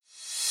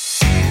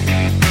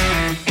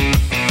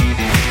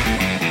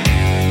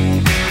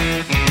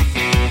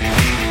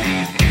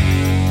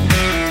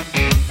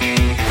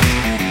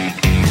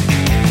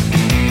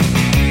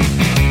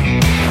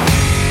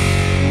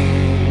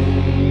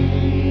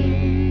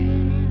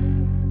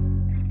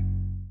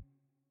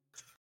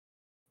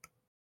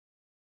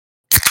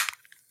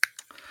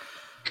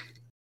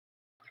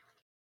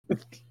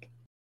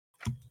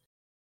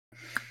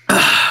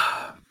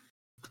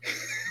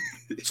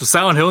So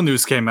Silent Hill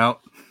news came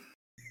out.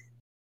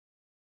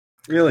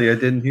 Really? I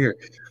didn't hear.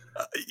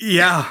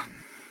 Yeah.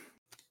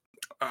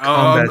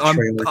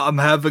 I'm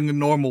having a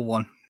normal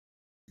one.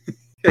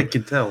 I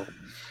can tell.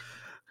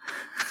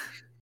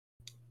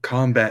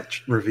 Combat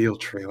reveal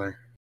trailer.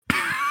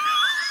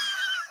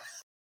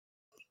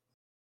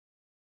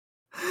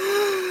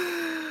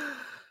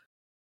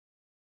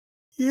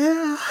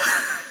 Yeah.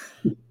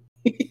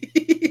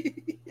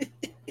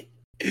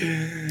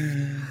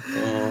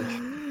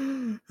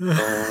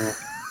 Oh.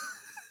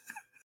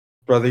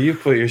 Brother, you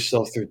put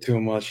yourself through too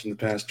much in the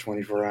past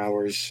 24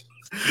 hours.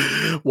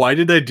 Why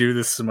did I do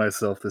this to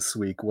myself this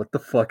week? What the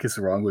fuck is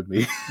wrong with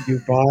me?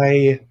 You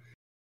buy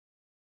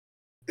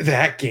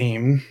that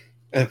game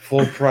at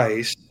full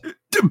price.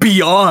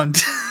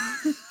 Beyond.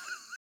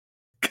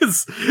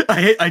 Because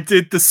I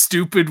did the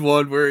stupid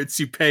one where it's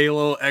you pay a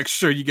little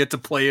extra, you get to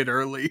play it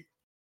early.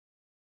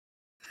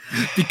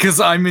 Because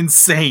I'm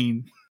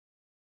insane.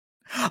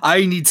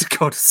 I need to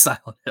go to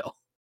Silent Hill.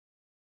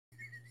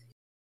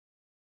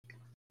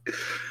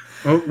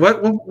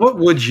 What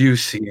would you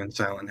see in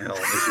Silent Hill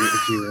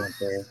if you went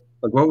there?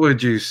 Like, what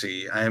would you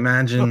see? I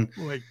imagine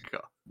Oh my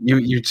God.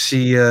 you'd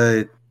see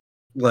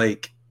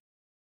like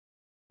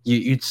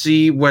you'd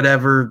see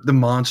whatever the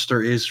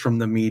monster is from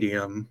the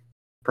medium,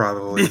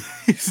 probably.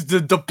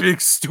 the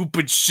big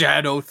stupid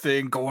shadow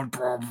thing going.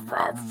 Blah,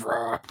 blah,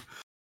 blah.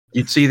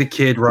 You'd see the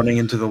kid running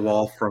into the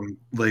wall from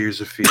Layers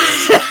of Fear.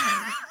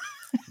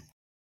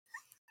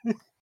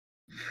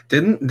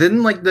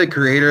 Didn't like the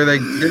creator,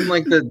 didn't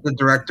like the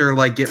director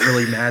like get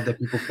really mad that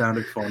people found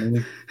it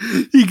funny?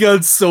 He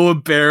got so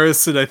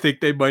embarrassed, and I think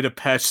they might have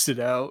patched it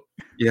out.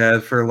 Yeah,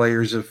 for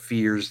Layers of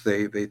Fears,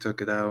 they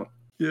took it out.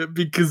 Yeah,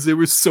 because they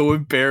were so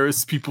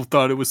embarrassed, people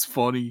thought it was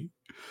funny.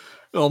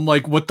 I'm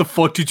like, what the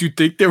fuck did you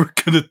think they were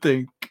gonna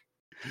think?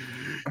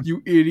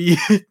 You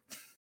idiot.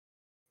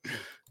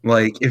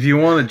 Like, if you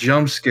want to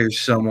jump scare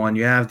someone,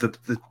 you have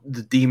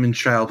the demon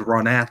child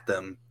run at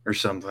them or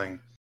something.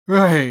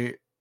 Right.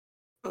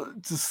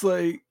 Just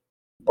like...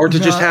 Or to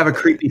just have a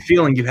creepy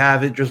feeling, you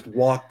have it just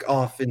walk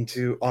off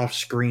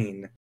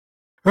screen.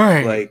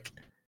 Right. Like,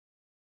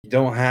 you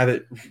don't have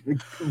it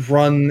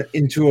run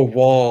into a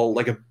wall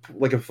like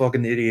a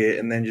fucking idiot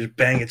and then just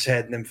bang its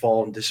head and then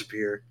fall and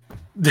disappear.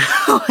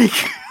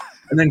 Like...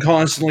 And then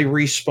constantly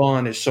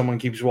respawn as someone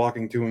keeps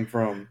walking to and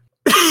from.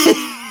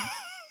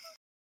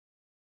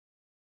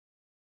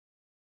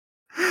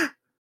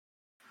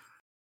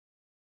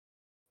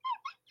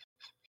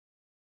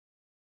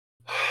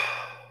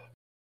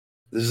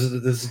 This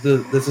is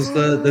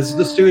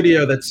the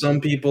studio that some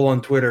people on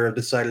Twitter have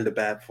decided to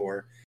bat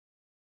for.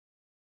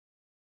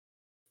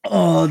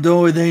 Oh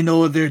no, they know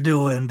what they're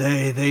doing.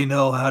 They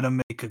know how to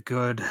make a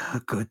good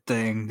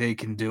thing. They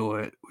can do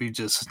it. We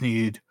just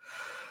Yeah,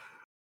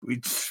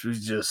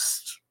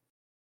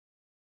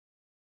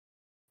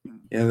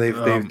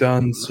 they've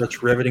done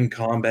such riveting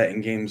combat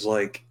in games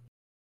like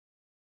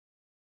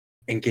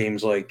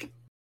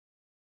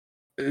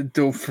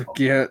don't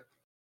forget.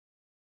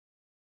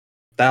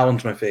 That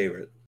one's my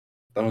favorite.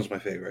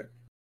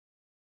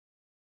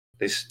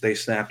 They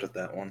snapped at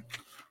that one.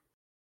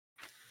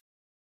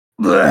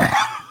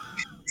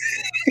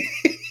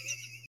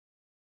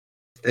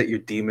 That your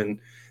demon,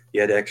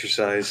 you had to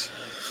exercise.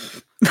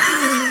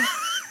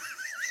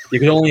 You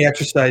could only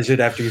exercise it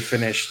after you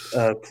finished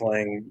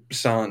playing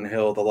Silent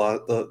Hill,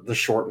 the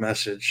short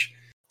message,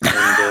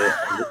 and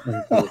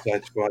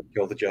Suicide Squad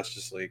kill the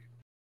Justice League.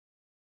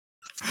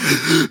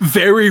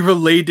 Very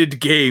related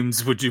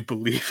games, would you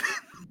believe?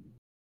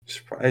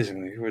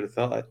 Surprisingly, who would have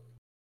thought?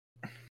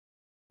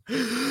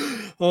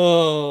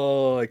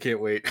 Oh, I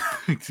can't wait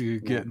to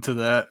get into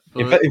that.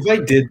 If I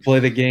did play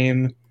the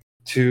game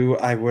too,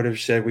 I would have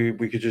said we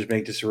could just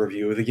make this a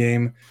review of the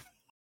game.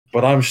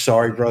 But I'm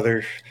sorry,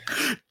 brother.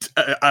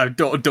 I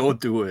don't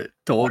do it.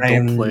 Don't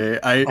play it.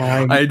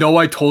 I know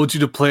I told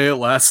you to play it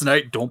last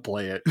night. Don't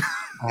play it.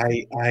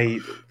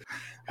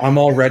 I'm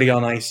already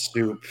on ice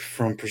soup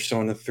from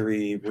Persona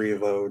 3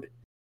 Reload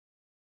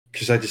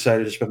because I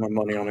decided to spend my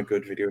money on a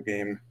good video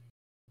game,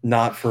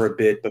 not for a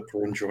bit, but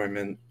for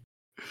enjoyment.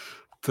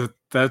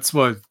 That's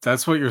what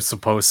you're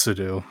supposed to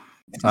do.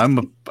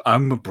 I'm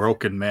a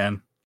broken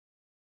man.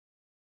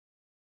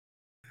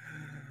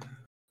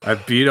 I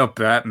beat up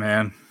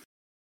Batman.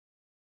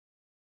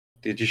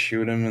 Did you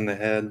shoot him in the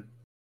head?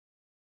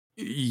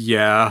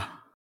 Yeah.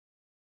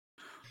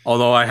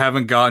 Although I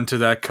haven't gotten to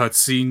that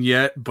cutscene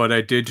yet, but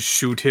I did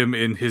shoot him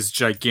in his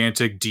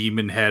gigantic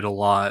demon head a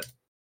lot.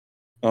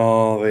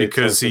 Oh,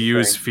 because he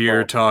used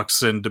fear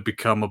toxin to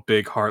become a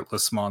big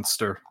heartless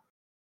monster.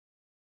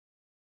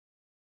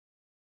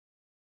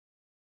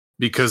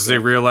 Because they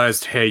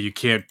realized, hey, you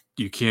can't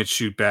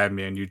shoot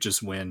Batman, you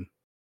just win.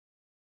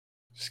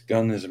 This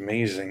gun is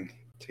amazing.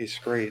 It tastes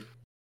great.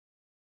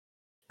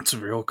 It's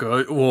real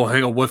good. Well,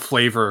 hang on, what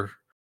flavor?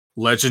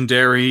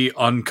 Legendary,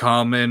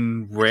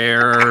 uncommon,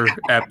 rare,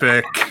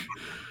 epic.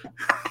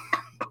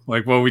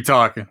 Like, what are we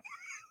talking?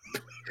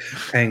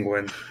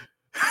 Penguin.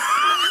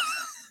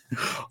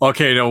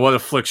 Okay, now what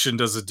affliction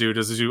does it do?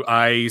 Does it do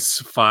ice,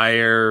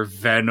 fire,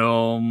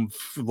 venom?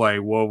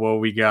 Like, what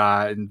we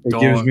got? And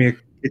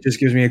It just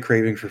gives me a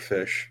craving for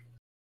fish.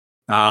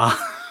 Yeah.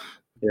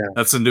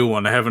 That's a new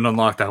one. I haven't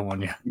unlocked that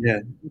one yet. Yeah.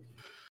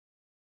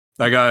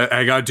 I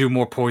gotta do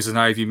more poison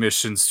ivy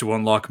missions to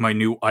unlock my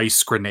new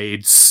ice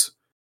grenades.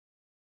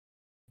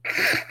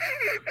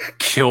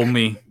 Kill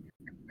me.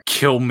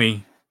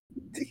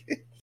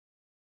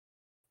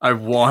 I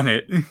want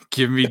it.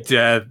 Give me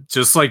death,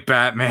 just like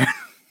Batman.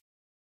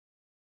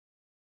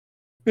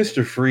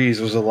 Mr.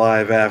 Freeze was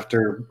alive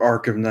after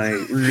Arkham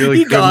Knight. Really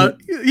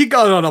he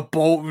got on a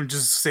boat and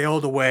just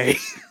sailed away.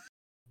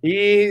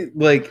 He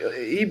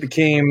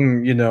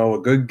became, a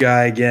good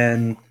guy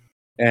again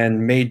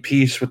and made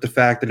peace with the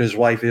fact that his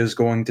wife is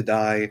going to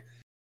die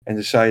and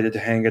decided to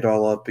hang it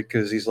all up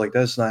because he's like,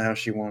 that's not how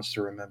she wants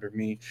to remember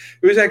me.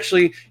 It was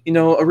actually,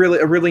 a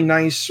really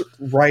nice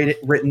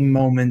written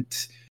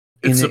moment.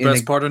 It's the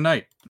best part of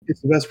Night.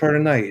 It's the best part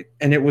of Night.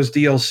 And it was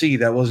DLC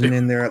that wasn't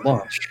in there at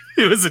launch.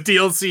 It was a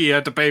DLC you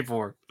had to pay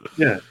for.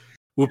 Yeah.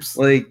 Whoops.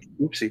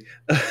 Oopsie.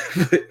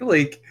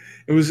 But,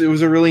 it was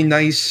a really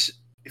nice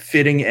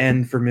fitting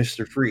end for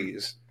Mr.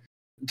 Freeze,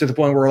 to the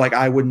point where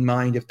I wouldn't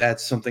mind if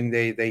that's something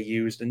they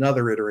used in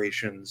other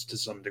iterations to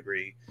some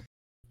degree,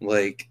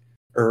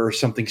 or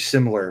something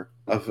similar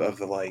of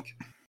the like.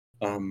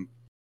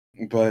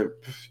 But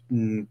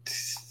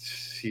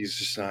he's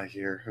just not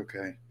here.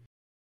 Okay.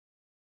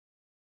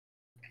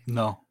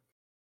 No.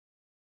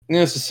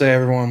 Needless to say,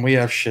 everyone, we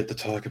have shit to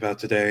talk about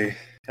today.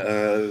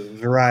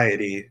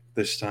 Variety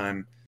this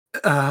time.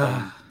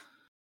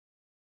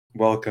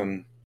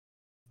 Welcome,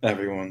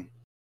 everyone,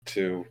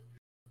 to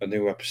a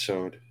new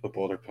episode of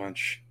Boulder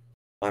Punch.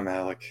 I'm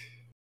Alec.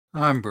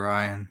 I'm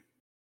Brian.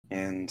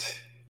 And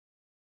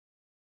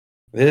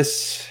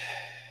there's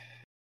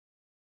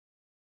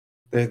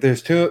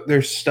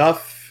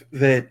stuff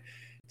that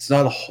it's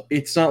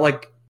not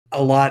like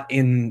a lot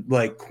in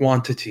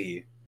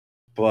quantity,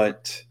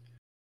 but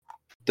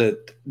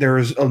there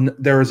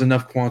is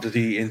enough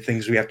quantity in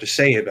things we have to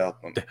say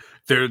about them.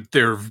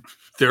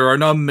 There are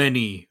not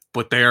many,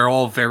 but they are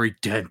all very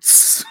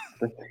dense.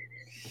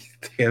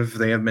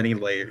 They have many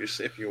layers,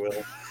 if you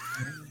will.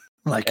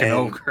 Like an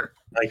ogre.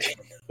 Like an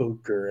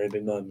ogre and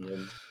an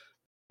onion.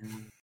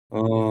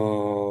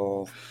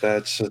 Oh,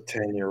 that's a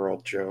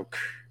 10-year-old joke.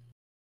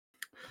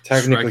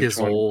 Technically, Shrek is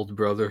old,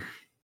 brother.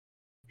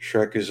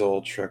 Shrek is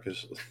old.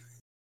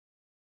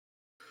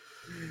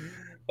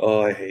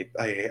 Oh, I hate.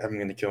 I'm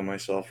gonna kill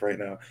myself right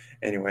now.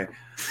 Anyway,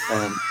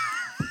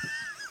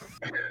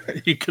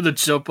 you gonna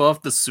jump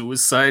off the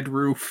suicide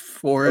roof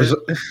for it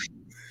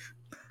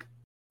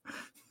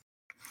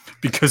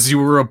because you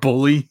were a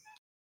bully.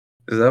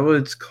 Is that what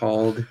it's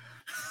called?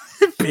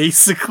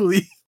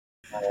 Basically.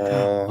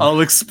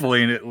 I'll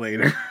explain it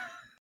later.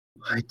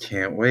 I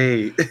can't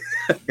wait.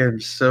 I'm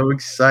so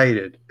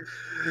excited.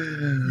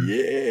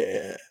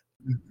 Yeah.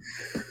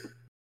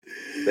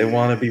 They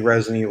want to be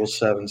Resident Evil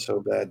 7 so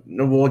bad.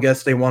 No, well, I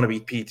guess they want to be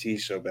PT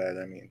so bad,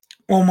 I mean.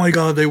 Oh my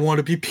god, they want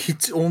to be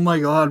PT. Oh my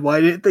god, why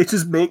didn't they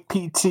just make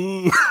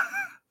PT?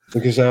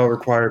 Because that'll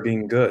require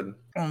being good.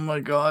 Oh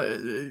my god,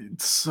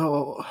 it's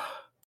so...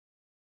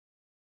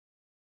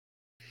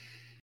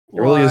 It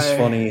really is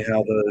funny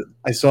how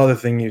I saw the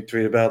thing you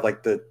tweeted about,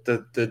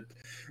 the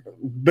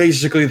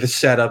basically the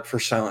setup for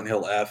Silent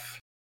Hill F.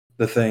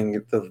 The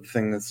thing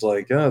that's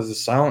it's a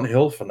Silent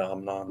Hill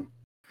phenomenon.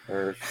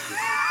 Or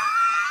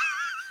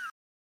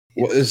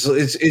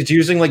it's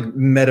using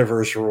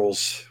metaverse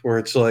rules where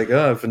it's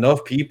if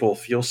enough people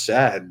feel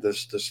sad,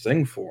 this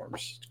thing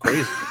forms. It's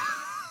crazy.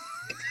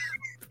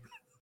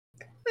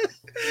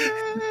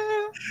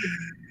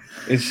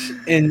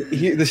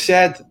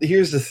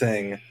 Here's the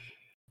thing.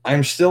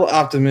 I'm still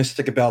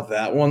optimistic about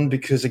that one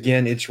because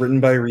again, it's written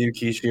by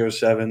Ryukishi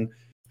 07,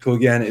 who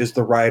again is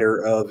the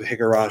writer of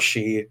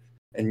Higurashi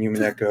and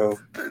Yumineko.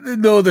 They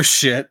know the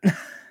shit.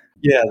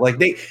 Yeah,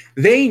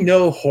 they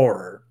know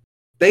horror.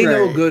 They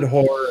know good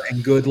horror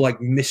and good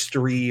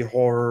mystery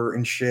horror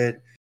and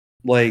shit.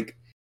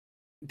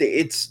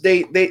 It's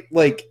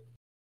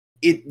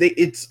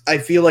I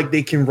feel like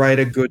they can write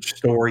a good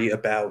story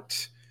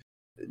about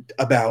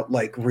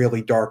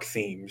really dark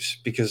themes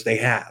because they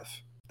have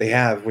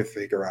with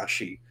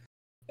Higurashi,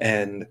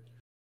 and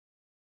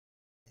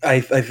I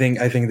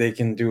think they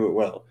can do it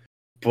well,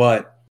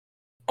 but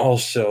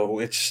also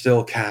it's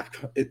still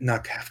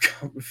not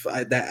Capcom.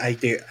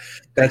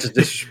 That's a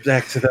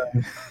disrespect to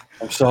them.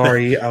 I'm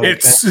sorry.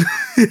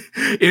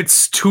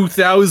 It's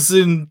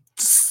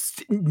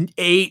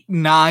 2008,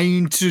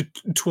 9 to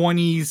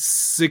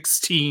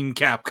 2016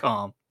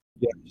 Capcom.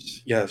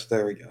 Yes,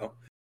 there we go.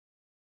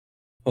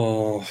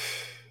 Oh,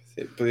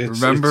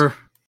 remember?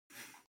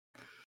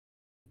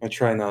 I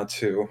try not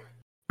to.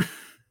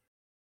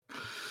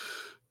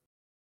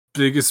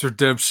 Biggest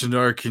redemption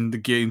arc in the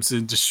games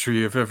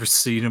industry I've ever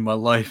seen in my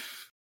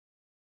life.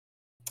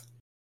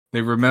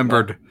 They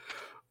remembered,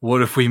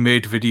 what if we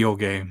made video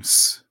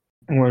games?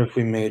 What if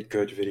we made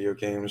good video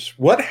games?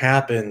 What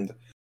happened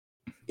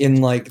in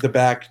the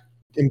back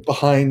and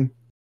behind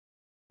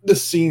the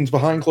scenes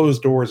behind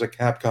closed doors at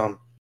Capcom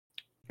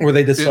where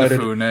they decided.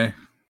 Inafune.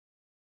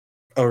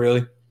 Oh,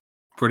 really?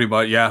 Pretty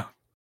much, yeah.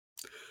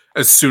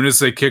 As soon as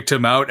they kicked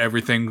him out,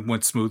 everything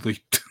went smoothly.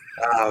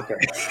 Okay.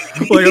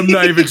 Like, I'm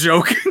not even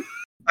joking.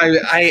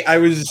 I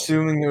was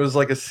assuming it was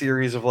like a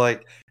series of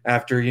like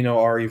after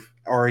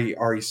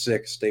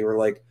RE6, they were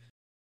like,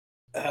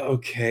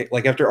 okay,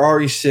 like after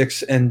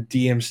RE6 and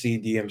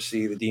DMC, the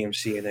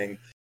DMC inning,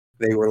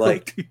 they were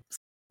like,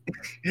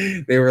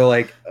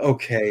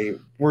 okay,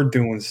 we're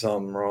doing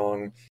something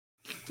wrong.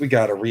 We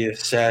got to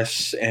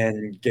reassess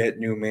and get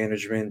new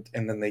management,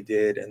 and then they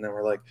did, and then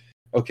we're like,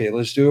 okay,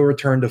 let's do a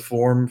return to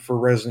form for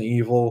Resident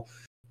Evil,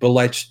 but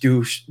let's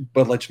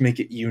make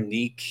it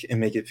unique and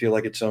make it feel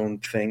like its own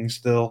thing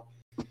still.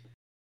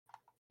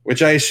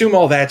 Which I assume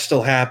all that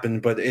still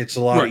happened, but it's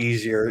a lot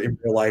easier in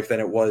real life than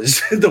it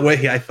was the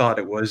way I thought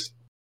it was.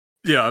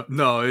 Yeah,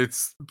 no,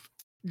 it's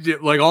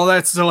like all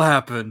that still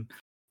happened,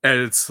 and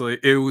it's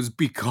like it was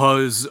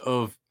because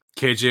of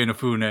KJ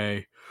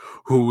Inafune,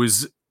 who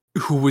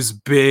was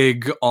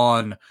big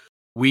on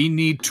we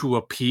need to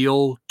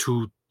appeal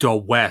to the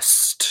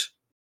West.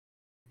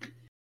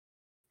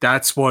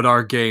 That's what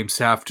our games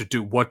have to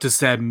do. What does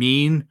that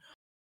mean?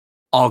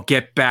 I'll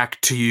get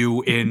back to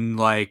you in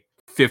like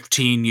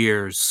 15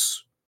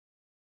 years.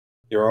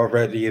 You're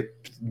already.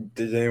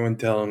 Did anyone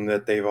tell them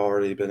that they've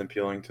already been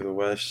appealing to the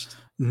West?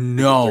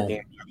 No. Their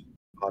games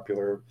are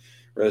popular.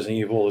 Resident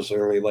Evil is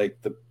literally like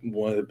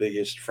one of the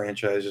biggest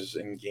franchises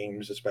in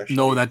games, especially.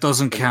 No, that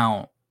doesn't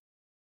count.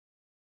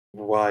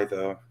 Why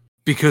though?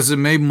 Because it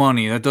made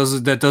money. That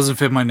doesn't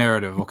fit my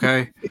narrative.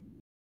 Okay. It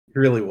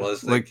really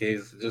was that like,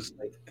 case. Just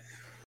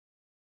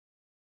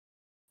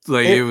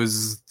it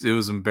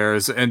was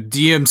embarrassing. And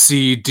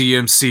DMC,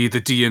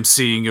 the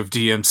DMCing of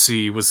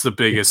DMC was the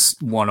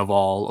biggest one of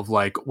all. Of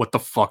like, what the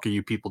fuck are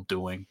you people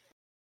doing?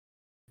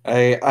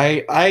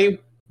 I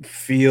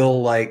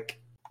feel like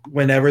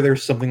whenever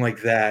there's something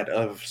like that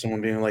of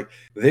someone being like,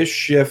 this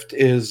shift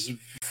is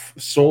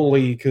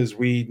solely because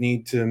we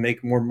need to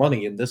make more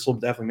money, and this will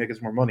definitely make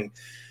us more money.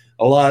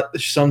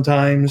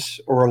 Sometimes,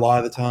 or a lot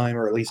of the time,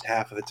 or at least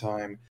half of the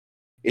time,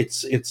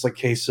 it's a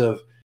case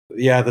of,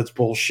 yeah, that's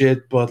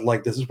bullshit, but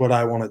like this is what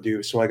I want to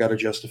do, so I got to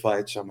justify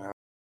it somehow.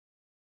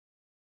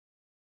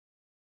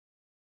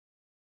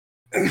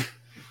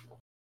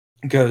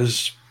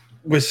 Because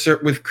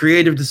with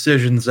creative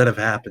decisions that have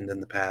happened in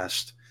the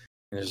past,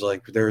 it's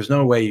like there was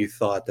no way you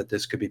thought that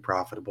this could be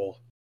profitable,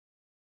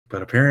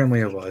 but apparently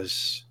it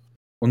was.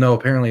 Well, no,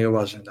 apparently it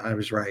wasn't. I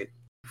was right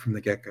from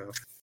the get-go.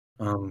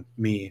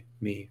 Me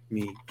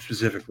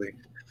specifically.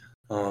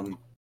 You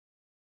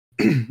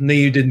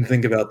didn't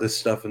think about this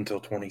stuff until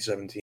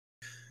 2017.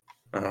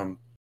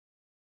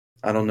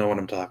 I don't know what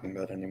I'm talking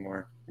about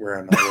anymore. Where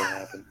am I? What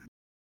happened?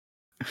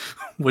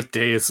 What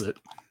day is it?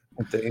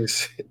 What day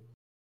is it?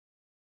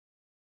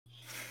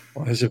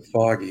 Why is it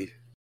foggy?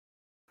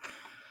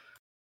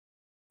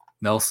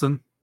 Nelson?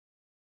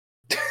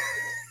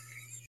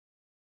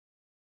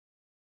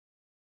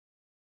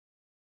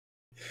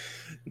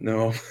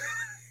 No.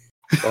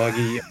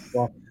 Foggy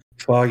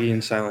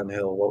and Silent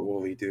Hill, what will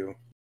we do?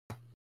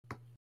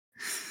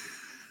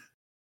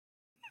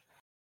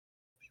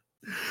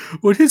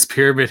 Would his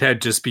pyramid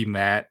head just be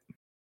Matt?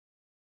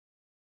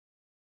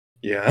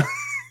 Yeah.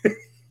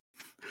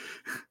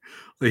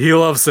 He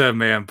loves that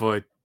man,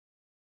 but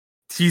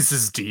he's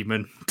his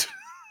demon.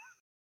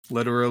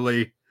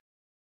 Literally.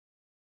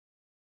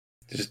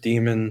 Just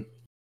demon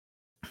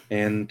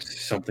and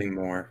something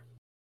more.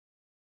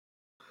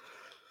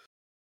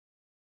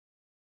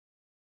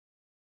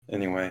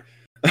 Anyway.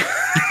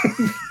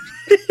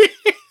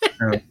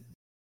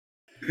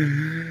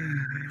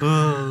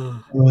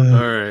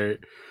 Alright.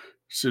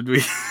 Should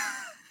we?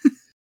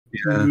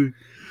 Yeah.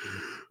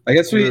 I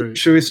guess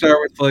should we start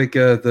with like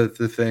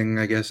the thing,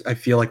 I guess. I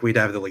feel like we'd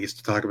have the least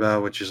to talk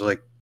about, which is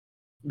like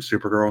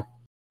Supergirl.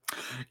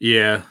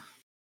 Yeah.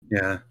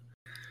 Yeah.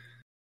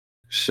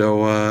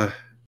 So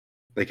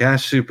they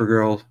cast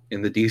Supergirl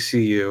in the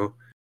DCU.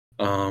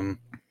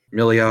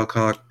 Millie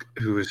Alcock,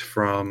 who is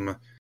from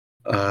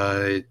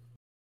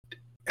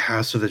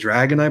House of the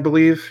Dragon, I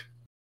believe.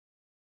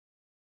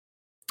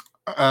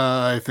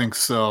 I think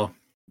so.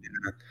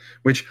 Yeah.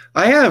 Which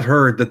I have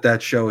heard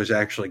that show is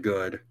actually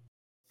good.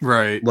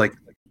 Right. Like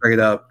straight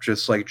up,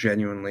 just like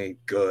genuinely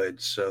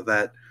good. So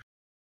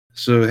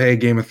hey,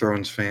 Game of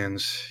Thrones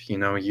fans,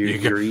 you're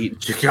eating.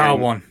 You got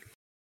one.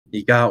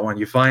 You got one.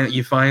 You're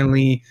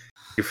finally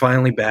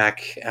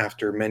back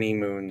after many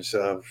moons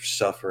of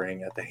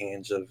suffering at the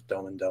hands of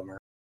Dumb and Dumber.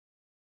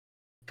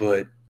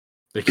 But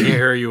they can't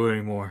hear you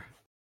anymore.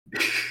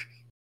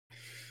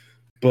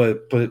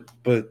 But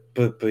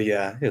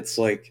yeah, it's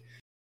like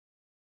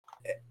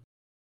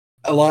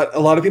a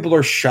lot of people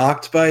are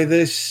shocked by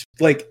this.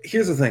 Like,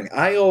 here's the thing.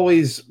 I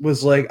always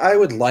was like, I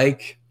would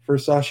like for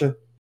Sasha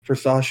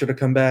to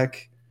come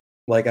back.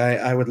 Like,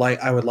 I would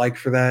like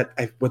for that.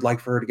 I would like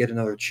for her to get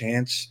another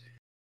chance.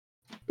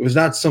 It was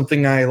not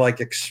something I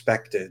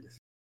expected.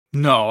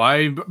 No,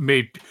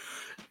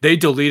 they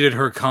deleted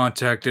her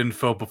contact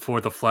info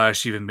before The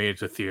Flash even made it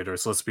to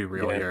theaters. Let's be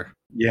real here.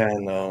 Yeah,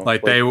 no.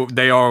 Like they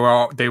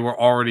were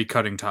already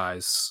cutting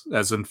ties,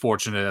 as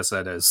unfortunate as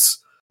that is.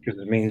 Because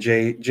I mean,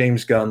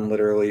 James Gunn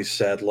literally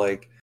said,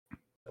 like,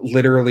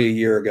 literally a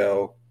year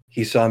ago,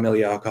 he saw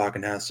Emilia Alcock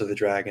in House of the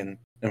Dragon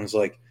and was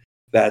like,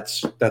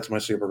 "That's my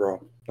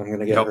Supergirl. I'm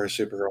gonna get her a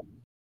Supergirl."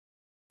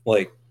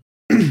 Like,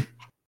 and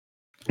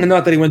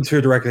not that he went to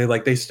her directly.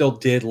 Like, they still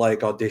did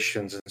like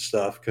auditions and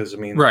stuff. Because I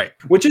mean, Right.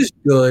 which is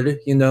good,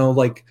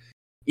 like,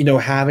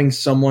 having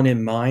someone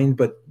in mind,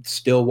 but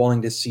still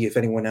wanting to see if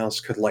anyone else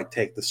could like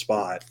take the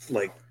spot.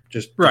 Like,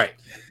 just Right.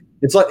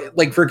 It's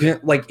like for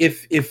example, like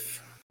if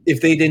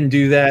they didn't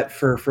do that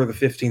for the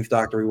 15th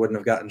Doctor, we wouldn't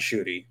have gotten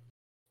Shooty.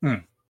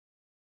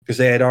 Because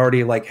they had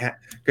already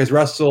because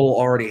Russell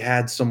already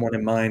had someone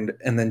in mind,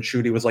 and then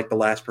Shooty was like the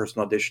last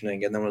person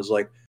auditioning, and then was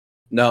like,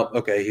 no,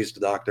 okay, he's the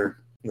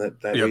Doctor.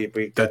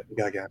 We got.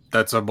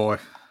 That's our boy.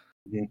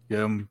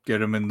 Mm-hmm.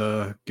 Get him in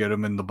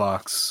the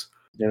box.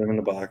 Get him in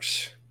the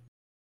box.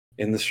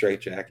 In the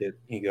straitjacket,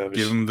 he goes.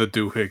 Give him the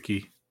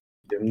doohickey.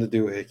 Give him the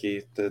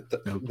doohickey. The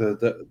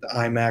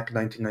iMac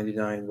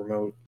 1999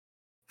 remote.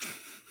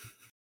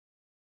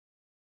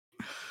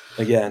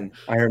 Again,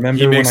 I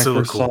remember when I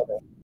first saw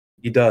it.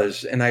 He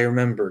does, and I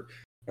remember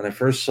when I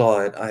first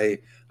saw it, I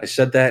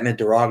said that in a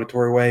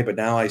derogatory way, but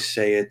now I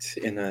say it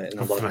in a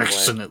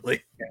loving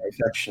way. Yeah,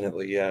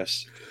 affectionately,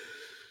 yes.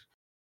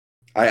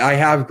 I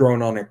have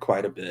grown on it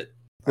quite a bit.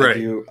 Right. I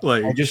do.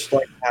 I just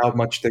like how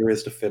much there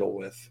is to fiddle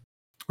with.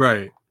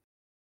 Right.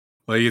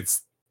 Like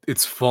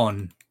it's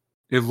fun.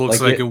 It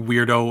looks like a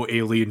weirdo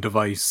alien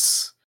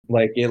device.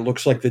 Like it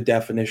looks like the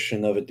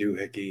definition of a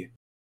doohickey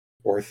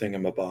or a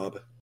thingamabob.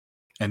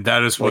 And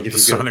that is what the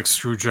sonic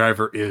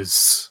screwdriver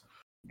is.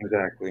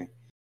 Exactly.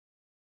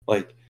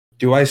 Like,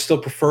 do I still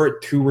prefer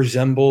it to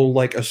resemble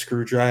like a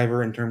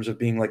screwdriver in terms of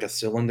being like a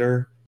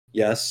cylinder?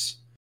 Yes.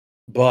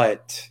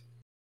 But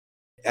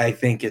I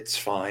think it's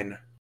fine,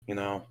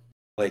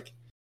 Like,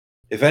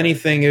 if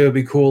anything, it would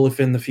be cool if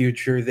in the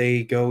future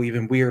they go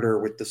even weirder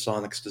with the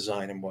Sonic's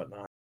design and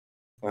whatnot.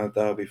 That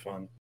would be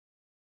fun.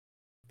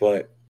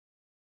 But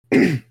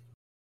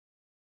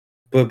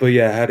but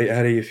yeah, how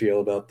do you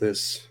feel about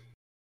this?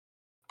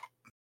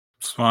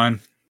 It's fine.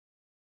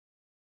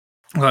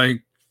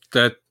 Like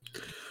that.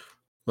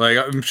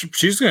 Like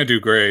she's gonna do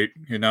great,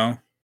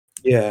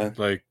 Yeah.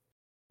 Like,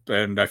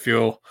 and I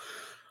feel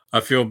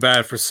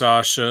bad for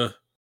Sasha,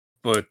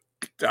 but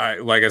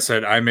like I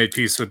said, I made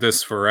peace with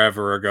this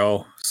forever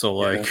ago. So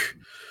like,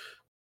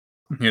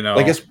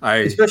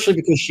 especially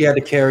because she had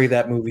to carry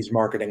that movie's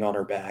marketing on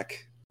her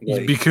back.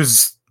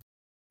 Because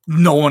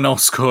no one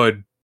else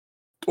could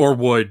or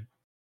would.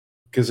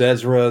 Because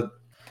Ezra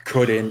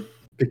couldn't,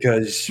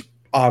 because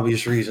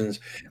obvious reasons.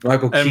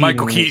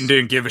 Michael Keaton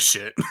didn't give a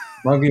shit.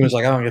 Michael Keaton was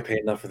like, I don't get paid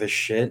enough for this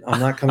shit. I'm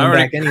not coming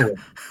back anyway.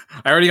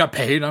 I already got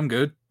paid. I'm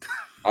good.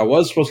 I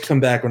was supposed to come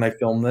back when I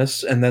filmed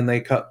this, and then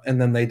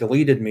they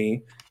deleted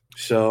me.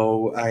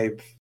 So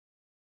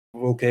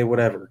okay,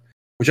 whatever.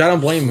 Which I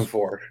don't blame him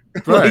for.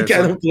 Right,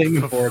 I don't blame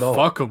him for it at all.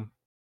 Fuck him.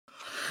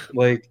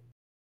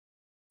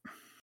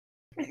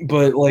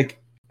 But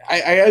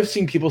I've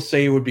seen people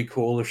say it would be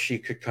cool if she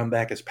could come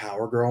back as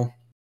Power Girl.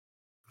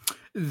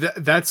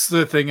 That's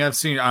the thing I've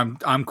seen.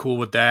 I'm cool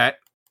with that.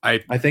 I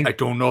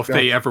don't know if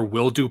they ever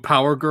will do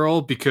Power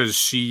Girl because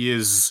she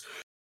is,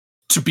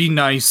 to be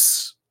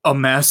nice, a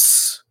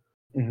mess.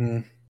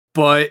 Mm-hmm.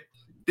 But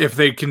if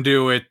they can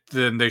do it,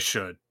 then they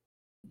should.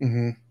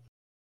 Mm-hmm.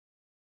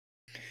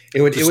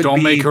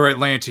 Don't make her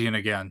Atlantean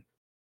again.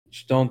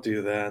 Just don't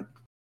do that.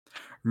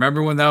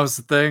 Remember when that was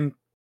the thing?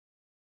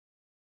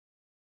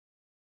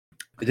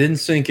 It didn't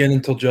sink in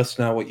until just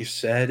now what you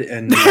said,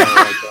 and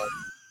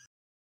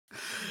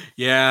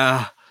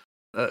yeah,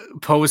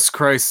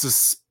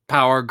 post-crisis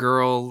Power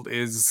Girl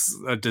is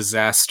a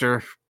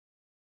disaster.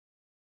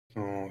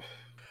 Oh.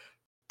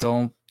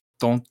 Don't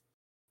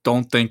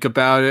think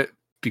about it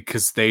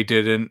because they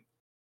didn't.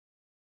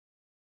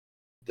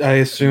 I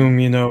assume,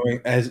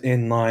 as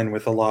in line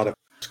with a lot of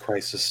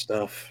crisis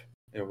stuff,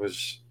 it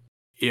was.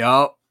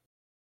 Yep.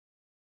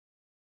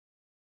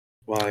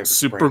 Why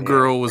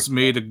Supergirl was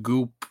made of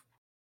goop.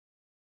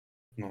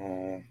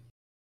 No.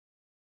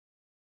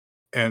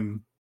 And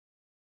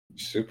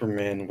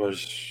Superman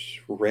was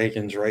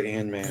Reagan's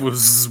right-hand man.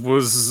 Was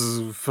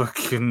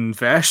fucking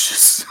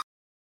fascist.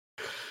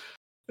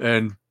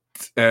 And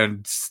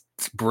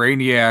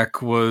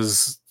Brainiac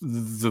was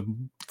the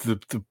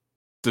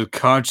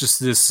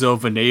consciousness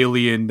of an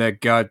alien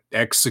that got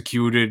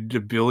executed a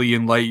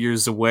billion light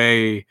years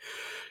away,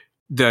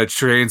 that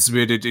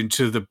transmitted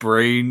into the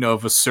brain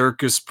of a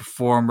circus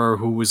performer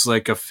who was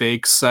like a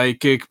fake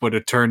psychic, but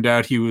it turned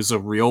out he was a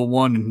real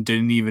one and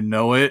didn't even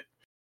know it.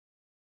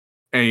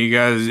 And he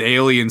got his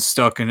alien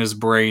stuck in his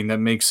brain that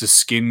makes his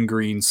skin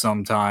green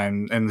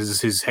sometime and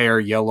his hair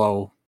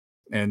yellow.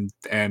 And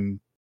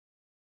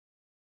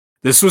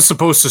this was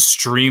supposed to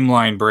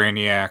streamline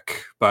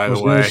Brainiac, by the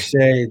way. I was going to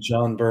say,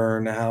 John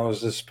Byrne, how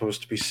is this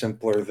supposed to be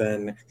simpler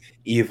than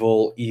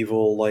evil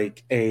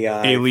like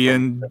AI?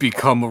 Alien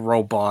become a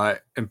robot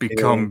and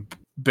become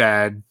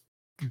bad.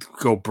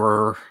 Go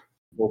burr.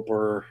 Go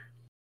burr.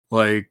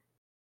 Like,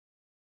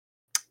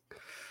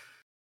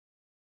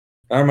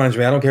 That reminds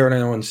me, I don't care what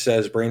anyone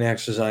says.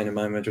 Brainiac's design in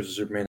My Adventures of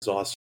Superman is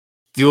awesome.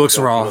 He looks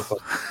Don't raw. give a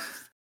fuck.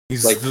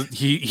 He's Like-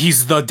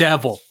 he's the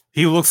devil.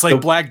 He looks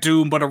like Black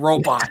Doom, but a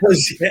robot.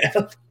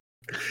 Yeah.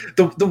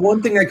 The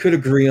one thing I could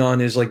agree on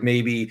is like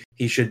maybe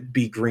he should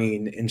be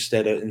green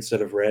instead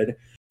of red.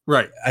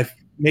 Right.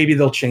 Maybe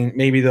they'll change.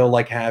 Maybe they'll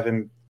like have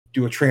him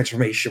do a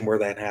transformation where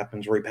that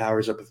happens, where he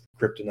powers up with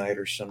kryptonite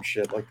or some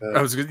shit like that.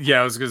 I was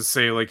gonna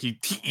say like he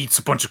eats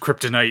a bunch of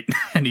kryptonite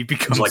and he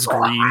becomes like,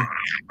 green.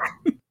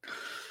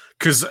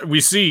 Because we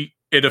see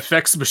it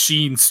affects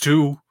machines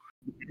too.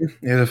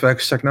 It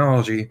affects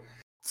technology.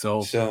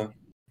 So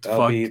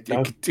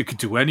it could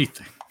do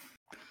anything.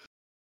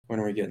 When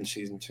are we getting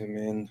season 2,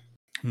 man?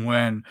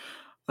 When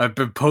I've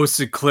been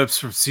posting clips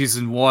from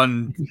season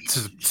 1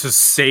 to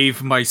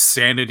save my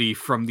sanity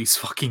from these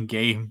fucking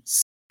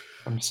games.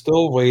 I'm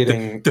still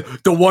waiting.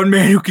 The one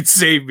man who could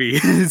save me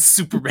is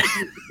Superman.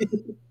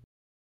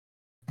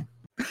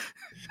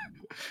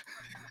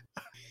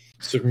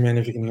 Superman,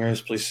 if you can hear us,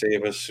 please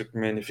save us.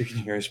 Superman, if you can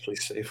hear us,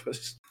 please save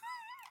us.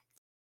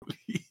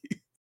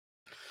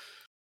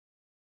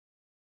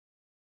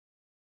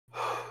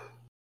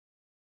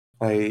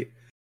 I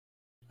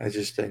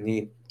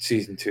need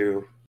season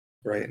 2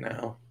 right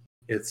now.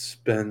 It's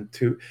been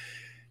too.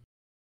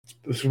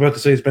 I was about to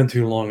say it's been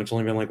too long. It's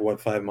only been like what,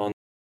 5 months.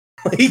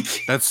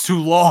 Like that's too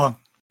long.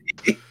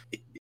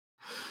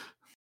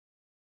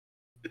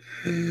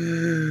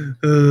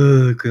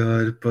 Oh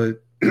god,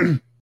 but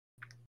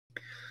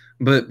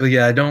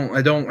yeah, I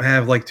don't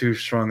have like too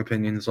strong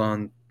opinions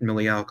on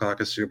Millie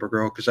Alcock as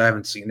Supergirl because I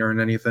haven't seen her in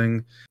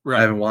anything. Right.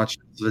 I haven't watched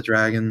The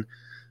Dragon,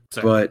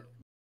 same.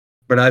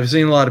 But I've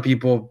seen a lot of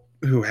people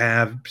who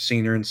have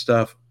seen her and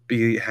stuff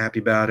be happy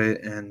about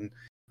it, and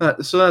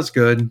so that's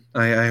good.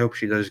 I hope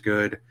she does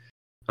good.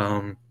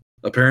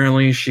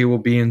 Apparently, she will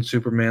be in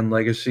Superman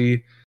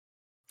Legacy.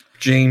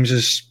 James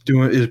is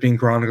being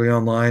chronically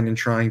online and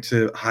trying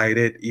to hide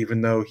it,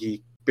 even though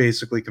he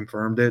basically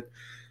confirmed it.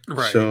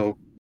 Right. So,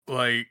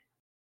 like,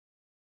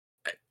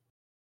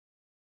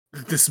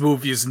 this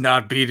movie is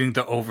not beating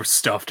the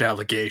overstuffed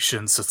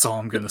allegations. That's all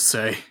I'm gonna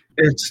say.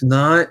 It's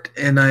not,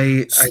 and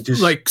I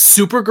just like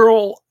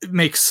Supergirl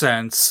makes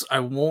sense.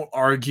 I won't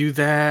argue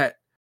that,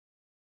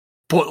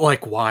 but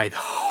like, why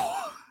though?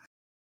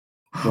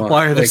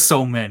 Why are there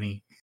so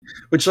many?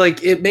 Which like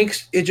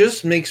it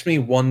just makes me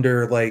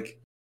wonder. Like,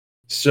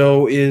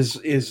 so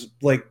is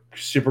like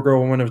Supergirl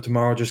Woman of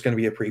Tomorrow just going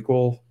to be a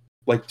prequel,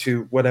 like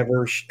to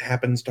whatever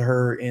happens to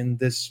her in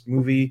this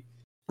movie?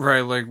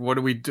 Right, like what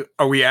do we do?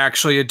 Are we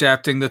actually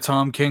adapting the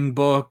Tom King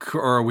book,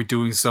 or are we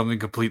doing something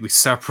completely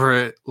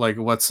separate? Like,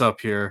 what's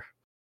up here?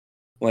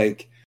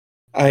 Like,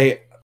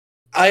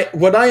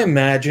 what I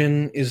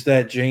imagine is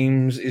that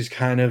James is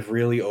kind of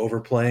really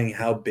overplaying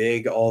how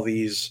big all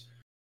these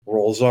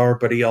roles are,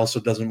 but he also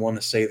doesn't want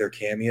to say they're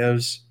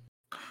cameos.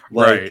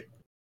 Like, right.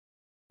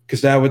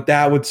 Because that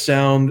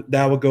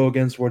would go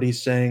against what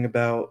he's saying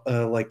about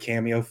like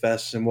cameo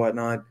fests and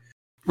whatnot.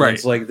 Right. And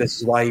it's like this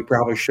is why you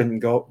probably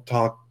shouldn't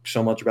talk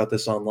so much about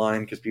this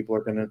online because people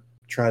are gonna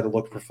try to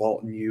look for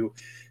fault in you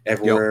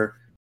everywhere.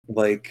 Yep.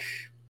 Like,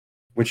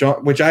 which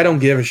I don't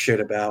give a shit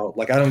about.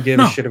 Like, I don't give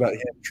a shit about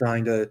him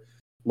trying to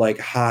like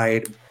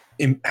hide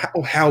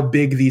how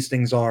big these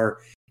things are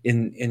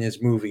in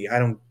his movie. I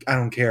don't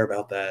care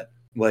about that.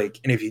 Like,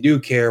 and if you do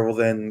care, well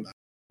then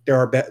there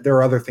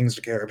are other things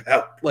to care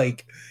about.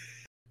 Like,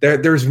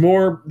 there's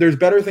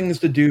better things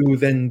to do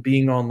than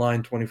being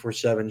online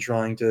 24/7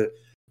 trying to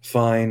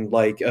find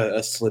like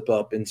a slip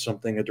up in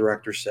something a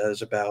director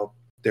says about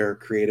their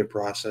creative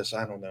process.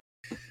 I don't know,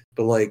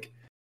 but like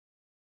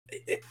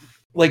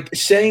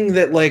saying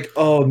that like,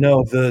 oh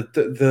no,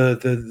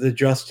 the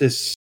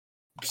Justice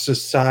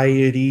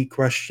Society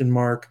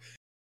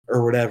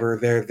or whatever,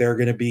 they're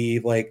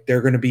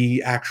gonna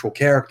be actual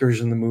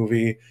characters in the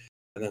movie,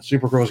 and then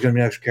Supergirl is gonna be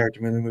an actual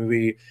character in the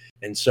movie,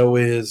 and so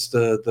is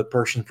the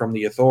person from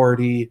the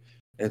Authority.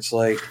 And it's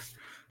like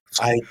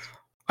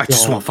I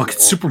just want a fucking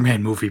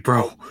Superman movie,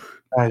 bro.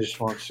 I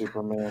just want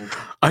Superman.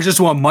 I just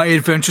want My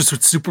Adventures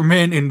with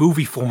Superman in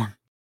movie form.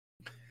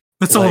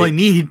 That's all I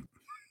need.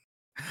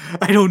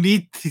 I don't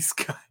need these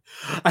guys.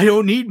 I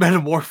don't need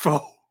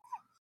Metamorpho.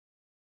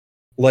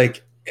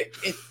 Like,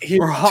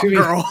 or Hot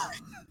Girl.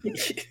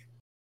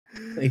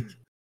 Like,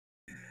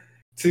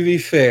 to be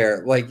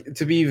fair, like,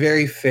 to be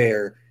very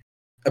fair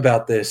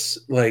about this,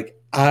 like,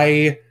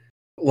 if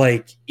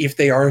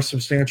they are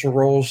substantial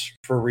roles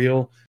for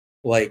real,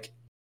 like,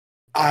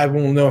 I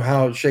won't know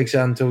how it shakes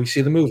out until we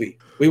see the movie.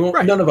 We won't.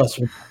 Right. None of us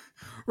will.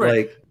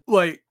 Right.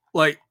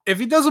 Like, if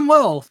he does them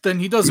well, then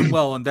he does them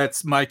well, and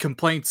that's my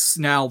complaints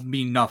now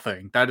mean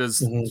nothing. That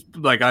is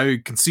like, I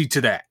concede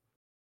to that.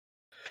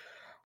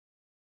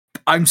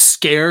 I'm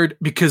scared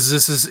because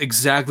this is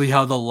exactly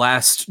how the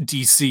last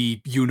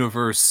DC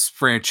Universe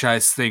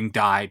franchise thing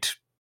died.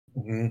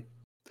 Mm-hmm.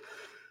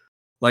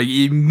 Like,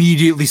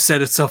 immediately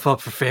set itself up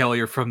for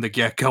failure from the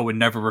get-go and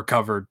never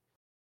recovered.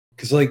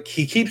 Because, like,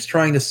 he keeps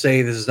trying to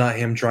say this is not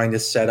him trying to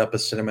set up a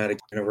cinematic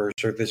universe,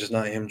 or this is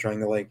not him trying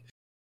to, like,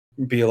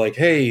 be like,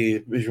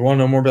 hey, if you want to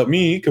know more about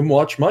me, come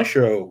watch my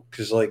show.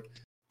 Because, like,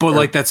 But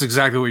like that's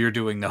exactly what you're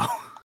doing though.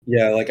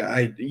 Yeah, like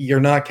you're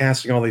not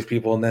casting all these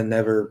people and then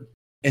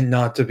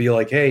not to be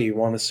like, hey, you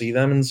want to see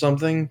them in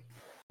something?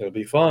 It'll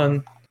be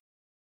fun.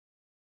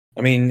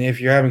 I mean,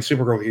 if you're having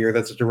Supergirl here,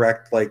 that's a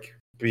direct like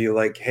be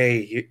like,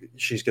 hey,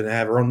 she's gonna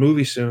have her own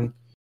movie soon.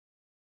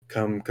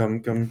 Come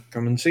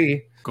and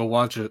see. Go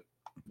watch it.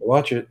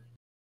 Watch it.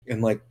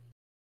 And like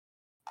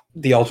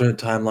the alternate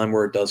timeline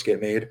where it does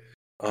get made.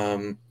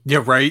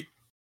 Yeah, right.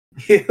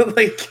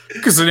 Like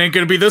because it ain't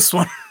gonna be this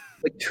one.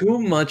 Like too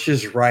much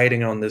is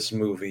riding on this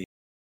movie,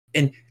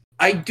 and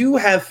I do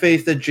have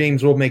faith that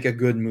James will make a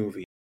good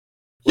movie.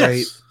 Right?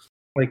 Yes.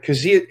 Like,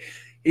 because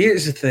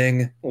here's the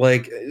thing.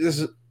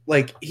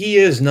 He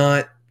is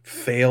not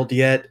failed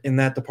yet in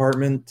that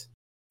department.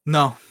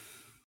 No.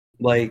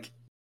 Like,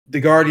 the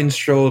Guardians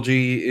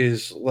trilogy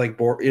is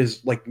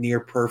near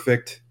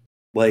perfect.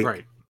 Like,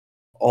 right.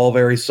 All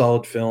very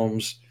solid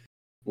films.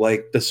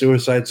 Like, The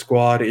Suicide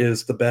Squad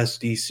is the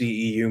best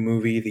DCEU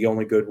movie, the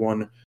only good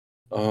one.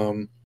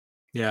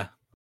 Yeah.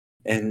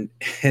 And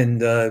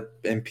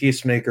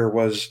Peacemaker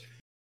was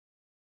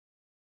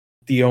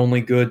the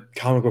only good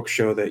comic book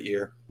show that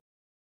year.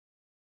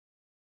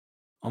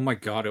 Oh my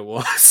god, it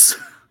was.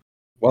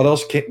 What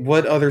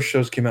other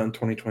shows came out in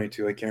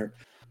 2022? I can't.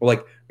 Well,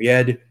 like we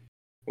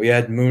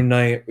had Moon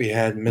Knight, we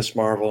had Miss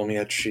Marvel, and we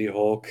had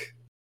She-Hulk.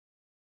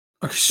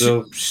 Okay,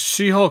 so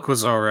She-Hulk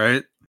was all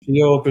right.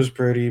 She-Hulk was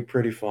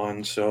pretty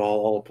fun, so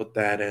I'll put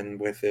that in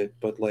with it.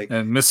 But like,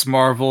 and Miss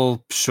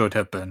Marvel should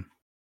have been.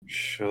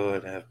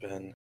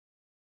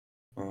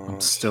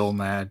 I'm still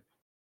mad.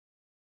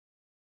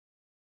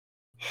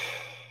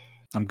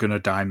 I'm gonna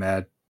die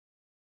mad.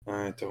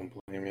 I don't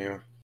blame you.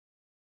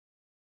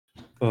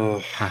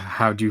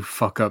 How do you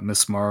fuck up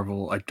Miss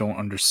Marvel? I don't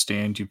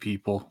understand you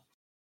people.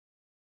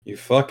 You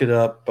fuck it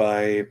up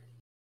by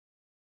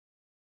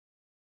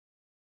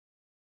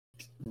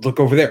look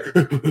over there.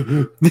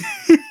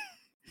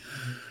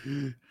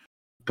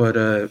 But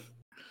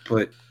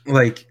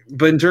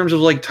in terms of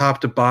like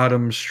top to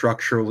bottom,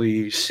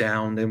 structurally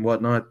sound and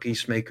whatnot,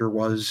 Peacemaker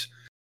was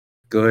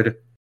good.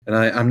 And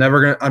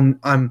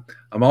I'm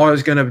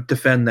always gonna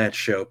defend that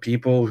show.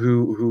 People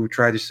who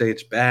try to say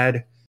it's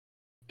bad,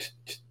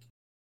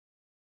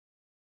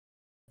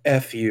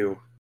 F you.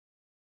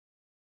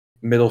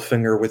 Middle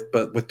finger with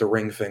the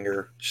ring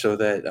finger, so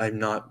that I'm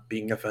not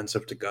being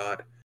offensive to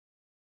God.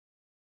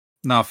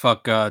 Nah,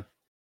 fuck God.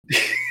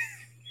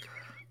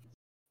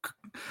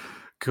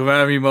 Come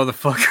at me,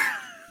 motherfucker.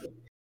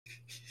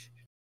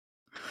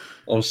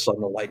 All of a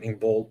sudden, a lightning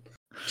bolt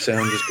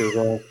sound just goes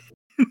off.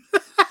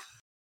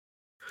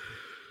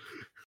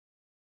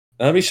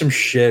 That'd be some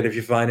shit if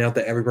you find out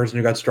that every person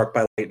who got struck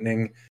by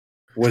lightning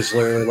was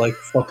literally like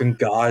fucking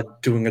God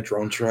doing a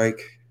drone strike.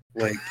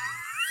 Like,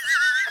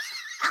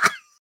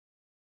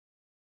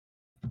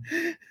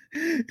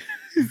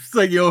 it's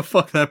like, yo,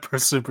 fuck that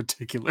person in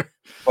particular.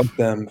 Fuck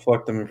them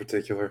in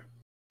particular.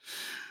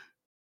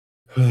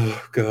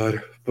 Oh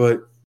God,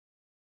 but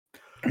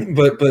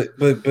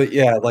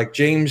yeah, like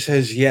James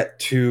has yet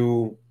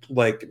to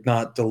like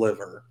not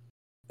deliver,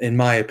 in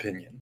my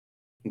opinion.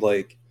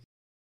 Like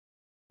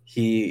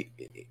he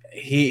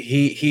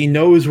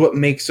knows what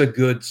makes a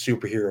good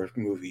superhero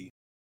movie.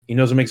 He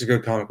knows what makes a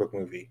good comic book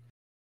movie.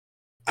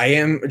 I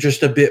am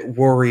just a bit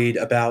worried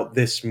about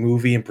this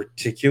movie in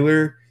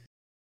particular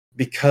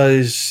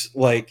because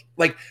like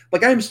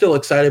I'm still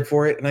excited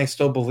for it, and I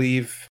still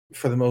believe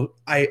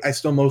I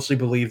still mostly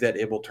believe that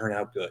it will turn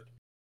out good.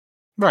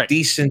 Right.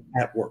 Decent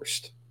at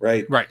worst,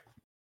 right? Right.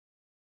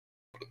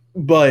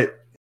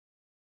 But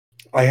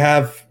I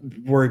have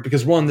worried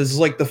because one, this is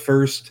like the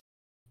first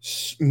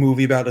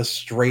movie about a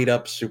straight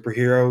up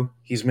superhero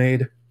he's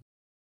made.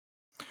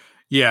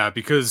 Yeah,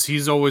 because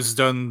he's always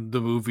done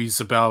the movies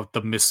about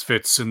the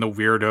misfits and the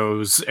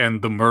weirdos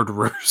and the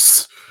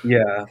murderers.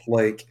 Yeah,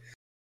 like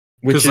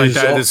because like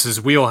that is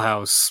his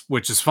wheelhouse,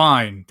 which is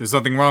fine. There's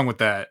nothing wrong with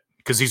that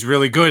because he's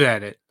really good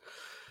at it.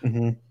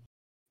 Mm-hmm.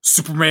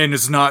 Superman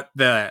is not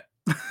that.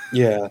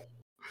 Yeah,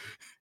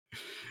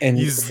 and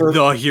he's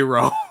the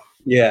hero.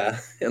 Yeah,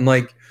 and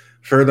like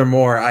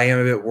furthermore, I am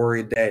a bit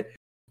worried that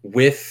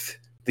with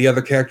the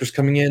other characters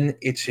coming in,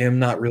 it's him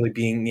not really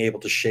being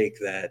able to shake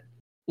that.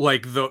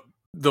 Like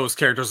those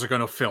characters are going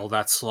to fill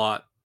that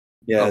slot.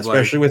 Yeah,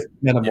 especially with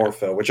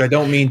Metamorpho, which I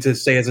don't mean to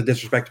say as a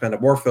disrespect to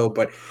Metamorpho,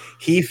 but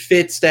he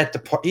fits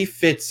he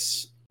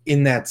fits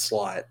in that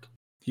slot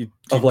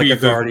of like a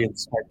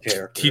Guardians type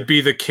character. He'd be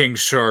the King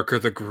Shark or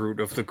the Groot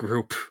of the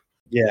group.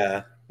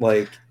 Yeah,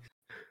 like,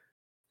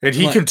 and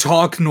he can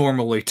talk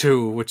normally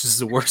too, which is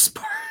the worst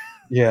part.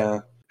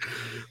 Yeah,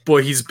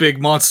 boy, he's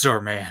big monster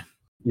man.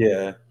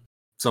 Yeah,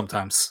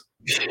 sometimes.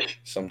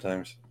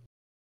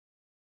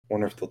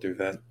 Wonder if they'll do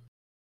that.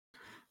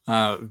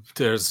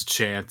 There's a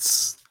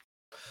chance.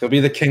 He'll be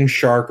the King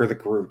Shark or the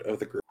Groot of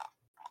the group.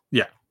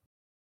 Yeah.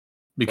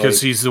 Because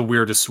he's the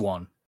weirdest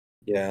one.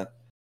 Yeah.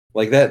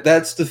 Like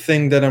that's the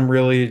thing that I'm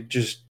really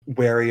just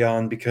wary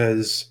on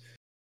because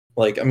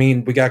like, I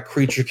mean, we got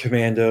Creature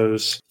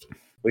Commandos.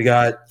 We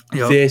got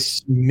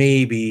this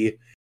maybe.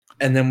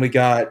 and then we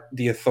got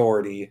the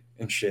Authority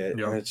and shit,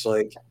 Yep. and it's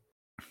like,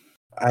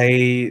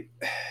 I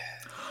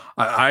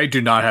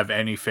do not have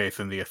any faith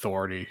in the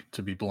Authority,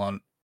 to be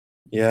blunt.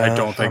 yeah, I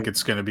don't think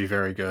it's going to be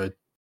very good.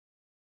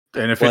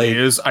 And if like, it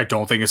is, I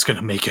don't think it's going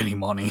to make any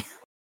money.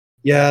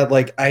 yeah,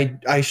 like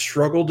I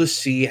struggle to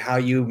see how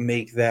you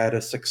make that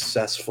a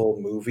successful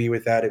movie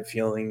without it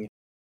feeling,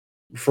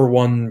 for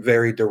one,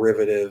 very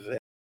derivative, and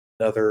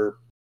another,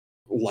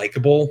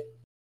 likable.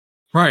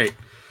 Right.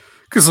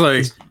 Because,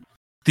 like,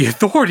 the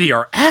Authority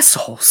are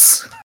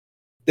assholes.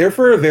 They're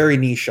for a very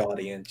niche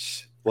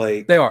audience.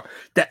 Like, They are.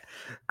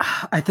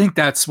 I think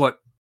that's what,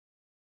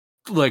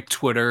 like,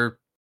 Twitter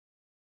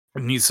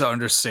needs to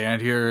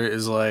understand here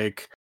is,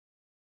 like,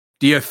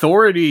 the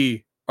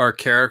Authority are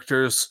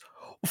characters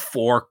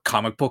for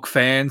comic book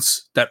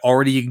fans that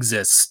already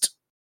exist.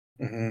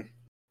 mhm.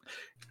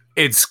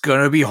 It's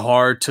gonna be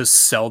hard to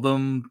sell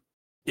them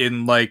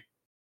in, like,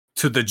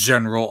 to the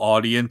general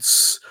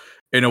audience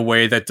in a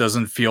way that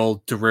doesn't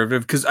feel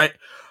derivative, because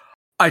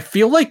I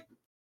feel like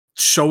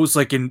shows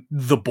like in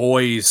The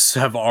Boys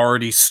have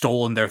already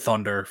stolen their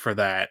thunder for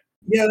that.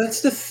 Yeah,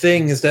 that's the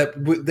thing, is that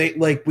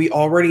we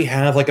already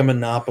have like a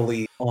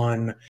monopoly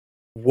on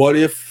what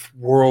if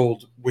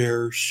world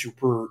where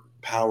super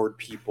powered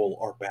people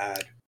are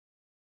bad.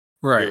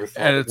 You Right. ever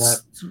thought And of that?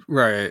 it's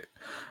right.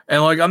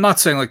 And, like, I'm not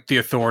saying like The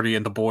Authority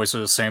and The Boys are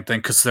the same thing,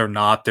 because they're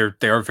not.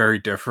 They're very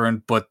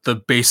different, but the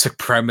basic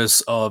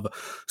premise of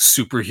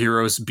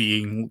superheroes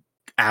being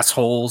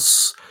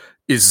assholes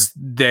is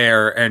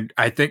there, and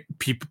I think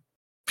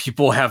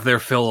people have their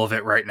fill of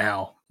it right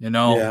now, you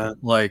know? Yeah,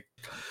 Like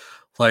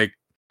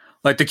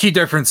like the key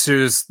difference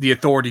is the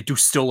Authority do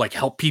still, like,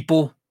 help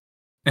people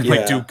and,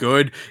 like, do yeah,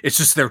 good. It's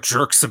just they're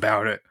jerks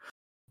about it.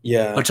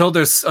 yeah, Until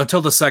the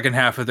second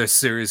half of this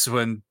series,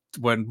 when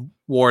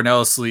Warren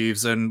Ellis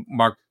leaves and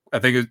Mark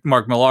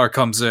Millar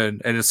comes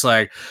in, and it's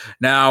like,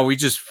 now we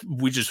just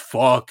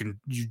fuck and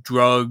do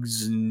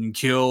drugs and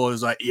kill.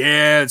 It's like,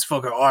 yeah, it's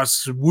fucking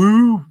awesome.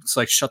 Woo! It's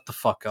like, shut the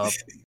fuck up.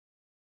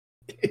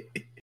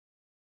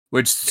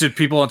 Which, to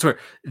people on Twitter,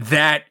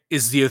 that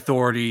is the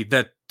Authority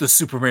that the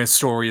Superman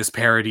story is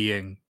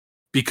parodying,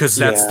 because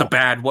that's the yeah,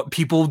 bad. What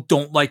people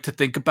don't like to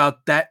think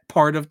about that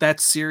part of that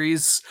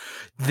series,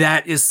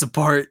 that is the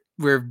part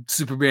where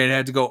Superman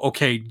had to go,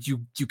 okay, you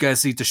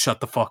guys need to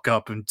shut the fuck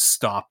up and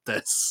stop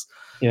this.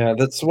 yeah.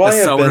 That's That's why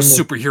I've not what a been,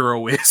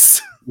 superhero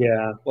is.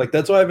 yeah, like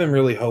that's why I've been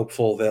really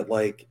hopeful that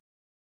like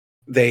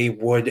they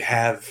would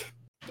have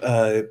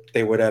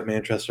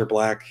Manchester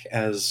Black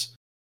as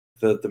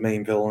the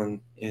main villain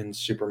in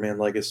Superman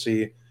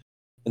Legacy.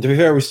 And to be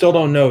fair, we still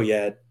don't know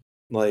yet.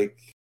 Like,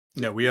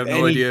 Yeah, we have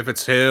no any idea if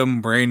it's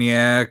him,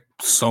 Brainiac,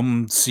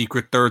 some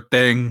secret third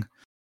thing.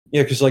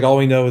 yeah, because like all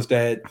we know is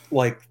that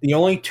like the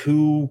only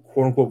two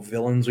quote unquote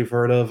villains we've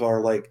heard of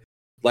are like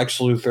Lex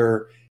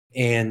Luthor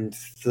and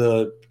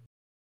the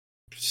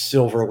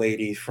Silver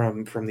Lady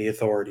from the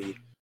Authority.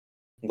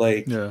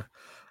 Like, Yeah.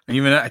 And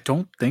even I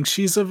don't think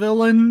she's a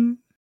villain,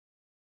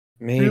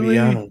 maybe, I really.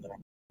 don't know.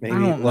 I Maybe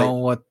don't like know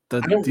what I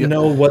don't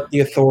know what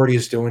the Authority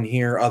is doing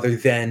here, other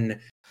than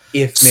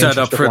if set up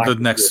Manchester for Black the is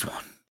next here.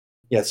 one.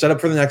 Yeah, set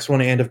up for the next one,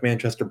 and if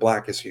Manchester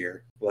Black is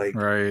here, like,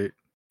 Right.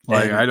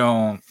 Like,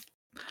 and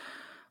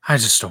I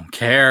just don't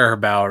care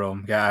about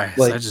them, guys.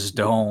 I like just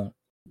don't.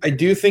 I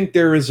do think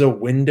there is a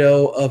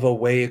window of a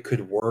way it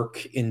could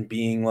work in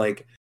being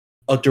like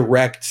a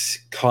direct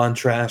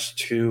contrast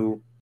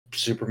to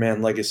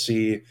Superman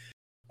Legacy,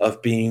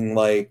 of being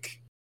like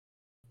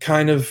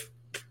kind of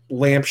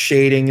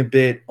lampshading a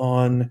bit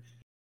on,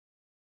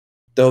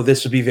 though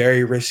this would be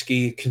very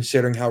risky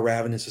considering how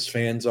ravenous his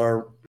fans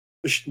are,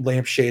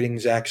 lampshading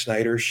Zack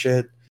Snyder's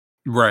shit.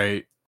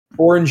 Right.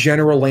 Or in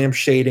general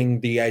lampshading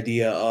the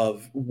idea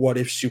of what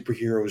if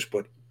superheroes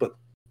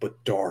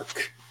but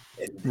dark,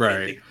 and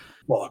Right. they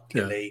fuck,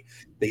 and Yeah.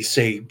 they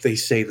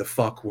say the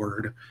fuck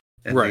word,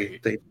 and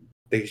Right. they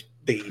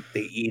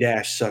eat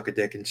ass, suck a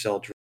dick, and sell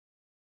drugs.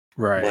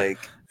 Right. Like,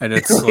 And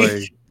it's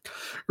like,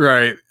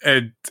 right.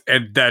 And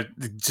that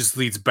just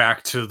leads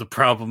back to the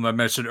problem I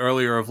mentioned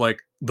earlier of,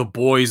 like, the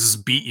boys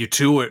beat you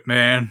to it,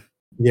 man.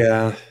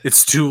 yeah,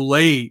 It's too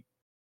late.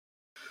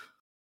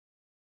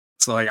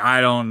 It's like,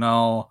 I don't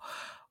know.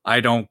 I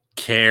don't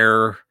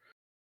care.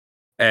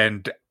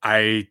 And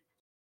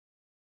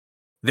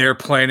they're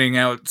planning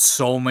out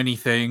so many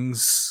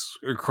things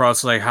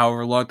across, like,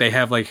 however long they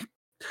have, like,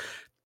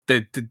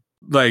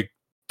 like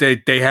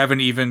they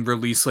haven't even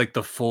released, like,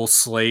 the full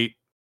slate,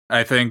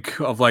 I think,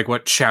 of, like,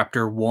 what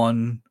chapter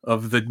 1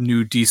 of the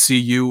new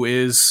DCU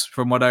is,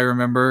 from what I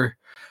remember.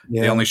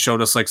 They yeah. only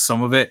showed us, like,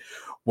 some of it.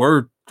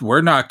 We're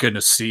not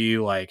gonna see,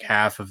 like,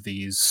 half of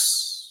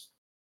these,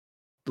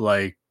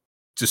 like,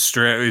 just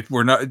straight.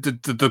 We're not,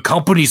 the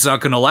company's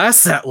not gonna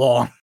last that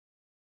long.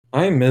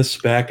 I miss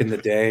back in the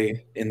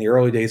day, in the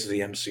early days of the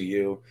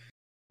MCU,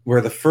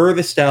 where the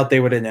furthest out they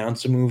would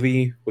announce a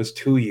movie was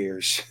 2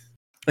 years.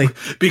 Like,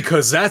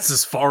 Because that's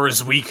as far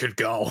as we could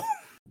go.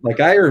 like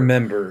I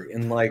remember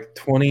in like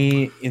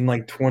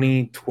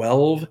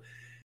 2012,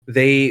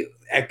 they,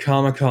 at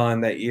Comic-Con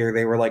that year,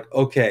 they were like,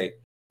 okay,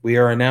 we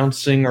are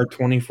announcing our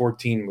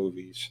 2014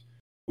 movies.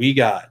 We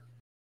got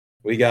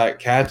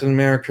Captain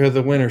America: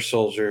 The Winter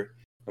Soldier,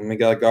 and we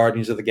got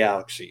Guardians of the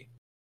Galaxy,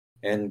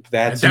 and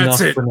that's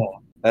enough it. for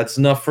now. That's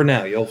enough for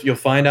now. You'll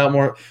find out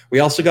more.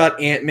 We also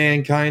got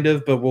Ant-Man, kind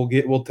of, but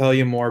we'll tell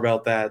you more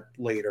about that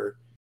later.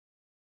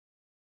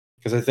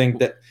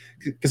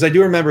 Because I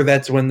do remember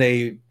that's when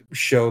they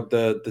showed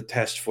the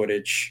test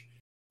footage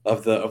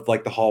of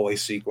the hallway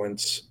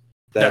sequence.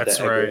 That's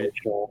right.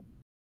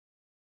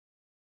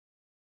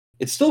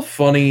 It's still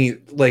funny,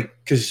 like,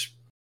 because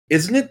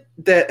isn't it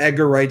that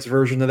Edgar Wright's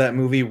version of that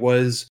movie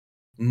was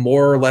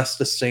more or less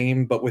the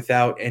same, but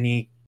without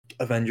any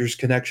Avengers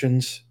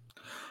connections?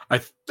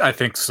 I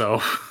think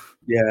so.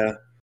 Yeah.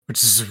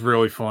 Which is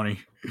really funny.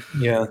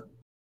 Yeah.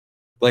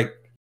 Like,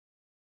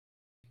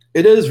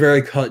 it is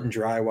very cut and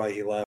dry why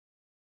he left,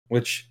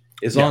 which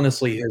is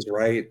honestly his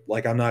right.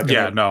 Like, I'm not gonna...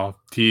 Yeah, no.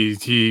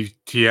 He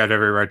had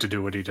every right to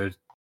do what he did.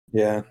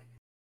 Yeah.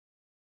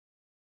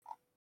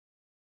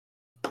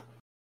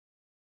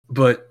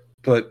 But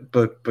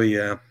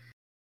yeah.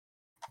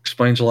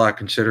 Explains a lot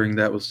considering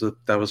that was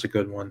a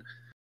good one.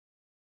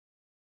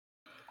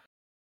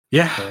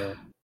 Yeah.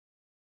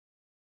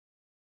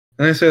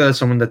 And I say that as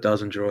someone that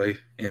does enjoy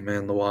Ant-Man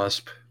and the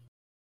Wasp.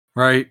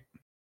 Right.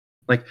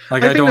 Like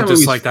I don't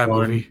dislike that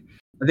movie.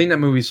 I think that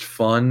movie's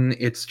fun.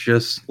 It's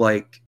just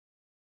like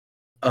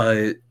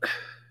it's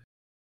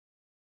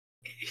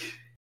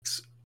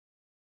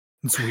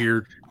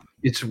weird.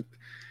 It's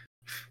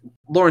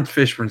Lawrence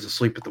Fishburne's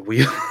asleep at the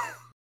wheel.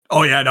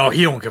 Oh yeah, no,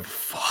 he don't give a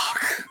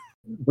fuck.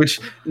 Which,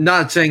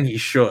 not saying he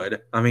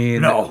should. I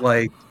mean, no.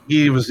 Like,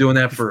 he was doing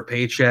that for a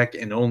paycheck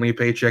and only a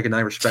paycheck, and I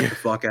respect the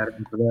fuck out of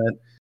him for that.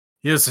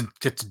 He doesn't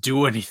get to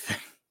do anything.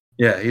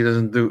 Yeah, he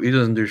doesn't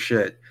do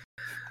shit.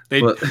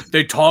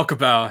 They talk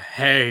about,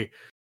 hey,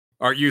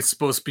 aren't you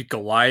supposed to be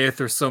Goliath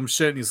or some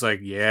shit? And he's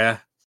like, yeah.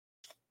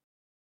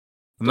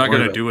 I'm not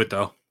gonna do it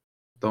though.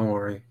 Don't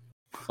worry.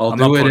 I'm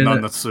not putting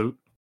on the suit.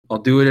 I'll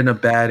do it in a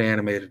bad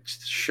animated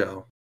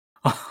show.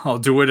 I'll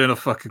do it in a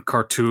fucking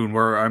cartoon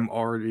where I'm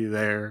already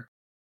there.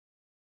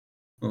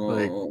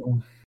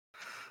 Oh.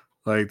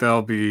 Like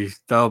that'll be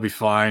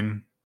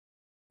fine.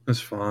 That's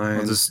fine.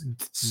 I'll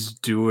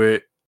just do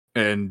it.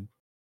 And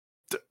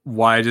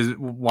why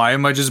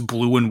am I just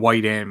blue and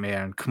white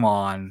Ant-Man? Come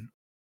on.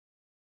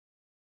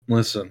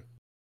 Listen,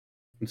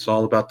 it's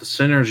all about the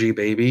synergy,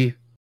 baby.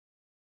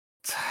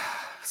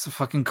 It's a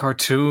fucking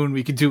cartoon.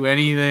 We can do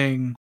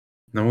anything.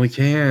 No, we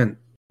can't.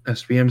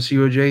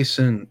 SBMCU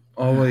adjacent,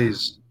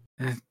 always.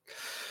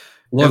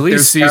 Look, at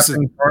least there's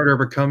Captain Carter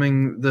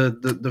becoming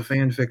the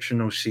fan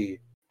fiction OC.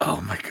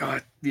 Oh my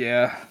god,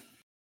 yeah.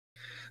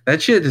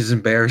 That shit is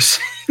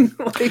embarrassing.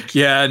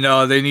 Yeah,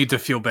 no, they need to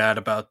feel bad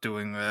about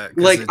doing that.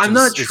 Like, I'm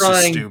not trying.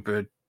 It's just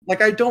stupid.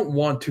 Like, I don't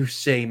want to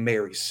say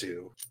Mary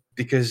Sue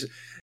because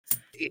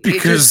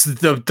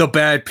the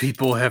bad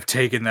people have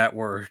taken that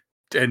word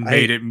and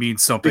made it mean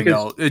something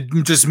else. It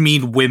just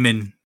mean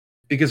women.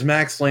 Because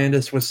Max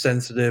Landis was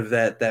sensitive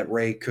that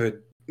Rey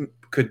could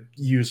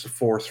use the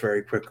Force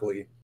very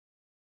quickly,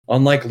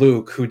 unlike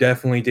Luke, who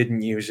definitely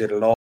didn't use it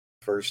at all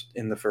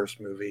in the first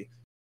movie.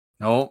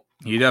 No,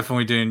 he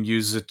definitely didn't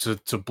use it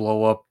to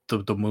blow up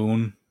the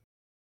moon.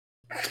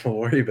 Don't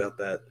worry about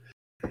that.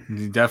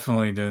 He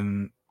definitely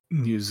didn't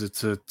use it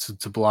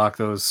to block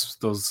those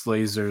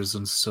lasers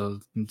and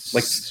stuff.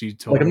 Like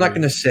I'm not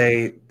going to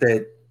say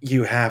that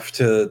you have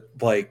to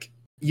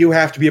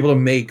be able to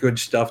make good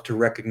stuff to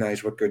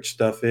recognize what good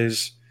stuff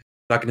is.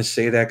 I'm not going to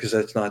say that because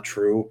that's not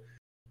true.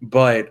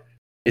 But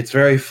it's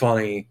very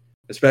funny,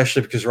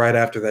 especially because right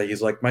after that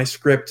he's like, my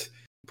script,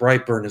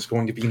 Brightburn, is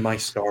going to be my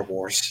Star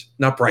Wars.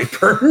 Not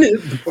Brightburn.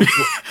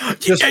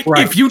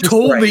 If you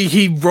told me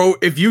he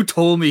wrote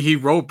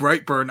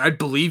Brightburn, I'd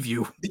believe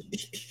you.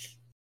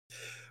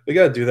 We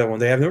gotta do that one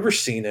day. I've never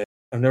seen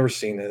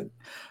it.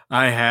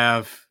 I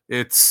have.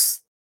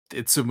 It's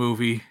a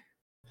movie.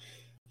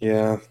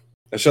 Yeah.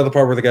 I saw the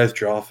part where the guy's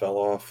jaw fell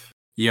off.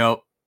 Yep.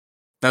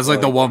 That's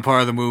like the one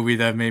part of the movie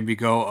that made me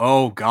go,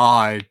 oh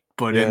god,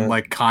 but in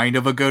like kind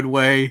of a good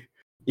way.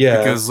 Yeah.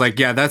 Because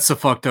that's the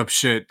fucked up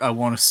shit I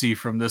want to see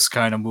from this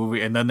kind of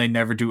movie, and then they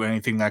never do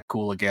anything that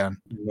cool again.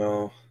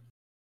 No.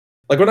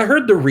 Like when I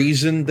heard the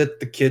reason that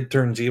the kid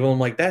turns evil, I'm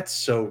like, that's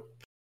so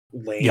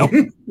lame. Yep.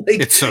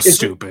 It's so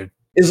stupid.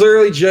 It's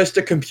literally just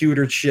a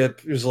computer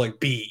chip who's like,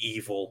 be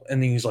evil.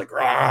 And then he's like,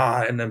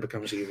 rah, and then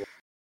becomes evil.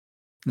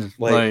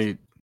 Like,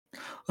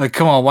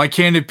 come on, why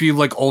can't it be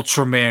like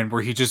Ultraman,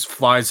 where he just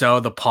flies out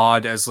of the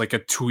pod as like a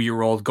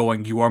 2-year-old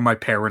going, you are my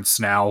parents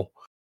now?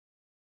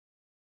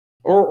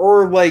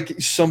 Or like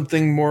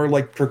something more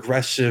like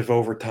progressive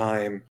over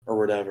time or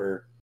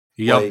whatever.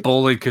 He got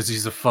bullied because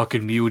he's a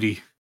fucking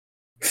mutie.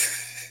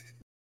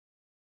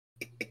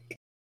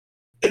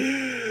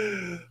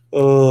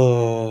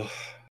 Oh,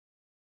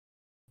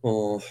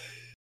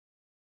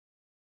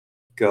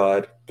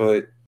 God!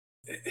 But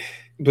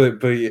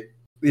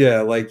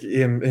yeah, like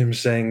him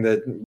saying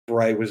that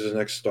Bright was his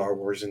next Star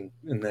Wars, and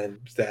then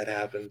that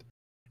happened.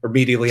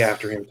 immediately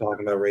after him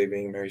talking about Ray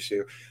being Mary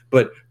Sue.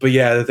 But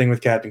yeah, the thing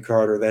with Captain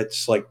Carter,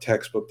 that's like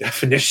textbook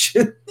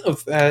definition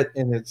of that,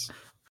 and it's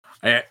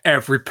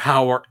every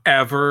power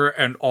ever,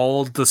 and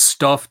all the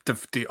stuff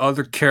that the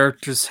other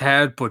characters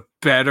had, but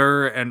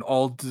better, and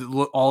all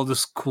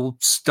this cool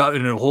stuff,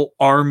 and a whole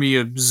army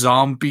of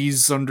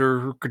zombies under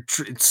her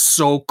control. It's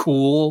so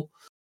cool.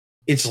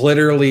 It's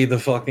literally the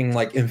fucking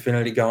like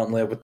Infinity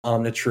Gauntlet with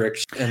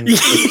Omnitrix and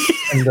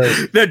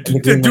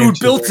the dude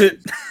built rings. it.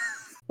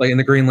 Like in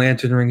the Green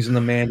Lantern rings and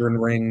the Mandarin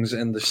rings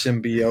and the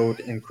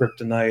symbiote and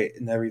kryptonite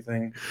and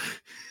everything.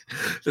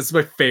 That's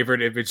my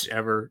favorite image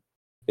ever.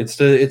 It's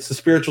the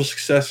spiritual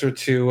successor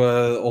to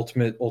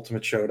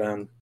Ultimate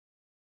Showdown.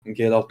 And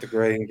get out the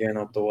gray and get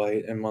out the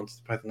white, and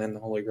Monster Python and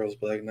the Holy Girls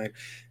Black Knight,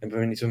 and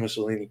Benito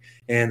Mussolini,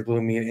 and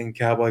Blue Meat, and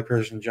Cowboy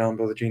Persian,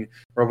 Jumbo the Genie,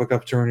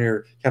 Robocop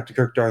Turnier, Captain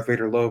Kirk, Darth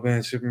Vader,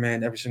 Logan,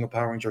 Superman, every single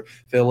Power Ranger,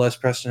 Phil S.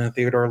 Preston, and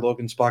Theodore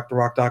Logan, Spock, The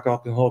Rock, Doc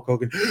Ock, and Hulk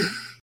Hogan.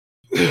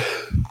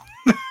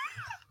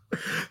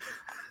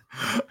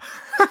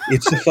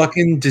 It's a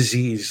fucking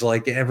disease.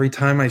 Like, every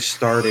time I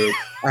start it,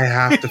 I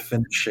have to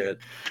finish it.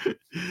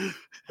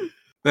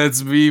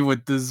 That's me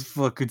with this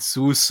fucking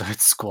Suicide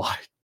Squad.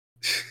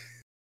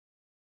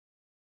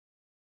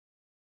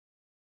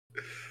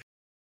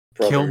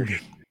 Brother. Kill me.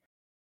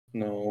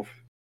 No.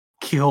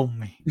 Kill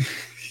me.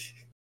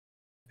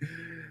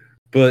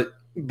 But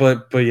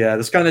yeah,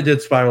 this kind of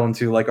did spiral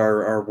into like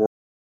our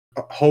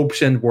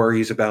hopes and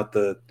worries about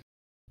the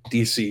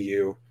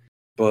DCU.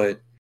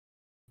 But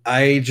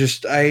I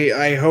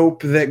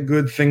hope that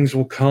good things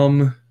will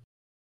come.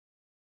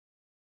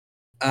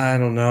 I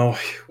don't know.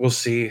 We'll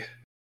see.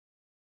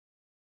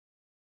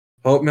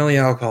 Hope Millie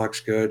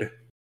Alcock's good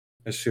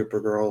as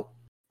Supergirl.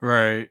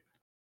 Right.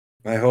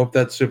 I hope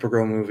that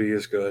Supergirl movie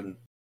is good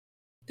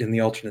in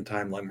the alternate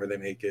timeline where they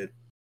make it.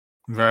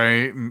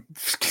 Right.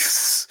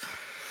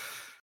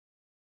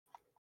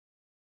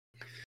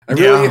 I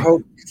really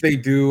hope they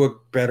do a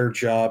better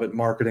job at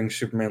marketing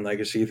Superman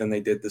Legacy than they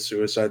did the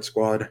Suicide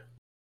Squad.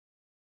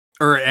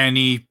 Or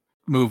any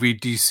movie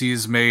DC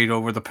has made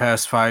over the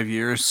past 5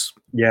 years.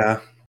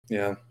 Yeah.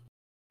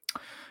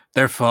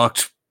 They're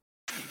fucked.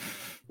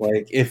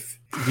 Like, if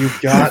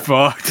you've got...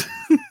 fucked.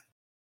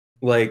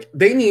 Like,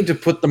 they need to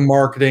put the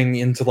marketing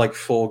into, like,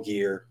 full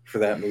gear for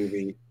that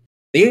movie.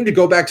 They need to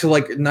go back to,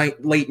 like,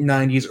 late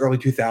 90s, early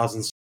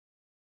 2000s.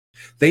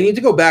 They need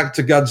to go back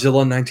to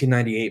Godzilla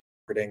 1998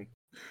 marketing.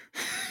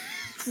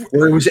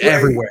 Where it was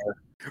everywhere.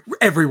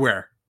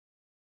 Everywhere.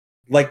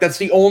 Like, that's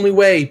the only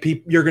way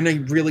you're going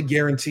to really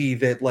guarantee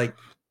that, like,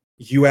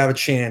 you have a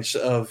chance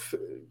of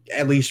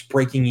at least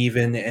breaking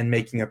even and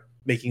making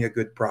a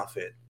good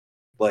profit.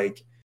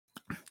 Like,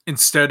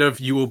 instead of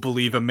 "You will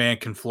believe a man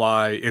can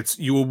fly," it's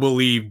 "You will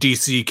believe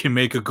DC can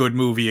make a good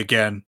movie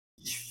again."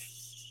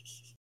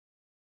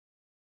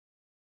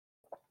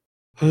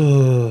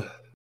 Oh,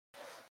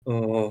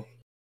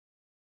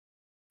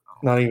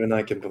 not even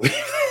I can believe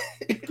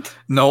it.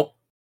 Nope.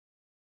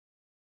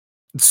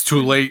 It's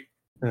too late.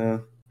 Yeah.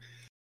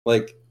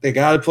 Like, they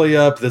gotta play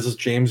up. This is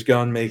James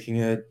Gunn making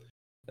it,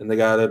 and they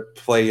gotta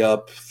play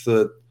up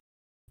the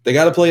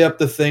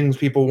things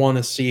people want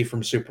to see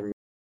from Superman.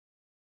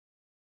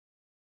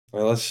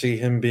 Well, let's see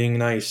him being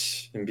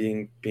nice and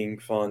being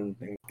fun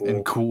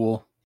and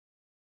cool.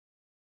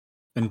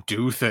 And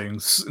do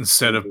things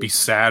instead of be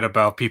sad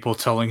about people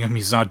telling him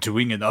he's not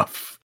doing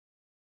enough.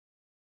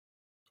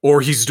 Or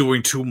he's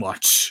doing too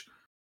much.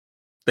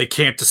 They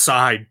can't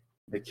decide.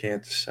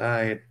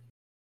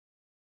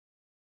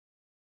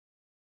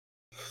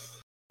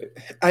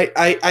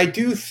 I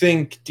do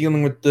think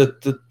dealing with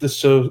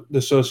the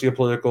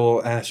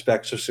socio-political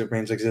aspects of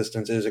Superman's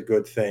existence is a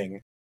good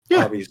thing,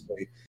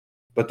 obviously.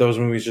 But those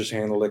movies just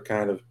handled it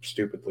kind of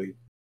stupidly.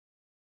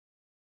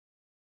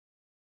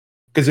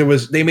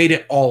 Because they made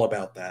it all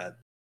about that.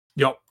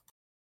 Yep.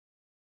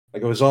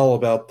 Like, it was all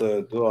about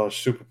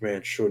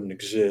Superman shouldn't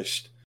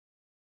exist.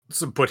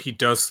 But he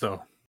does,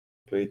 though.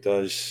 But he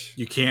does.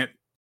 You can't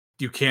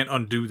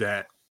undo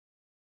that.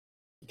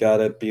 You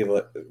gotta be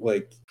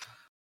like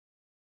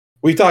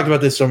we talked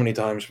about this so many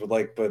times, but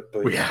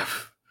we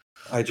have.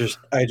 I just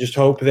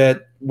hope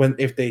that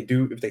if they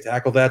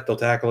tackle that, they'll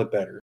tackle it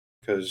better.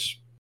 Because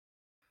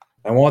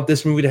I want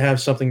this movie to have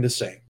something to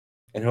say.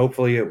 And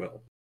hopefully it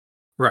will.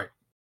 Right.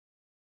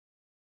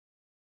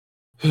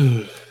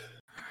 But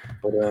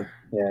yeah,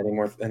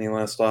 any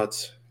last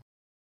thoughts?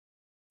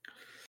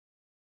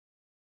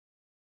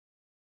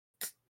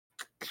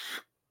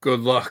 Good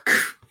luck.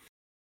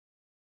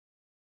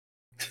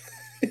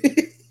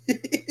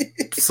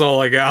 That's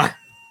all I got.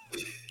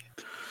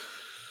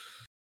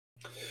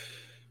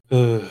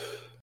 All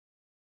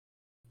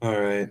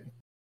right.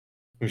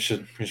 We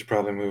should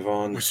probably move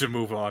on. We should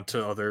move on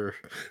to other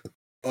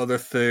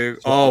things.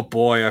 Oh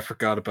boy, I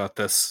forgot about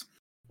this.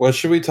 What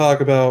should we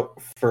talk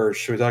about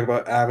first? Should we talk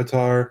about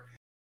Avatar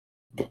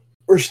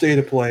or State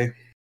of Play?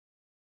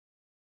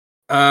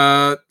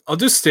 I'll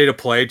do State of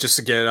Play just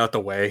to get it out the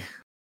way.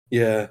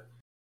 Yeah.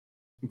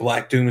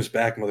 Black Doom is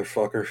back,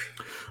 motherfucker.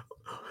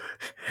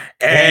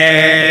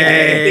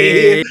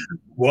 Hey,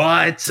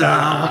 what's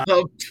up?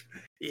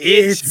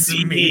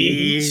 it's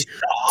me.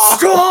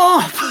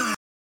 Stop!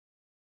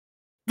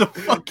 The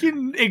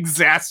fucking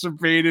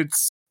exacerbated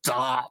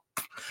stop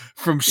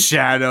from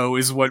Shadow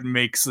is what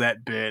makes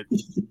that bit.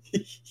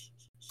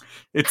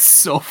 It's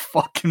so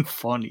fucking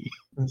funny.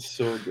 It's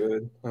so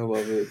good. I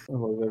love it. I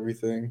love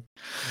everything.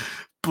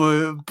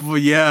 But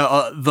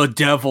yeah, the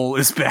devil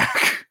is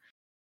back.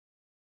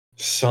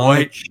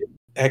 Sonic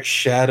X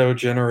Shadow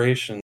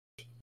Generation.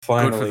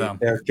 Finally, them.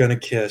 they're gonna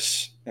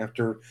kiss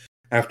after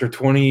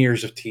 20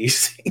 years of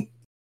teasing.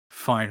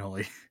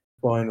 Finally.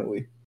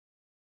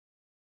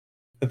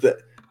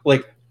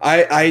 Like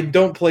I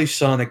don't play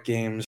Sonic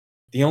games.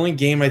 The only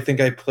game I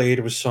think I played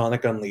was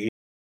Sonic Unleashed,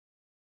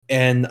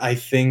 and I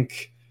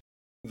think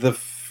the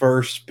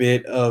first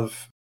bit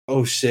of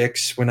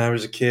 06 when I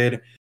was a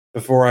kid,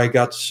 before I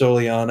got to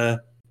Soliana,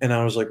 and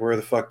I was like, where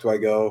the fuck do I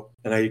go?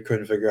 And I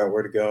couldn't figure out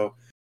where to go,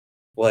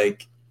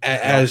 like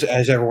as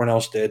everyone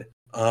else did.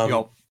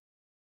 But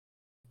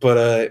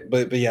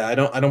yeah, I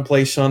don't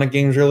play Sonic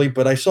games really.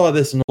 But I saw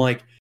this and I'm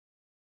like,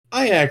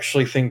 I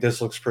actually think this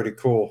looks pretty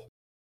cool.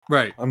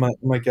 Right. I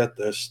might get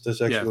this.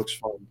 This actually looks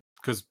fun.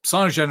 Because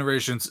Sonic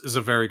Generations is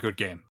a very good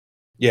game.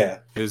 Yeah.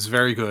 It is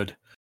very good.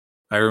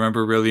 I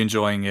remember really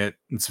enjoying it.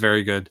 It's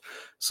very good.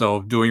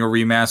 So doing a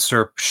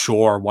remaster,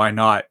 sure, why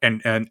not?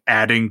 And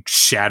adding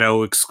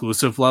Shadow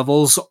exclusive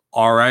levels,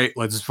 all right,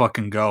 let's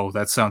fucking go.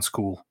 That sounds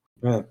cool.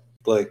 Yeah.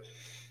 Like,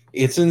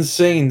 it's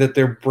insane that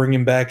they're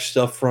bringing back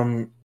stuff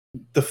from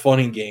the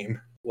funny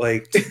game.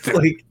 Like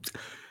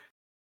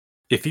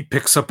if he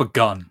picks up a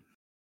gun,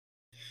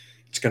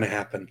 it's gonna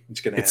happen.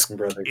 It's gonna happen,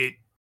 brother.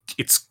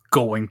 It's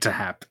going to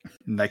happen.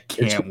 And I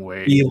can't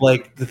wait. Be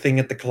like the thing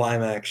at the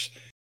climax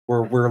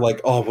where we're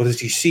like, oh, what does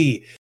he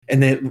see?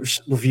 And then it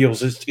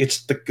reveals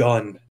it's the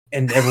gun,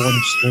 and everyone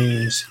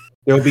screams.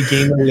 There will be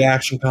gamer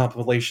reaction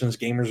compilations.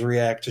 Gamers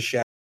react to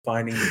Shadow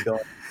finding the gun,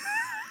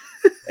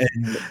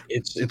 and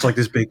it's like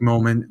this big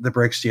moment that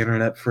breaks the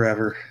internet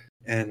forever,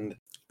 and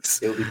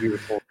it'll be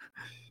beautiful.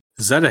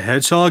 Is that a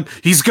hedgehog?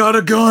 He's got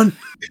a gun.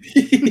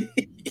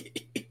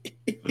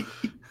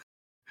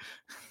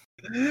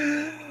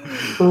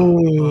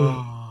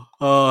 Oh,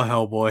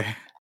 Hellboy.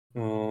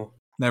 Oh,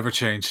 never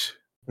change.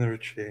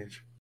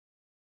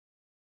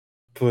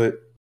 But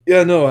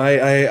yeah, no,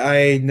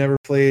 I never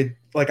played.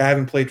 Like, I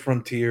haven't played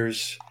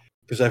Frontiers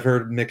because I've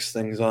heard mixed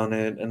things on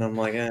it, and I'm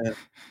like,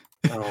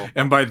 oh.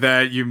 And by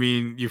that you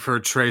mean you've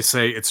heard Trey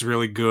say it's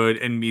really good,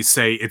 and me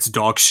say it's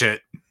dog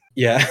shit.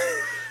 Yeah.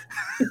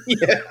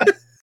 Yeah.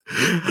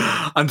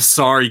 I'm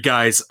sorry,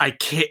 guys. I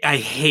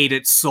hate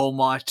it so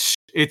much.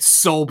 It's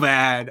so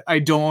bad. I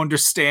don't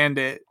understand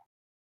it.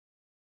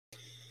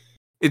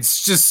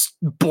 It's just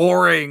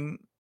boring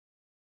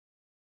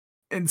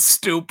and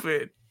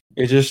stupid.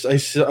 It just I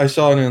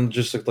saw it and it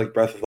just looked like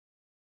Breath of the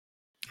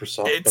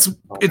Wild.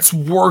 It's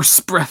worse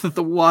Breath of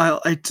the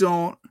Wild. I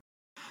don't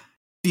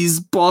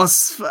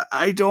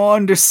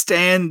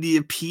understand the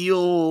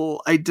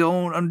appeal. I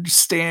don't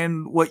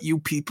understand what you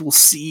people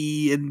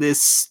see in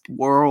this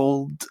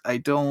world.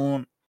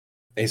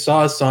 They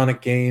saw a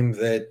Sonic game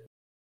that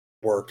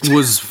worked.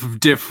 Was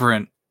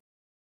different.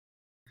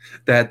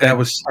 That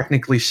was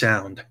technically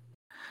sound.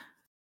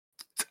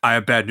 I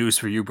have bad news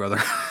for you, brother.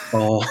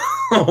 Oh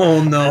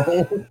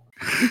no.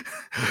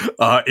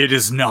 It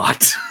is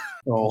not.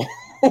 Oh.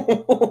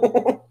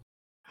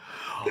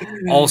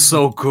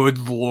 Also, good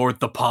lord,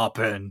 the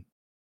Poppin'.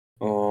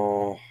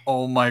 Oh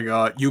my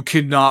god. You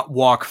cannot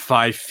walk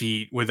 5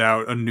 feet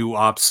without a new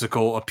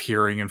obstacle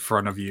appearing in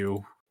front of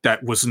you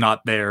that was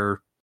not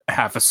there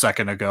half a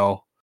second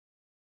ago.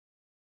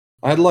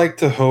 I'd like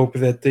to hope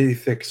that they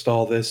fixed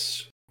all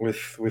this with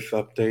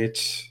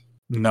updates.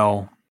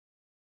 No.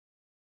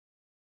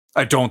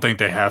 I don't think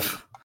they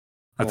have.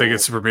 I think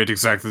it's remained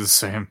exactly the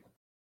same.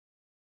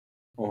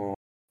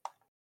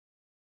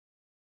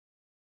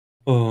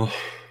 Oh.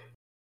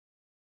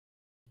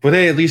 But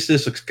hey, at least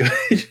this looks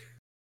good.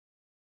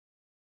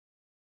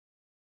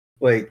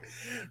 Like,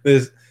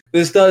 this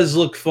does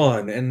look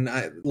fun, and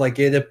I like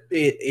it.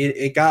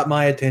 It got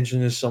my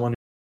attention as someone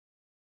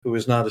who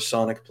is not a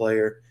Sonic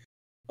player,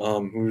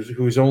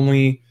 whose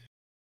only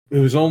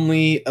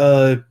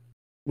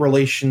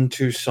relation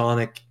to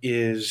Sonic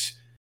is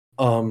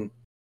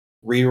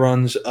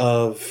reruns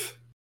of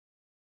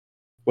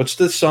what's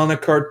the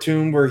Sonic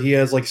cartoon where he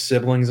has like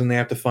siblings and they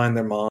have to find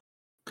their mom.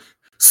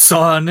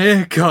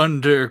 Sonic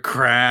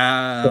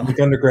Underground. Sonic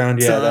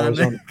Underground, yeah, that was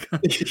on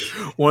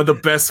one of the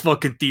best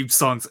fucking theme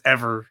songs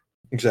ever.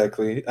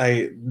 Exactly.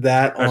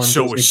 That on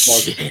show was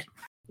shit.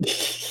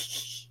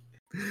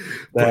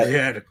 But it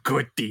had a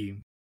good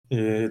theme.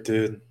 Yeah, it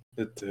did.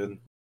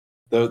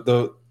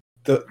 The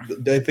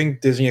I think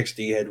Disney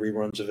XD had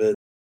reruns of it.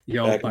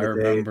 Yup, I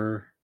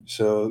remember.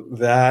 So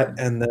that,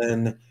 and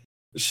then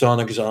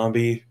Sonic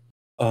Zombie,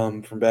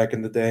 from back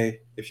in the day,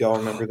 if y'all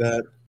remember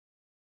that.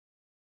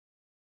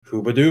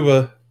 Hooba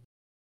Dooba.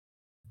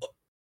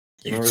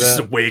 You just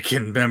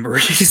awakened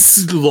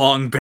memories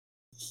long back.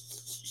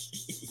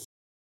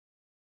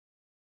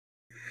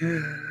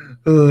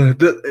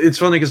 It's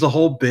funny because the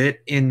whole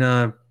bit in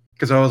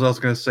because I was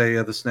also going to say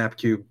the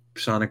Snapcube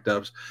Sonic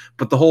dubs,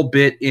 but the whole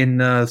bit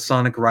in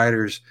Sonic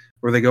Riders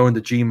where they go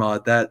into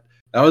Gmod that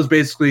was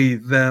basically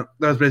them.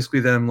 That was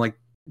basically them like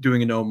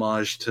doing an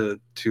homage to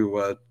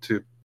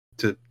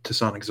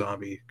Sonic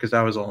Zombie because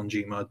that was all in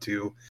Gmod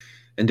too,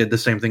 and did the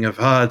same thing of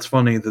it's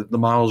funny that the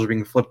models are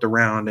being flipped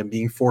around and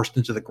being forced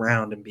into the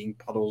ground and being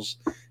puddles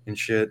and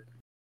shit.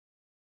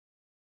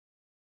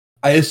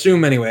 I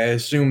assume anyway. I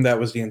assume that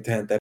was the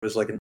intent. That it was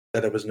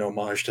that it was an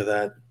homage to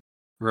that.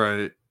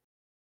 Right.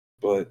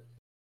 But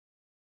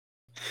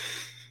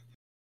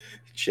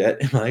Jet,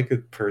 am I a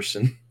good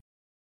person?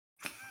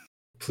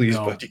 Please,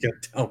 No. but you gotta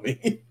tell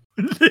me.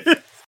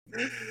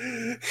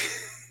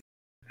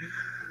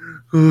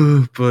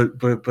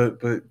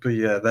 but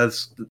yeah,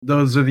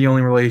 those are the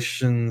only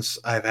relations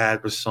I've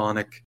had with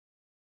Sonic.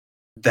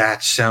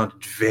 That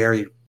sounded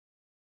very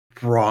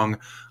wrong.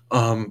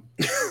 But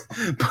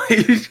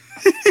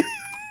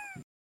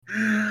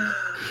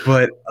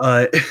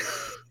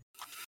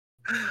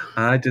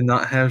I did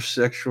not have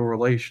sexual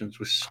relations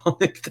with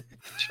Sonic.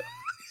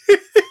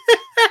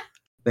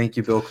 Thank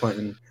you, Bill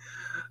Clinton.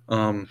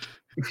 You're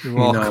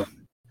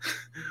welcome.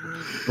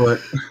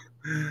 But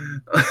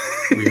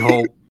we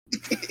hope.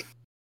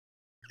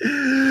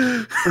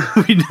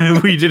 we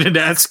didn't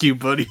ask you,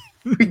 buddy.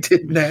 We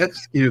didn't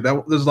ask you.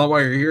 That's not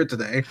why you're here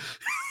today.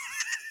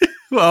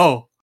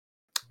 Oh,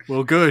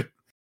 well, good.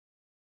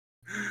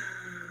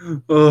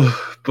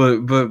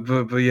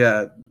 But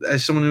yeah,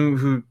 as someone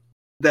who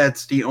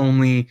that's the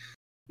only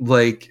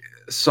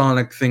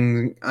Sonic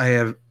thing I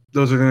have.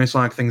 Those are the only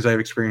Sonic things I've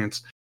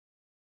experienced.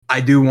 I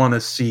do want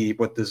to see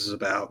what this is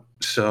about,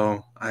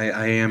 so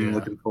I am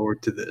looking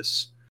forward to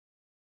this.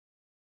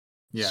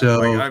 Yeah,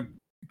 so, I'm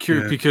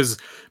curious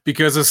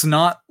because it's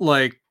not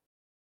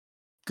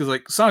because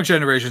Sonic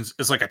Generations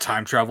is like a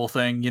time travel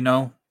thing,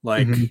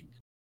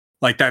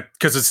 like that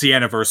because it's the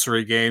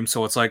anniversary game,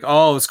 so it's like,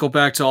 oh, let's go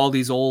back to all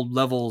these old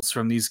levels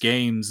from these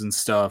games and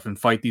stuff and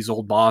fight these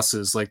old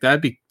bosses. Like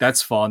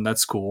that's fun,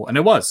 that's cool, and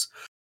it was,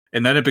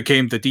 and then it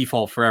became the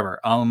default forever.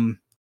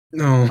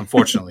 No,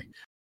 unfortunately,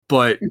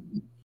 but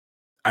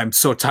I'm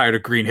so tired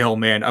of Green Hill,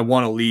 man. I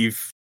want to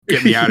leave.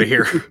 Get me out of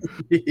here.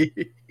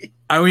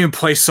 I don't even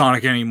play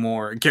Sonic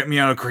anymore. Get me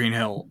out of Green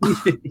Hill.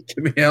 Get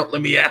me out.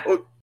 Let me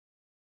out.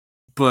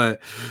 But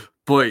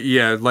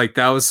yeah, like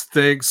that was the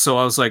thing. So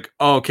I was like,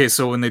 oh, okay.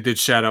 So when they did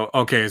Shadow,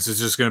 okay, it's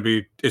just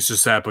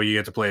that, but you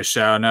get to play a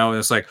Shadow now. And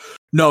it's like,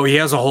 no, he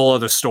has a whole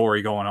other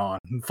story going on.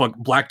 Fuck,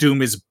 Black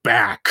Doom is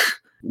back.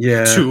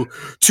 Yeah.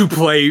 To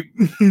play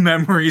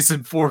memories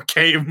in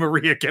 4K of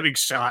Maria getting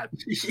shot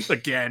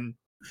again.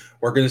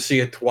 We're gonna see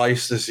it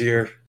twice this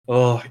year.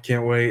 Oh, I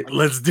can't wait.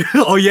 Let's do.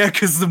 Oh yeah,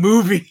 because the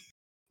movie.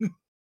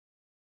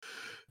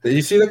 Did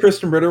you see that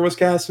Kristen Ritter was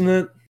casting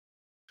it?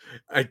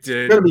 I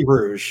did. It's gonna be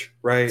Rouge,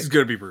 right? It's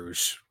gonna be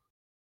Rouge.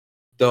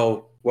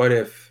 Though, what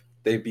if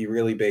they'd be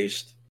really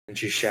based and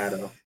she's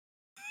Shadow?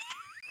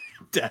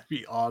 That'd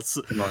be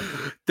awesome.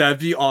 That'd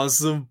be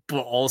awesome,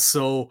 but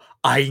also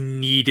I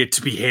need it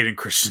to be Hayden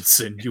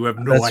Christensen. You have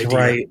no idea.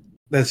 Right.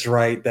 That's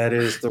right. That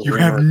is the You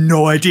have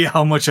no idea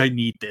how much I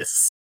need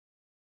this.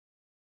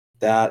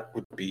 That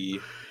would be...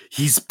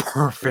 He's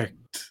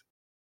perfect.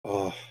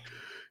 Oh.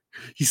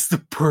 He's the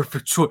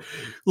perfect choice.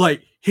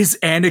 Like, his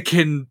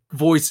Anakin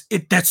voice,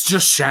 that's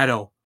just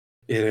Shadow.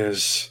 It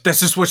is.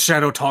 That's just what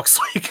Shadow talks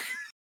like.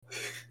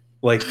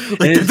 Like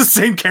they're the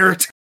same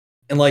character.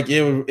 And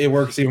it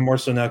works even more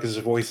so now because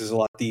his voice is a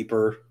lot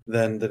deeper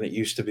than it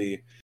used to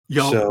be.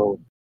 Yo. So,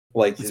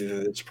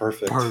 it's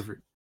perfect.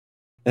 Perfect.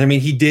 And I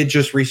mean, he did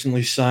just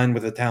recently sign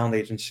with a talent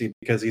agency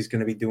because he's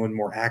going to be doing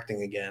more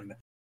acting again.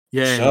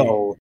 Yeah.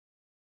 So,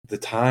 the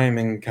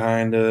timing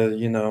kind of,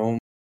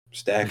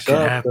 stacks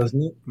up,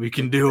 doesn't it? We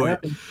can do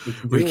it.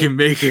 We can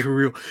make it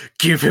real.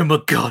 Give him a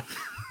gun.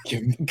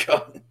 Give him a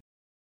gun.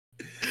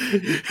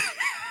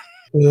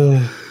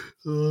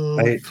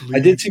 I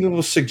did see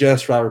people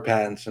suggest Robert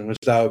Pattinson, which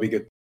that would be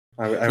good.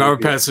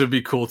 Robert Pattinson would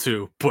be cool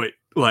too, but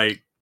I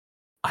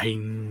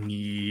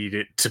need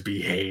it to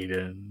be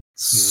Hayden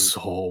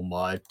so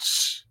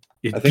much.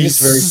 It'd be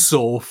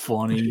so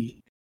funny.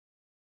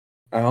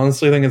 I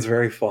honestly think it's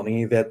very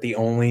funny that the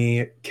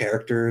only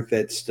character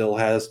that still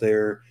has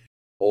their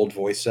old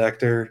voice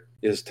actor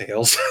is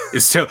Tails.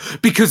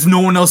 Because no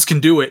one else can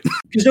do it.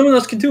 Because no one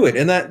else can do it,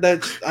 and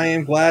that's I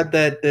am glad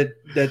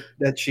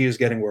that she is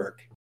getting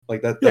work.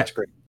 That's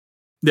great.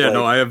 Yeah,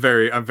 no, I'm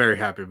very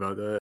happy about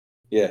that.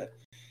 Yeah,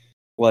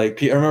 I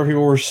remember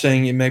people were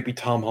saying it might be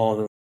Tom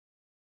Holland.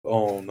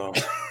 Oh no,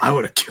 I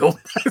would have killed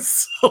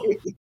myself.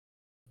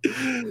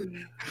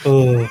 And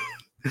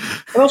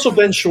also,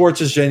 Ben Schwartz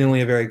is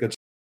genuinely a very good.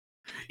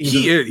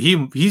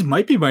 He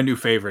might be my new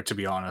favorite, to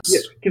be honest.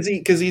 Yeah,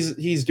 because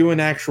he's doing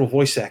actual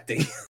voice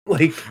acting,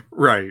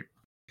 right.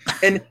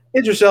 And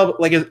Idris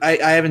Elba, I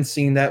haven't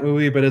seen that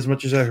movie, but as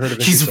much as I've heard of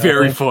it, he's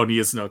very funny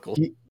as Knuckles.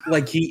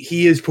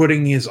 He is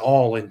putting his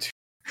all into.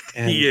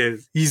 He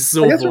is. He's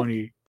so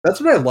funny.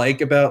 That's what I like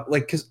about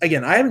because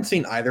again, I haven't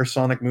seen either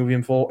Sonic movie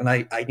in full, and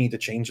I need to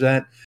change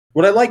that.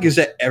 What I like is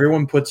that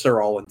everyone puts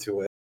their all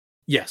into it.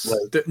 Yes,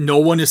 Like, no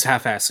one is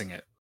half-assing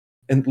it,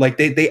 and like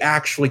they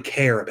actually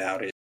care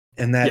about it,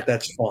 and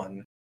that's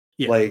fun.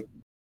 Yeah. Like,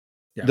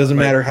 yeah, it doesn't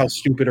like, matter how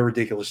stupid or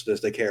ridiculous it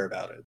is, they care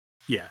about it.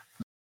 Yeah,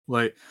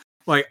 like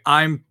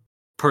I'm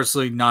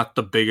personally not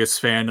the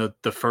biggest fan of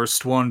the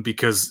first one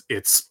because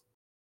it's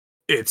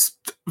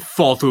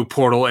fall through a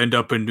portal, end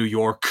up in New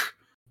York.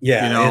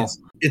 Yeah, You know?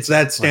 it's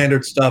that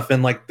standard stuff,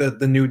 and like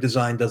the new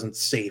design doesn't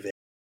save it.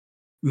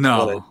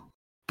 No,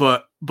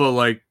 but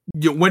like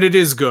when it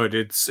is good,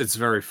 it's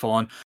very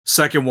fun.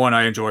 Second one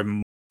I enjoy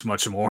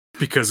much more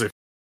because it's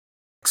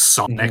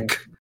Sonic.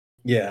 Mm-hmm.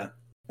 Yeah,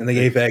 and they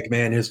gave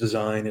Eggman his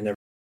design and everything.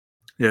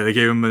 Yeah, they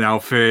gave him an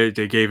outfit.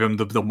 They gave him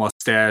the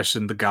mustache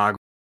and the goggles.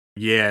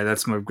 Yeah,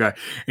 that's my guy.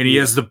 And he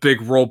has the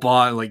big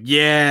robot. Like,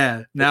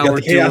 yeah, now we're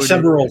the Chaos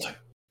Emerald.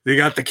 They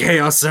got the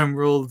Chaos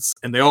Emeralds,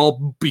 and they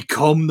all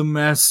become the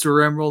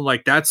Master Emerald.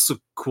 Like, that's a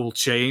cool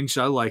change.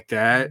 I like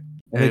that.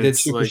 And they did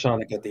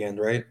Supersonic at the end,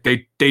 right?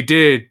 They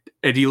did,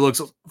 and he looks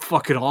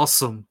fucking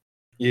awesome.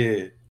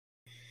 Yeah.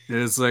 And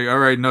it's like, all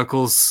right,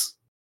 Knuckles,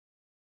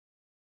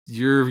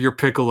 you're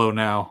Piccolo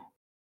now,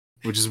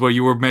 which is what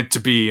you were meant to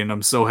be, and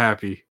I'm so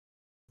happy.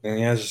 And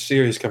he has a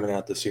series coming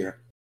out this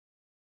year.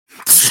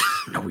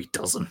 No, he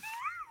doesn't.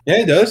 Yeah,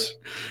 he does.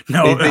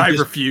 No, I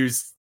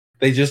refuse.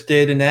 They just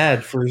did an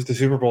ad for the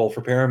Super Bowl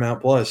for Paramount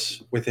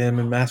Plus with him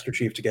and Master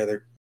Chief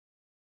together.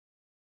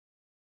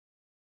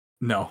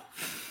 No.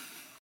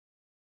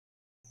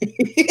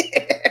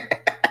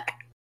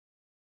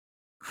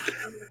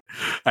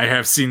 I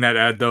have seen that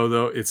ad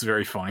though. It's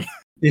very funny.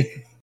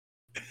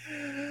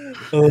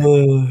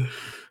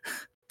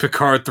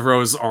 Picard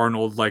throws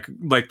Arnold like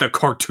the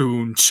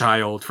cartoon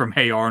child from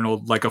Hey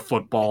Arnold like a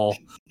football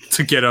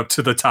to get up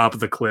to the top of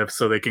the cliff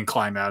so they can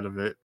climb out of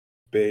it.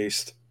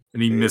 Based.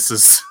 And he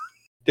misses.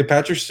 Did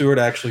Patrick Stewart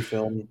actually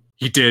film?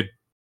 He did.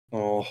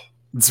 Oh.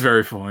 It's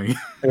very funny.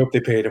 I hope they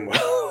paid him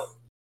well.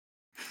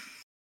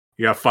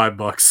 You got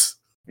 $5.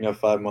 You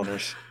got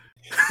 $5.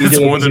 It's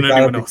more than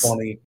anyone else.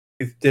 Funny.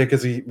 He did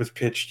because he was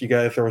pitched. You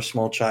got to throw a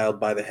small child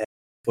by the head.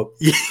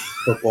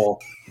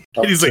 Football.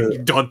 And he's like, you're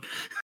done.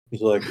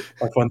 He's like,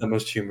 I find that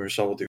most humorous,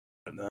 so I will do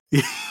it now.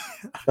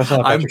 That's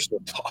how Patrick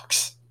Stewart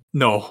talks.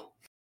 No.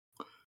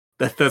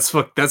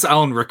 That's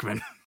Alan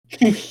Rickman.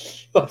 I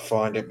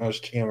find it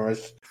most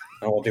humorous.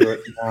 I will do it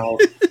now.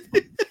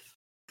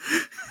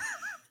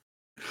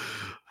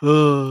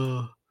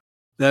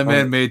 That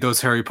man made those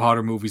Harry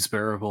Potter movies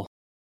bearable.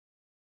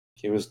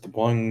 He was the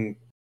one.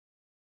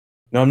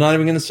 No, I'm not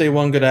even going to say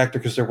one good actor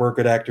because there were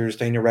good actors.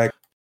 Daniel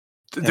Radcliffe.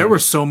 There were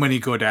so many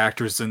good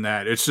actors in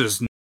that. It's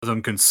just none of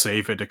them can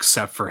save it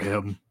except for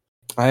him.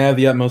 I have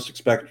the utmost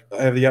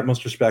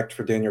respect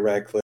for Daniel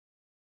Radcliffe,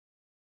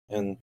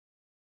 and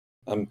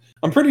I'm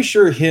pretty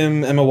sure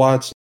him, Emma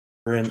Watson,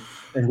 and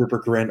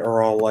Rupert Grint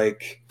are all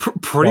like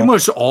pretty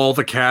much all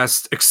the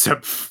cast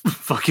except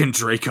fucking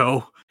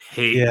Draco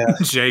hate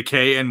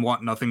JK and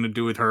want nothing to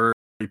do with her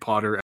Harry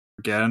Potter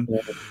again. Yeah.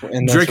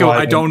 And Draco,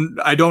 I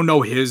don't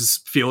know his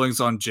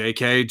feelings on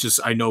JK. Just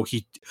I know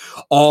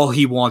all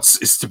he wants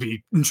is to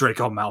be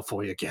Draco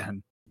Malfoy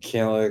again.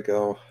 Can't let it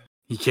go.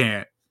 He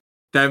can't.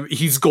 That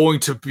he's going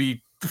to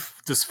be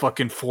this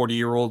fucking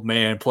 40-year-old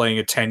man playing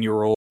a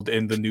 10-year-old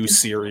in the new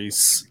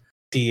series.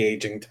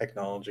 De-aging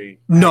technology.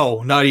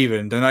 No, not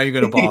even. They're not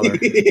even going to bother.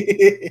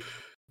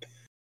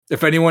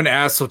 If anyone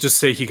asks, they'll just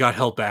say he got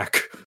held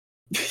back.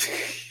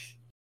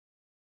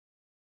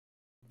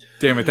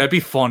 Damn it, that'd be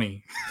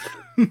funny.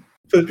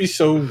 That'd be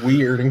so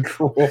weird and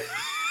cruel.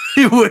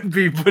 It would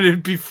be, but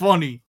it'd be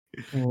funny.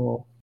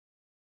 Oh.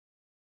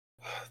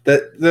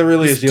 That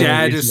really His is. His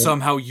dad is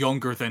somehow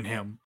younger than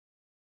him.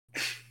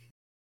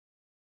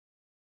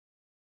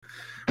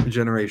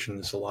 Generation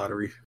is a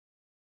lottery.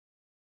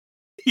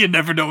 You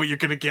never know what you're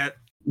gonna get.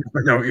 You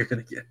never know what you're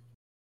gonna get.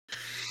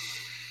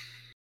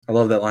 I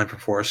love that line from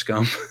Forrest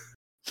Gump.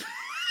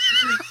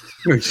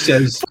 Where he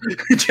says,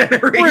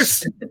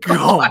 "Generation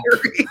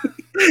lottery."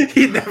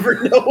 You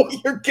never know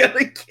what you're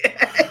gonna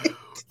get.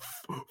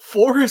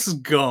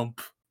 Forrest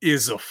Gump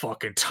is a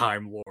fucking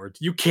Time Lord.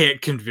 You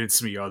can't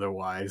convince me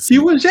otherwise. He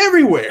was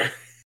everywhere.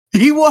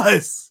 He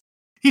was.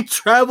 He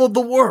traveled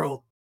the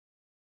world.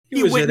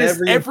 He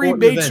witnessed every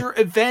major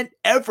event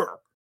ever.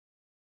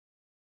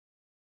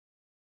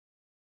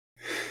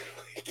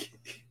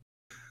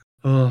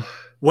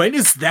 When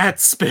is that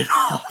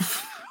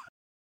spin-off?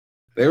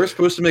 They were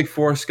supposed to make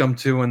Forrest Gump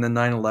 2 and then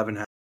 9/11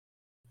 happened.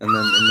 And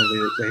then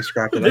they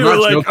scrapped it.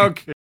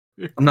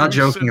 I'm not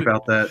joking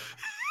about that.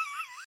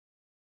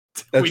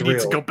 That's we need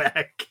to go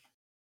back.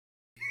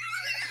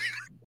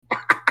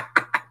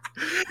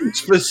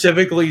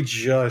 Specifically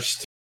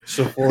just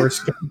so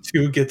Forrest Gump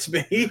 2 gets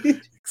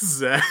made.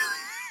 Exactly.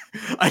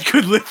 I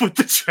could live with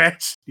the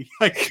tragedy.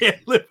 I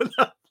can't live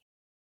without.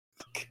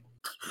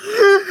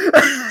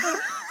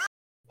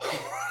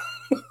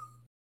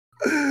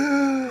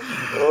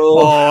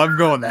 Oh, I'm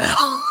going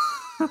now.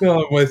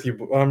 No, I'm with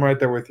you. I'm right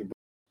there with you.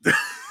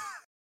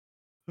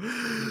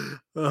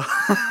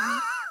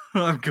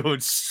 I'm going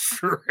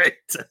straight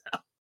to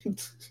hell.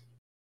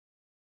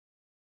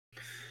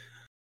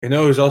 You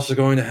know who's also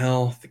going to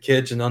hell? The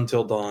kids in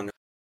Until Dawn.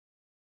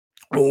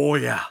 Oh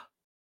yeah.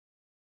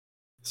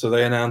 So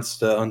they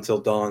announced Until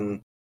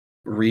Dawn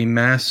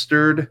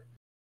remastered.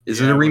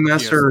 Is it a with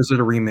remaster or is it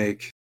a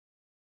remake?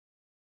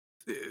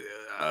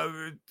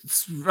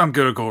 I'm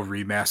gonna go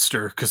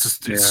remaster because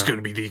it's Yeah.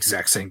 gonna be the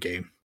exact same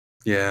game.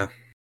 Yeah.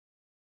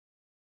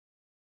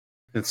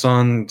 It's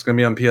gonna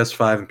be on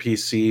PS5 and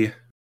PC.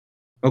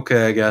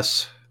 Okay, I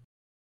guess.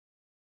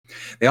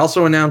 They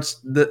also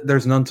announced that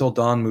there's an Until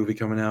Dawn movie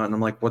coming out, and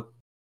I'm like, what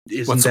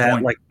isn't What's the that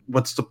point? like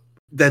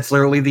that's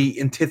literally the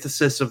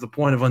antithesis of the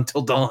point of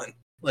Until Dawn.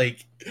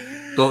 Like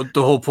The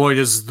whole point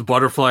is the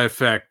butterfly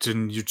effect,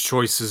 and your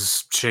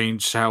choices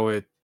change how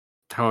it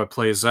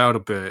plays out a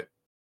bit.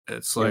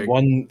 It's like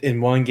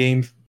in one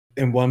game,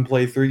 in one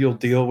playthrough you'll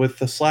deal with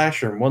the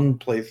slasher, in one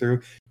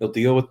playthrough you'll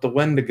deal with the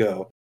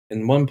Wendigo,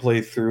 in one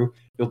playthrough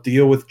you'll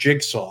deal with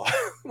Jigsaw.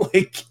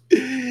 Like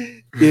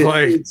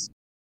it's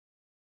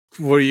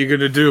what are you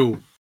gonna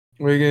do?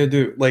 what are you gonna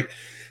do? Like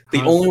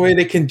the only way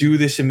they can do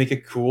this and make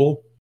it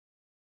cool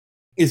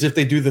is if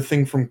they do the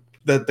thing from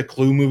that the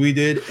Clue movie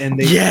did, and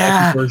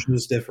every version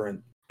is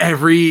different.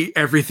 Every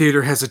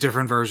theater has a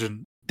different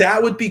version.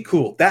 That would be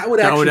cool. That would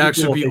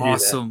actually be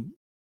awesome.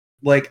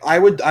 Like I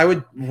would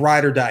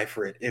ride or die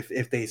for it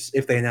if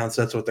they announce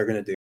that's what they're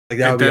gonna do. Like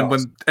that would be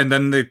awesome. And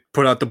then they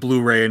put out the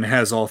Blu-ray and it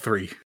has all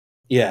three.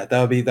 Yeah,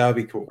 that would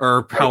be cool.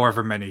 Or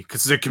however many,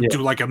 because they can do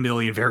like a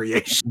million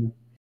variations.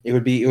 It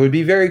would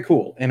be very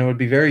cool, and it would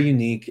be very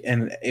unique,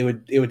 and it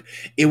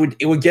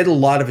would get a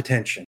lot of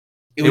attention.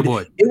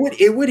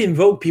 It would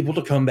invoke people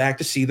to come back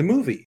to see the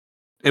movie.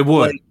 It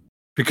would,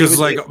 because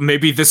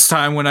maybe this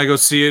time when I go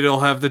see it,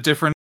 it'll have the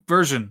different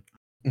version.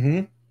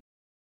 Mm-hmm.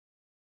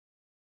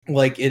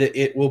 Like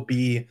it will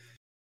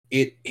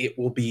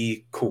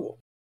be cool.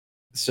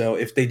 So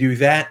if they do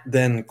that,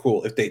 then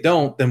cool. If they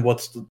don't, then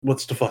what's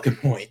the fucking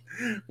point?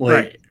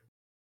 Like,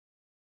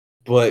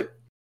 right.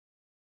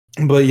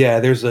 But yeah,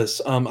 there's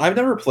this. I've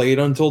never played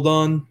Until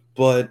Dawn,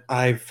 but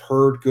I've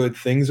heard good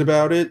things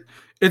about it.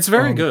 It's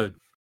very good.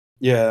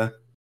 Yeah,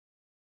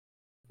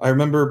 I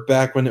remember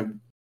back when it.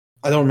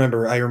 I don't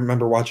remember. I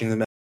remember watching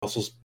the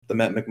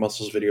Matt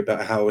McMuscles video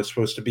about how it's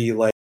supposed to be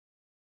like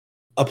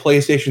a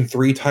PlayStation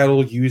 3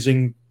 title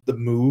using the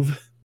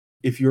Move.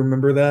 If you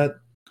remember that.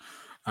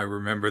 I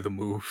remember the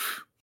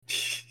Move.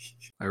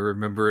 I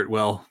remember it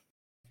well.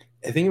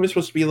 I think it was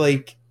supposed to be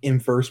like in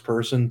first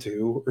person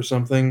too, or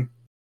something.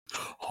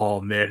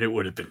 Oh man, it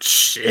would have been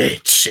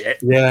shit.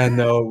 Yeah,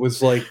 no, it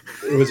was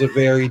a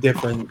very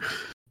different,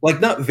 like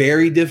not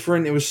very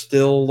different. It was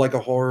still like a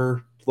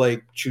horror,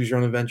 like choose your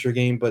own adventure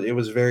game, but it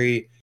was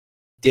very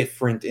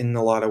different in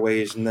a lot of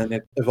ways, and then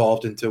it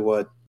evolved into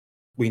what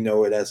we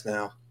know it as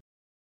now.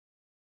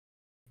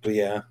 But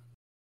yeah.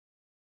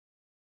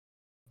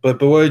 But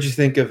what did you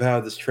think of how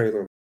this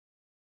trailer?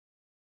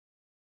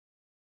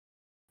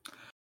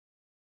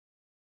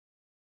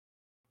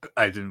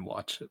 I didn't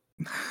watch it.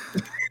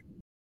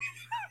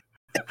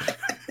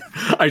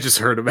 I just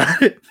heard about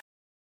it.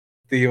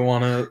 Do you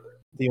wanna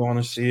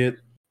see it?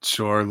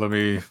 Sure, let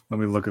me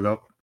look it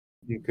up.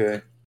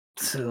 Okay.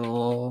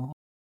 So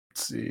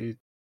let's see.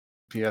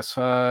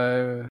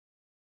 PS5.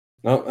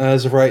 No,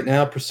 as of right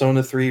now,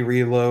 Persona 3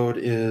 Reload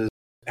is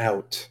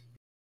out.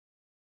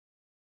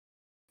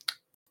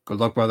 Good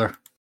luck, brother.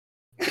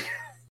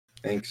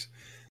 Thanks.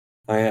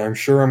 I'm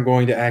sure I'm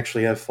going to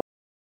actually have fun,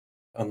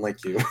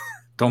 unlike you.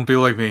 Don't be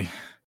like me.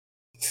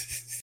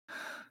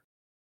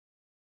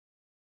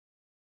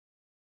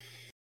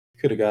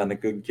 Could have gotten a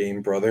good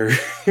game, brother.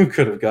 You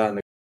could have gotten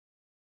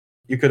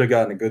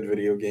a good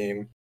video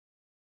game.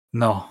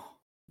 No.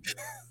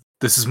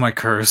 This is my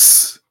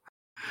curse.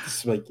 This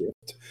is my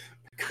gift.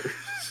 My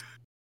curse.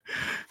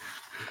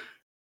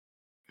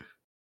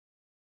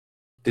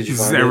 Did you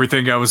find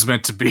everything I was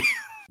meant to be?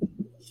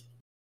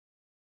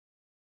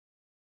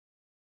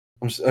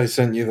 I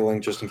sent you the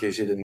link just in case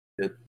you didn't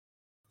get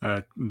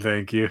it.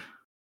 Thank you.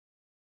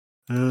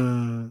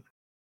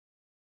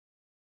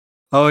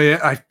 Oh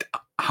yeah,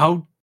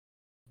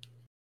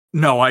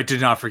 No, I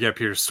did not forget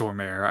Peter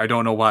Stormare. I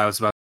don't know why I was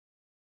about.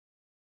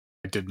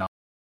 I did not.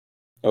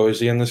 Oh, is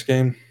he in this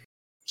game?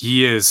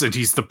 He is, and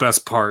he's the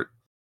best part.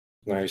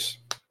 Nice.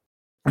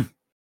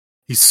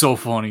 He's so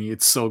funny.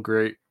 It's so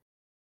great.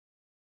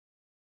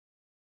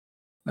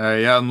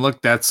 Yeah, and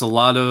look, that's a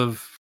lot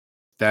of.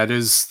 That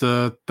is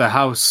the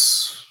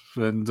house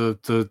and the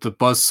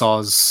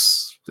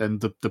buzzsaws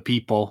and the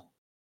people.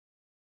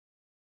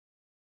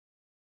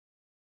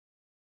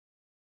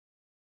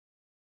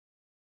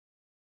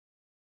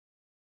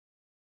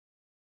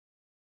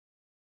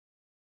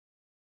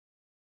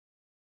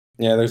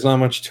 Yeah, there's not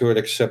much to it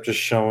except just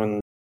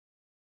showing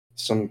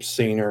some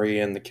scenery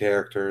and the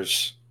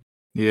characters.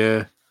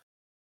 Yeah.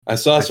 I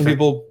saw some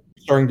people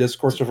starting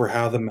discourse over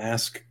how the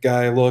mask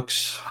guy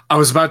looks. I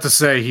was about to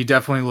say, he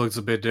definitely looks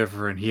a bit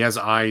different. He has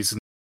eyes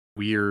and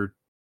weird.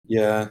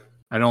 Yeah.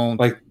 I don't...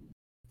 Like,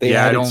 they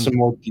added some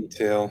more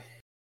detail.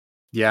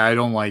 Yeah, I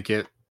don't like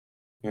it.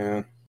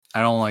 Yeah.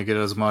 I don't like it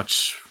as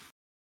much.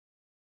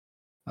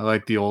 I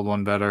like the old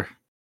one better.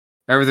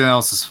 Everything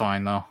else is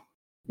fine, though.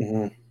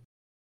 Mm-hmm.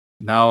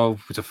 Now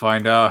to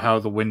find out how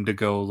the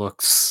Wendigo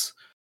looks.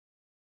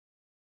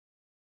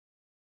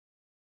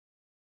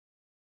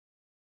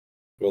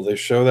 Will they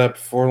show that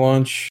before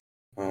lunch?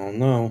 I don't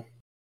know.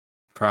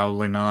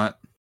 Probably not.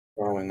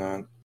 Probably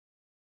not.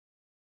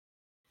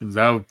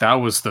 That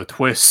was the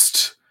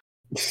twist.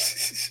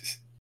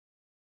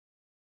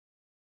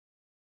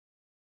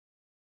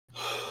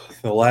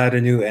 They'll add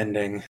a new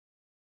ending.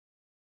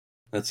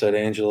 That said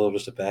Angela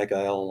was the bad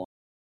guy all along.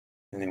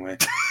 Anyway.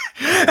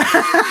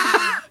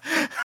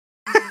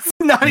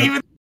 Not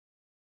even.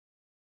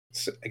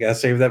 I gotta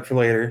save that for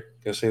later.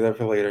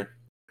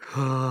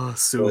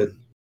 Soon.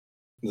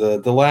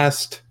 But the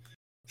last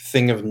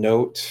thing of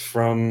note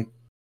from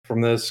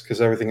this,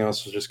 because everything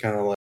else was just kind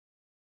of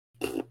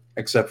like,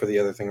 except for the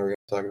other thing we're going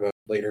to talk about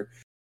later,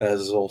 that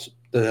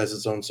has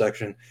its own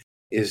section,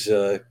 is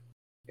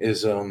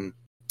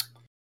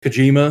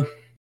Kojima.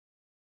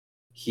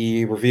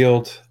 He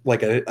revealed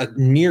like a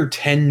near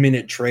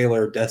 10-minute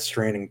trailer of Death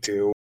Stranding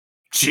 2.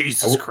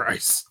 Jesus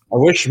Christ. I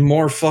wish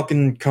more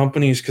fucking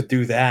companies could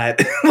do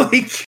that.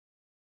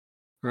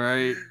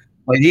 Right.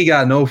 Like he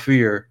got no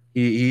fear.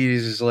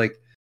 He's just like,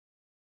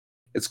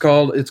 it's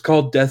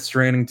called Death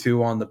Stranding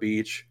 2 on the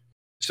beach.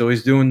 So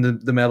he's doing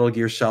the Metal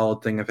Gear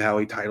Solid thing of how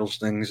he titles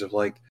things, of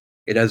like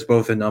it has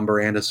both a number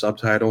and a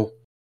subtitle.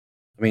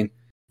 I mean,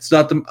 it's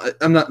not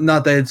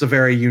not that it's a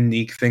very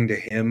unique thing to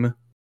him,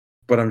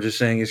 but I'm just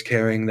saying he's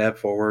carrying that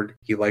forward.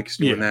 He likes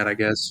doing that, I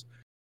guess.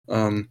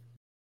 But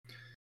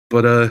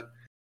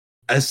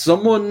as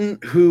someone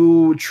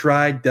who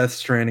tried Death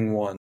Stranding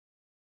 1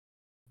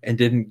 and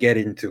didn't get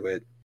into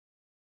it,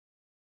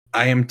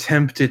 I am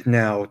tempted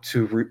now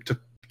to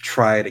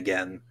try it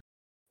again.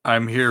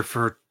 I'm here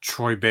for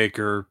Troy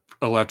Baker,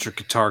 electric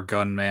guitar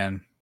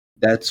gunman.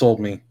 That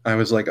sold me. I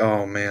was like,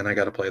 oh man, I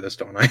gotta play this,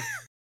 don't I?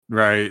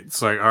 Right.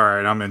 It's like, all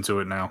right, I'm into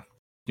it now.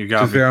 You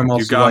got me. Fair,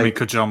 You got me,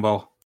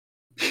 Kajumbo.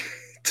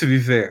 To be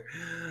fair,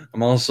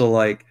 I'm also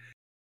like,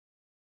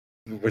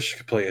 wish I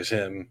could play as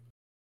him,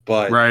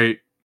 but right.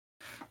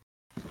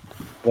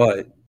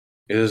 But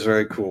it is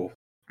very cool.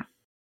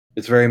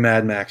 It's very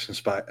Mad Max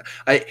inspired.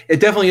 It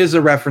definitely is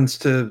a reference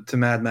to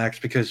Mad Max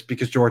because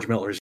George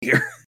Miller's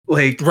here.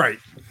 Like, right.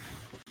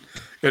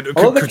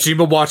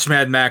 Kojima watched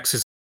Mad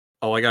Max.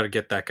 I gotta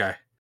get that guy.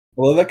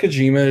 Well, that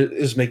Kojima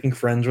is making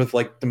friends with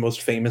like the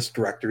most famous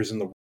directors in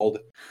the world,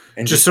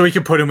 and just so he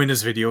can put him in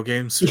his video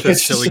games. Yeah,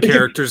 silly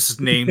characters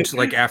named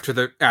like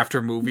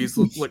after movies,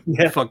 like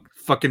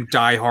fucking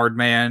Die Hard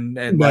Man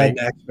and Mad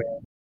Max Man.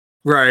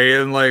 Right,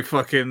 and like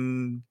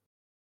fucking.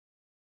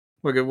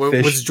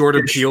 What's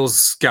Jordan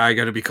Peele's guy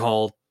gonna be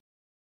called?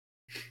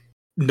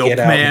 Nope,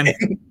 man.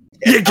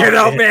 Yeah, get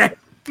out, man.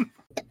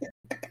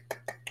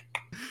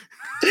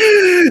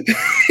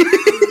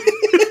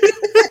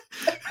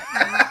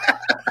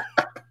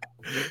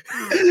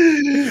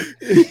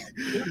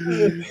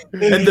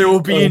 And there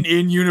will be an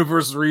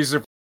in-universe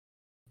reason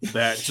for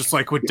that, just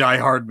like with Die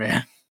Hard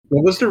Man.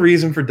 What was the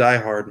reason for Die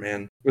Hard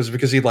Man? Was it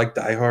because he liked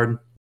Die Hard?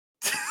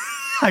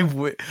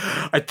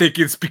 I think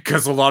it's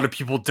because a lot of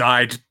people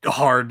died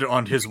hard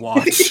on his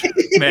watch,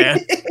 man.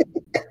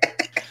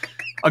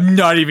 I'm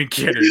not even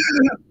kidding.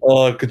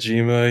 Oh,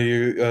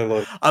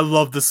 Kojima, I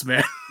love this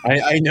man.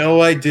 I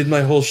know I did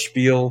my whole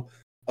spiel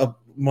a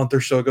month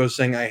or so ago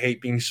saying I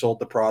hate being sold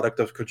the product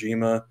of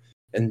Kojima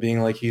and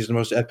being like he's the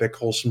most epic,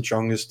 wholesome,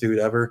 chungus dude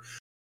ever.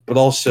 But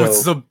also,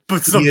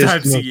 but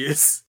sometimes he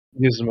is.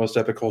 He is the most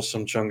epic,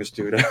 wholesome, chungus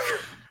dude ever.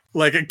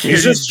 Like a kid,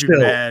 he's just chill.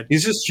 Mad.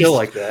 He's just chill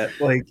like that.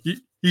 Like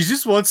he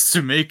just wants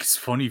to make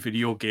funny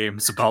video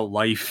games about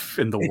life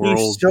in the world.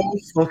 He's so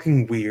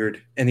fucking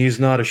weird, and he's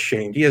not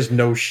ashamed. He has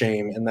no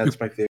shame, and that's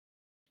my favorite.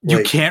 Like,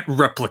 you can't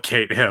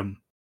replicate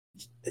him.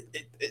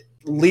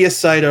 Leah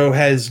Saito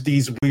has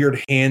these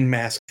weird hand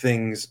mask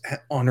things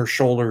on her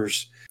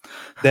shoulders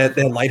that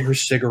light her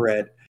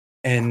cigarette,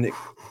 and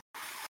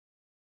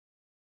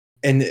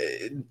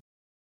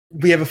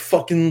we have a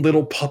fucking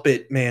little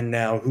puppet man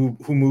now who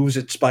moves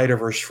at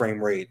Spider-Verse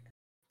frame rate.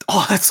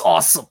 Oh, that's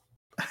awesome.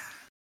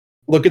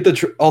 Look at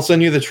I'll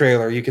send you the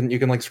trailer. You can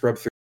like scrub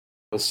through.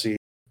 You'll see.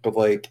 But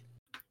like,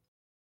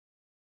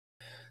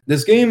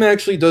 this game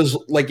actually does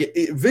like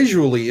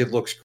visually. It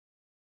looks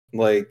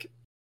like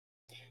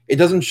it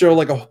doesn't show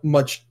like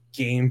much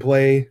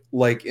gameplay.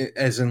 Like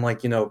as in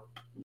like I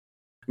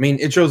mean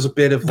it shows a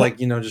bit of like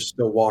just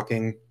still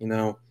walking.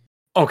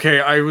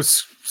 Okay, I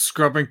was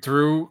scrubbing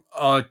through.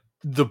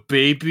 The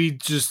baby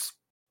just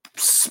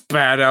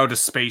spat out a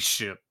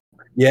spaceship.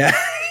 Yeah.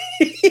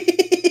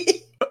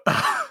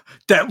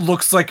 That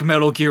looks like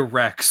Metal Gear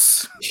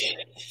Rex.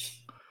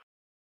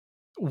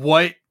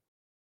 What?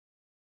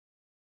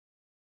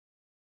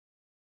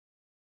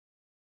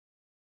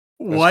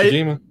 What?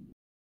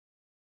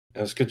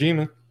 That's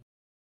Kojima.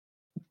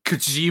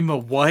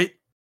 Kojima, what?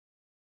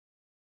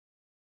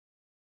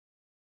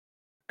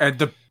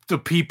 And the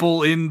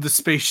people in the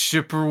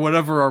spaceship or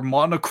whatever are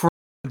monochrome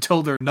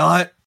until they're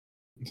not.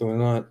 Until they're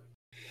not.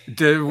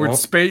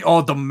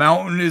 The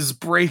mountain is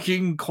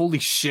breaking. Holy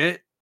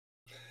shit.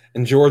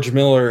 And George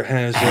Miller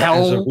has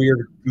a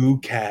weird goo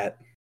cat.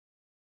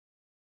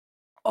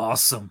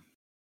 Awesome.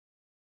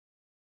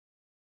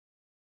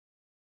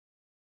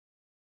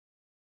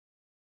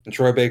 And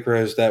Troy Baker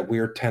has that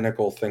weird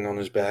tentacle thing on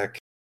his back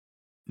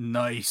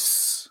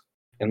Nice.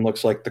 and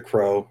looks like the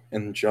Crow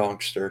and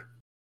Jonkster.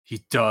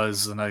 He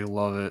does, and I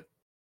love it.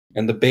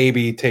 And the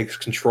baby takes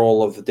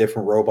control of the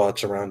different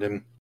robots around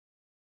him.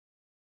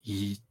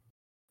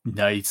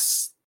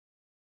 Nice.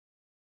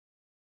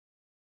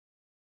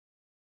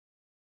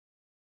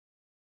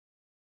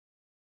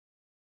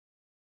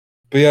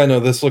 But yeah, no,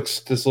 this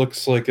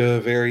looks like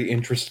a very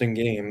interesting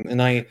game.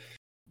 And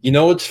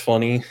what's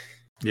funny?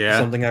 Yeah.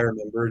 Something I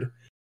remembered.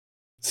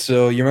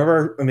 So you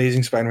remember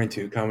Amazing Spider-Man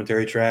 2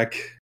 commentary track?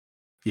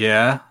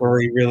 Yeah.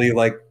 Where he really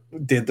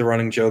did the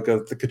running joke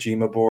of the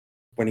Kojima board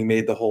when he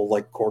made the whole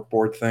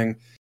corkboard thing.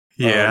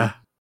 Yeah.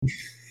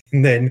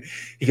 And then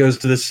he goes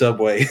to the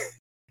subway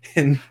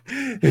and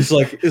it's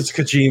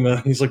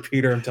Kojima. He's like,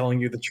 Peter, I'm telling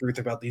you the truth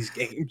about these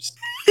games.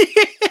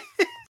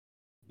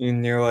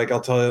 And you're like,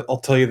 I'll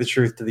tell you the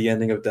truth to the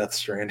ending of Death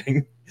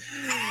Stranding.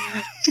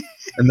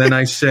 And then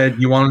I said,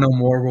 you want to know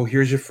more? Well,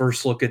 here's your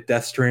first look at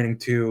Death Stranding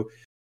 2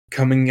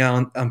 coming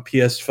out on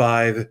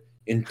PS5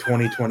 in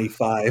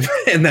 2025.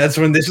 And that's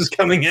when this is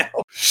coming out.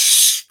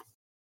 Shh.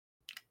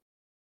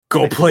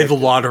 Go play the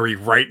lottery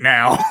right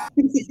now.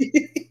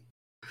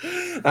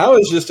 That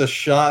was just a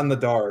shot in the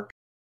dark.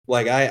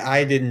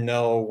 I didn't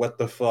know what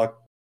the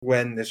fuck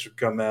when this would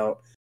come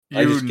out.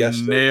 I just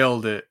guessed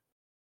nailed it.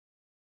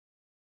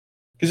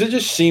 Because it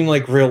just seemed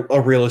like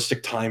a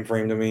realistic time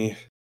frame to me.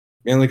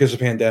 Mainly because of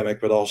the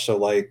pandemic, but also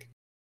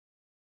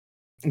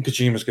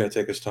Kojima's going to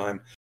take his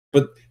time.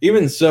 But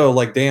even so,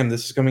 damn,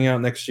 this is coming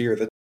out next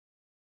year.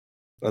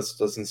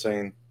 That's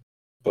insane.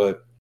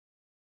 But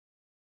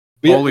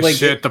holy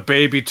shit, the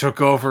baby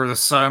took over the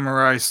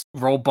samurai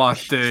robot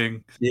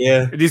thing.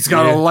 Yeah. And he's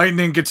got a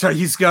lightning guitar.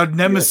 He's got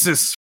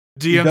Nemesis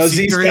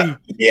DMC3.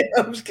 Yeah,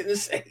 I was going to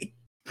say.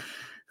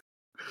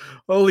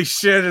 Holy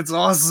shit, it's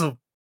awesome.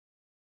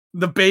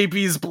 The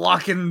baby's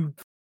blocking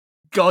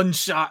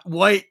gunshot.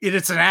 Wait,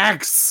 it's an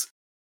axe.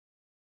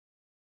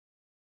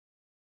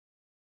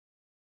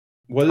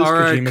 What is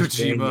Kojima's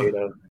brain made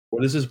of?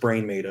 What is his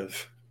brain made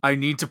of? I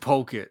need to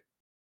poke it.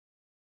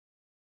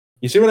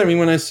 You see what I mean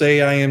when I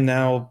say I am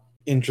now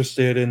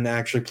interested in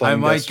actually playing I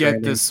might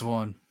get this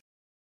one.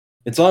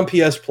 It's on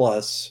PS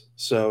Plus,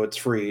 so it's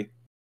free.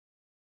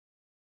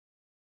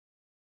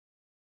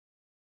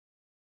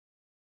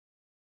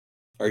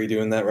 Are you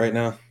doing that right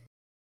now?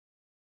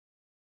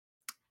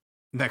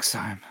 Next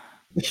time.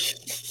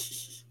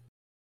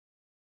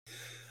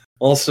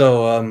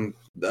 Also,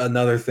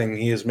 another thing,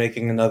 he is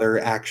making another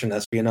action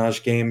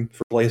espionage game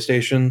for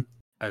PlayStation.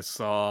 I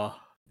saw.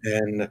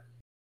 And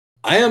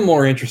I am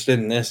more interested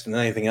in this than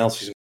anything else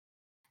he's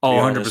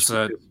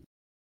 100%.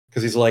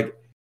 Because he's like,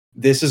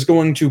 this is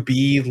going to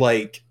be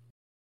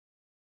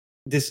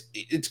this.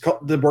 It's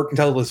called, the working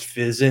title is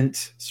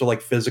Physint, so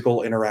physical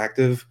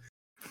interactive.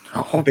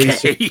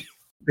 Okay.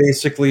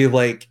 Basically,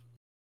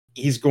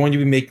 he's going to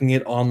be making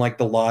it on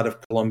the lot of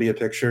Columbia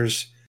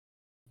Pictures,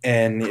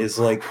 and is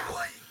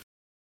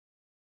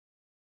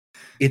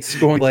it's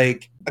going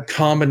a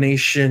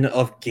combination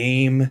of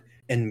game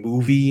and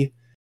movie.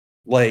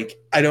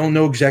 I don't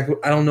know exactly.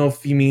 I don't know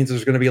if he means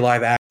there's going to be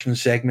live action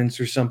segments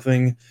or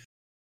something,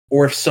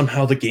 or if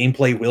somehow the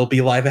gameplay will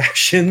be live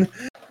action.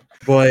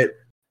 But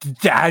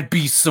that'd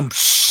be some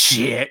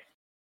shit.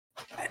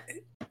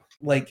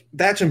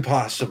 That's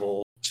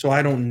impossible. So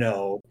I don't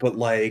know. But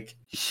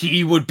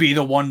he would be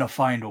the one to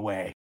find a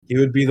way. He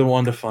would be the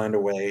one to find a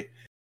way.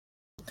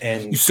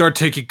 And you start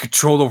taking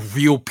control of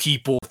real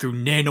people through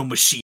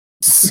nanomachines.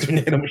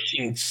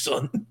 Nanomachines,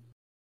 son.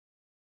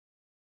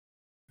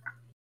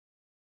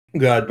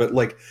 God, but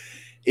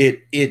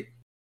it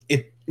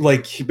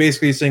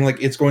basically saying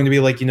it's going to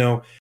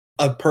be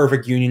a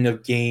perfect union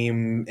of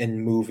game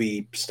and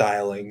movie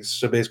stylings.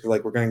 So basically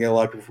we're going to get a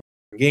lot of people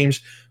from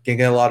games, going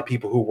to get a lot of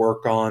people who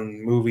work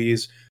on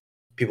movies,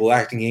 people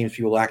acting games,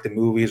 people act in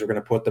movies. We're going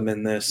to put them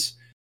in this.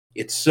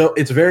 It's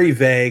very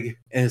vague,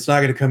 and it's not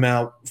going to come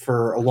out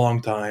for a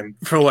long time,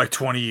 for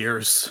 20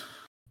 years.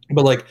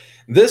 But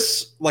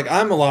this,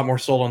 I'm a lot more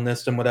sold on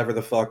this than whatever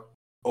the fuck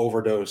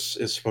Overdose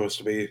is supposed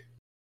to be.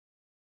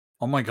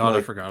 Oh my god,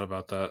 I forgot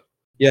about that.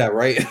 Yeah,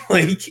 right.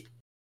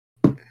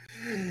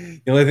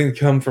 The only thing to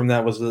come from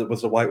that was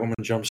the white woman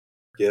jump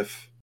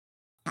gif.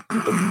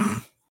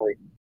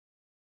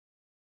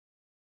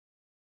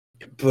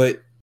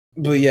 But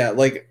yeah,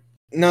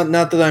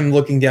 not that I'm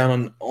looking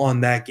down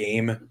on that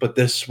game, but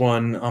this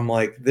one, I'm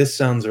this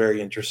sounds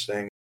very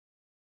interesting,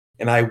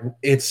 and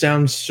it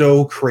sounds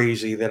so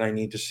crazy that I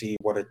need to see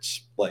what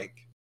it's like.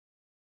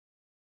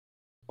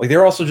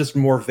 They're also just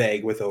more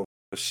vague with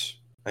Overdose,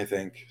 I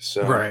think.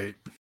 So right.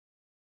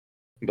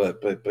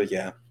 But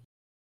yeah.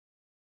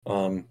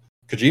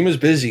 Kojima's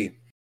busy,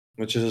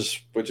 which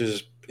is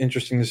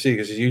interesting to see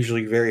because he's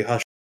usually very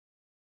hush.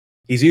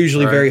 He's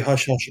usually very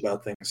hush hush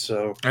about things.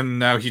 So and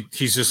now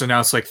he's just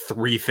announced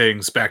 3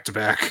 things back to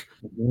back.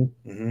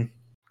 Mm-hmm.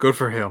 Good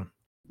for him.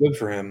 Good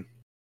for him.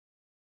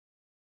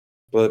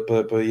 But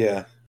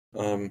yeah.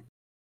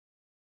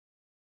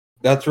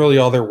 That's really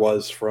all there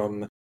was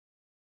from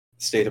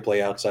State of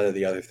Play outside of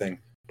the other thing.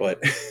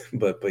 But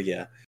but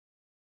yeah.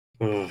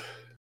 Ugh.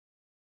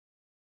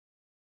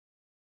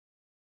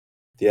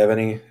 Do you have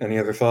any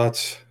other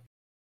thoughts?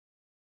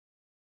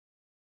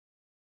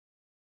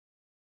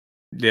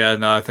 Yeah,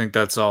 no, I think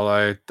that's all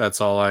I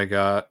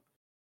got.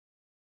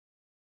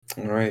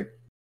 All right.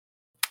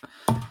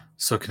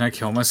 So can I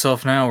kill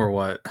myself now or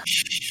what?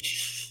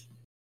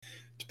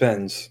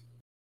 Depends.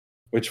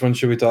 Which one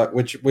should we talk?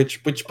 Which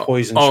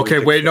poison? Should Okay,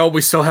 we wait, no,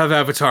 we still have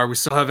Avatar.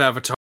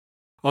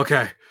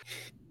 Okay,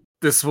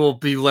 this will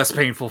be less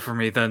painful for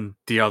me than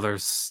the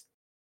others.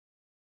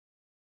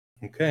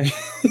 Okay.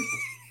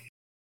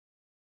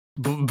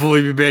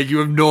 Believe me, man, you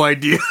have no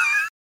idea.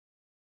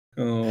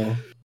 Oh,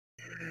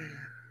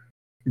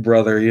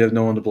 brother, you have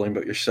no one to blame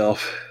but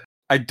yourself.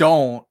 I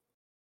don't,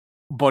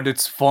 but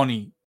it's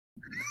funny.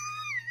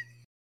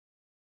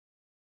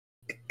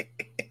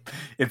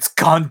 It's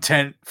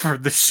content for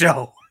the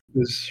show.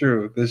 This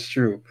is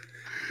true.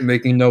 You're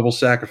making noble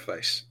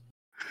sacrifice.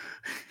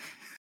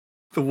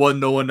 The one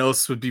no one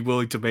else would be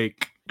willing to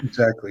make.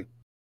 Exactly.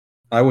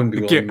 I wouldn't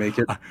be willing to make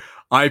it.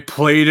 I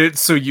played it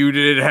so you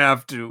didn't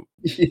have to.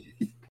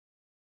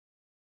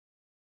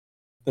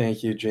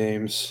 Thank you,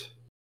 James.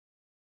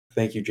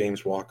 Thank you,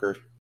 James Walker.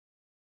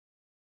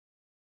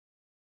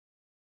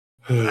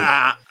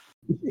 Ah.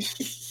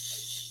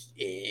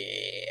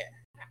 Yeah.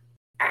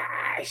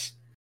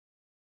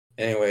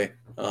 Anyway,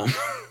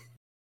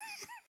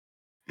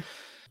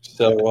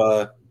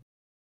 so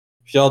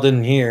if y'all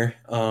didn't hear,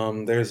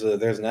 there's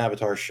an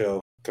Avatar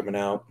show coming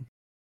out.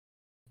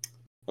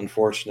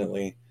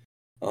 Unfortunately,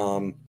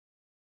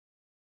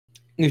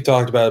 we've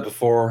talked about it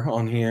before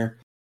on here.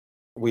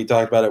 We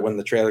talked about it when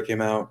the trailer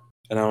came out,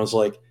 and I was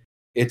like,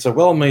 it's a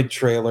well-made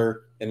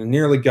trailer, and it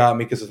nearly got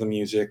me because of the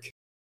music.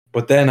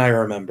 But then I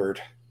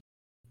remembered,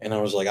 and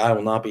I was like, I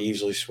will not be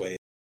easily swayed.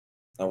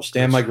 I will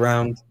stand my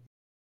ground,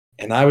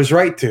 and I was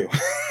right to.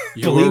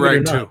 You were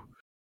right to.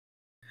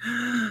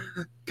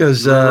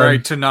 Because you were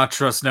right to not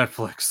trust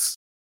Netflix.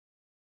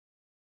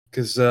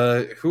 Because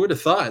who would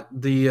have thought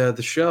the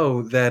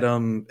show that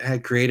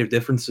had creative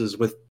differences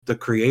with the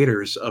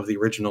creators of the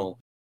original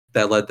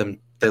that led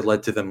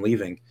to them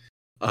leaving?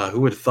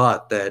 Who would have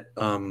thought that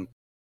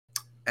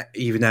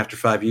even after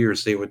 5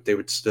 years they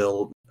would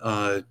still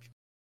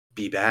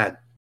be bad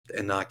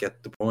and not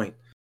get the point?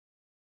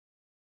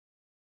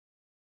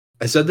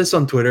 I said this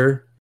on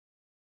Twitter.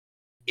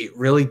 It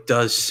really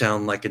does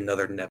sound like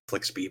another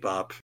Netflix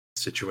Bebop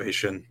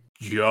situation.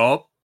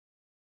 Yup.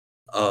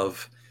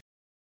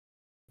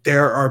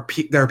 There are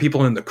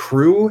people in the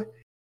crew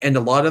and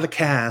a lot of the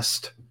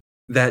cast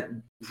that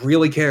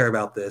really care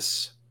about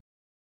this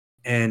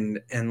and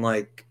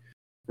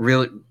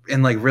really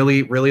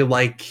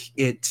like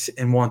it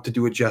and want to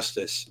do it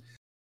justice.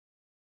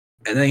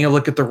 And then you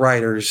look at the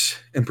writers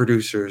and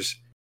producers,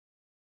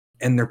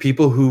 and they're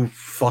people who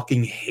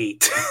fucking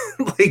hate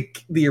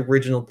like the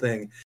original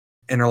thing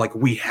and are like,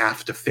 we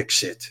have to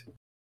fix it.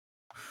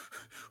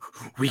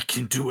 We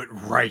can do it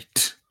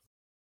right.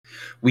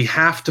 We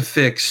have to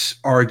fix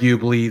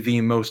arguably the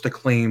most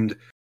acclaimed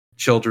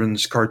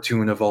children's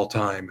cartoon of all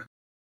time.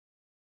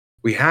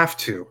 We have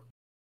to.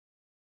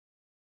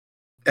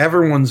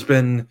 Everyone's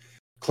been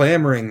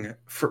clamoring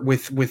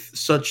with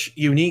such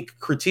unique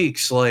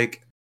critiques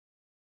like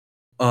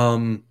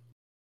Aang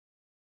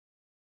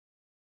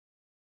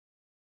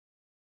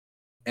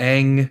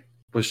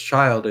was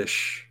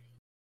childish.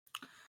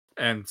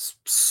 And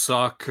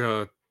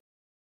Sokka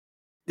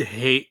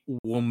hate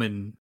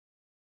woman.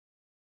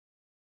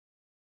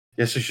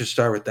 Guess we should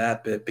start with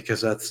that bit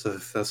because that's the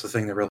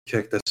thing that really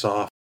kicked this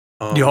off.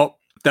 Yup,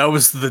 that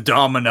was the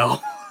domino.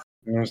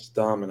 It was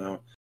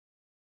domino.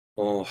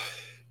 Oh.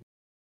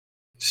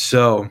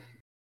 So,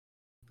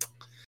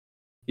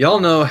 y'all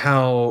know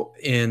how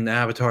in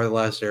Avatar: The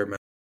Last Airbender,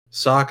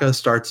 Sokka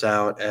starts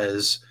out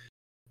as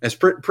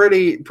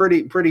pretty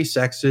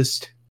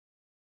sexist.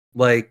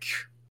 Like,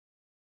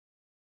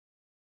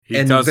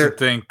 he doesn't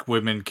think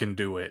women can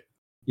do it.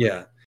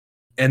 Yeah,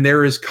 and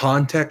there is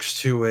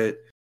context to it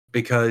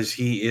because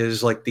he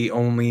is like the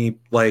only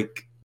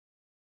like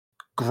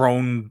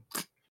grown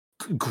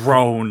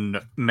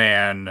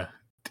man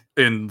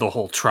in the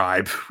whole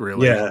tribe,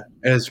 really. Yeah,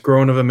 as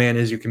grown of a man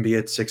as you can be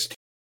at 16.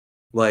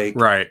 Like,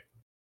 right.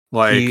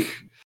 Like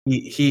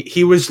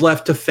he was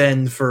left to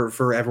fend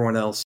for everyone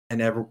else,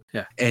 and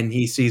and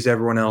he sees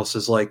everyone else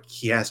as like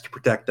he has to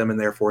protect them, and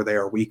therefore they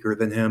are weaker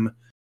than him.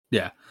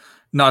 Yeah,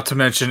 not to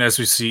mention, as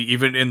we see,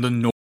 even in the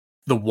north,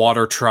 the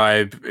water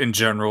tribe in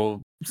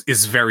general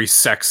is very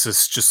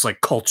sexist, just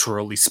like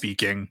culturally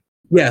speaking.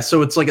 Yeah,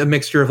 so it's like a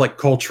mixture of like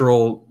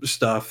cultural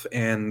stuff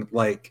and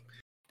like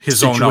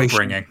his own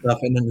upbringing stuff,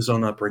 and then his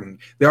own upbringing.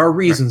 There are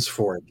reasons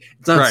for it.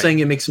 It's not saying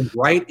it makes him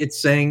right.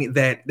 It's saying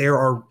that there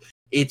are.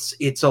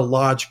 It's a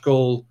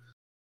logical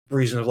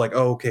reason of like,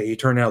 oh, okay, you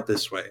turn out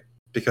this way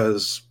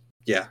because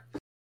yeah,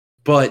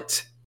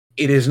 but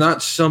it is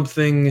not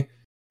something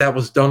that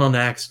was done on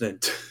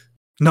accident.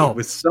 No, it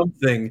was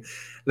something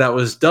that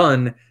was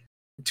done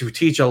to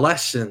teach a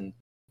lesson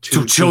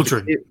to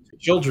children.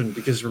 children,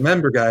 because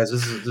remember, guys,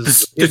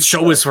 This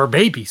show is for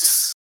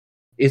babies.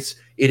 It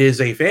is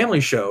a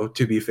family show,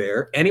 to be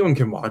fair. Anyone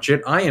can watch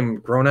it. I am a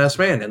grown-ass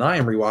man, and I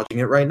am rewatching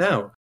it right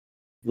now.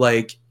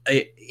 Like,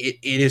 it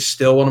is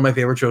still one of my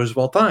favorite shows of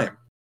all time.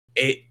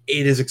 It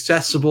is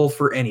accessible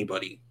for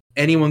anybody.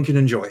 Anyone can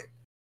enjoy it.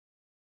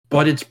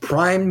 But its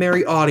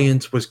primary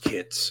audience was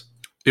kids.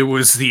 It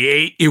was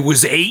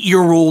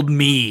 8-year-old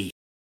me.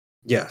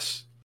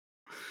 Yes.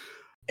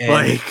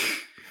 And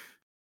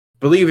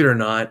believe it or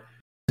not,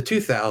 the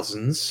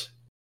 2000s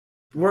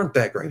weren't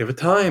that great of a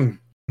time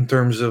in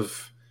terms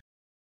of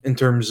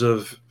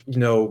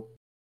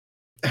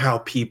how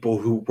people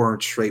who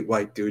weren't straight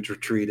white dudes were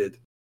treated.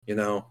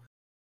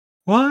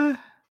 What?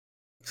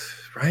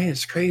 Right?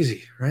 It's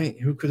crazy, right?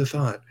 Who could have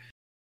thought?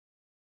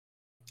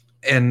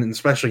 And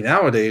especially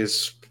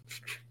nowadays,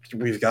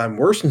 we've gotten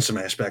worse in some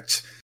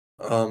aspects.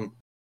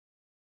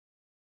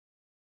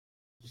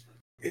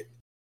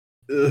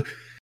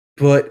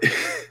 But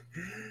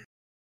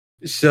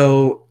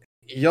so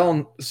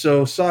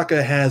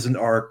Sokka has an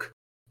arc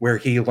where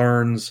he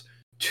learns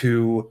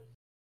to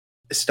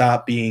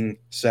stop being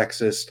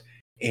sexist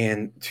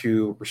and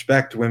to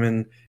respect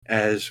women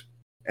as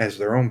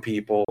their own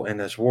people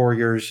and as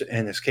warriors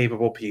and as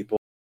capable people.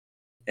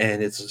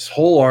 And it's this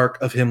whole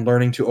arc of him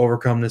learning to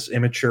overcome this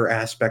immature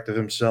aspect of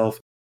himself,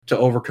 to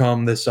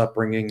overcome this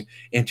upbringing,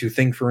 and to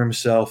think for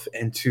himself,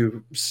 and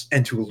to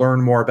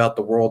learn more about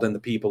the world and the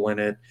people in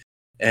it.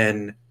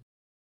 And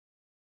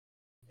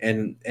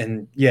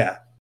yeah,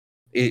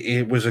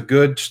 it was a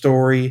good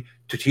story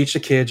to teach the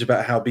kids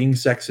about how being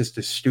sexist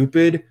is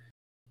stupid,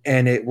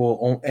 and it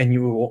will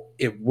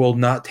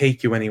not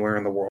take you anywhere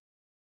in the world.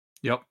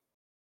 Yep.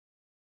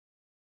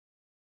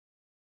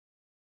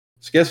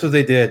 So guess what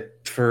they did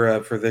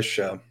for this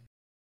show?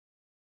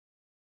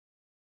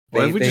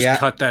 What if we just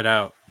cut that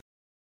out?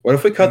 What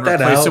if we cut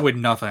that out? Replace it with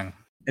nothing.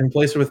 And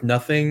replace it with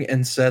nothing,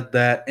 and said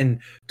that, and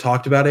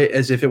talked about it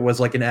as if it was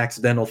like an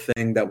accidental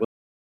thing that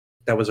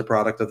was a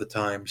product of the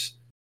times.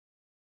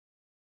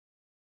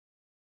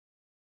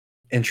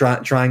 And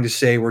trying to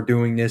say we're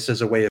doing this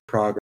as a way of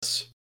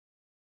progress.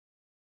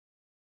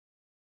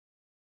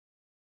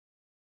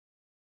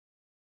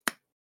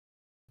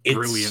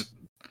 Brilliant.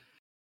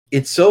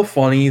 It's so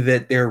funny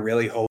that they're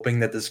really hoping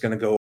that this is going to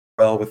go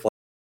well with like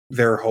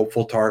their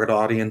hopeful target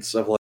audience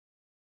of like,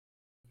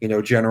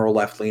 general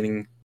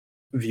left-leaning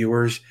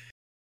viewers,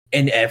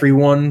 and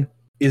everyone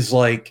is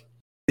like,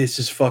 this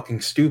is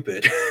fucking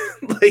stupid.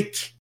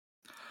 Like,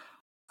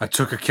 I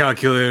took a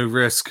calculated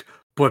risk,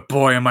 but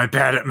boy, am I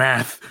bad at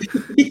math.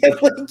 Yeah,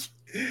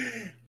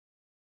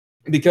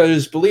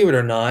 because believe it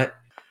or not,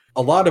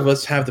 a lot of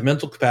us have the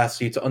mental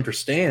capacity to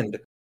understand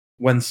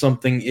when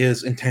something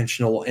is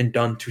intentional and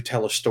done to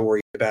tell a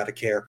story about a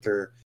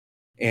character.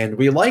 And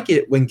we like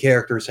it when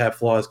characters have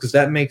flaws because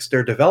that makes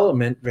their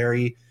development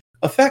very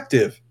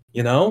effective,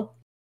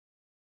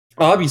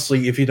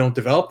 Obviously, if you don't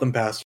develop them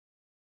past,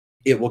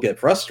 it will get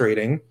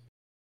frustrating.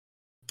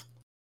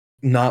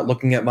 Not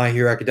looking at My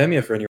Hero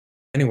Academia for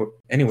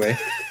anyway.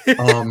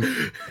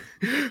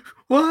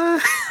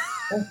 What?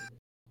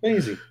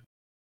 Crazy.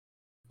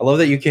 I love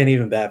that you can't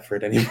even bat for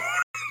it anymore.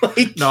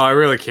 No, I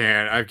really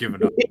can't. I've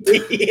given up.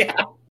 Yeah.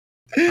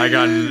 I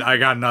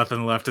got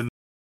nothing left in.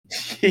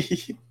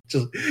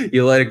 Just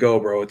you let it go,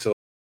 bro. It's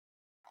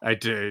I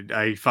did.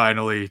 I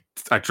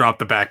dropped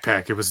the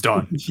backpack. It was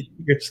done.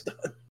 You're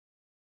done.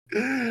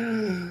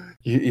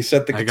 You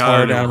set the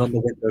guitar down on the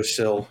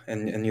windowsill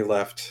and you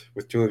left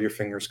with 2 of your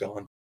fingers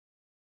gone.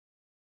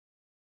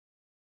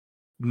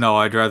 No,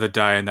 I'd rather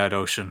die in that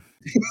ocean.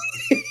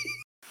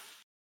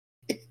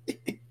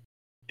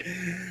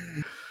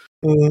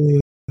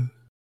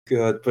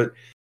 Good, but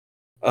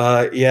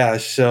yeah,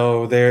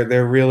 so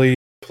they're really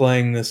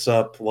playing this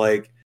up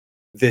like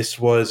this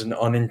was an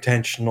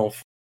unintentional,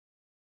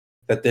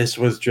 that this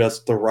was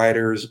just the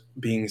writers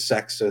being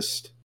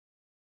sexist,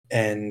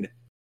 and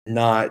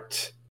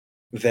not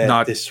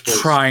that this was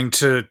trying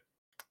to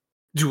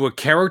do a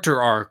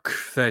character arc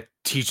that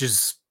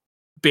teaches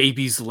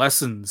babies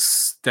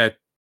lessons that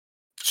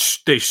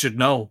they should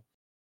know.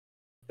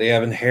 They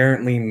have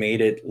inherently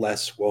made it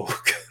less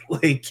woke.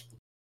 Like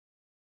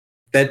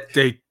that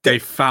they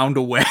found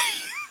a way.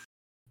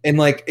 And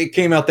like it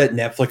came out that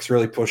Netflix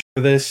really pushed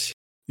for this.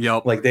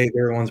 Yep. Like they're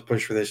the ones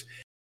push for this.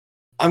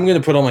 I'm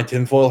gonna put on my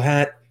tinfoil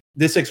hat.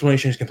 This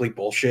explanation is complete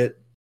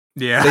bullshit.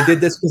 Yeah. They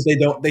did this because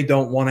they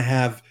don't want to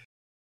have,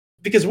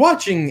 because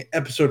watching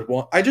episode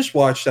 1, I just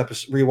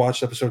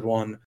rewatched episode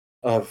 1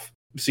 of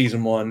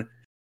season 1.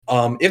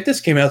 If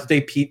this came out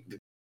today,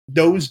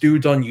 those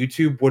dudes on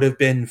YouTube would have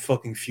been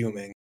fucking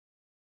fuming.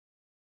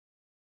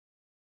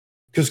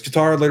 Because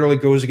Katara literally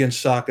goes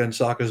against Sokka, and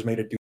Sokka's made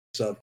a do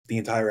up the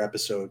entire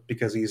episode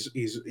because he's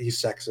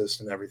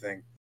sexist and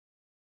everything.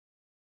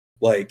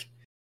 Like,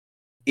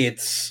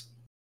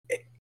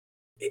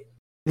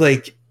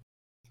 like,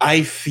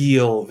 I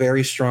feel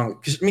very strong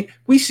because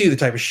we see the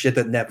type of shit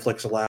that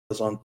Netflix allows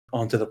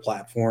onto the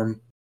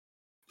platform,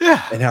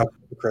 and how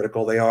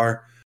critical they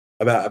are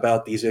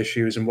about these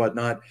issues and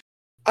whatnot.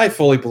 I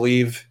fully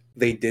believe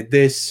they did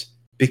this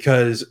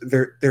because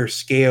they're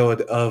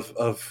scared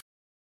of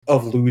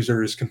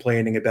losers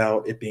complaining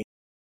about it being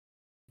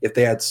if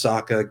they had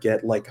Sokka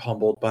get like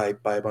humbled by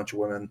a bunch of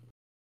women.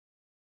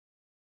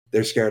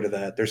 They're scared of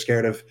that.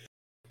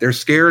 They're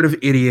scared of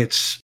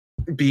idiots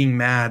being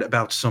mad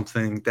about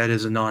something that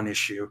is a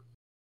non-issue.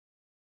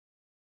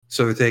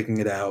 So they're taking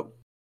it out.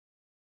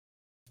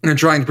 And they're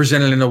trying to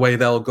present it in a way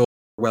that'll go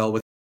well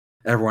with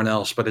everyone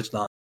else, but it's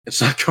not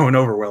going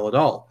over well at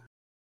all.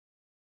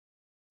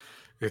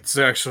 It's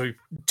actually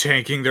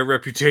tanking their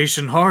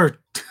reputation hard.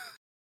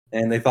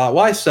 And they thought,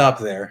 why stop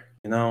there?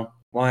 You know?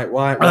 Why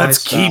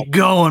Let's stop? keep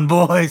going,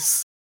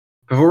 boys.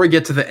 Before we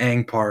get to the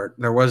Aang part,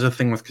 there was a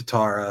thing with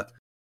Katara,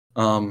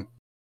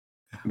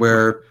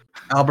 where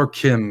Albert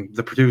Kim,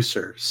 the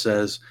producer,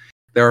 says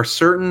there are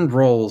certain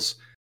roles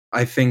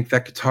I think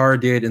that Katara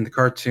did in the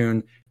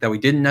cartoon that we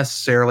didn't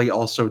necessarily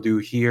also do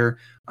here.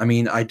 I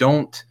mean, I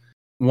don't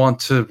want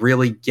to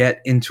really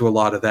get into a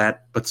lot of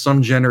that, but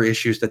some gender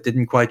issues that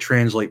didn't quite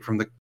translate from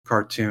the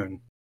cartoon.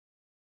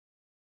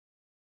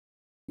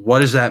 What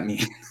does that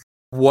mean?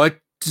 What?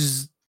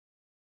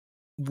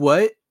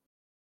 What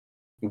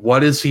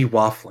is he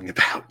waffling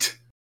about?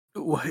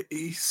 What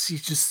is he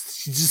just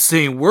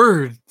saying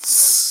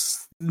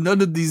words?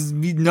 None of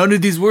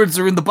these words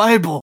are in the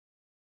Bible.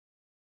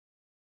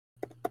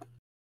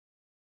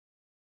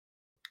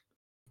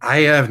 I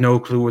have no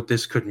clue what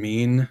this could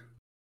mean.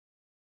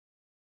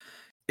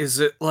 Is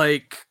it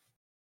like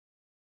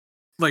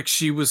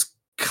she was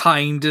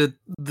kind of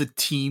the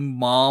team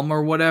mom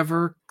or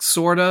whatever,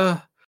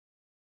 sorta?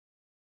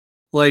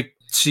 Like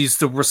she's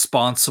the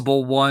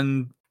responsible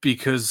one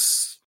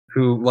because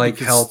Who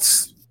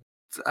helped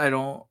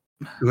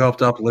who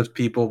helped uplift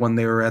people when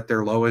they were at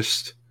their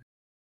lowest.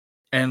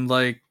 And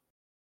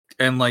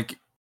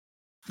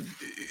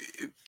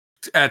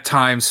at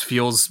times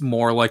feels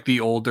more like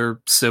the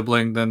older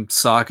sibling than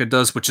Sokka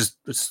does, which is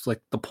like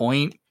the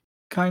point,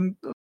 kind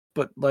of.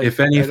 But like, if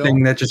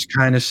anything, that just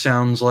kind of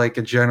sounds like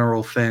a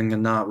general thing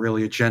and not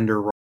really a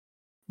gender role.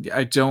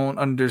 I don't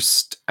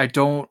understand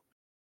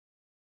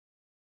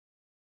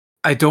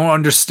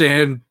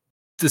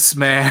this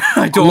man.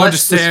 I don't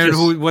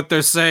understand what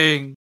they're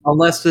saying.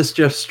 Unless this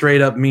just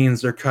straight up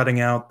means they're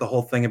cutting out the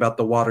whole thing about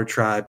the water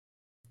tribes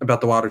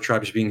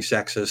being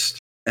sexist.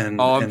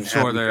 I'm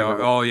sure they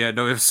are. Oh yeah,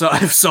 no. If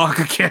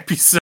Sokka can't be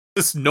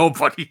sexist,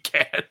 nobody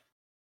can.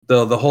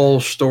 The whole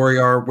story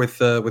arc with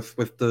the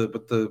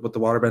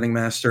waterbending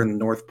master in the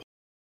North Pole,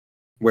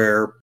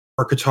 where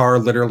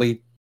Katara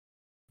literally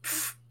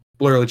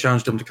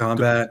challenged him to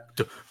combat.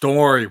 Don't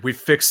worry, we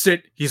fixed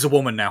it. He's a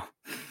woman now.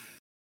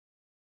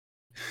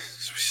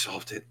 So we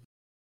solved it.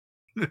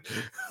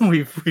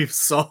 We've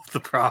solved the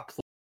problem.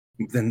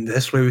 Then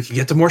this way we can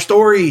get to more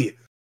story.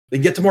 We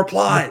can get to more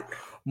plot.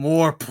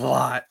 More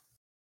plot.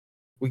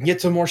 We can get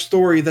to more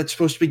story that's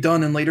supposed to be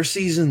done in later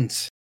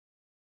seasons.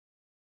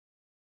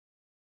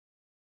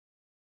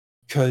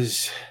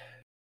 Because,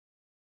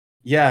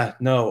 yeah,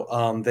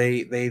 no,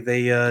 they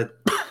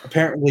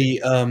apparently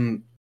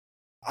Ozai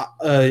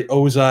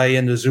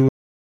and Azula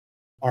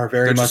are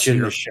very much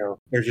in this show.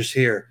 They're just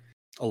here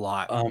a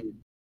lot.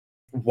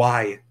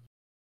 Why?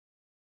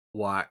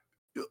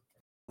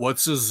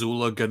 What's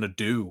Azula gonna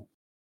do?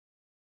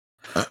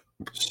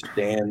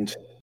 Stand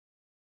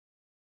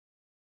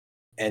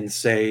and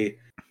say,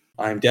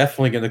 I'm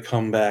definitely gonna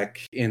come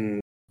back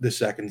in the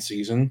second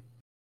season.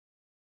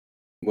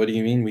 What do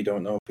you mean we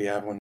don't know if we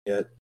have one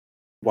yet?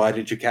 Why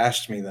did you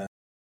cast me then?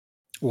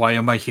 Why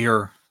am I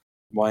here?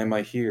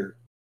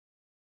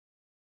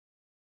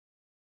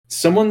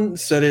 Someone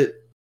said it.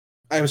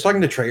 I was talking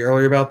to Trey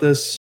earlier about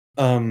this.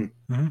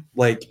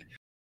 Like,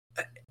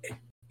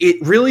 it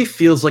really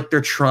feels like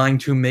they're trying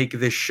to make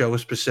this show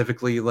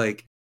specifically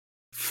like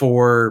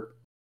for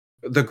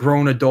the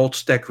grown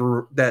adults that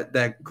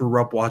grew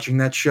up watching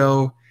that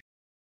show,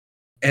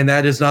 and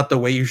that is not the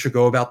way you should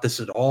go about this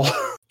at all.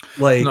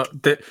 Like, no,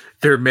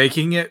 they're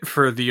making it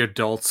for the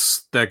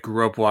adults that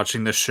grew up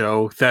watching the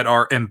show that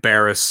are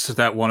embarrassed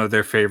that one of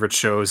their favorite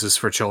shows is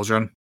for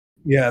children.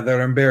 Yeah,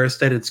 they're embarrassed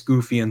that it's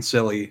goofy and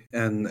silly,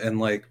 and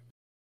like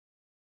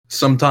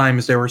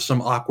sometimes there were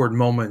some awkward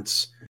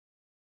moments,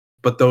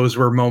 but those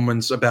were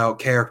moments about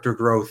character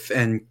growth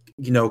and,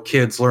 you know,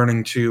 kids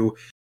learning to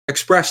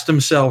express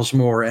themselves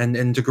more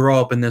and to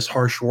grow up in this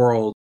harsh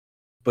world,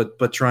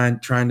 but trying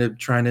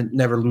to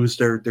never lose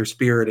their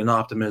spirit and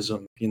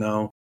optimism, you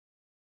know.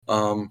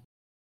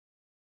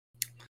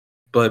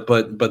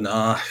 But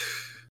nah.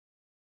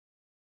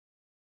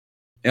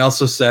 They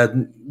also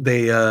said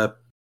they're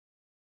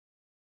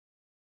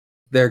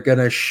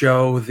gonna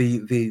show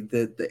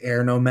the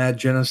Air Nomad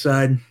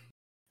genocide,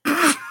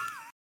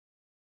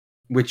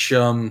 which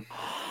you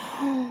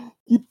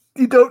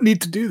don't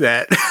need to do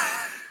that.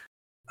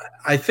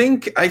 I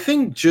think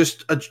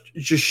just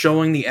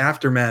showing the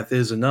aftermath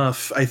is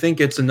enough. I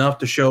think it's enough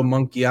to show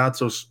Monk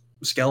Gyatso's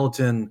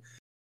skeleton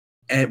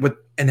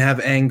and have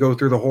Aang go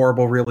through the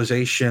horrible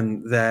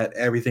realization that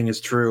everything is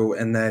true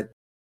and that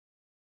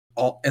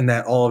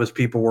all of his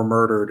people were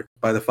murdered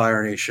by the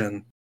Fire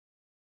Nation.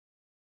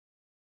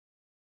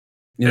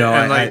 You know,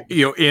 and like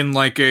in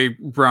like a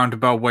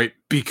roundabout way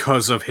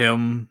because of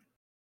him,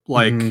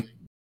 like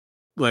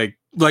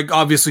like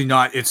obviously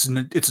not. It's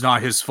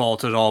not his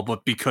fault at all,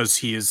 but because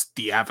he is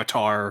the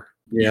Avatar,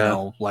 you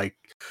know, like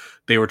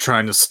they were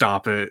trying to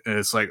stop it, and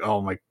it's like,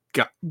 oh my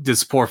god,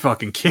 this poor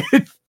fucking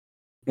kid.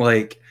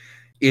 Like,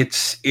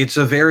 it's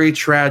a very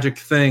tragic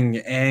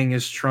thing. Aang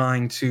is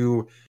trying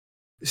to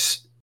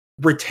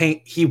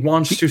retain. He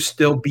wants to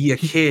still be a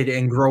kid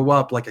and grow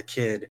up like a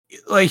kid.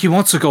 Like he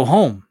wants to go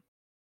home,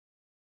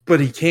 but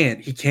he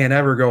can't. He can't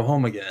ever go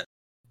home again.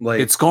 Like,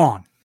 it's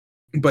gone.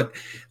 But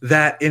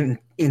that in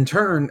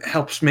turn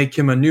helps make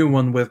him a new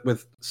one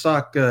with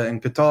Sokka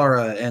and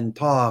Katara and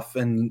Toph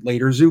and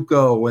later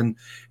Zuko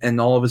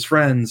and all of his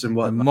friends and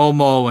whatnot.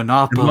 Momo and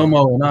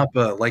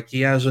Appa. Like,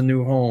 he has a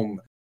new home,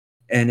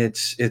 and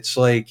it's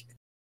like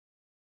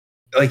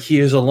he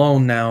is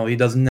alone now. He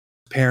doesn't have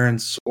his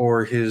parents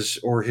or his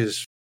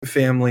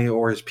family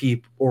or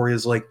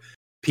his like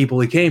people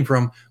he came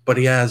from, but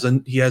he has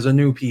a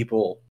new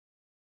people.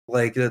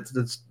 Like, that's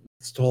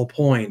the whole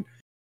point.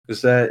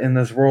 Is that in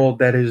this world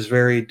that is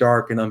very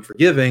dark and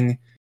unforgiving,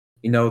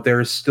 you know, there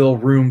is still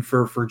room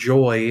for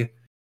joy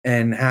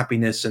and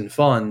happiness and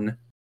fun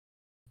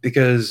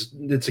because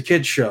it's a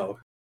kid's show.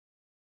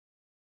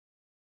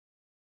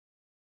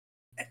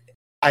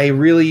 I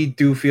really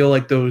do feel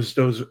like those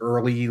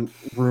early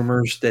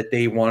rumors that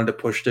they wanted to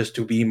push this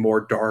to be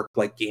more dark,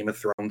 like Game of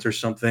Thrones or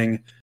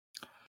something,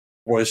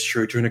 was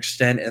true to an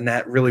extent, and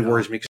that really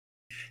worries me.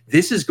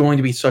 This is going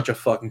to be such a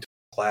fucking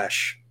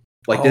clash.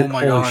 Like, oh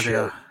my god, shit.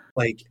 yeah.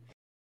 Like,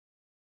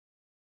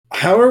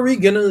 how are we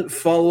gonna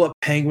follow up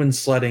penguin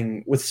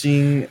sledding with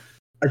seeing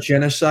a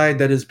genocide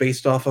that is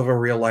based off of a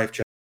real life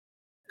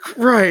genocide?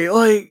 Right,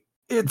 like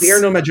The Air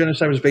Nomad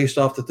genocide was based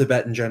off the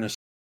Tibetan genocide.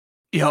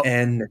 Yep.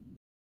 And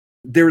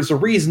there's a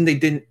reason they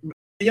didn't,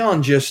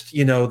 beyond just,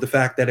 you know, the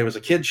fact that it was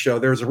a kid's show,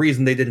 there's a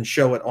reason they didn't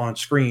show it on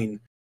screen.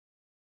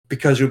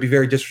 Because it would be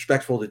very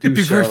disrespectful to do so. It'd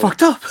be very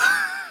fucked up.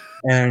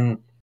 And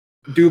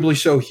doubly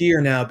so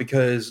here now,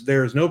 because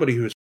there's nobody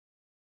who's,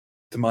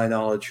 to my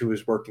knowledge, who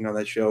is working on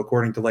that show.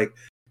 According to like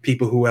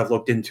people who have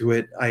looked into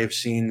it, I have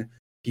seen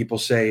people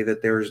say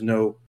that there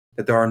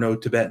are no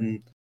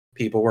Tibetan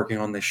people working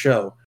on this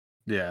show.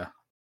 Yeah.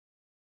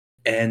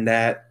 And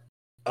that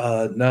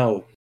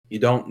no, you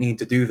don't need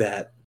to do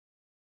that.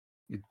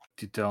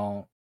 You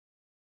don't.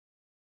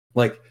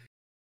 Like,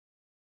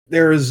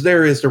 there is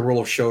the rule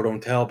of show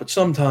don't tell, but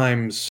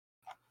sometimes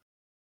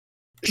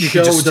you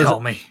can just tell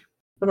me.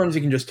 Sometimes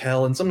you can just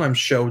tell, and sometimes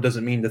show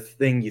doesn't mean the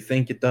thing you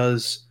think it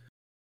does.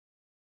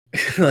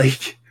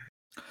 Like,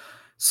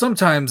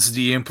 sometimes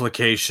the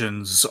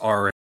implications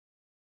are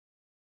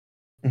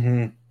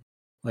like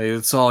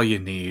it's all you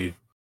need.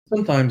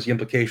 Sometimes the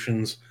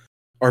implications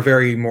are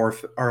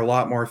a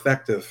lot more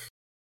effective.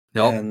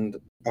 Yep. And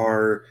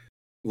are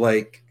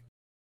like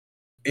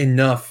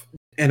enough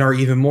and are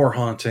even more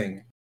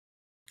haunting.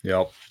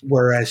 Yep.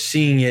 Whereas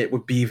seeing it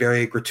would be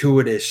very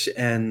gratuitous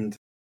and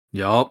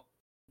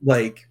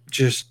like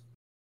just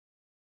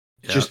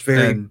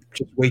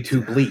way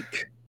too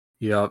bleak.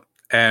 Yep.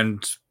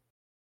 And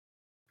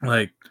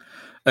like,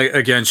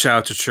 again, shout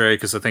out to Trey,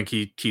 because I think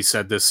he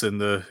said this in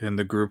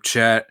the group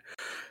chat.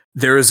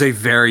 There is a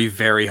very,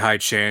 very high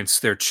chance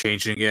they're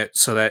changing it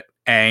so that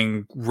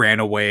Aang ran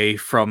away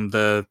from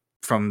the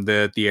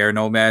air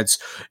nomads,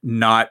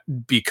 not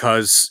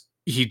because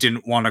he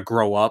didn't want to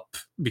grow up,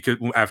 because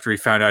after he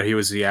found out he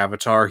was the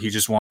Avatar, he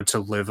just wanted to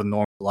live a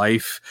normal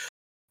life,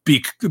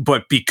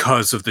 but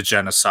because of the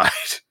genocide.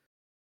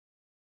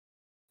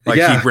 Like,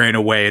 he ran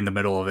away in the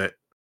middle of it.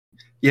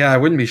 Yeah, I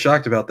wouldn't be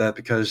shocked about that,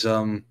 because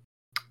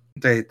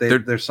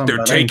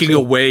they're taking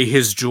away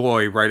his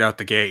joy right out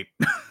the gate.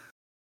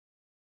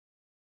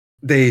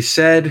 They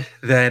said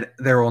that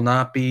there will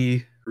not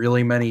be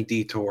really many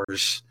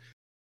detours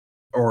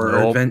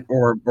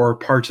or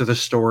parts of the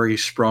story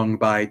sprung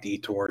by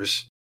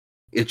detours.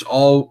 It's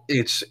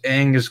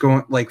Aang is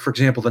going, like, for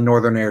example, the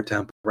Northern Air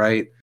Temple,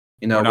 right?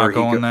 You know, we're not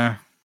going there.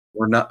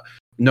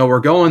 We're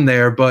going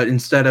there, but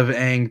instead of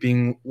Aang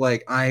being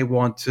like, I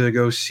want to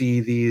go see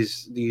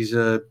these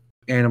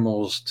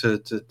animals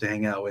to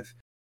hang out with,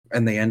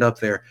 and they end up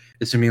there,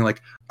 it's gonna be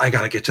like, I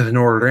gotta get to the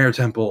Northern Air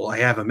Temple. I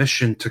have a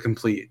mission to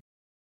complete.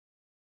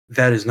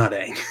 That is not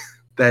Aang.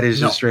 That is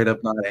just straight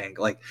up not Aang.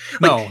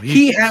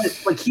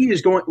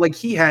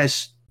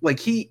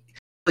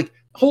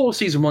 Whole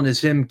season 1 is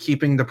him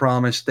keeping the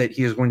promise that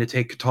he is going to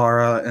take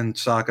Katara and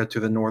Sokka to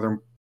the Northern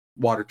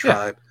Water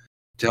Tribe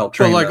to help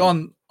train them.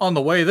 But on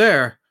the way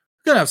there,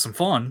 we're gonna have some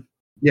fun.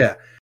 Yeah.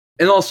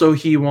 And also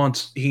he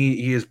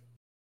is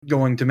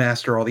going to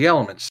master all the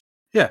elements.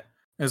 Yeah.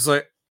 It's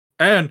like,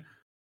 and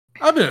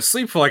I've been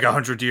asleep for like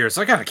 100 years.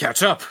 I gotta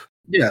catch up.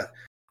 Yeah.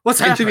 What's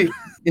happening?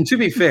 To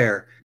be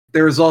fair,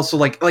 there is also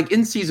like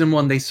in season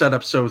 1 they set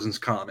up Sozin's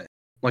Comet.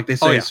 Like, they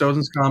say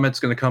Sozin's Comet's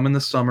going to come in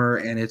the summer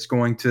and it's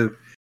going to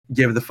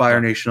give the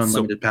Fire Nation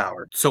unlimited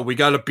power. So we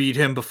got to beat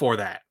him before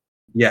that.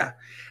 Yeah.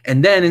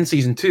 And then in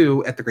season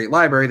 2 at the Great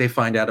Library they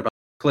find out about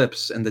the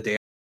eclipse and the Day of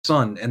the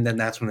Sun, and then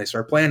that's when they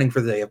start planning for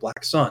the Day of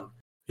Black Sun.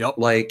 Yep.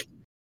 Like,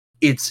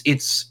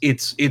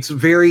 it's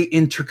very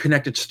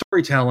interconnected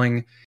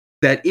storytelling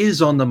that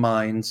is on the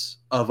minds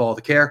of all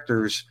the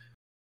characters,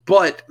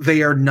 but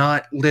they are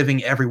not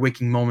living every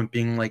waking moment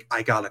being like,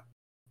 I gotta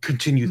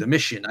continue the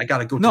mission. I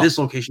gotta go to this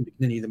location to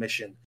continue the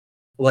mission.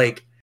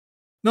 Like,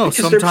 no,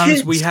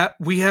 sometimes we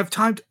have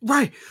time to,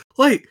 right?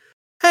 Like,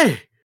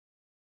 hey,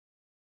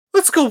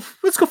 let's go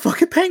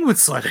fucking penguin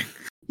sledding.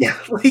 Yeah,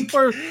 like,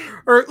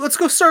 or let's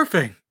go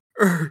surfing.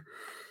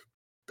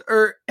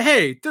 Or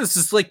hey, this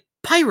is like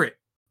pirate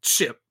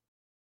ship.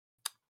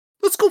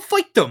 Let's go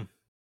fight them.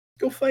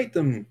 Go fight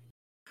them.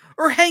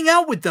 Or hang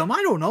out with them.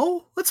 I don't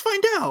know. Let's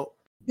find out.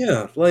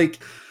 Yeah, like,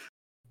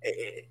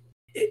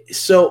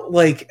 so,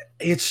 like,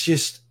 it's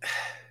just,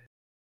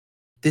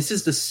 this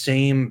is the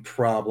same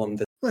problem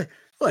that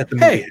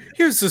hey,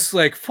 here's this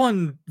like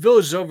fun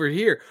village over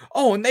here.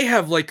 Oh, and they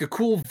have like a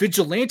cool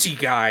vigilante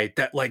guy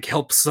that like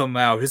helps them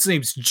out. His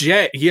name's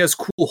Jet. He has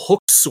cool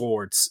hook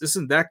swords.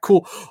 Isn't that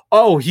cool?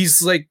 Oh,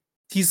 he's like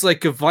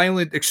a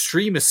violent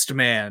extremist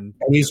man.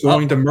 And he's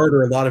going to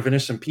murder a lot of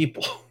innocent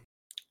people.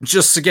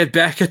 Just to get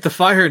back at the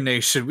Fire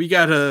Nation. We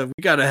gotta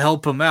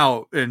help him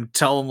out and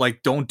tell him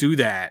like don't do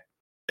that.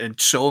 And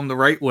show him the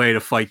right way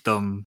to fight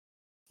them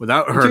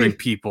without hurting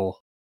people.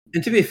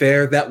 And to be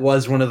fair, that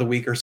was one of the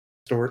weaker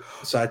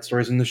side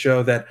stories in the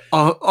show that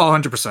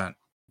 100%.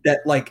 That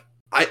like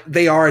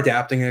they are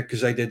adapting it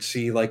because I did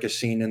see like a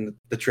scene in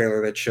the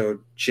trailer that showed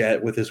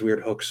Jet with his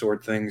weird hook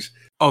sword things.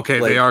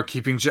 Okay, like, they are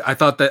keeping Jet. I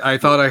thought I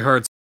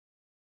heard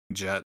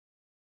Jet.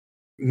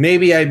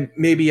 Maybe I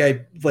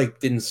like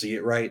didn't see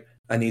it right.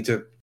 I need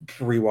to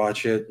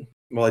rewatch it.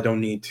 Well, I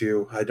don't need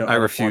to. I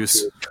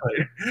refuse.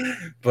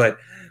 But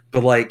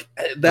like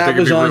that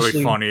was honestly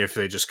really funny if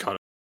they just cut it.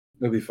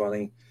 It'd be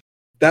funny.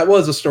 That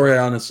was a story I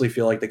honestly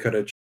feel like they could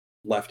have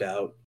left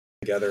out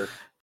together.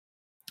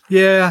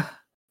 Yeah,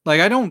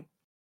 like I don't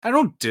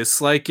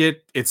dislike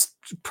it. It's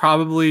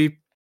probably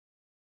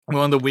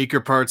one of the weaker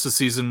parts of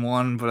season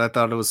 1, but I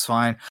thought it was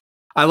fine.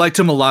 I liked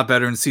him a lot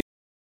better in season.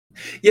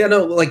 Yeah,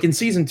 no, like in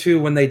season 2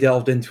 when they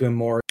delved into him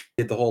more,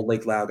 did the whole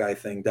Lake Lao guy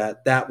thing.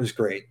 That was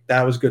great.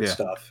 That was good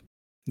stuff.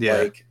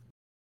 Yeah,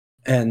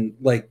 and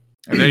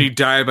then he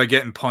died by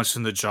getting punched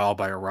in the jaw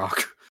by a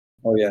rock.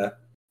 Oh yeah,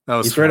 that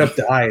was he straight up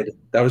died.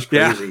 That was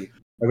crazy. Yeah.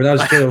 When I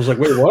was a kid, I was like,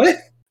 wait, what?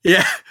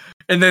 Yeah,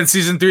 and then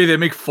season 3 they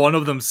make fun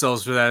of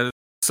themselves for that.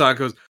 Sokka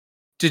goes,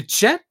 "Did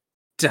Jet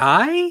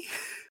die?"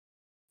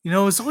 You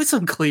know, it's always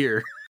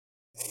unclear.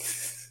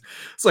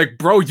 It's like,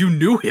 bro, you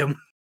knew him.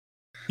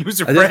 He was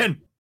your friend.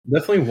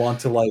 Definitely want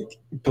to like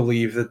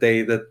believe that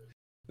they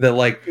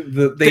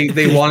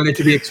wanted it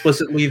to be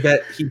explicitly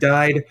that he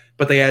died,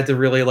 but they had to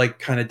really like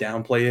kind of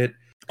downplay it.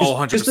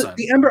 100%.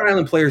 The Ember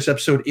Island Players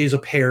episode is a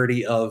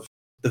parody of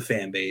the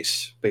fan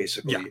base,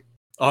 basically. Yeah,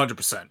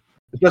 100%.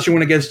 Especially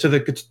when it gets to the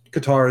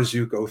Katara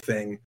Zuko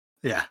thing.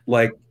 Yeah,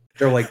 like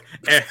they're like,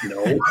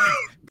 no,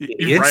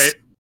 you're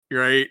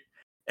right,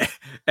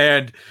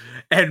 and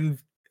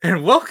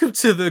welcome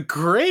to the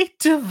Great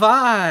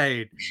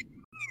Divide.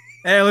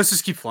 And let's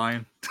just keep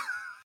flying.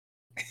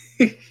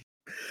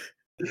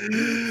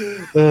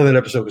 Oh, that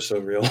episode was so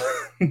real.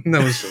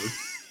 That was so.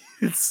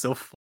 It's so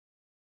fun.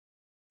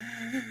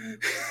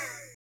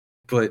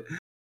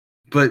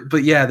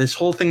 But yeah, this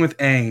whole thing with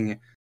Aang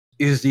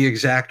is the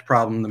exact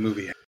problem the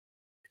movie has.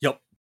 Yep.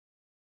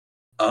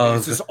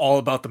 It's just all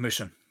about the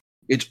mission.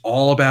 It's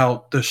all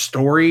about the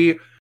story.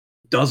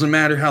 Doesn't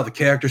matter how the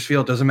characters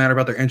feel. Doesn't matter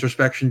about their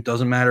introspection.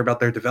 Doesn't matter about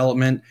their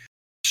development.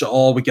 It's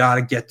all we got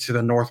to get to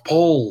the North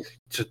Pole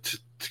to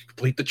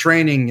complete the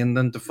training and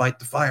then to fight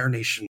the Fire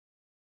Nation.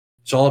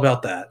 It's all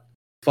about that.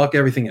 Fuck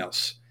everything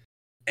else.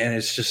 And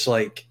it's just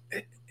like,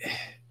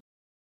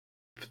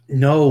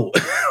 no,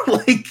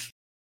 like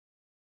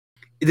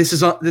this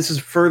is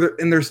further.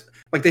 And there's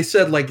like they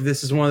said, like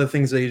this is one of the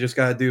things that you just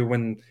gotta do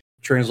when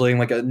translating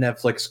like a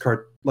Netflix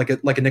like a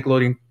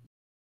Nickelodeon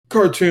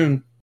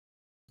cartoon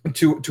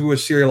to a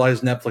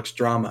serialized Netflix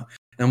drama.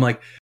 And I'm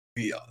like,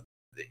 yeah,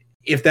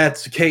 if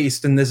that's the case,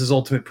 then this is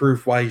ultimate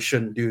proof why you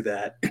shouldn't do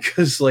that,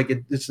 because like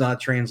it's not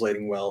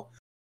translating well.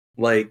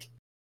 Like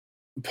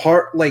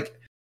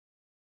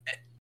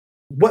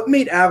what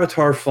made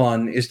Avatar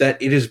fun is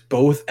that it is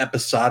both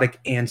episodic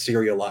and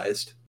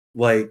serialized.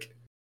 Like,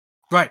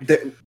 right.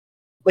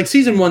 Like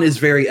season 1 is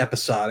very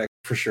episodic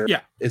for sure.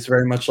 Yeah, it's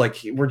very much like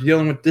we're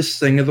dealing with this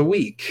thing of the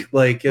week.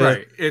 Like,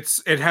 right.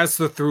 It has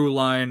the through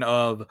line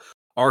of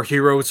our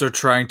heroes are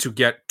trying to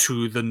get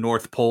to the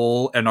North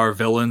Pole and our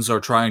villains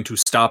are trying to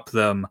stop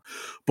them.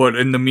 But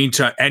in the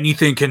meantime,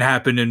 anything can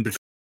happen in between.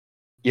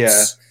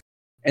 Yeah.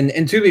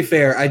 And to be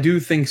fair, I do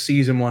think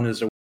season 1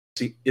 is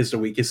the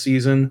weakest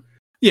season.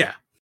 Yeah.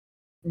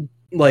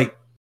 Like,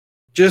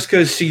 just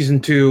because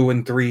season 2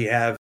 and 3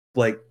 have,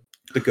 like,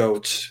 the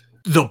goats.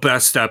 The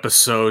best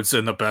episodes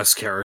and the best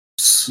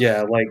characters.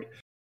 Yeah, like,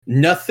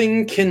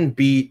 nothing can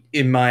beat,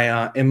 in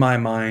my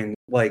mind,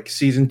 like,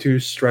 season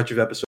 2's stretch of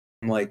episodes,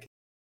 like,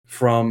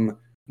 from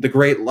the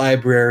Great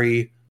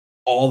Library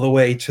all the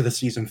way to the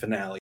season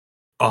finale.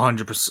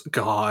 100%.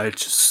 God,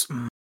 just...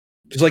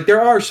 Because, like,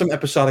 there are some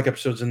episodic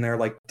episodes in there,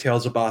 like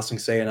Tales of Ba Sing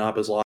Se and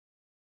Appa's Lock,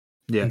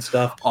 and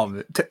stuff.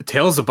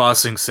 Tales of Ba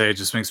Sing Se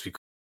just makes me.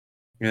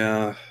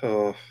 Yeah.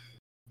 Oh,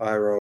 I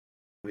wrote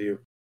you.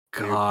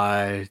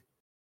 God.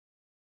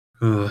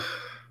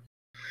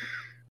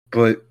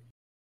 But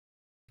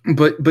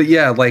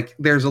yeah, like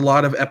there's a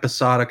lot of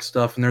episodic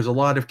stuff, and there's a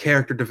lot of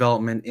character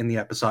development in the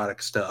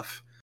episodic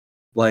stuff.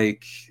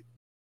 Like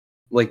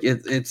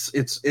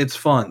it's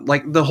fun.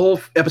 Like the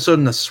whole episode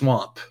in the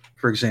swamp,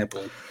 for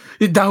example.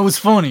 That was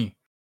funny.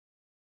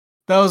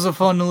 That was a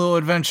fun little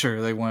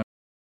adventure they went.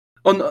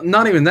 Oh, no,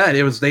 not even that.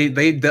 It was they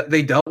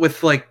dealt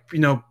with, like, you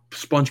know,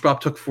 SpongeBob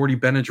took 40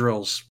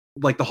 Benadryls,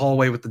 like the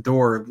hallway with the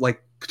door,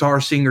 like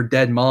Katara seeing her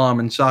dead mom,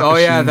 and Sokka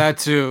seeing, that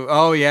too.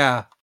 Oh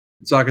yeah,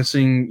 Sokka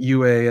seeing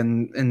Yue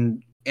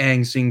and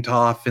Aang seeing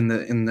Toph in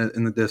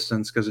the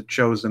distance, because it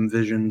shows them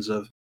visions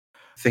of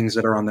things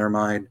that are on their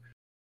mind.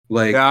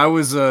 Like, yeah, I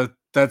was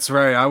that's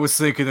right. I was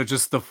thinking of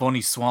just the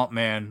funny swamp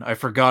man. I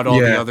forgot all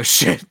the other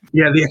shit.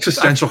 Yeah, the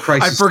existential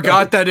crisis. I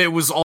forgot that it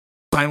was all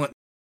silent.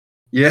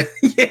 Yeah,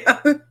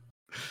 yeah.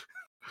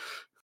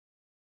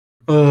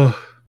 Oh,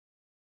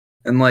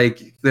 and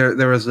like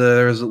there was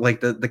like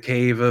the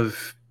cave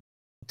of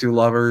two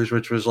lovers,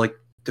 which was like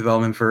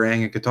development for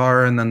Aang and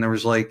Katara, and then there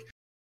was like,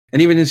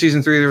 and even in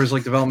season 3 there was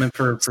like development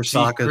for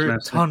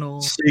Sokka's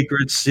tunnel.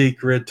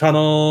 Secret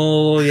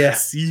tunnel. Yeah,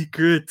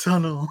 secret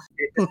tunnel.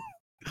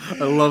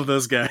 I love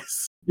those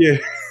guys. Yeah,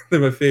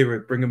 they're my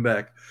favorite. Bring them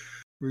back.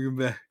 Bring them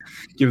back.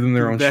 Give them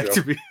their own show.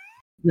 To me.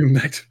 Give them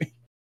back to me.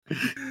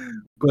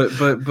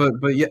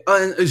 But yeah,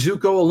 and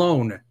Zuko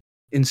alone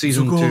in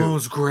season 2. Zuko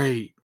was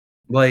great.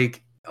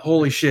 Like,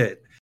 holy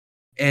shit.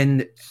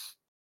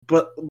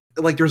 But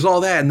like there's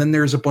all that, and then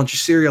there's a bunch of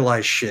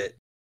serialized shit.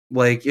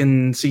 Like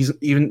in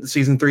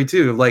season 3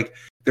 too. Like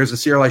there's a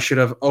serialized shit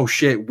of, oh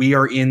shit, we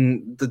are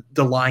in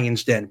the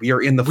lion's den. We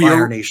are in the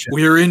Fire Nation.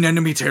 We are in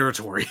enemy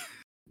territory.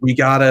 We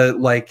gotta,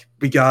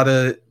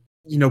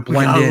 you know,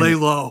 blend in. Lay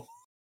low.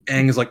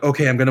 Aang is like,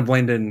 okay, I'm gonna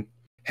blend in.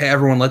 Hey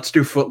everyone, let's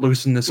do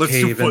Footloose in this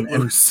cave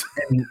and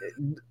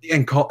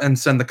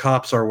send the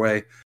cops our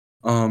way.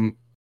 We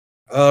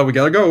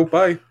gotta go.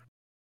 Bye.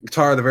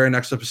 Katara, the very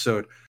next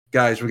episode.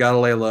 Guys, we gotta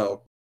lay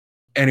low.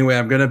 Anyway,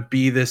 I'm gonna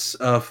be this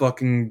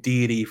fucking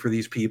deity for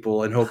these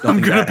people and hope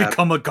nothing. I'm gonna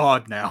become a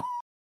god now.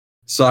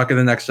 Sokka,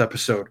 the next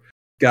episode.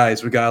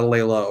 Guys, we gotta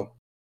lay low.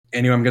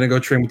 Anyway, I'm gonna go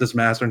train with this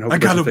master and hope. I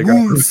got a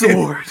moon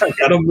sword. I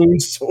got a moon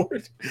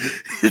sword.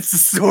 It's a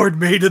sword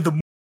made of the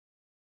moon.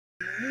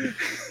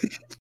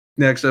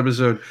 Next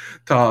episode,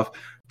 Toph.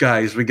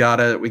 Guys, we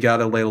gotta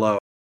lay low.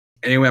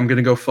 Anyway, I'm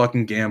gonna go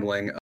fucking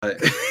gambling.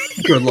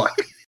 Good luck.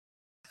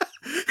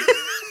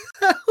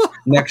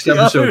 Next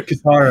episode,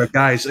 Katara.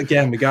 Guys,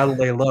 again, we gotta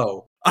lay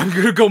low. I'm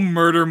gonna go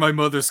murder my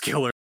mother's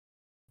killer.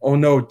 Oh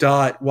no,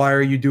 Dot! Why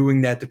are you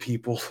doing that to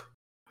people?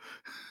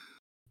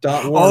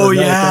 Dot. Warner, oh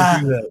no, yeah.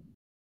 don't do that.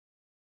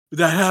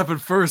 That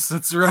happened first.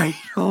 That's right.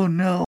 Oh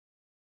no.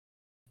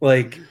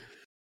 Like,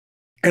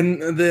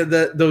 and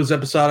those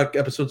episodic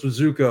episodes with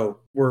Zuko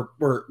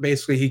were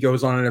basically he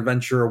goes on an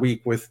adventure a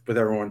week with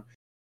everyone.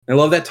 I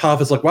love that Toph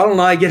is like, why don't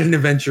I get an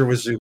adventure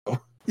with Zuko?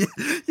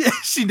 Yeah,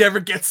 she never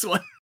gets one.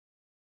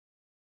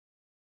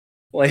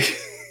 Like,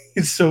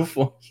 it's so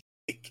funny.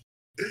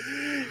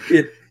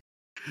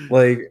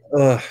 But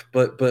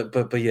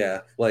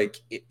yeah, like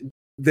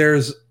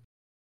there's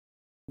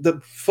the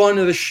fun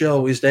of the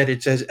show is that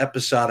it's as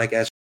episodic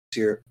as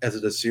it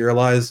is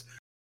serialized.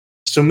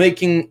 So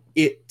making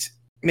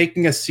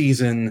a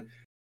season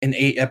in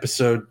 8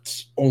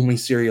 episodes only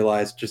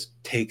serialized just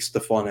takes the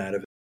fun out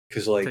of it,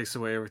 because like takes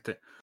away everything.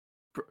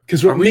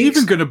 Because are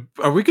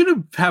we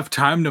gonna have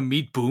time to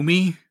meet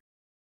Boomy?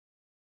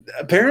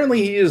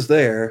 Apparently he is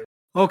there.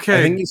 Okay.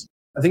 I think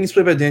he's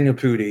played by Daniel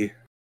Pudi.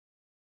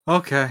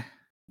 Okay.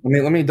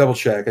 Let me double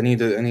check. I need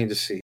to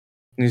see.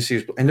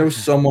 I know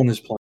someone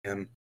is playing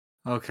him.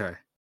 Okay.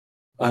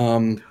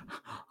 I'm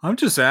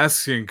just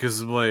asking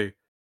because like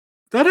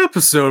that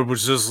episode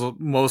was just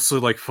mostly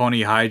like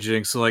funny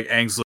hijinks. So like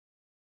Aang's like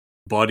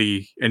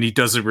buddy, and he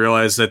doesn't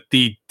realize that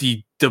the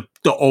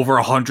over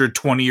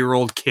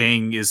 120-year-old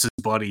king is his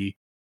buddy.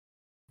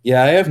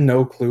 Yeah, I have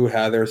no clue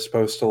how they're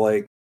supposed to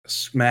like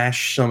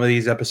smash some of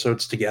these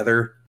episodes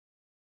together.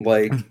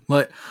 Like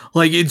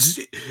it's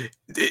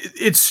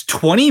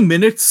 20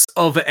 minutes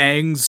of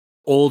Aang's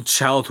old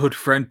childhood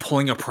friend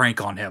pulling a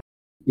prank on him.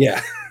 Yeah.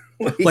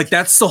 Like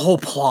that's the whole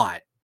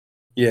plot.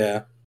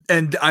 Yeah.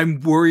 And I'm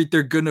worried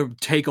they're gonna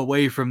take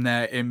away from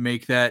that and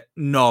make that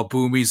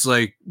Boomy's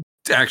like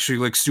actually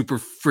like super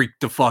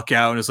freaked the fuck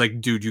out and it's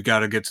like, dude, you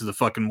gotta get to the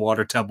fucking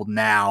water temple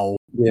now.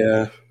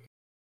 Yeah.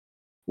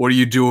 What are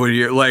you doing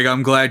here? Like,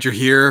 I'm glad you're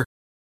here,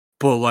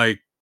 but like,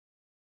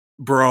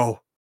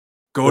 bro,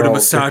 go to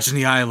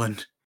Misogyny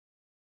Island.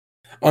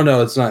 Oh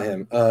no, it's not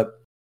him.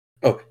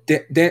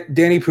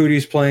 Danny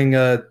Pudi's playing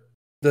the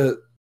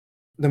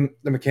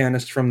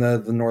mechanist from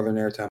the Northern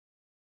Air Temple.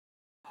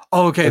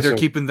 Oh, okay, they're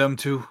keeping them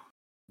too.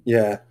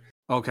 Yeah.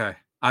 Okay,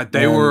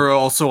 they were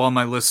also on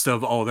my list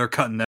of they're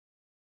cutting them.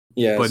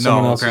 Yeah, but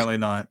no, apparently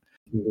not.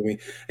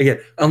 Again,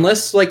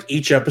 unless like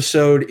each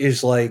episode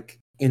is like,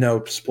 you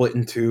know, split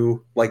in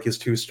two, like his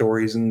 2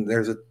 stories, and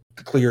there's a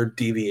clear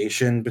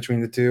deviation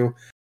between the two.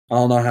 I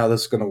don't know how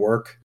this is going to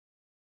work.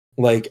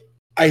 Like,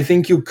 I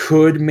think you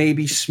could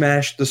maybe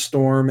smash the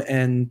Storm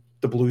and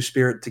the Blue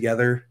Spirit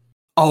together.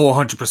 Oh,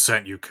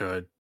 100% you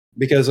could.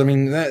 Because, I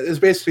mean, that is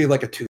basically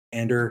like a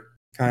two-hander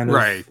kind of.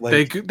 Right.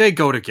 Like, they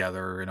go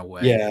together in a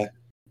way. yeah.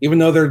 Even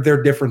though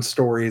they're different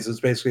stories, it's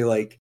basically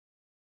like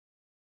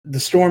the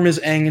Storm is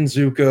Aang and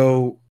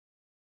Zuko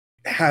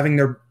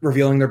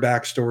revealing their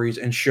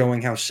backstories and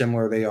showing how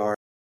similar they are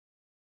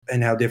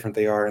and how different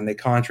they are, and they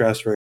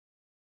contrast very.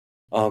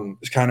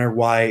 It's kind of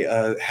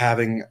why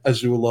having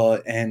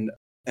Azula and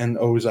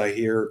Ozai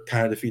here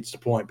kind of defeats the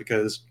point,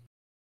 because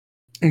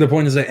the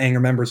point is that Aang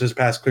remembers his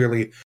past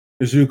clearly.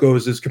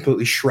 Zuko's is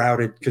completely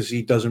shrouded because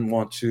he doesn't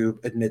want to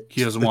admit.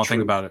 He doesn't want to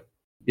think about it.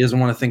 He doesn't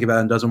want to think about it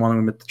and doesn't want to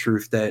admit the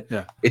truth that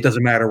it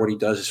doesn't matter what he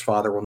does. His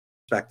father will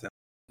respect him.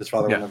 His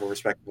father will never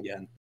respect him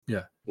again.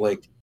 Yeah.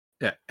 Like,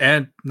 yeah.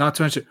 And not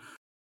to mention,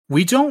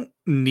 we don't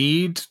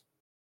need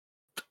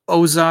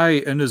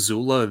Ozai and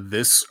Azula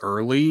this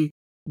early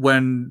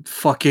when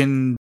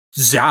fucking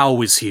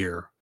Zhao is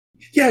here.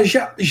 Yeah,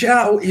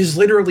 Zhao is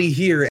literally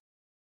here.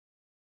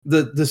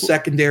 The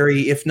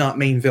secondary, if not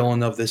main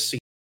villain of this scene.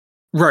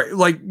 Right.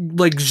 Like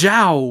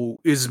Zhao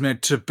is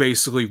meant to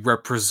basically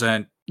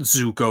represent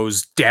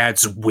Zuko's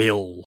dad's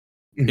will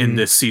in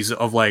this season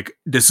of like,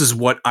 this is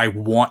what I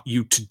want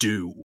you to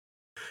do.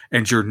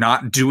 And you're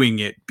not doing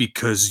it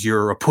because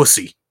you're a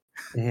pussy.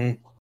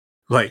 Mm-hmm.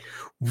 Like,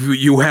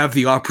 you have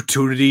the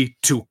opportunity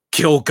to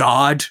kill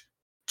God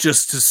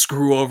just to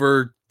screw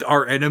over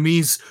our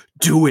enemies.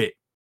 Do it.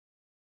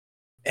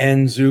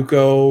 And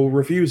Zuko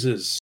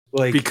refuses.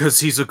 Like, because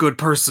he's a good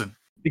person.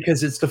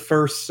 Because it's the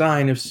first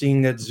sign of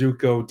seeing that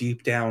Zuko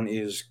deep down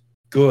is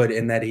good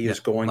and that he is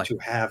going to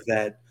have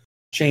that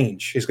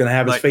change. He's going to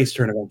have his face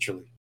turn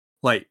eventually.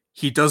 Like,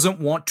 he doesn't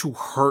want to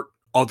hurt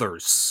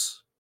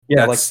others.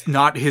 Yeah, that's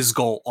not his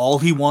goal. All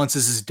he wants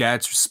is his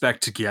dad's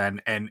respect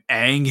again, and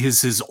Aang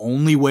is his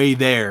only way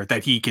there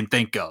that he can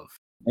think of.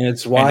 And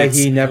it's why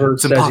he never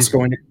says he's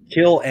going to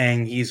kill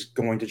Aang. He's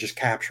going to just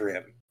capture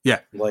him. Yeah,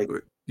 like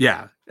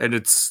and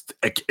it's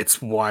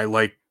why,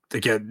 like,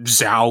 again,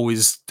 Zhao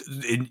is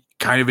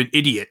kind of an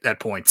idiot at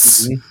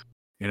points,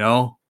 you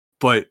know.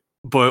 But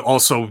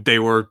also they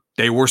were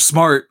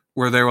smart,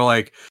 where they were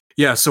like,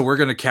 yeah, so we're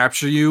gonna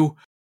capture you,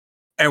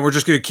 and we're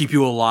just gonna keep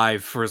you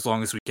alive for as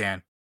long as we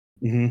can.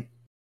 Mm-hmm.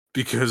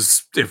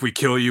 Because if we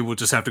kill you, we'll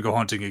just have to go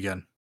hunting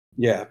again.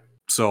 Yeah.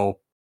 So,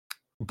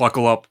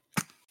 buckle up.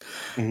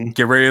 Mm-hmm.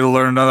 Get ready to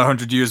learn another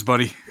 100 years,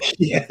 buddy.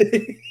 Yeah.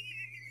 Get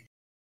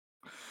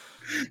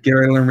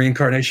ready to learn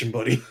reincarnation,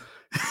 buddy.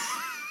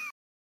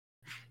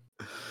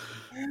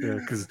 Yeah,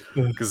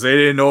 because they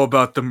didn't know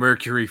about the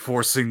Mercury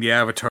forcing the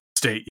Avatar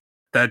state.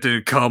 That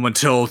didn't come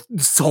until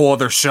this whole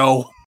other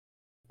show.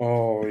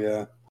 Oh,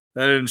 yeah.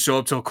 That didn't show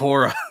up till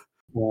Korra.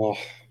 Oh.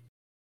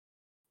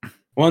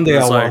 One day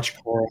I'll watch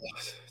Korra.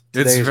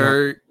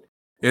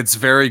 It's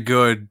very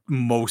good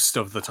most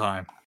of the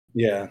time.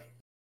 Yeah.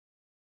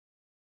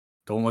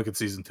 Don't look at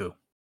season 2.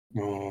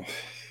 Oh.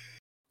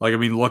 Like, I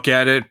mean, look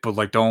at it, but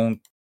like,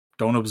 don't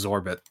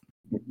absorb it.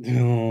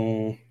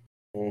 No.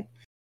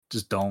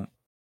 Just don't.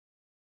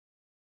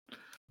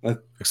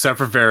 Except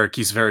for Varric,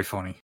 he's very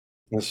funny.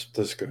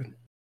 That's good.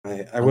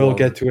 I will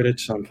get to it at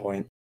some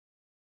point.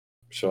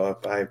 So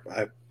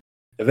I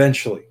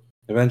eventually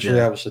I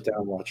will sit down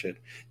and watch it.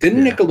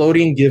 Didn't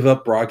Nickelodeon give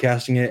up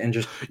broadcasting it and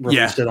just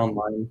release it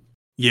online?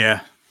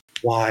 Yeah.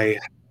 Why?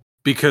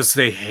 Because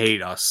they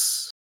hate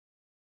us.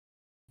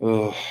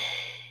 Ugh.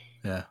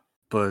 Yeah.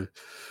 But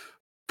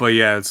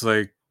yeah, it's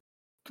like,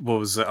 what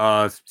was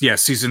it?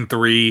 Season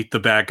 3, the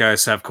bad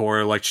guys have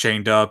Korra like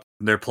chained up.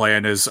 Their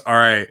plan is, all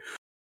right,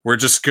 we're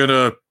just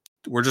gonna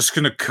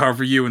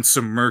cover you in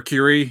some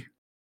mercury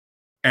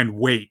and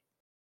wait,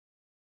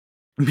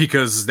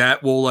 because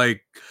that will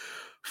like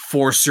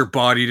force your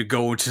body to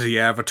go into the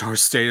Avatar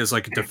state as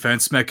like a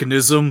defense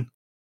mechanism,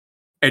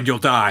 and you'll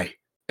die,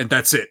 and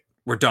that's it.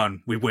 We're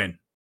done. We win.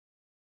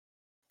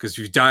 Because if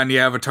you die in the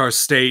Avatar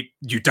state,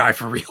 you die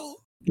for real.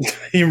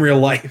 In real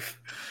life.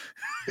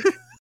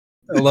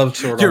 I love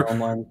Sword Art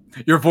Online.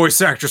 Your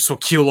voice actress will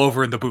keel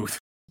over in the booth.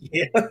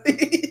 Yeah.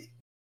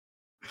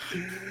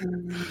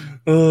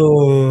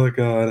 Oh,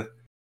 God.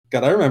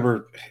 God, I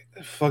remember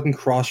fucking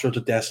Crossroads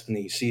of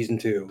Destiny, season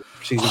 2.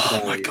 Season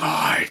finale. Oh, my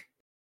God.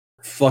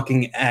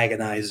 Fucking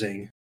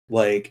agonizing.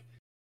 Like,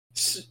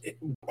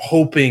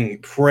 hoping,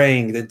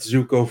 praying that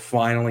Zuko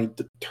finally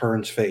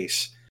turns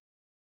face.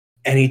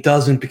 And he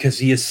doesn't, because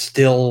he is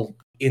still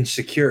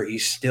insecure.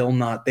 He's still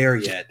not there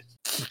yet.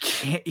 He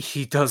can't.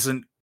 He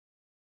doesn't.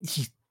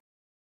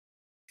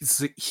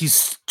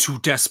 He's too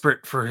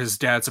desperate for his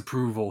dad's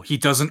approval. He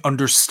doesn't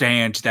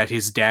understand that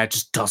his dad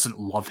just doesn't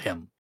love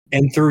him.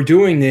 And through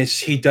doing this,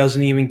 he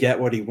doesn't even get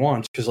what he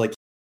wants, because, like,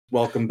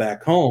 welcome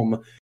back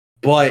home,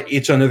 but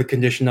it's under the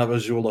condition of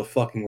Azula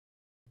fucking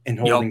and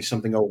holding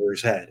something over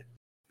his head.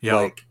 Yeah,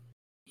 like,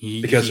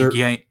 he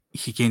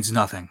gains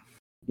nothing.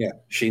 Yeah,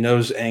 she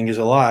knows Aang is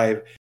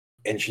alive,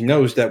 and she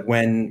knows that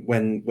when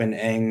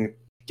Aang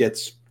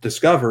gets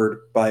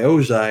discovered by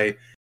Ozai,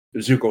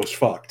 Zuko's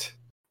fucked.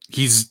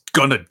 He's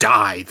gonna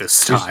die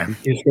this time.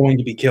 He's going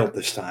to be killed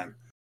this time.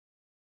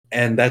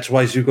 And that's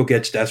why Zuko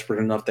gets desperate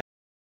enough that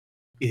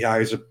he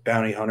hires a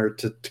bounty hunter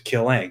to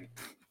kill Aang.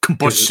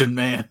 Combustion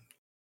Man.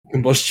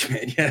 Combustion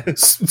Man, yeah.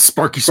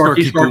 Sparky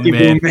Boom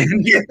Man.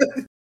 Yeah.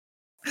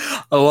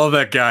 I love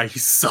that guy. He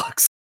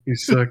sucks.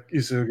 He's so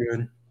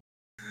good.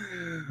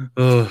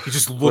 He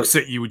just looks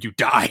at you and you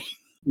die.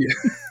 Yeah.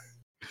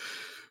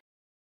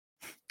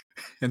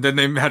 And then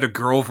they had a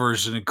girl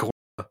version in Korra.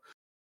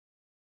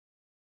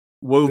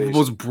 One of the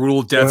most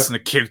brutal deaths in a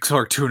kid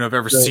cartoon I've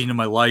ever seen in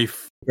my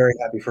life. Very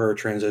happy for her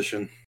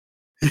transition.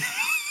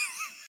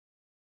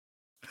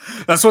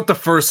 That's what the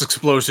first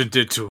explosion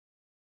did to him.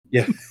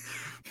 Yeah.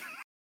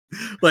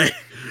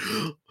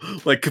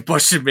 like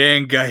Combustion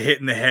Man got hit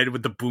in the head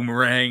with the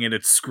boomerang and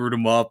it screwed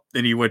him up.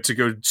 And he went to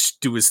go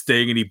do his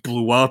thing and he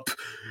blew up.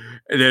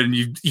 And then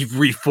he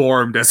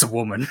reformed as a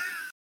woman.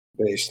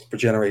 Based for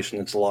generation,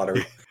 it's a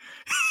lottery.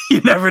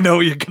 You never know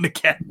what you're gonna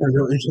get.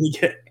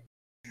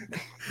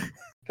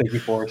 Thank you,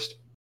 Forrest.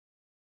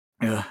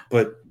 Yeah,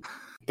 but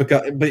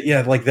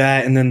yeah, like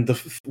that, and then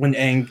when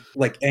Aang's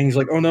like,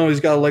 oh no, he's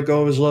got to let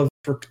go of his love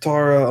for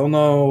Katara. Oh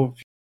no,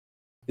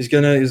 he's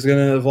gonna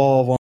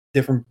evolve on a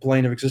different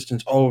plane of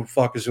existence. Oh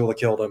fuck, Azula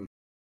killed him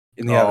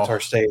in the Avatar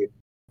state.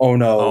 Oh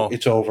no,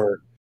 it's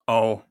over.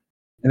 Oh,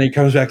 and then he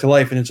comes back to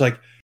life, and it's like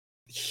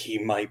he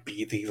might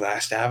be the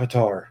last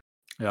Avatar.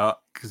 Yeah,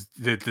 because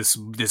this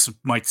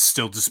might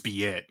still just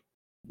be it.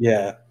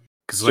 Yeah,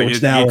 because so it's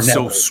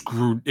so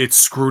screwed. It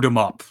screwed him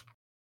up.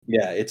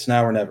 Yeah, it's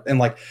now or never. And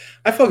like,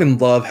 I fucking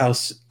love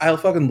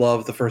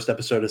the first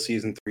episode of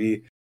season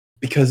 3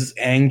 because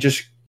Aang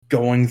just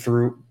going,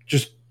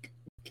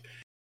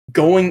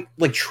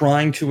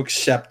 trying to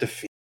accept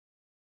defeat,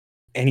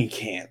 and he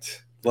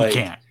can't. Like,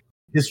 he can't.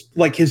 His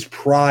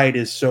pride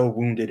is so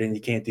wounded, and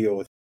you can't deal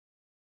with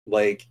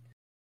it.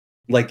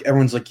 Like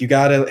everyone's like, you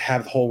gotta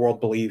have the whole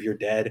world believe you're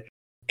dead,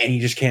 and he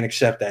just can't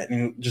accept that,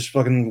 and he just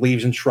fucking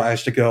leaves and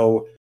tries to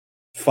go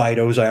fight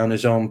Ozai on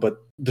his own, but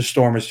the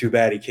storm is too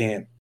bad. He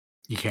can't.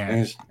 You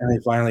can't. And he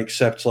finally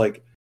accepts,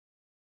 like,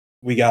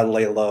 we gotta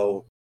lay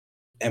low,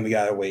 and we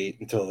gotta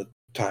wait until the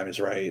time is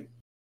right.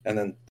 And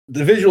then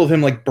the visual of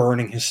him like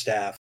burning his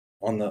staff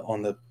on the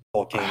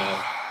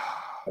volcano,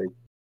 like,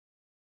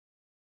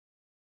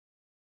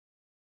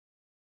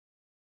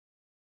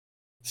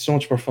 so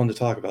much more fun to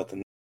talk about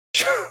than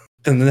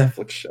the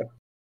Netflix show.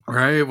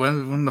 Right?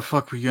 When the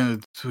fuck we gonna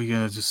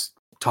just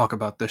talk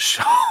about this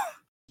show?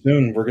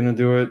 Soon. We're gonna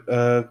do it.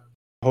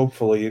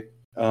 Hopefully,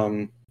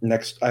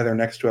 either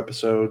next 2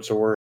 episodes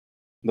or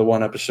the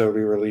 1 episode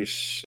we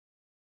release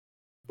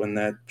when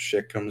that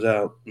shit comes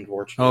out.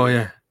 Unfortunately. Oh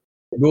yeah.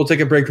 We'll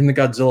take a break from the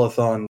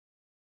Godzilla-thon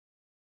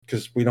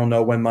because we don't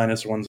know when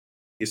 -1's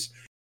release.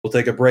 We'll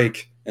take a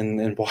break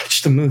and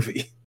watch the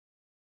movie.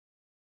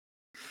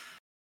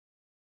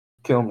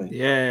 Kill me.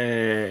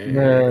 Yay.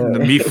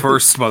 Me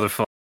first,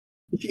 motherfucker.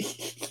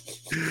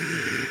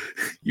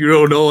 You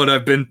don't know what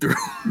I've been through.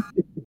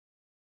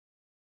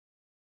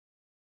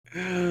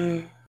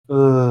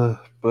 But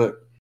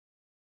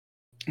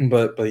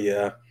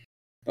yeah.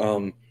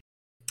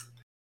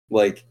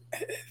 Like,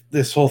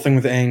 this whole thing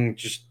with Aang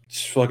just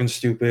fucking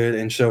stupid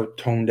and so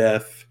tone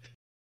deaf.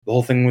 The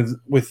whole thing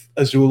with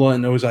Azula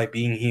and Ozai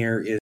being here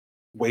is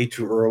way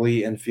too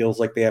early and feels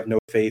like they have no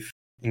faith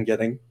in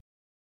getting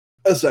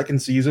a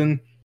second season.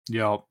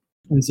 Yep.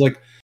 It's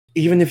like,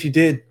 even if you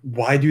did,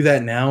 why do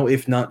that now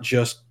if not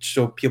just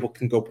so people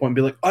can go point and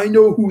be like, I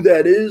know who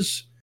that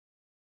is?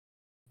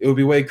 It would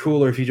be way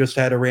cooler if you just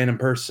had a random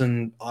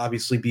person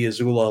obviously be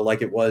Azula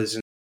like it was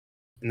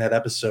in that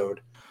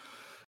episode.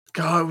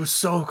 God, it was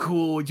so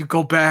cool. You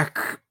go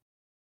back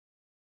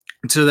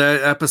to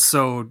that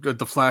episode,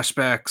 the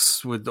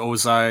flashbacks with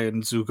Ozai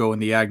and Zuko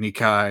and the Agni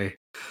Kai,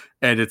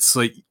 and it's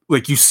like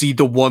you see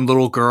the one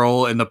little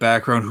girl in the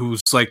background who's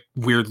like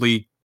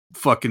weirdly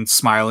fucking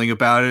smiling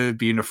about it,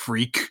 being a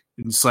freak.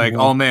 And it's like,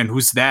 oh man,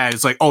 who's that?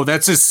 It's like, oh,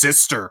 that's his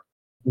sister.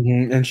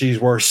 Mm-hmm. And she's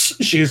worse.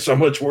 She's so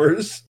much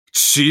worse.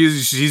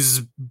 She's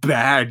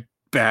bad.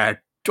 Oh,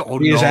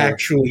 she is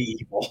actually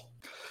evil.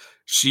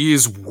 She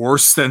is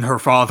worse than her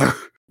father.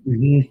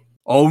 Mm-hmm.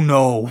 Oh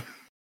no.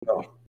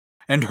 No.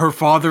 And her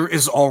father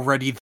is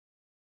already...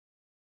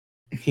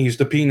 He's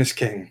the penis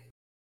king.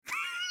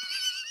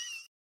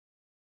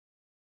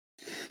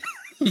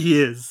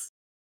 He is.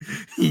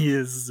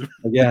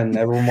 Again,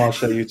 everyone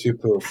watched that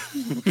YouTube poof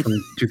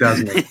from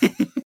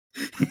 2008.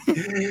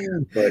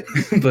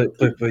 but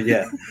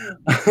yeah.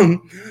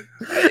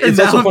 And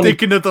now I'm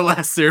thinking of the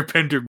last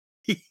Airbender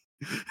movie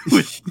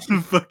with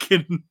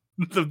fucking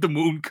the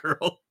moon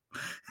girl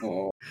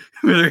with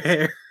her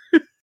hair.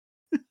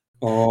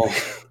 Oh,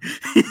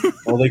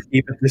 they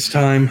keep it this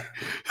time.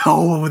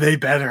 Oh, they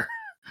better.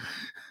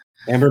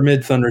 Amber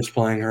Midthunder's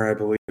playing her, I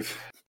believe.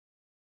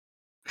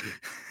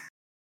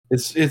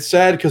 It's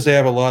sad because they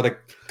have a lot of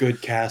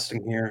good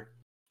casting here,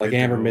 like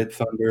Amber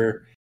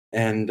Midthunder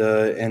and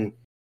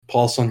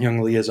Paul Sun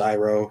Young Lee as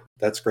Iroh.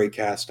 That's great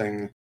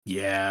casting.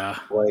 Yeah,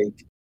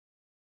 like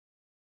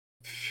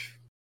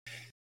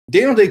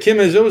Daniel Day Kim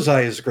as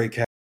Ozai is great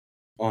casting.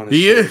 honestly.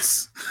 He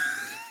is.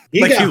 He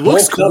like, got he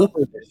looks bulked cool. up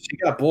for this. He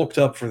got bulked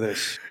up for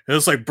this. It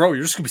was like, bro,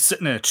 you're just gonna be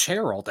sitting in a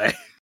chair all day.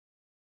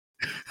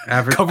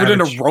 Covered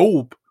in a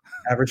robe.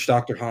 Average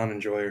Dr. Han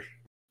enjoyer.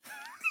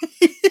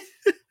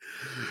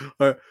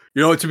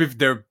 You know, to be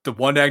the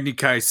one Agni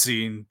Kai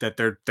scene that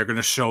they're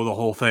gonna show the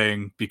whole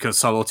thing because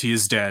Subtlety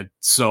is dead,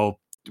 so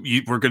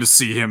we're gonna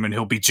see him and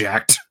he'll be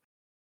jacked.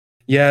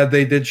 Yeah,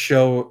 they did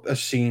show a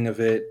scene of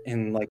it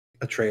in like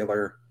a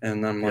trailer,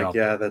 and I'm like, Yep.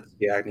 yeah, that's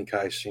the Agni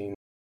Kai scene.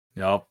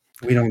 Yep.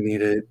 We don't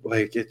need it.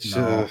 Like it's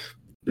No.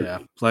 Yeah.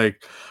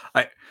 Like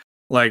I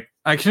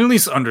can at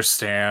least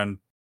understand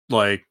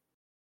like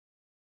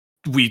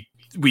we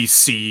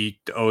see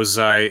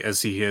Ozai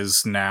as he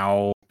is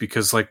now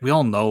because like we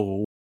all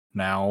know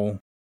now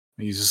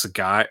he's just a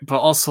guy, but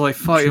also like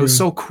fuck, it was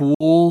so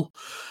cool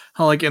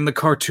how like in the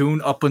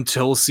cartoon up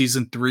until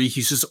season 3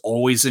 he's just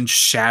always in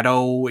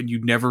shadow and you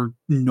never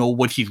know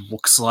what he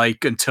looks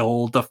like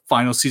until the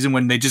final season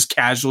when they just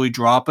casually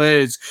drop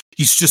it.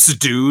 He's just a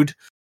dude.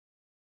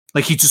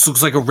 Like he just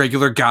looks like a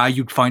regular guy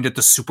you'd find at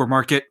the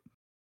supermarket.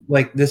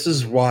 Like this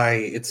is why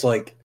it's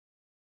like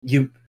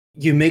you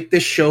make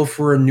this show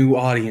for a new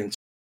audience.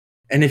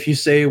 And if you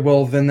say,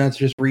 well, then that's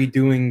just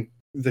redoing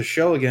the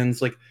show again,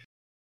 it's like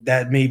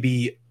that may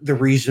be the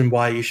reason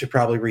why you should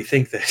probably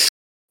rethink this.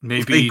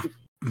 Maybe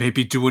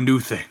do a new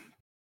thing.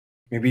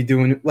 Maybe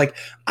doing like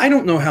I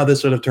don't know how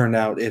this would have turned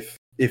out if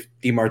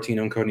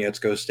DiMartino and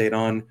Konietzko stayed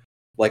on.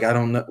 Like I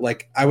don't know.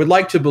 Like I would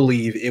like to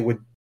believe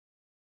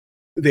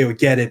they would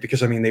get it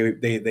because I mean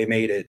they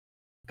made it,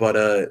 but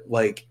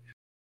like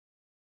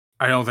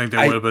I don't think they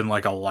would have been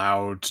like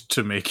allowed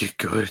to make it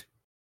good.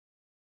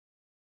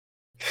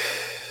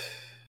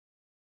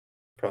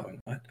 Probably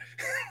not.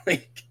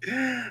 Like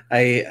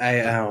I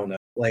don't know.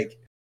 Like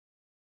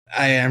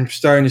I am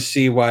starting to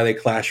see why they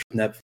clash with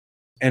Netflix.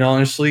 And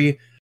honestly,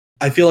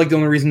 I feel like the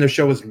only reason their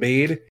show was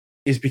made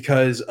is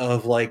because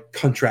of like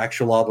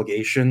contractual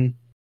obligation.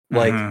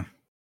 Like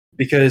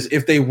because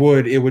if they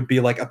would, it would be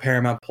like a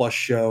Paramount Plus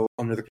show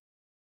under the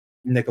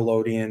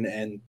Nickelodeon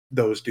and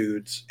those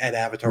dudes at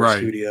Avatar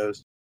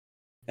Studios.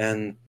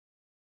 And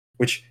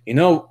which you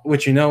know,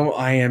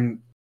 I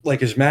am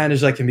like as mad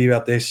as I can be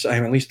about this. I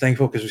am at least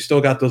thankful because we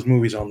still got those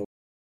movies on the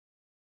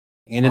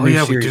way. And a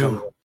new series on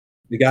the way.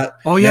 We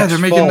got they're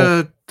making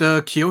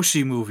the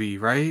Kyoshi movie,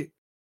 right?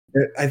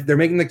 They're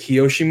making the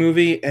Kyoshi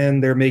movie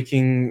and they're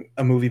making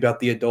a movie about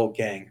the adult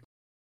gang.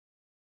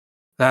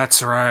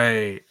 That's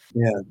right.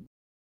 Yeah.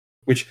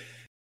 Which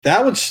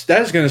that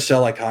is going to sell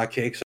like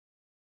hotcakes.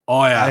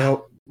 Oh yeah. I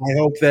hope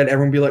that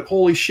everyone be like,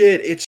 holy shit,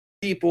 it's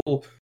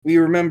people we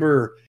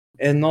remember,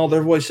 and all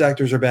their voice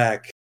actors are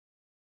back.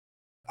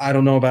 I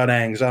don't know about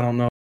Aang's. I don't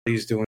know what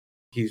he's doing.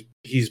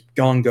 He's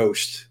gone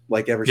ghost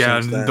like ever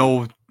since then.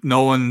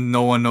 No one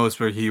knows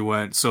where he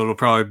went, so it'll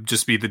probably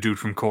just be the dude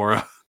from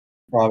Korra.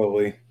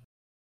 Probably.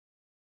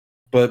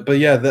 But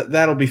yeah,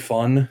 that'll be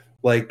fun.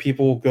 Like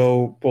people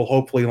will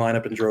hopefully line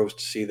up in droves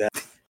to see that.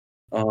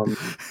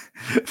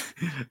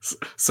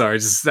 Sorry,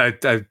 just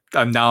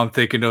I'm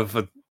thinking of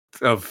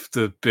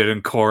the bit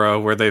in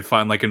Korra where they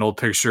find like an old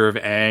picture of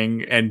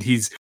Aang, and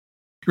he's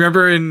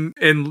remember in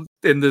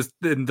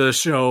the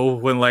show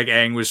when like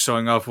Aang was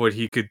showing off what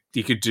he could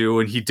do,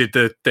 and he did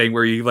the thing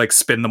where he like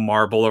spin the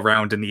marble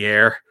around in the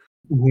air,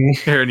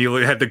 and he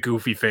had the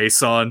goofy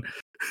face on.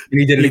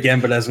 And he did it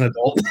again, but as an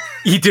adult.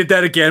 He did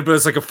that again, but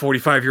as like a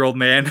 45-year-old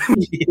man.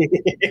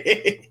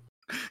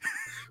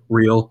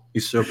 Real.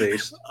 He's so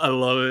based. I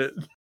love it.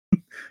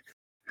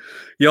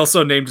 He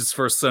also named his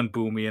first son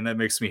Boomy, and that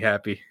makes me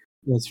happy.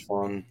 That's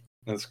fun.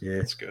 That's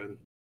good.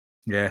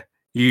 Yeah.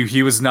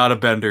 He was not a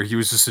bender. He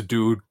was just a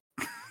dude.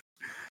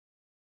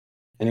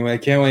 Anyway, I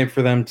can't wait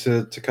for them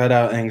to cut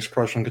out Aang's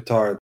crush on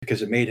Qatar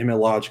because it made him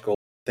illogical,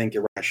 think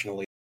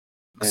irrationally.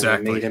 And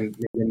it made him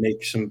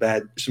make some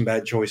bad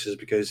choices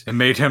because it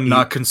made him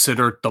not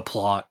consider the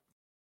plot.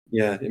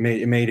 Yeah, it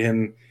made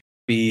him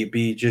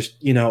be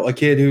just, a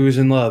kid who is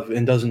in love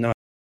and doesn't know how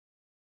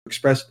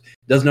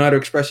to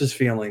express his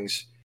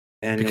feelings.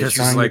 And because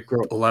he's like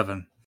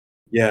 11.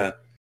 Yeah.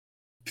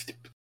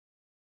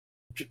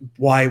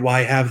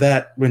 Why have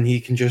that when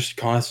he can just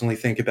constantly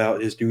think about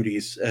his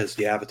duties as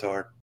the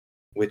Avatar,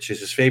 which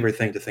is his favorite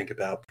thing to think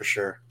about for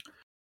sure.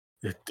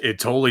 It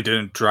totally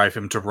didn't drive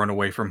him to run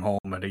away from home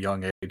at a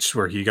young age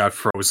where he got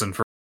frozen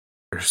for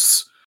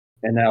years.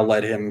 And that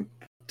led him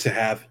to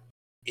have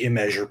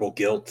immeasurable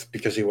guilt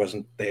because he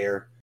wasn't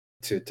there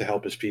to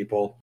help his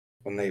people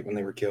when they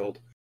were killed.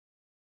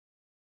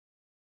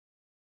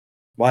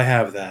 Why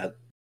have that?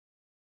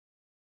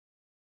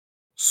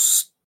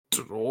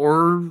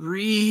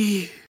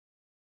 Story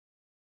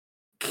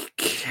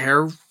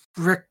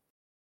character.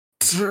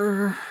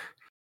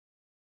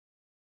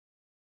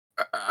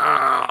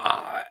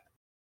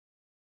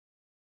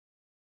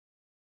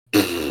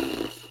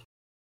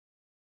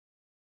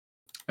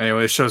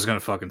 Anyway, this show's gonna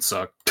fucking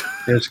suck.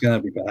 It's gonna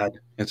be bad.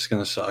 It's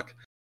gonna suck.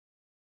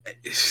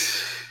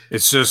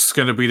 It's just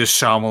gonna be the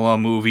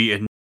Shyamalan movie,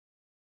 and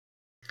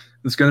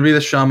it's gonna be the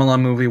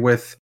Shyamalan movie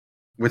with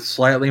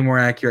slightly more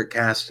accurate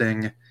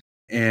casting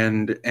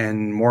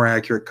and more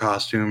accurate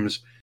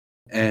costumes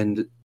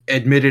and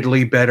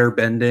admittedly better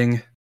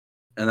bending,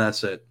 and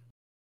that's it.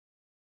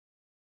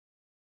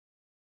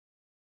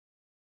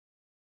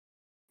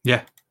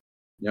 Yeah.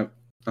 Yep.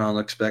 I don't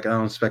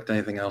expect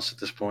anything else at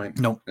this point.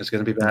 Nope. It's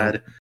gonna be bad.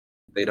 Nope.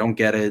 They don't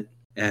get it,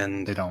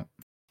 and they don't.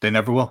 They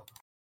never will.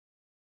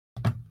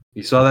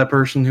 You saw that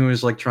person who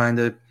is like trying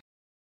to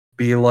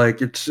be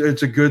like, it's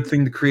a good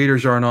thing the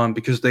creators aren't on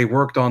because they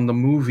worked on the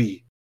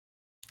movie.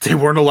 They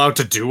weren't allowed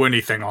to do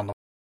anything on the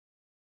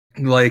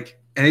like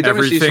anytime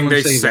everything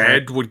they say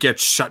said would get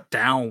shut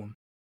down.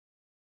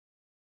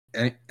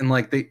 And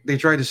like they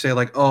tried to say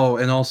like, oh,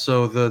 and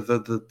also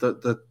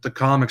the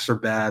comics are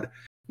bad,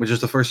 which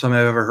is the first time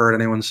I've ever heard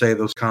anyone say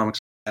those comics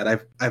are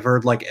bad. I've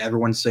heard like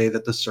everyone say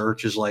that The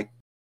Search is like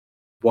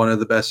one of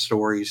the best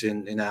stories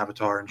in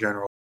Avatar in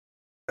general.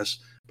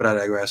 But I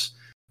digress.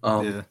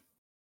 Yeah.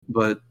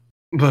 But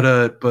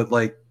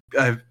like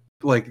I've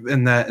like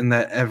in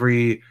that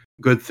every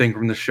good thing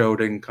from the show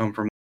didn't come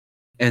from,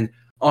 and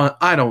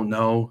I don't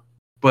know,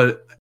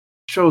 but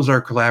shows are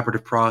a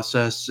collaborative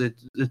process.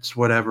 It's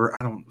whatever.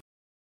 I don't.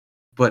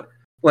 But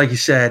like you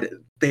said,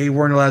 they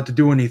weren't allowed to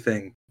do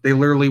anything. They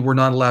literally were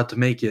not allowed to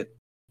make it,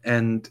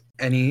 and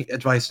any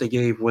advice they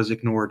gave was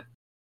ignored.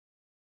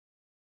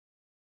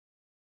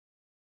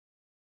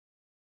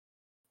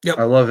 Yep.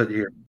 I love it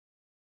here.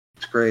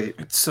 It's great.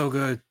 It's so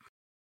good.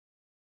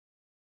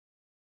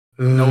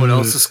 No one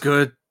else is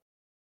good.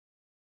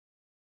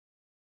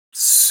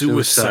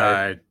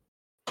 Suicide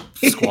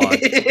Squad.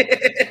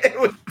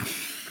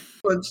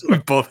 We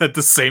both had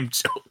the same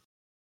joke.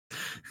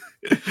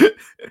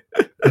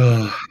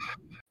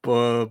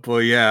 but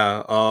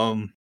yeah,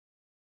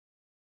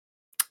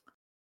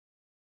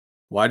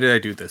 why did I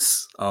do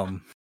this? For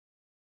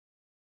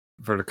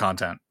the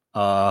content.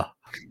 I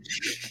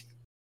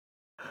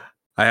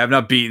have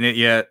not beaten it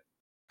yet.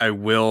 I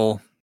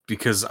will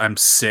because I'm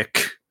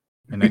sick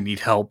and I need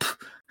help.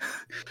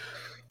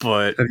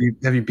 But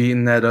have you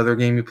beaten that other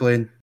game you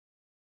played?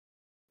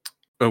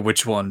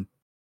 Which one?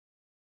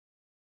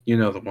 You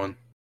know the one.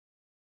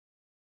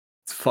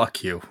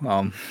 Fuck you.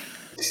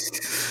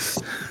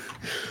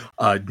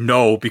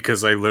 No,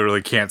 because I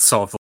literally can't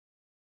solve the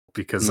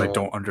because I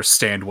don't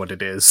understand what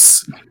it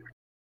is.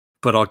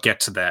 But I'll get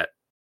to that.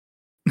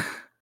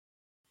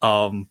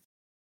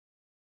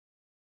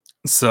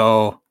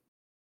 So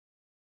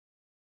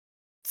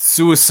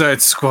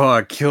Suicide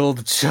Squad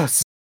Killed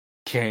Just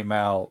came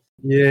out.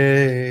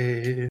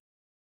 Yay.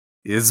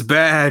 It's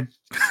bad.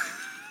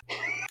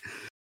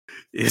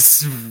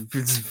 It's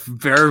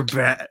very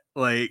bad.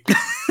 Like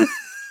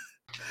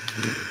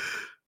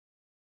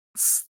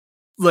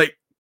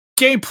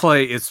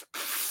gameplay is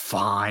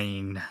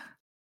fine.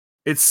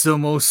 It's the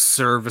most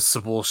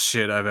serviceable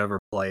shit I've ever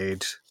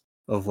played.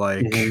 Of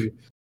like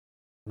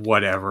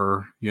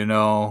whatever, you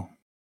know.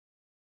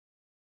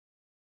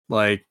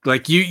 Like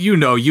you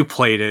know, you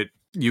played it,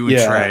 you and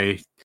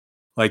Trey.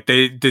 Like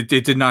they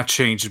did not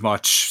change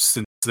much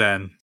since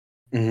then.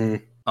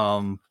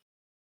 Mm-hmm.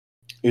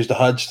 Is the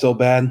HUD still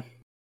bad?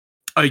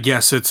 I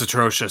guess it's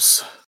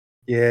atrocious.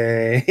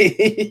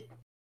 Yay.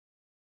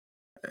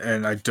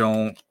 And I've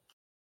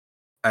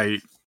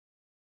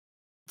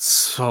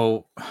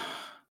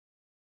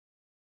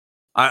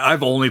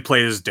only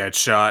played as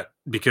Deadshot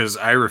because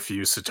I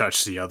refuse to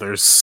touch the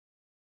others.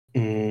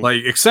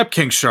 Like, except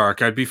King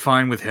Shark, I'd be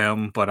fine with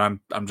him, but I'm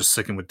just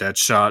sticking with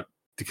Deadshot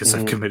because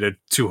I've committed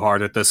too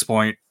hard at this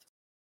point.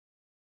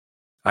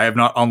 I have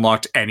not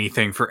unlocked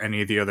anything for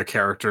any of the other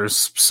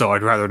characters, so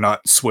I'd rather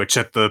not switch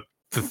at the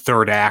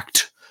third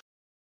act.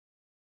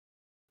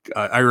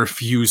 I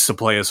refuse to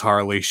play as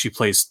Harley. She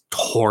plays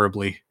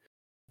horribly.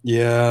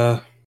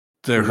 Yeah.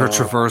 Her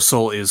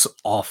traversal is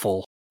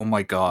awful. Oh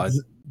my god.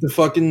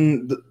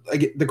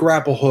 The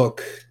grapple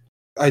hook.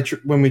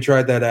 When we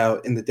tried that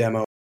out in the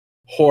demo,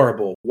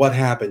 horrible. What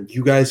happened?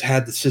 You guys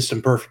had the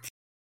system perfect.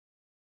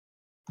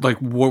 Like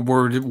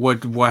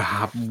what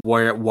happened?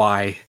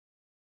 Why?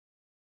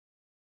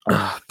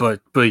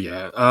 But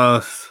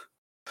yeah.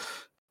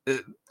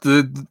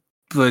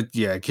 But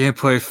yeah,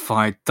 gameplay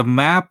fine. The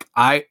map,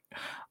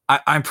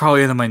 I'm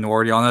probably in the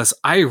minority on this.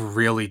 I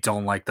really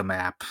don't like the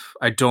map.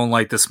 I don't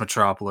like this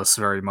metropolis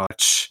very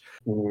much.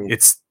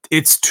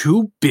 It's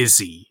too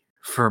busy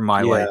for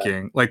my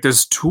liking. Like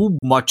there's too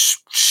much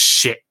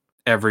shit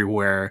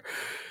everywhere.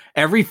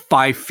 Every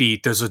 5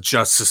 feet there's a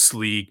Justice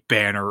League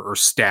banner or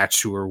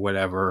statue or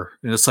whatever.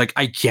 And it's like,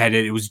 I get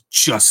it. It was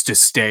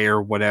Justice Day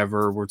or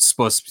whatever. We're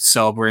supposed to be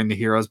celebrating the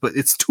heroes, but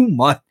it's too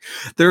much.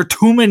 There are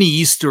too many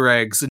Easter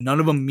eggs and none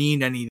of them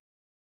mean anything.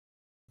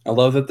 I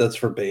love that that's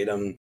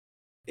verbatim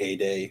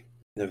A-Day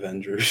in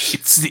Avengers.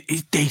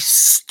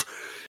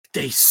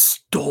 They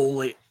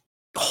stole it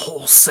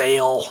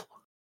wholesale.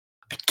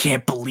 I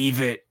can't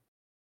believe it.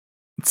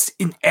 It's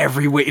in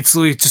every way. It's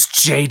literally just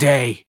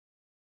J-Day.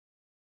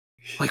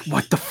 Like,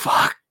 what the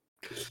fuck?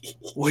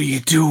 What are you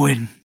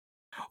doing?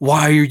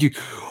 Why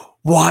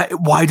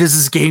does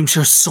this game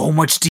share so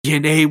much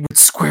DNA with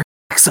Square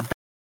Enix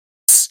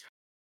events?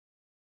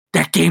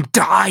 That game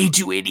died,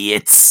 you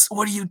idiots!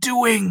 What are you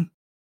doing?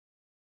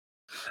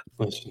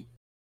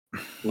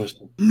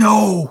 Listen.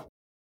 No!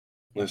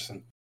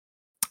 Listen.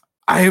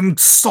 I am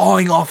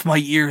sawing off my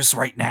ears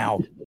right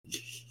now.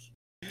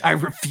 I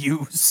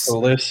refuse.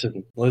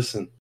 Listen.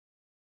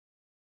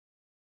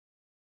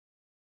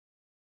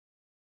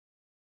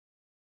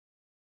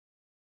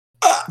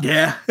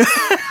 Yeah.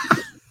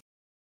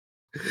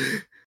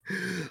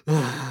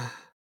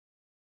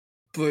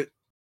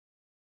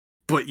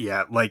 but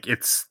yeah, like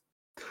it's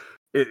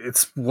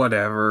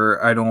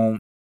whatever. I don't.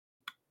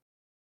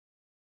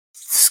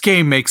 This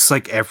game makes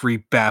like every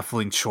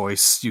baffling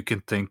choice you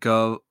can think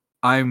of.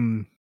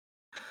 I'm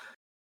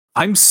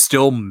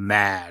still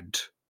mad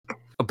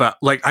about,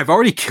 like, I've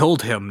already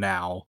killed him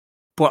now,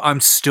 but I'm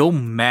still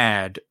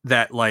mad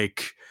that,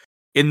 like,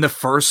 in the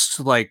first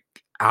like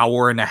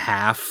hour and a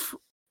half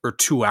or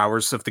 2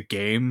 hours of the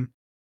game,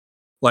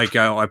 like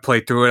I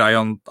played through it, I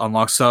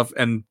unlock stuff,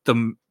 and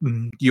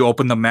you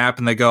open the map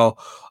and they go,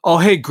 "Oh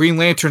hey, Green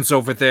Lantern's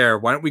over there.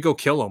 Why don't we go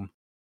kill him?"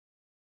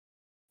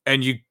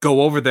 And you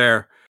go over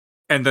there,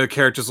 and the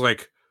character's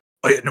like,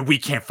 "Oh, yeah, no, we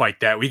can't fight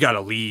that. We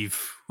gotta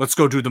leave. Let's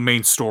go do the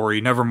main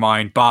story. Never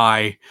mind.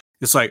 Bye."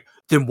 It's like,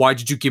 then why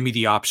did you give me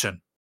the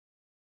option?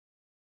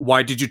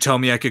 Why did you tell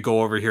me I could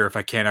go over here if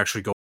I can't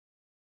actually go?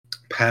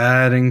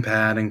 Padding.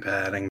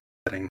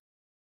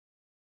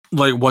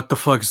 Like, what the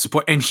fuck is the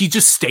point? And he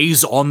just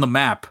stays on the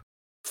map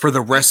for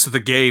the rest of the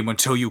game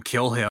until you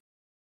kill him.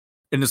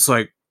 And it's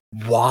like,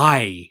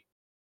 why?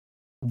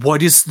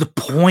 What is the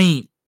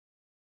point?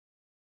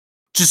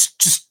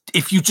 Just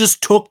if you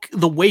just took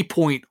the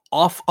waypoint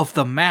off of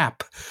the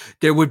map,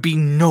 there would be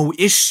no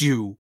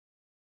issue.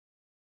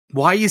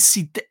 Why is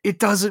he? It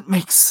doesn't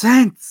make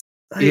sense.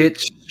 It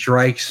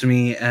strikes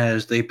me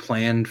as they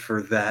planned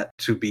for that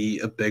to be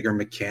a bigger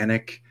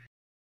mechanic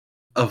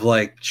of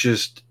like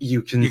just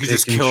you can could pick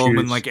just and kill him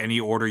in choose. like any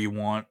order you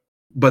want.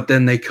 But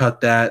then they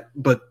cut that.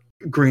 But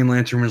Green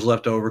Lantern was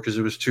left over because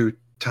it was too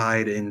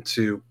tied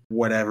into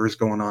whatever's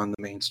going on in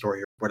the main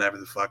story or whatever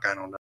the fuck. I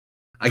don't know.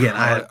 Again,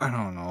 I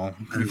don't know.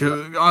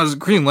 Because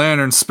Green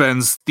Lantern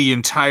spends the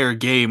entire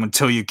game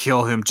until you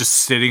kill him just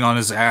sitting on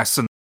his ass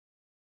and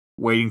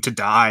waiting to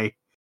die.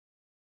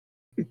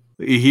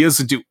 He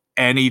doesn't do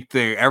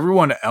anything.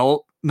 Everyone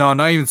else, no,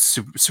 not even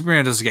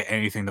Superman doesn't get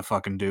anything to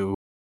fucking do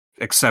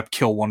except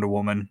kill Wonder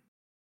Woman.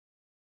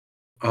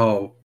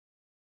 Oh.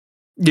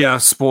 Yeah,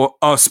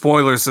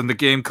 spoilers in the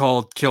game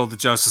called Kill the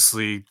Justice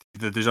League.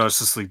 The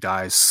Justice League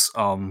dies.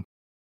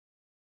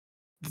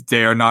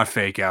 They are not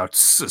fake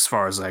outs as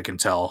far as I can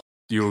tell.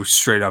 You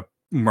straight up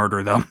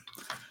murder them.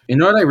 You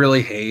know what I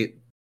really hate?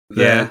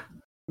 Yeah.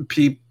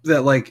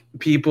 That like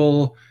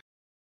people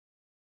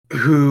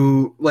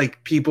who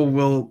like people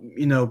will,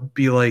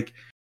 be like,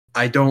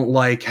 I don't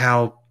like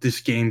how this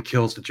game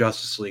kills the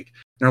Justice League.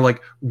 And they're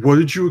like, what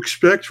did you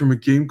expect from a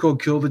game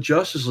called Kill the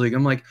Justice League?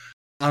 I'm like,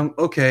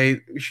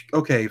 okay,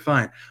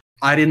 fine.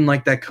 I didn't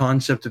like that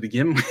concept to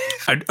begin with.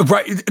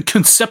 Right,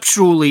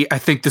 conceptually, I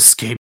think this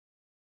game,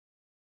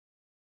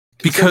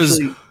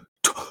 because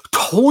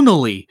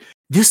tonally,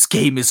 this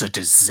game is a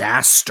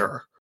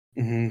disaster.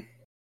 Mm-hmm.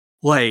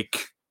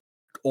 Like,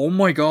 oh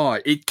my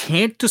god, it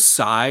can't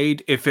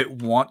decide if it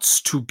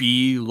wants to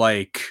be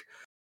like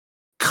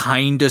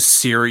kind of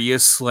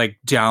serious, like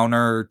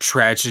downer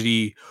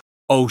tragedy.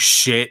 Oh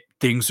shit,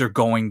 things are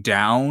going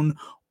down,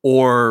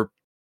 or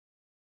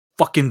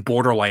fucking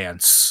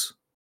Borderlands.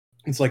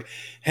 It's like,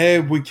 hey,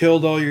 we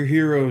killed all your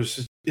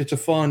heroes. It's a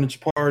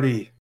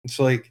party. It's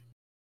like,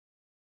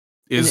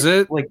 is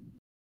it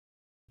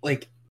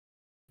like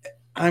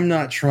I'm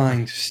not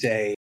trying to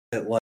say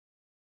that like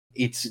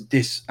it's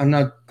this. I'm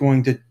not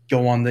going to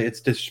go on the it's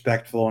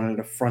disrespectful and an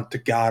affront to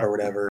God or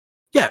whatever.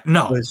 Yeah,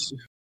 no. It's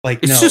like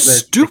it's no,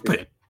 just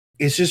stupid.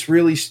 It's just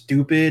really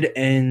stupid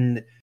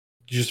and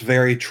just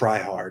very try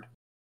hard.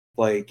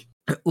 Like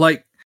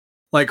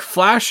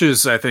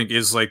Flashes, I think,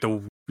 is like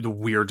the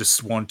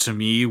weirdest one to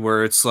me,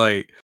 where it's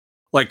like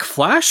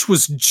Flash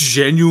was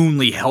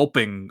genuinely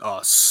helping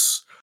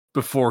us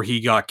before he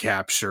got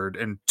captured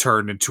and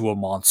turned into a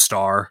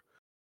monster.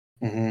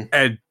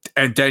 Mm-hmm.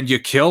 And then you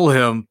kill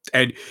him,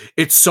 and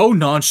it's so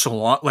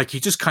nonchalant, like he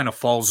just kind of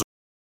falls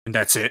and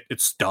that's it.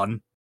 It's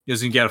done. He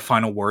doesn't get a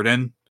final word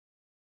in.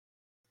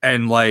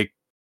 And like,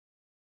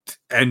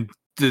 and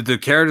the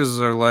characters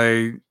are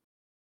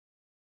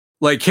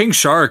like King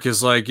Shark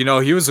is like,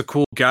 he was a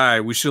cool guy.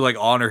 We should like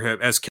honor him.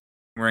 As King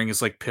Ring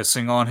is like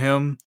pissing on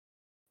him,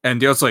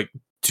 and the other's like,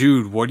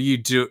 dude, what do you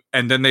do?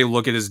 And then they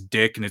look at his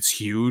dick and it's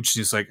huge.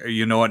 And he's like,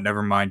 you know what?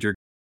 Never mind. And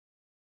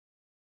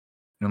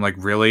I'm like,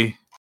 really?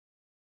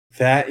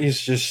 That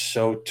is just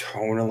so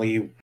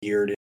tonally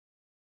weird.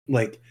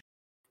 Like,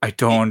 I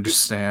don't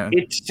understand.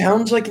 It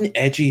sounds like an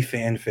edgy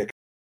fanfic.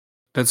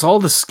 That's all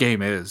this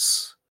game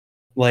is.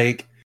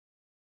 Like,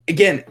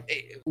 again,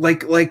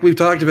 like we've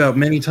talked about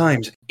many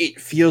times, it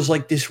feels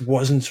like this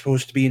wasn't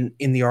supposed to be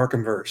in the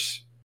Arkhamverse.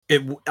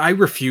 I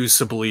refuse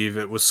to believe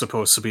it was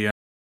supposed to be a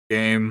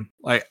game.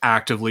 I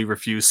actively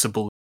refuse to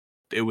believe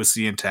it was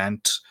the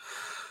intent.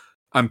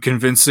 I'm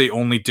convinced they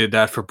only did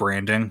that for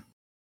branding.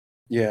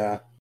 Yeah.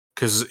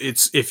 Because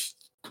it's, if,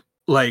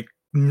 like,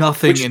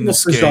 Nothing Which is in the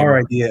this most bizarre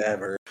game. idea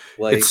ever.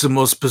 Like, It's the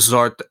most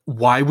bizarre.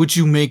 Why would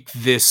you make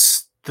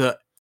this the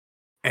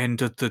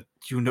end of the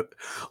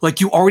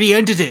like you already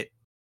ended it?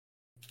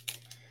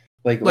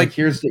 Like,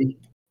 here's the.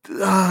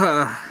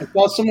 I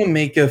saw someone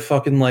make a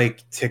fucking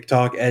like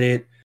TikTok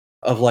edit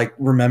of like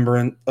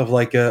remembering of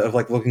like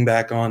looking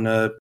back on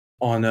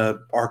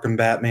Arkham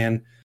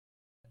Batman,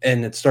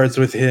 and it starts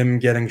with him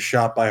getting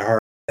shot by Harvey,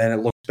 and it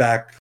looks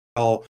back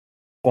all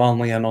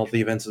fondly on all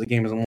the events of the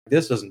game. And I'm like,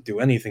 this doesn't do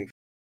anything.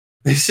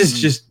 This is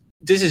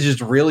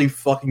just really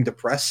fucking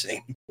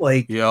depressing.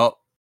 Like, yep.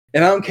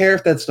 and I don't care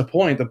if that's the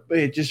point, but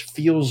it just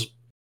feels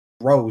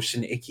gross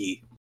and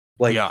icky.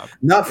 Like, Yeah,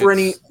 not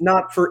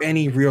for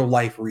any real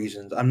life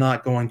reasons. I'm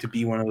not going to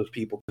be one of those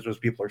people because those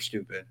people are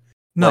stupid.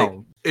 Like,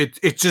 no,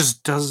 it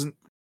just doesn't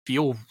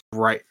feel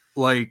right.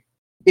 Like,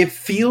 it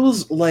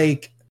feels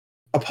like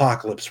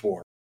Apocalypse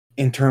War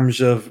in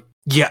terms of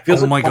yeah. feels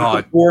Oh like my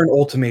Apocalypse god. War and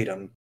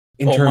Ultimatum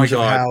in Oh my terms of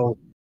god. how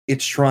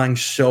it's trying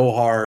so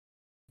hard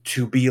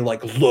to be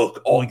like,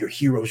 look, all your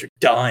heroes are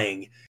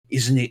dying.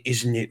 Isn't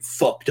it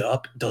fucked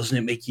up? Doesn't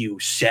it make you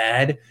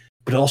sad?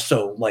 But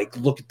also, like,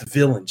 look at the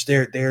villains.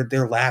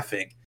 They're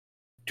laughing.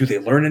 Do they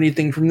learn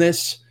anything from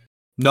this?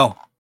 No.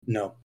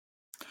 No.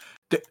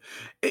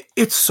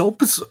 It's so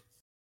bizarre.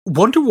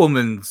 Wonder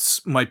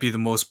Woman's might be the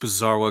most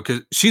bizarre one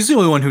because she's the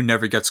only one who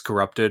never gets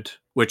corrupted,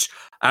 which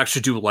I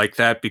actually do like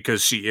that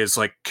because she is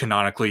like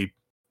canonically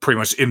pretty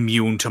much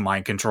immune to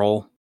mind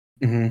control.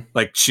 Mm-hmm.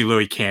 Like she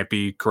literally can't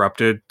be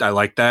corrupted. I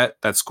like that.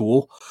 That's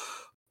cool.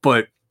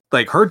 But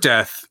like her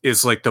death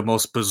is like the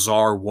most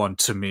bizarre one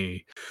to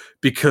me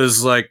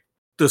because like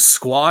the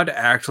squad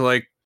act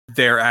like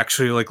they're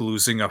actually like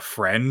losing a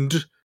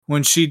friend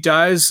when she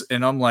dies,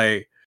 and I'm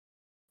like,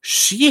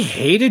 she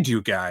hated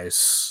you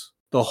guys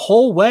the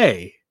whole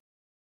way.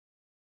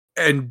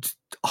 And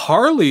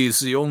Harley's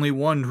the only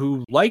one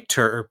who liked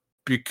her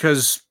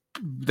because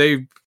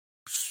they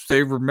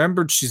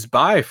remembered she's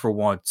bi for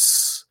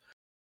once.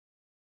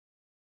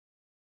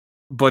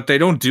 But they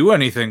don't do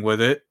anything with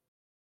it.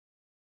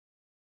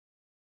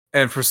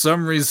 And for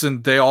some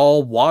reason they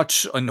all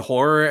watch in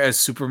horror as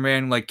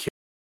Superman like,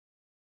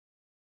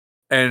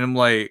 and I'm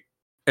like,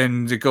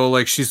 and they go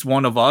like, she's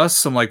one of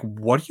us. I'm like,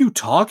 what are you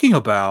talking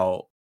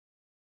about?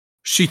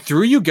 She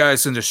threw you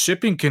guys in a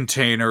shipping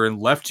container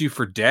and left you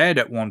for dead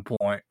at one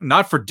point.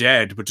 Not for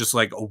dead, but just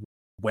like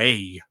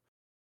away.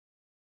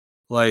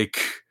 Like,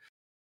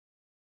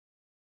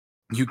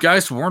 you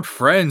guys weren't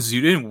friends.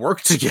 You didn't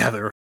work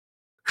together.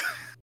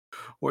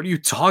 What are you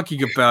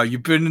talking about?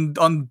 You've been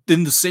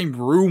in the same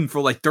room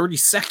for like 30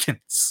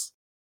 seconds.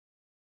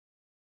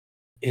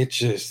 It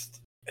just.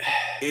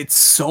 It's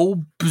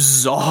so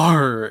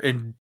bizarre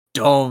and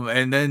dumb.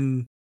 And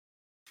then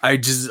I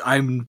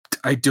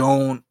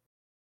don't.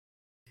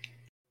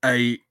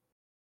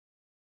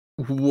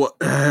 What?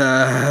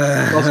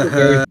 It's also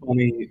very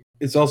funny.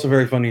 It's also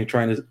very funny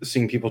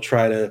seeing people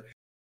try to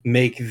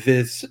make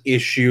this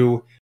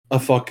issue a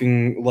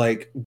fucking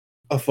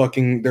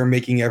they're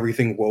making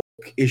everything woke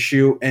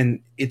issue, and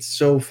it's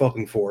so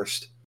fucking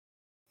forced.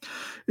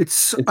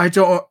 I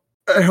don't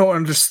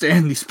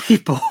understand these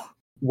people.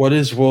 What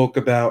is woke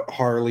about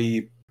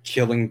Harley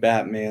killing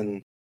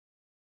Batman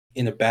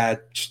in a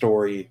bad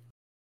story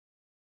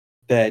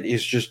that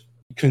is just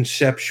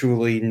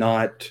conceptually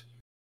not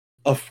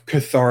a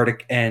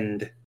cathartic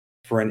end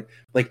for any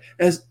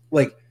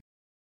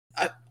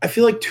I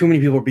feel like too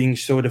many people are being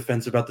so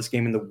defensive about this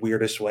game in the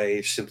weirdest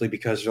way simply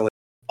because they're like,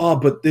 oh,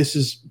 but this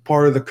is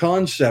part of the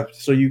concept,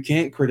 so you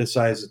can't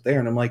criticize it there.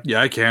 And I'm like,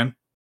 Yeah, I can.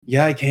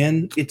 Yeah, I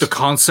can. The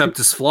concept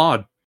is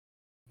flawed.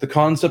 The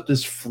concept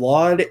is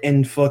flawed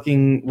and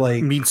fucking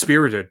like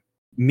mean-spirited.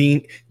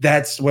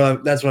 That's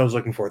what I was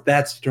looking for.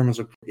 That's the term I was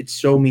looking for. It's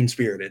so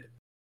mean-spirited.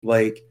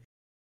 Like,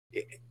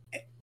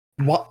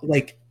 what?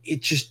 Like,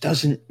 it just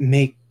doesn't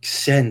make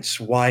sense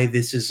why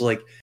this is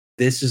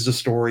the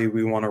story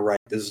we want to write.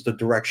 This is the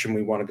direction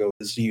we want to go.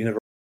 This is the universe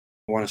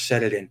we want to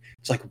set it in.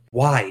 It's like,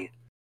 why?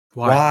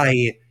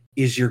 Why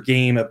is your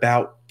game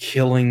about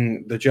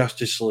killing the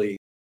Justice League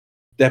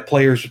that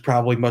players would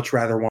probably much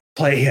rather want to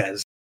play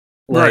as?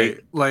 Right.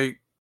 Like,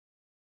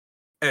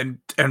 and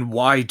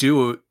why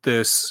do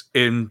this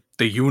in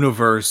the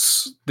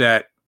universe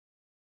that,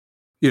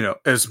 you know,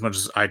 as much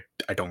as I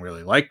don't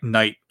really like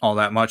Night all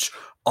that much,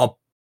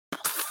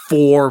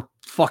 4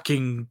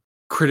 fucking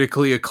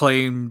critically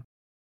acclaimed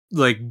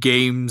like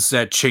games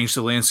that changed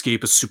the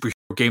landscape of superhero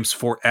games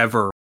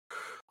forever.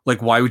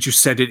 Like, why would you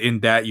set it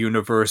in that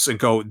universe and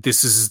go,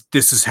 this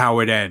is how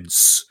it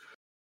ends?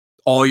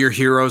 All your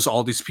heroes,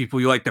 all these people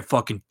you like, they're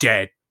fucking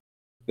dead.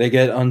 They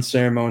get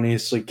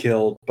unceremoniously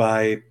killed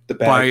by the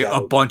bad by guy,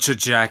 a bunch of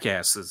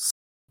jackasses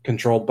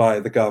controlled by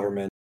the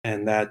government,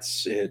 and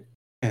that's it.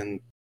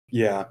 And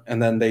yeah,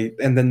 and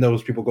then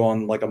those people go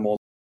on like a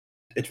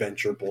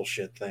multi-adventure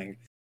bullshit thing.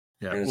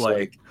 Yeah, and it's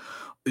like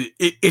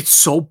it's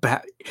so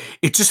bad.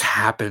 It just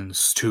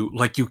happens to,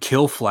 like, you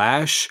kill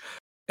Flash,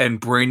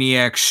 and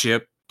Brainiac's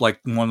ship, like,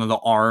 one of the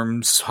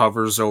arms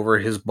hovers over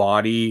his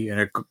body, and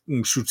it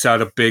shoots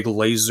out a big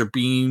laser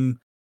beam,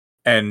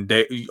 and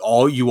you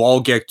all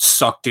get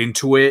sucked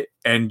into it,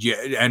 and you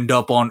end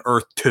up on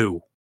Earth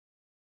 2,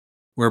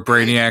 where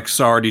Brainiac's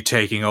already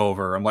taking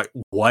over. I'm like,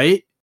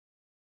 what?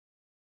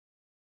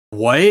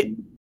 What?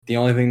 The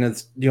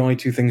only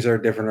two things that are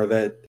different are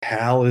that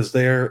Hal is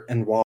there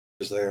and Wally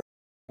is there,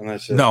 and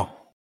that's it. No.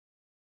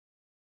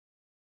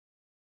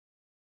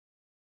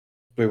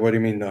 Wait, what do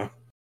you mean no?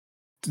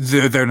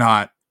 They're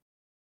not.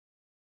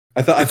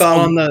 I thought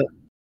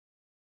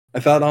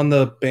on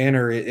the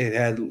banner it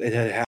had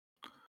Hal.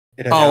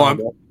 It had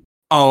Hal.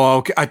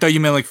 Okay. I thought you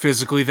meant like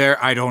physically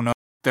there. I don't know.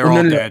 They're Oh,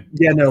 all no, dead.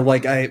 Yeah, no.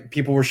 Like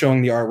people were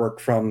showing the artwork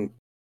from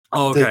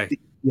okay.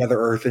 the other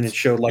Earth, and it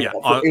showed like yeah.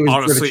 it was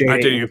Honestly, I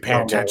didn't even pay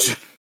Wally. attention.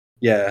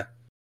 Yeah,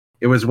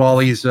 it was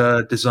Wally's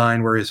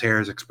design where his hair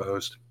is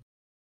exposed.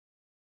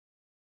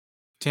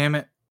 Damn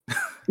it.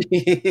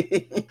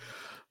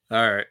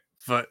 All right,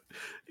 but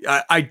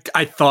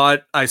I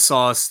thought I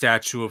saw a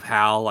statue of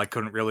Hal. I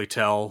couldn't really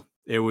tell.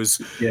 It was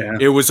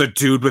a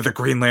dude with a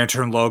Green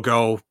Lantern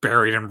logo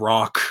buried in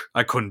rock.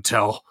 I couldn't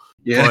tell.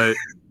 Yeah,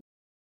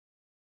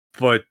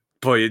 but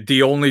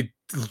the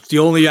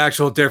only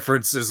actual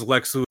difference is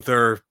Lex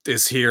Luthor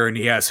is here and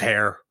he has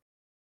hair.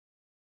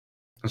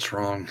 that's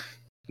wrong.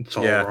 It's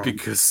all wrong.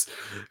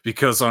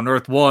 because on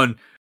Earth 1,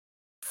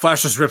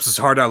 Flash just rips his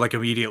heart out like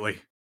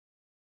immediately.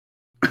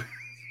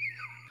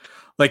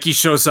 Like he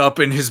shows up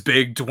in his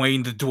big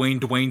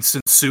Dwayne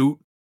suit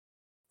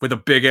with a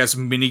big ass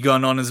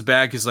minigun on his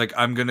back. He's like,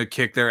 I'm gonna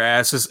kick their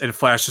asses, and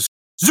Flash just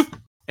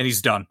zoop, and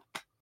he's done.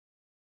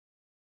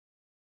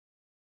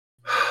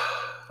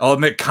 I'll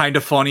admit, kind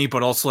of funny,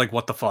 but also like,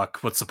 what the fuck?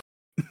 What's the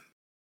point?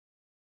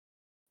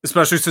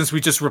 Especially since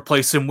we just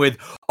replace him with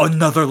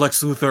another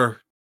Lex Luthor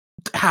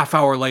half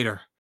hour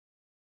later.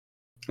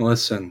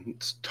 Listen,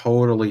 it's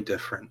totally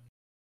different.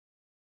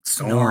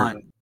 It's not.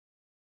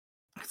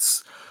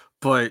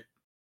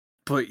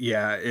 But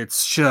yeah,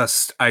 it's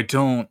just I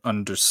don't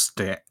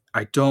understand.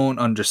 I don't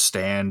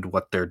understand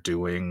what they're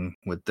doing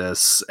with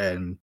this,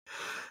 and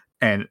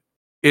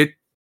it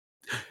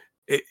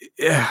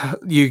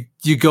you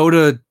go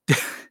to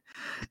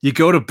you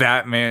go to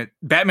Batman.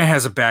 Batman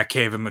has a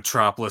Batcave in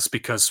Metropolis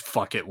because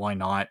fuck it, why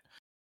not?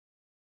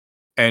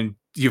 And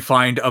you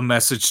find a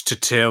message to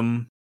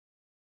Tim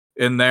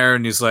in there,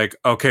 and he's like,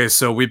 "Okay,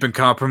 so we've been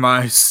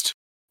compromised.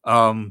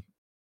 I'm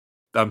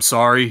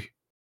sorry.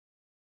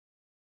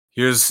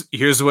 Here's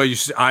what you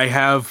should. I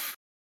have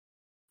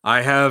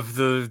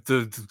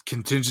the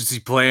contingency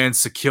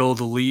plans to kill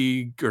the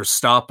League or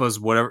stop us,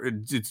 whatever.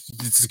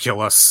 It's to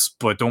kill us,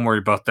 but don't worry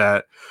about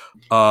that."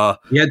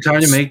 He had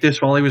time to make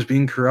this while he was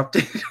being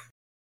corrupted.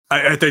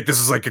 I think this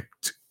is like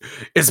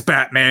it's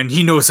Batman.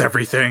 He knows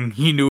everything.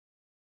 He knew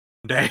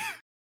day.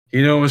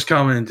 He knew it was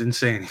coming and didn't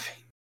say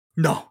anything.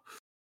 No,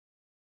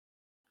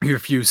 he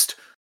refused.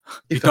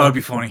 He thought it'd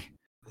be funny.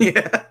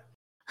 Yeah,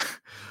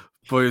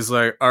 but he's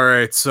like, all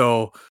right,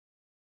 so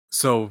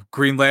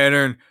Green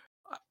Lantern,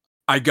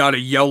 I got a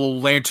yellow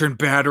lantern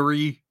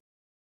battery.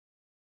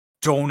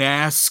 Don't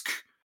ask.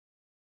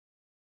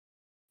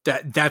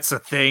 That's a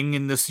thing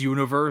in this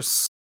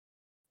universe.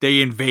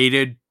 They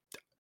invaded.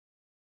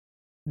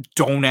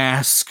 Don't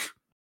ask.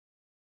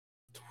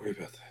 Don't worry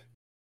about that.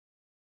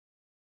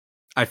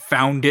 I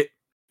found it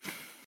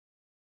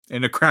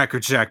in a Cracker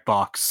Jack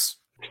box.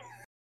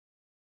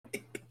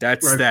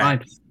 That's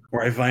where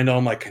I find all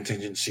my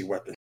contingency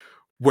weapons.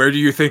 Where do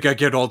you think I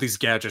get all these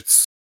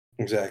gadgets?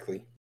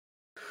 Exactly.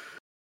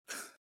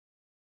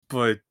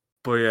 But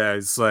yeah,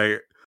 it's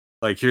like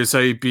here's how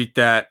you beat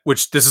that.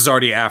 Which this is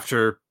already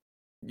after.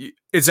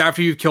 It's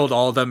after you've killed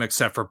all of them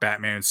except for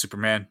Batman and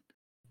Superman.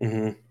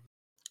 Mm-hmm.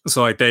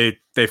 So like they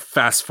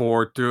fast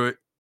forward through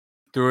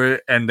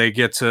it, and they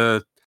get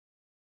to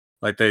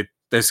like they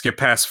skip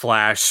past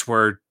Flash,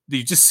 where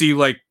you just see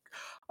like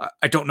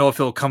I don't know if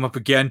it'll come up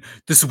again.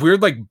 This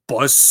weird like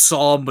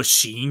buzzsaw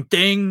machine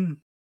thing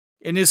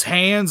in his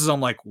hands.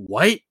 I'm like,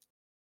 what?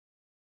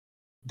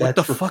 That's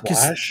what the fuck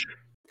Flash?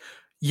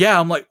 Yeah,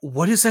 I'm like,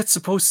 what is that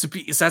supposed to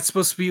be? Is that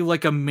supposed to be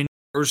like a mini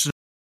version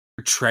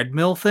of a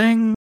treadmill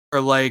thing? Or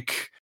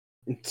like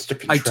it's the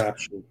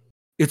contraption.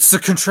 It's the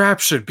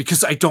contraption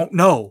because I don't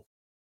know.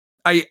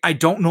 I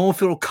don't know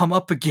if it'll come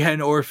up again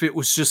or if it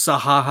was just a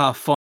haha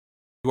fun.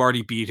 You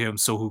already beat him,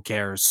 so who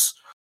cares?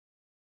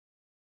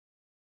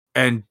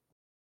 And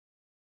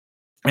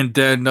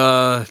then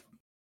or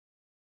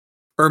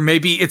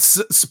maybe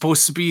it's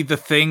supposed to be the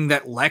thing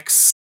that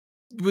Lex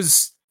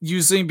was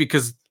using,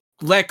 because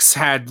Lex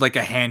had like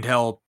a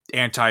handheld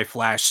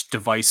anti-Flash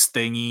device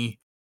thingy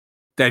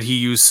that he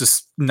used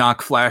to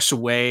knock Flash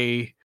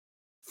away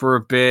for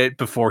a bit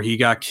before he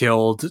got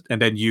killed,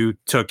 and then you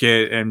took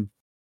it, and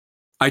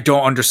I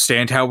don't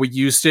understand how we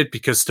used it,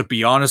 because to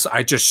be honest,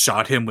 I just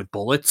shot him with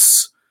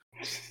bullets.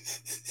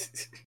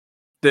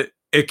 That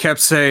it kept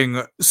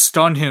saying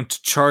stun him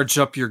to charge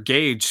up your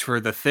gauge for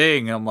the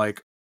thing. I'm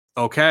like,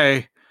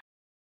 okay,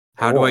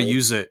 how do I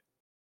use it?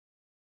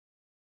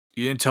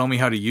 You didn't tell me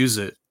how to use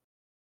it.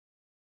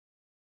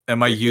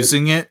 Am I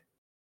using it?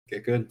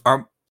 Get good.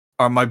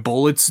 Are my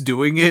bullets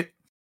doing it?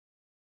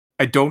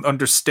 I don't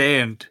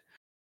understand.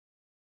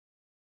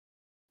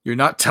 You're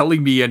not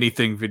telling me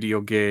anything,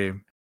 video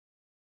game.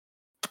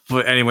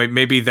 But anyway,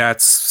 maybe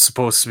that's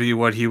supposed to be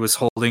what he was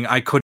holding.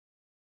 I could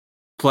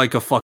like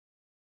a fuck,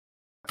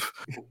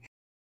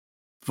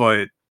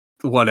 but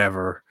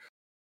whatever.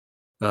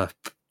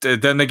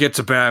 Then they get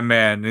to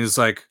Batman, and he's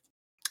like,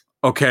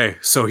 okay,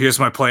 so here's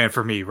my plan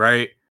for me,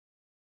 right?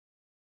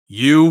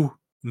 You,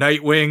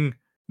 Nightwing,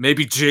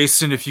 maybe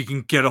Jason, if you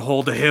can get a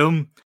hold of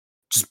him,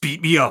 just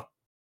beat me up.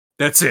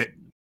 That's it.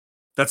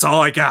 That's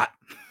all I got.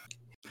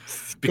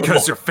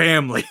 Because you're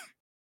family.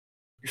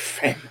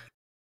 Family.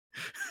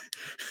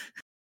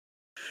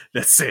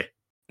 That's it.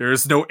 There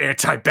is no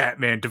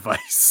anti-Batman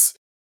device.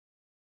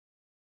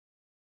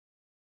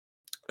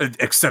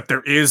 Except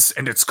there is,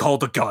 and it's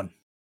called a gun.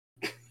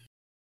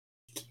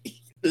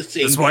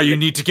 That's why you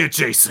need to get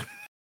Jason.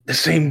 The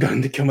same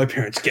gun to kill my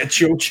parents. Get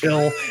Joe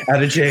Chill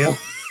out of jail.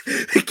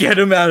 Get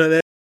him out of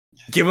there.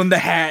 Give him the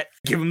hat,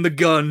 give him the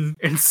gun,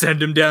 and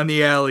send him down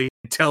the alley.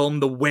 And tell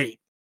him to wait.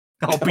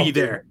 I'll be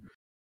there.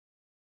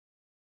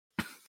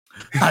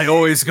 I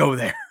always go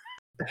there.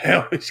 I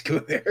always go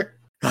there.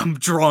 I'm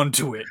drawn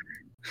to it.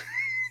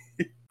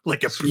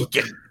 Like a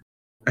beacon.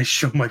 I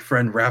show my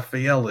friend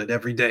Raphael it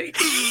every day.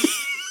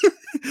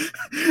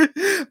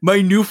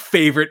 My new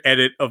favorite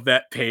edit of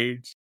that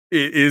page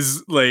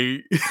is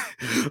like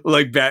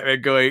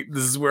Batman going,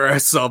 this is where I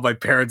saw my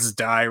parents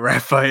die,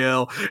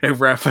 Raphael. And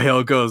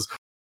Raphael goes,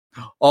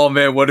 oh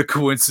man, what a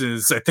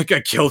coincidence. I think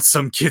I killed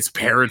some kid's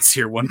parents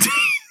here one day.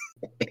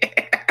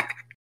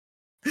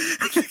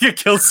 I think I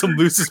killed some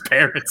Luce's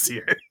parents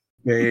here.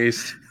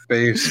 Space,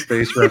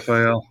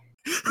 Raphael.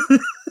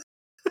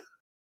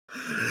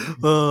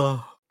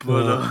 But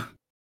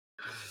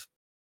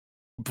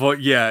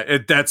yeah,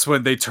 that's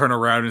when they turn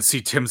around and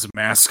see Tim's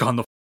mask on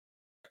the.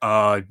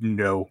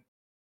 No.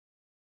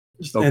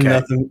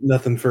 Okay. And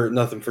nothing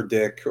for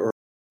Dick or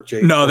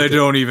Jake. No, they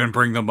don't even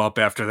bring them up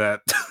after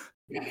that.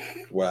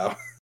 Wow.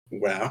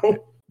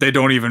 They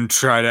don't even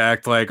try to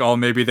act like, oh,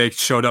 maybe they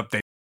showed up.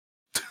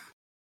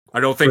 I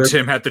don't think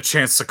Tim had the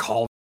chance to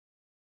call.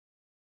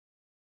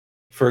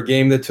 For a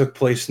game that took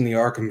place in the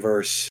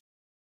Arkhamverse,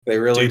 they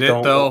really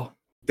don't.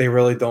 They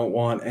really don't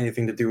want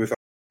anything to do with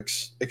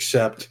Arkham,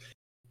 except,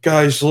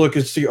 guys, look,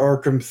 it's the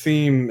Arkham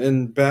theme,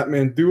 and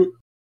Batman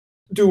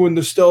doing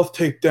the stealth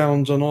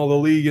takedowns on all the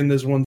League in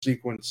this one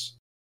sequence.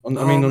 On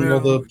all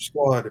the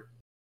squad.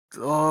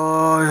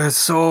 Oh, it's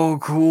so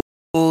cool,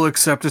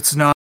 except it's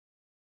not.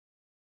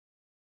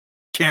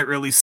 Can't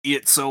really see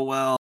it so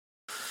well.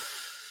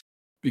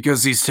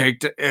 Because these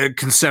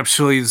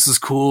conceptually, this is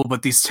cool,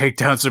 but these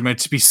takedowns are meant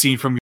to be seen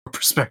from your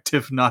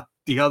perspective, not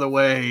the other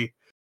way.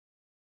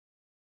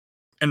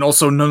 And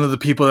also, none of the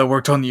people that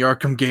worked on the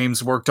Arkham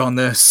games worked on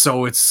this,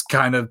 so it's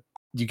kind of,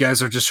 you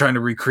guys are just trying to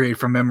recreate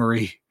from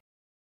memory.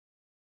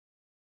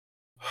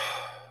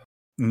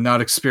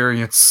 Not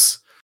experience.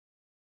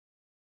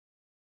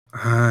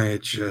 I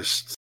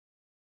just...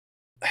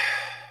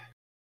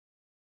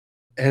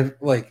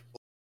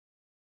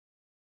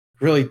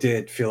 really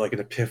did feel like an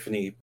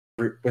epiphany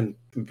when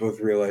we both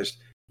realized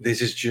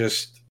this is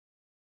just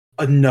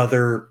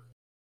another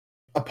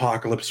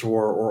Apocalypse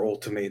War or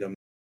Ultimatum.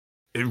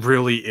 It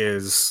really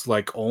is.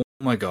 Like, oh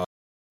my god.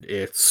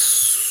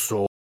 It's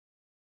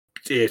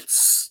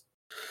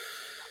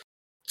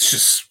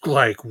just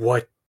like,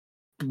 what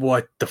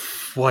the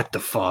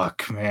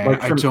fuck, man?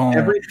 Like, from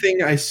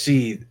everything I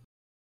see,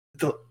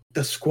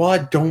 the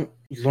squad don't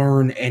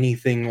learn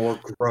anything or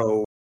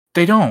grow.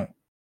 They don't.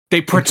 They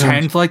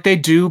pretend like they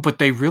do, but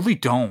they really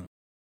don't.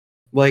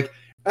 Like,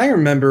 I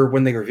remember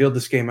when they revealed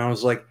this game, I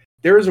was like,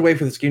 there is a way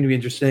for this game to be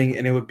interesting,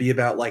 and it would be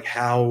about like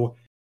how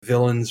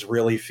villains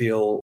really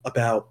feel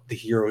about the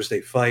heroes they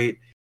fight,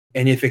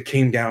 and if it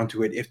came down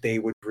to it, if they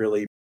would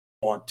really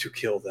want to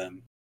kill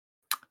them.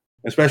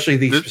 Especially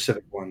these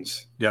specific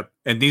ones. Yep.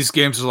 And these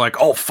games are like,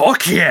 oh,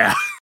 fuck yeah!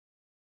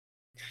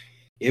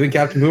 Even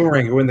Captain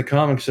Boomerang, who in the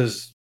comics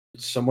is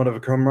somewhat of a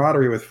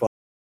camaraderie with Flash.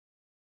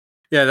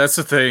 Yeah, that's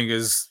the thing,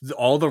 is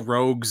all the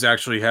rogues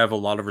actually have a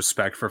lot of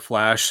respect for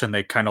Flash, and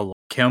they kind of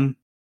like him.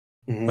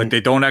 Mm-hmm. Like,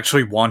 they don't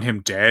actually want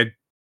him dead.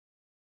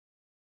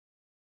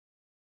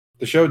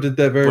 The show did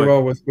that very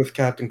well with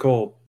Captain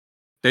Cold.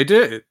 They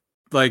did.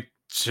 Like,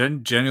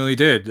 genuinely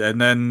did.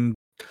 And then...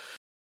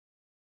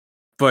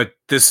 But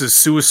this is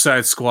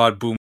Suicide Squad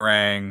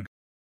Boomerang,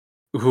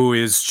 who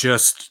is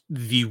just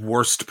the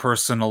worst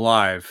person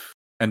alive.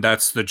 And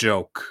that's the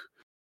joke.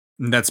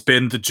 And that's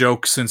been the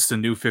joke since the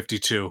New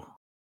 52.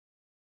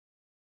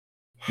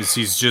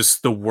 He's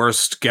just the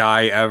worst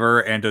guy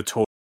ever and a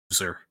total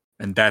loser.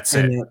 And that's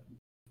it.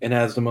 And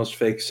has the most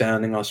fake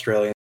sounding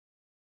Australian.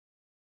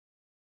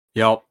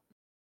 Yep.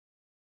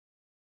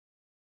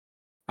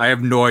 I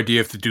have no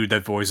idea if the dude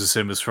that voices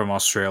him is from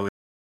Australia.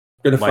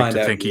 Gonna find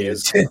out. Think he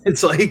is.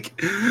 It's like,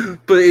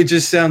 but it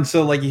just sounds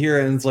so like you hear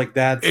it and it's like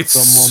that. It's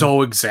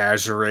so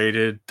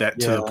exaggerated that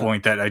to the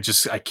point that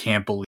I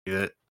can't believe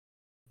it.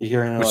 You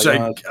hear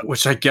it,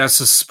 which I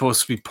guess is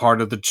supposed to be part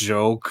of the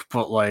joke,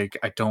 but like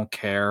I don't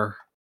care.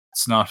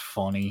 It's not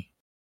funny.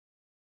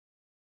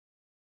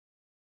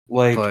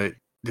 Like, but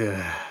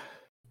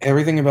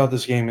Everything about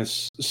this game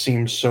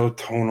seems so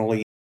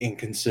tonally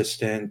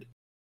inconsistent,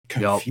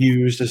 Yup.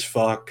 confused as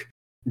fuck.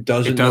 It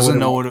Doesn't doesn't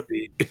know know what what it wants to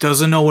be. it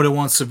doesn't know what it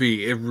wants to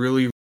be. It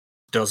really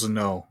doesn't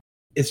know.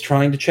 It's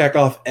trying to check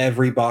off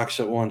every box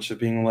at once of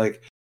being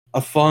like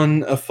a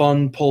fun,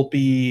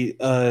 pulpy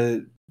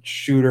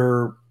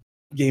shooter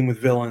game with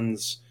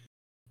villains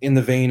in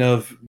the vein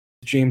of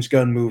the James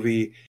Gunn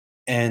movie,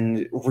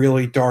 and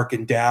really dark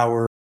and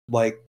dour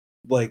like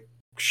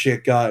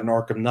shit got in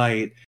Arkham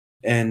Knight,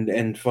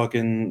 and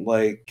fucking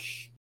like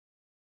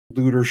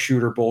looter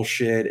shooter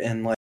bullshit,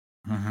 and like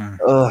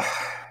ugh.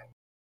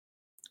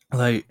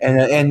 Like,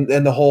 And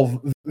the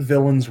whole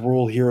villains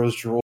rule,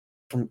 heroes rule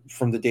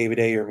from the David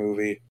Ayer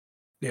movie.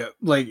 yeah,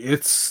 like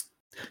this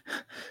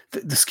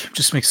game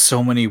just makes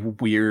so many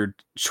weird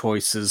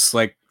choices.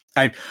 Like,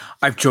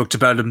 I've joked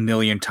about it a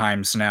million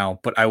times now,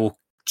 but I will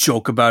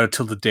joke about it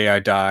till the day I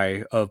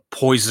die.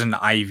 Poison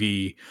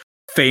Ivy,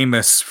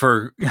 famous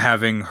for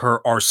having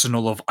her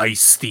arsenal of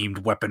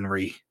ice-themed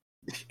weaponry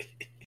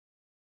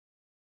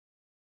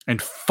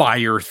and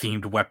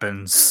fire-themed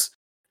weapons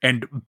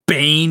and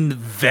Bane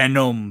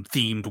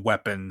Venom-themed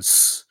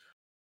weapons.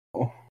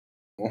 Oh.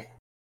 Oh.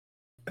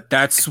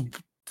 That's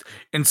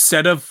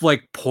instead of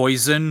like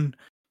poison,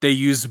 they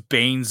use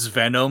Bane's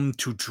venom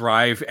to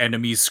drive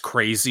enemies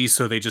crazy,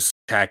 so they just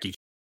attack each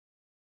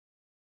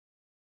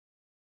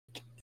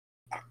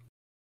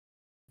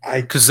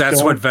other. Because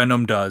that's what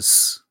Venom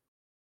does.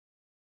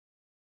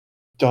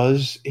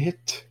 Does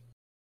it?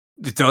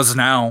 It does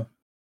now.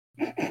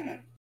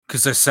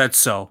 Because I said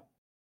so.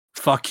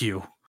 Fuck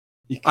you.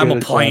 I'm a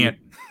plant.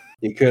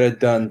 You could have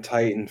done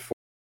Titan 4.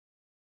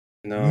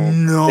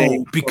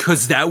 No,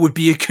 because that would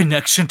be a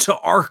connection to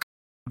Ark.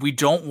 We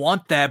don't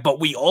want that, but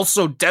we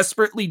also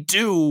desperately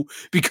do,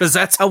 because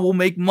that's how we'll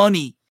make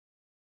money.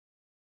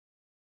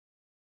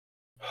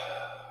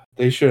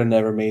 They should have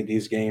never made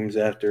these games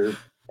after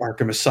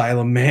Arkham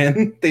Asylum,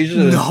 man. They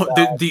should have. No,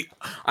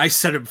 I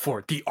said it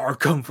before. The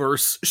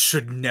Arkhamverse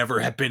should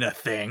never have been a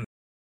thing.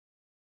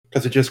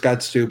 Because it just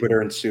got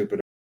stupider and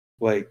stupider.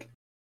 Like,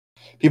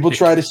 people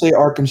try to say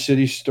Arkham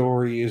City's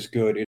story is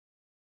good.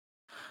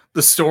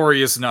 The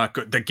story is not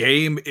good. The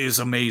game is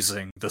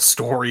amazing. The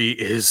story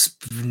is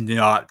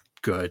not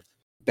good.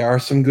 There are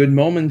some good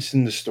moments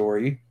in the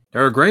story.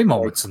 There are great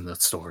moments in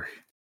that story.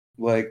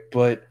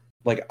 But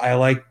I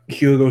like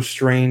Hugo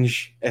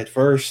Strange at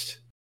first.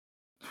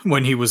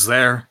 When he was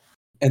there.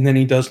 And then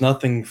he does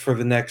nothing for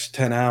the next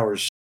 10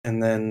 hours.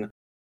 And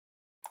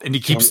he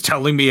keeps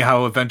telling me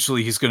how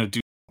eventually he's going to do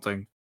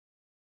something.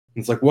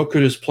 It's like, what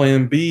could his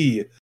plan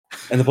be?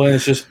 And the plan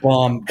is just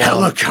bomb.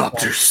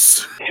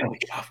 Helicopters.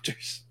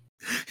 Helicopters.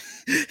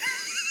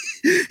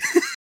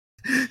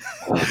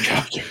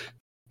 Helicopter.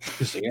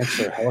 Is the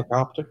answer a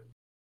helicopter?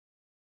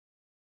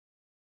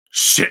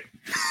 Shit.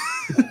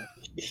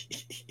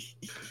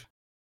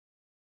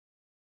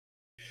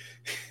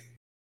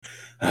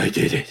 I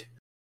did it.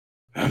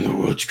 I'm the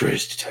world's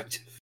greatest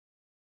detective.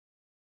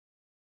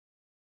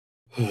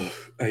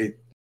 I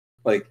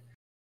like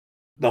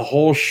the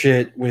whole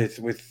shit with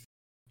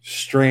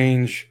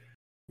Strange,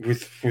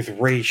 with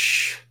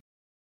Raish.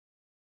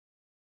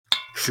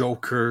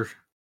 Joker.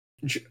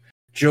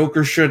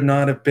 Joker should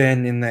not have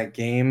been in that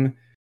game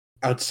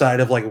outside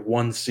of like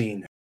one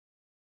scene.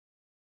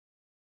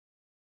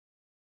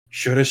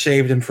 Should have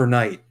saved him for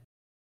Night.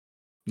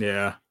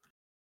 Yeah.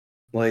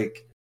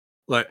 Like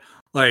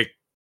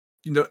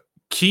you know,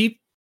 keep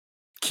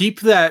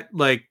that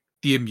like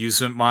the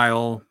amusement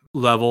mile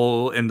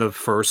level in the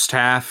first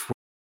half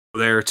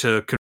there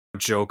to confront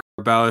Joker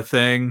about a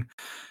thing,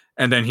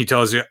 and then he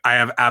tells you, I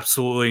have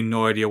absolutely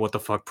no idea what the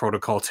fuck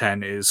Protocol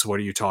 10 is, what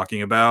are you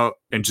talking about,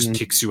 and just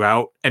kicks you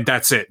out, and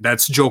that's it.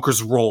 That's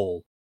Joker's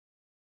role.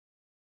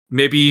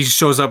 Maybe he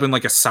shows up in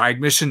like a side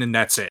mission and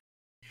that's it.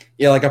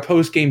 Yeah, like a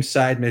post-game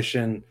side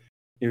mission.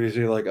 He was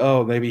like,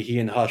 oh, maybe he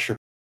and Hush are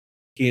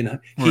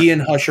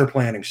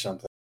planning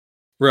something.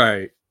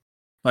 Right.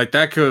 Like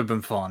that could have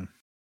been fun.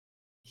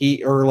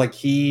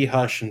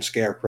 Hush, and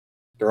Scarecrow,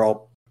 they're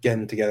all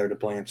getting together to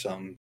plan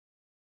something.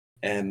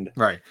 And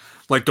right.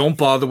 Like, don't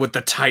bother with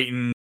the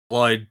Titan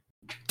blood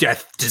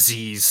death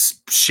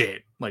disease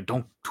shit. Like,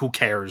 who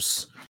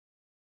cares?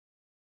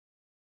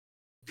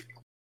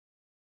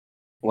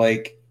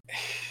 Like,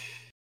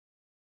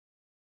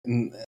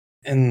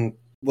 and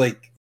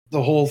like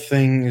the whole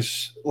thing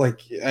is like,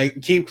 I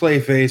keep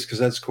Clayface because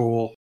that's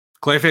cool.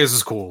 Clayface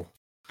is cool.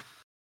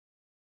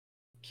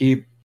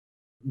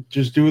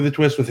 Just do the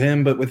twist with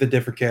him, but with a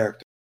different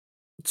character.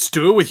 Let's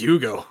do it with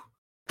Hugo.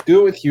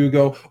 Do it with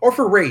Hugo, or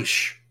for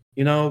Raish,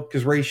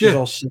 because Raish is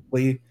all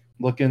sickly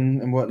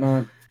looking and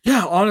whatnot.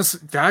 Yeah, honestly,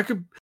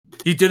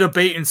 he did a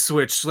bait and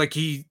switch. Like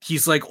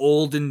he's like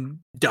old and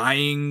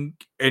dying,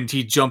 and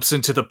he jumps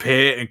into the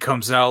pit and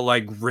comes out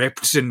like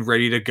ripped and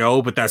ready to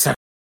go. But that's how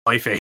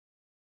Clayface.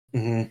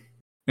 Mm-hmm.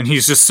 And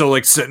he's just still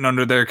like sitting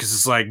under there because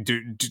it's like,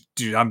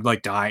 dude, I'm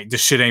like dying.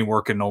 This shit ain't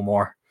working no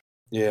more.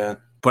 Yeah.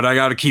 But I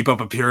gotta keep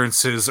up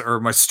appearances or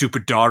my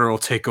stupid daughter will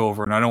take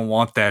over, and I don't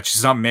want that.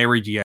 She's not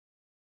married yet.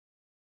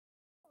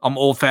 I'm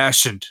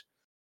old-fashioned.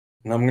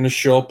 And I'm gonna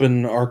show up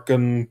in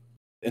Arkham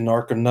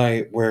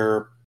Knight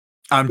where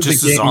I'm the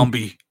just a game,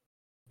 zombie.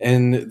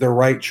 and the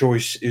right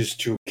choice is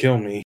to kill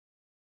me.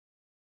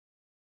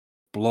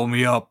 Blow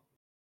me up.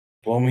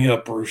 Blow me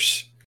up,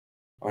 Bruce.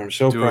 I'm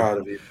so Do it. proud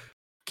of you.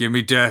 Give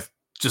me death,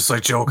 just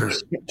like Joker.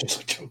 Just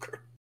like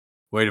Joker.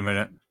 Wait a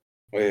minute.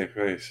 Wait.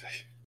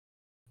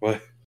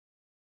 What?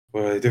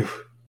 What did I do?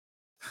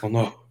 Oh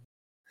no.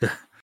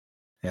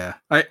 Yeah.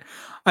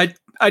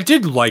 I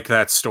did like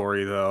that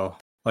story though.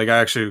 Like I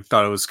actually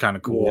thought it was kind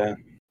of cool. Yeah.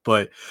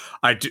 But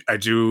I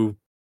do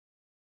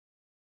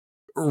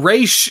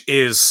Raish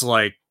is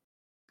like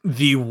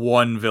the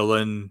one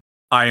villain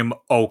I'm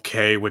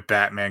okay with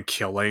Batman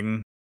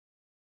killing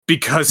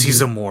because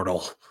he's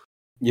immortal.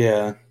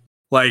 Yeah.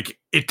 Like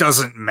it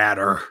doesn't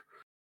matter.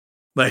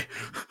 Like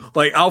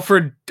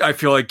Alfred, I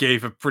feel like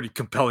gave a pretty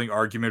compelling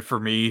argument for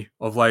me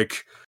of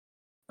like,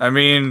 I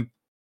mean,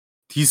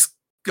 he's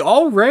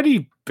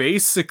already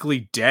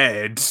basically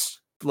dead.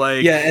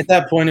 Like, Yeah, at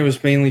that point it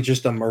was mainly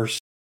just a mercy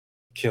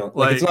kill.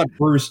 Like it's not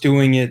Bruce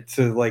doing it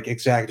to like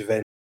exact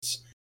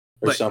vengeance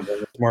or something.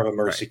 It's more of a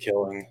mercy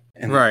killing.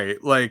 And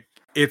right. Like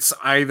it's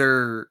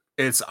either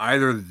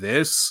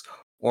this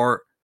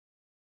or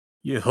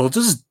yeah, he'll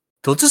just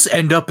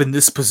end up in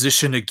this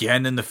position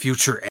again in the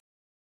future.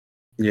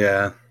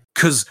 yeah.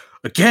 Cause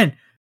again,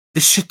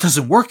 this shit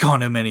doesn't work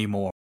on him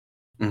anymore.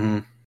 Mm-hmm.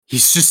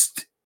 He's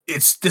just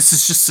this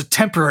is just a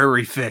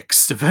temporary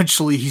fix.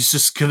 Eventually he's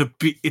just gonna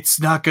be it's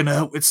not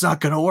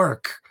gonna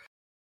work.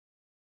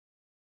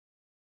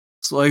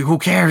 It's like who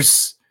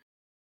cares?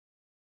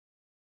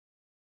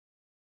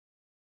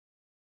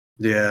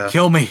 Yeah.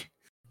 Kill me.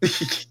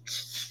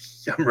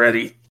 I'm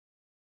ready.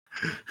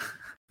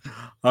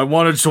 I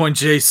want to join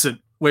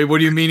Jason. Wait, what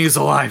do you mean he's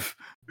alive?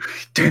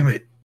 Damn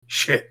it.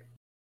 Shit.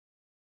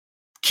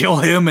 Kill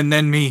him and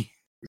then me.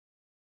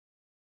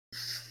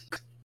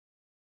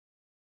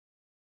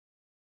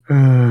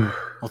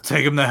 I'll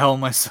take him to hell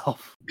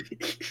myself.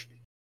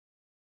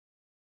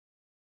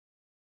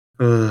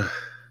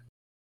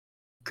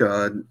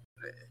 God.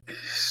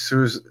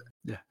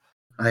 Yeah.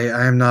 I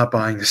am not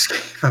buying this game.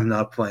 I'm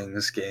not playing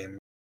this game.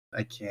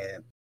 I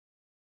can't.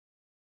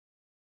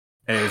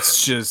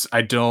 It's just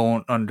I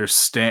don't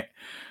understand.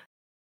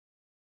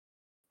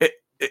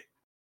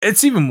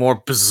 It's even more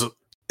bizarre.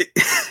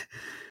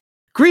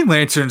 Green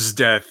Lantern's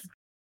death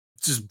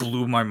just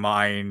blew my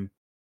mind.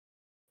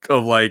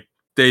 Of like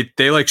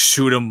they like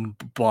shoot him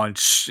a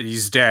bunch,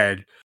 he's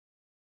dead,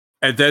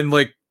 and then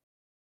like,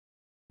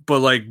 but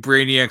like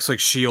Brainiac's like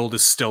shield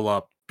is still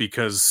up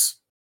because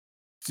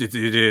it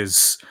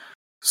is.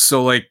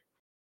 So like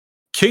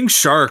King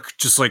Shark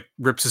just like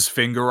rips his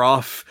finger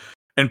off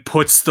and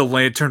puts the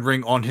lantern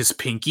ring on his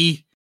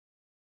pinky.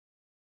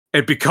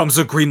 It becomes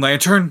a Green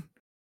Lantern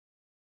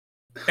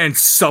and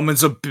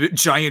summons a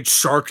giant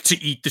shark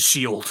to eat the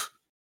shield.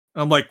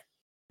 I'm like,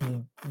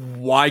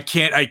 why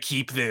can't I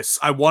keep this?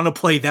 I want to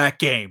play that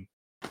game.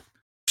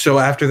 So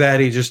after that,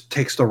 he just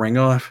takes the ring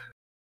off?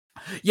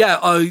 Yeah,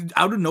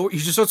 out of nowhere, he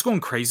just starts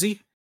going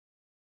crazy.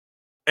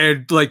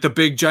 And like the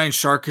big giant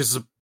shark is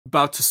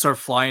about to start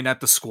flying at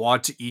the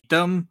squad to eat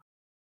them.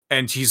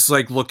 And he's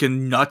like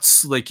looking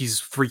nuts, like he's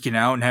freaking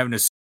out and having a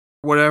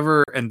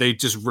whatever. And they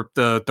just rip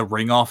the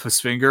ring off his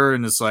finger.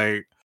 And it's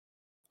like,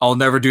 I'll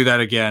never do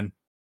that again.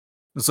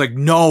 It's like,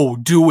 no,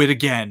 do it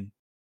again.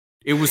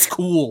 It was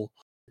cool.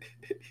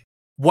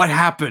 What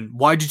happened?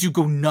 Why did you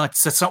go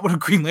nuts? That's not what a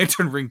Green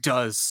Lantern ring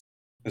does.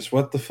 It's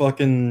what the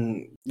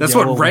fucking that's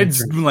what red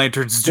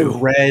lanterns do.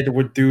 Red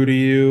would do to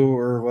you,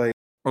 or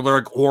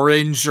like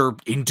orange or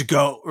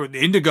indigo. Or the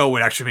indigo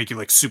would actually make you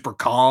like super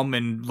calm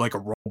and like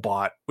a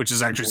robot, which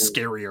is actually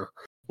scarier.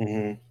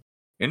 Mm-hmm.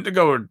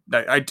 Indigo,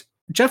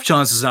 Jeff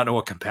Johns does not know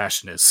what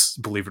compassion is,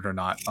 believe it or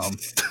not.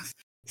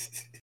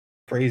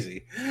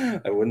 Crazy.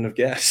 I wouldn't have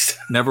guessed.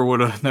 Never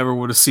would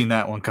have seen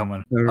that one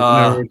coming.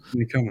 Never would have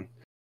seen it coming.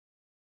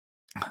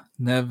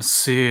 Never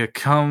see it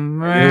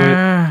coming.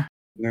 I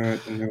knew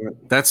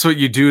it. That's what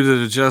you do to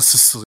the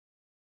Justice League.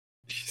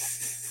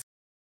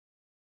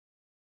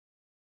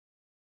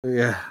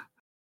 Yeah.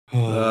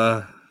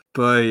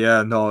 But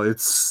yeah, no,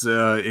 it's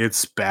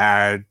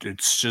bad.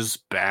 It's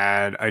just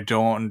bad. I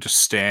don't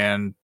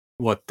understand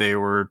what they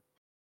were.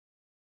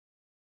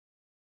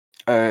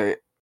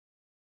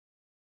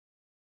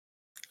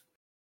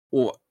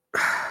 Well,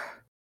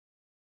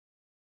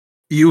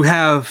 you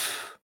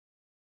have.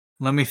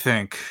 Let me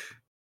think.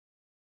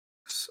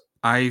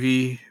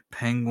 Ivy,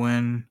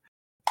 Penguin,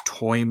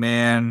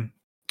 Toyman,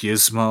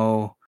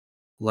 Gizmo,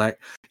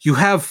 you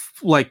have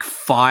like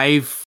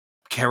 5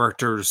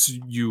 characters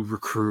you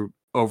recruit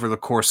over the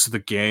course of the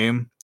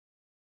game.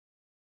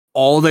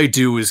 All they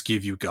do is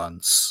give you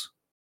guns.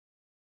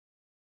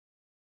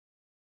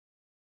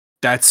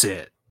 That's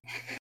it.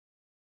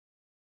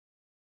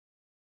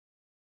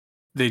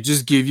 They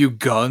just give you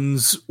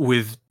guns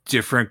with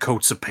different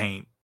coats of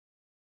paint.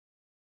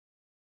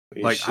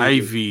 Like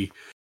Ivy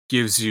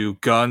gives you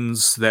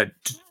guns that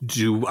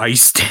do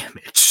ice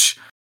damage.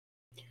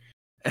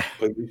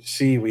 But you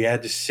see, we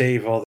had to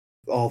save all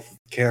the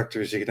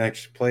characters you can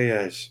actually play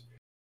as.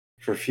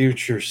 for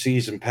future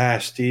season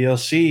pass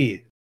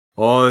DLC.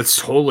 Oh, it's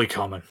totally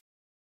coming.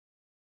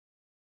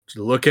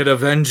 Look at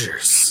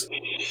Avengers.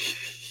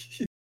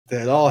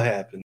 That all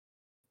happened.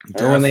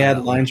 Remember when they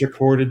had lines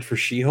recorded for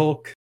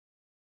She-Hulk?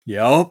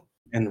 Yep.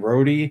 And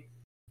Rhodey?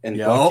 And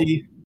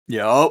Bucky?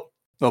 Yep.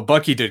 Well,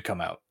 Bucky did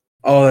come out.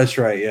 Oh, that's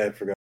right. Yeah, I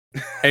forgot.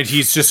 And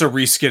he's just a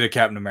reskin of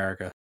Captain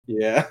America.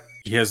 Yeah.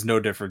 He has no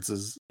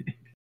differences.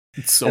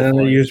 It's so and then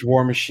funny. they used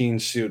War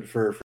Machine's suit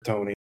for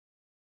Tony.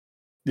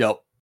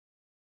 Yep.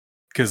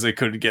 Because they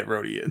couldn't get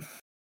Rhodey in.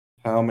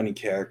 How many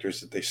characters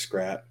did they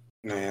scrap?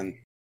 Man.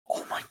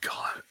 Oh my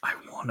god. I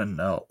want to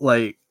know.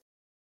 Like,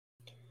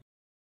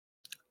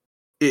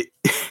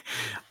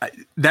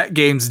 that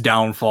game's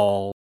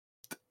downfall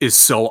is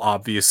so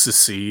obvious to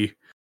see.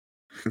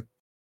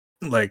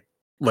 like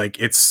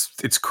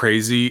it's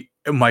crazy.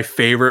 My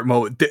favorite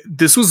moment.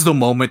 This was the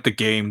moment the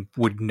game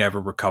would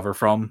never recover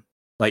from.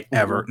 Like,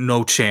 ever.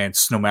 No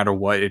chance, no matter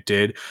what it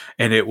did.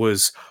 And it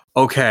was,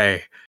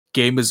 okay,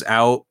 game is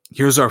out.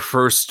 Here's our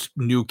first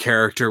new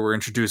character we're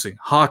introducing.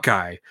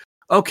 Hawkeye.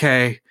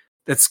 Okay,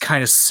 that's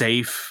kind of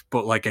safe,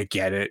 but like, I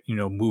get it. You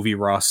know, movie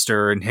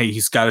roster, and hey,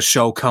 he's got a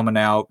show coming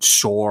out.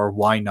 Sure,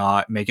 why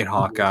not? Make it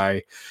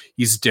Hawkeye.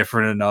 He's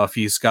different enough.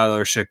 He's got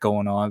other shit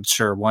going on.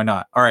 Sure, why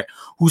not? All right,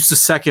 who's the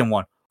second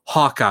one?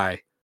 Hawkeye.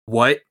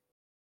 What?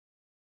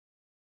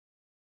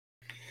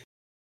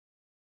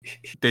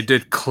 They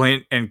did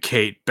Clint and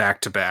Kate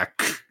back to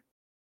back.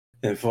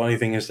 And the funny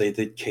thing is, they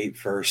did Kate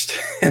first,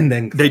 and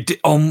then they did.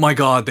 Oh my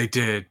god, they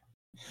did.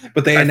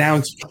 But they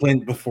announced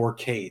Clint before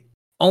Kate.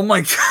 Oh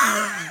my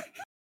god,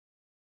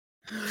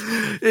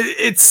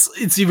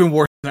 it's even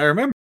worse than I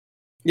remember.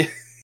 Yeah.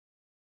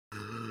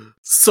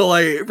 So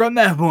like, from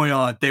that point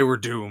on, they were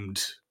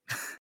doomed.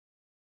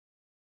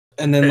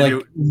 And then,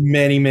 like,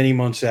 many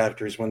months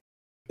after is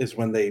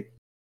when they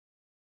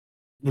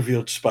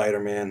revealed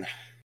Spider-Man.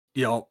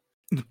 Yep.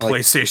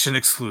 PlayStation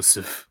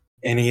exclusive.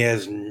 And he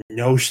has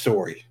no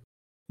story.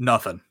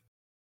 Nothing.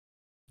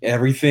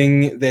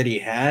 Everything that he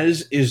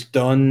has is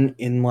done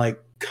in,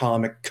 like,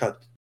 comic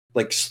cut,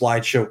 like,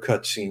 slideshow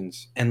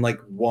cutscenes, and, like,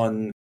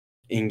 one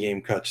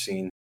in-game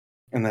cutscene.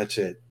 And that's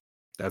it.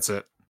 That's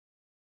it.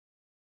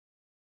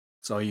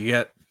 That's all you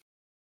get.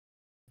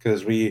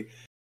 Because we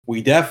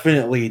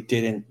definitely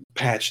didn't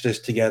patch this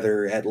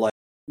together at, like,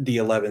 the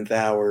 11th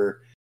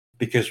hour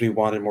because we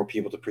wanted more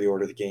people to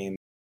pre-order the game.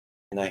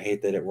 And I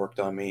hate that it worked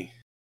on me.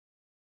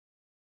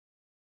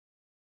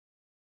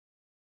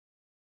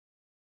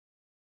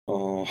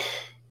 Oh.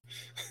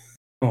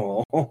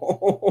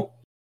 Oh.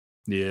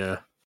 Yeah.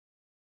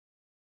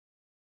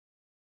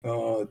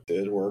 Oh, it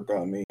did work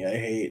on me. I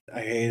hate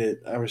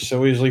it. I was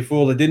so easily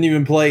fooled. I didn't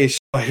even play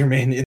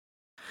Spider-Man.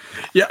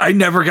 Yeah, I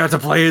never got to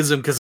play as him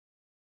because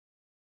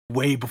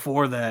way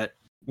before that.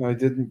 I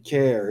didn't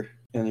care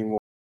anymore.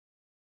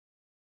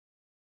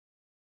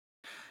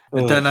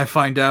 And then I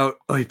find out,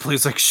 oh, he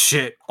plays like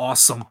shit.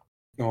 Awesome.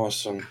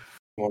 Awesome.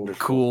 Wonderful.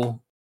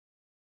 Cool.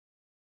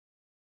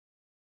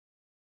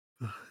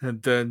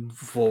 And then,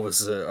 what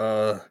was it?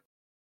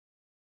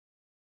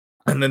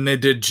 And then they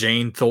did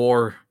Jane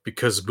Thor,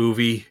 because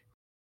movie.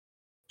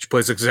 She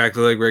plays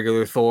exactly like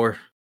regular Thor.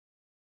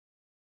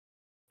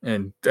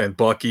 And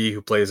Bucky,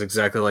 who plays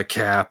exactly like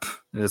Cap.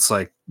 And it's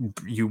like,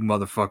 you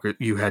motherfucker,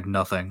 you had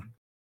nothing.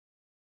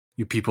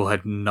 You people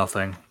had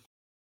nothing.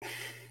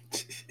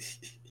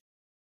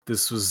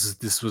 This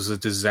was a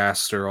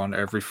disaster on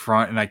every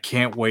front, and I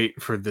can't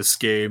wait for this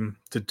game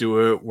to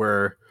do it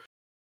where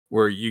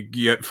you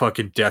get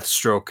fucking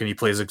Deathstroke and he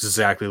plays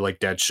exactly like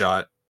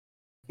Deadshot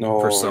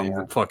for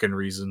some fucking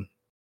reason.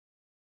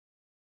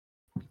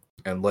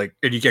 And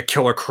you get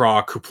Killer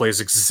Croc, who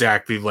plays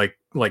exactly like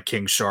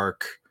King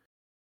Shark.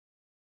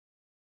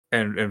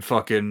 And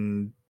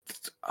fucking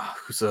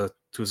who's a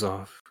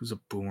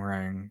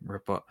boomerang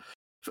rip up.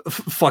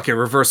 Fuck it,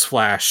 Reverse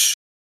Flash.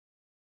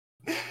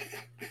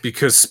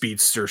 Because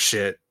speedster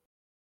shit.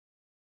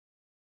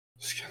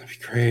 It's gonna be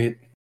great.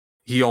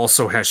 He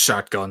also has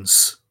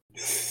shotguns.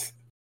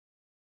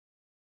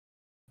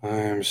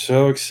 I'm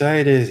so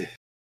excited.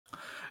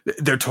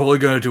 They're totally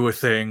gonna do a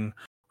thing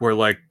where,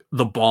 like,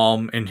 the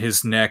bomb in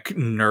his neck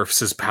nerfs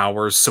his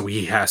powers, so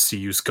he has to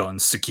use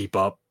guns to keep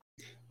up.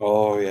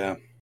 Oh, yeah.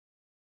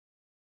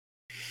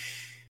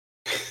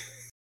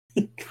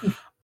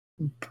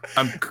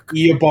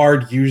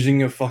 Eobard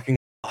using a fucking...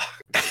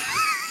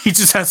 He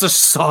just has a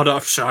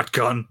sawed-off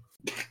shotgun.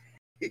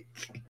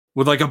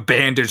 With, like, a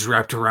bandage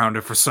wrapped around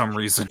it for some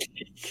reason.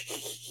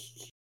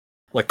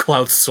 Like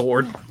Cloud's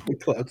sword. Like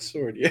Cloud's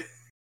sword, yeah.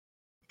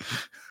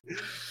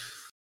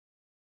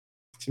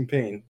 It's in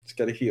pain. It's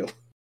gotta heal.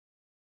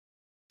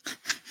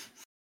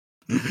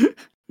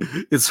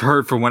 It's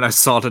hurt from when I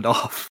sawed it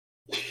off.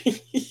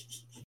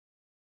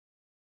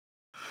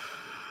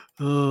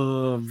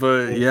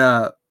 But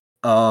yeah.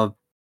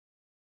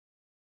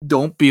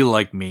 Don't be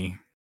like me.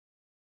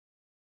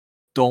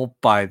 Don't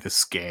buy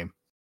this game.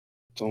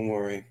 Don't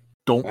worry.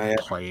 Don't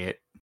play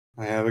it.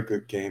 I have a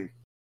good game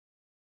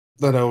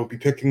that I will be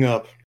picking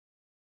up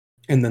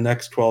in the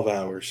next 12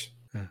 hours.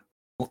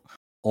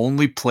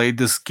 only play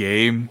this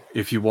game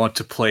if you want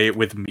to play it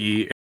with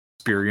me and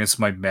experience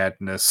my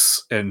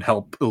madness and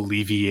help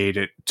alleviate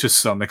it to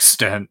some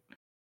extent.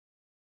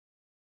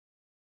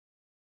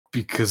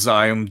 Because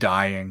I am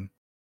dying.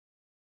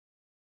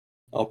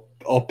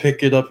 I'll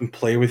pick it up and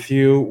play with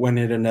you when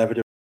it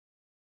inevitably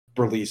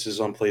releases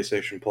on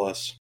PlayStation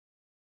Plus.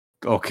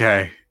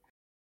 Okay.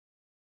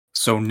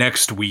 So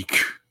next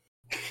week.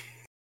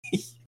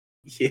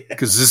 Yeah.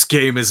 Because this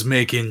game is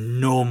making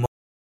no money.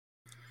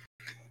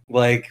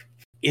 Like,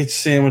 it's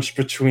sandwiched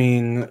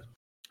between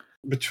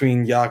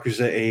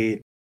Yakuza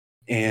 8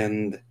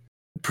 and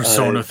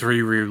Persona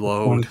 3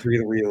 Reload. Persona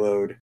 3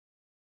 Reload.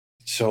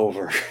 It's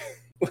over.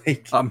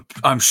 Like,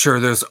 I'm sure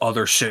there's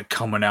other shit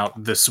coming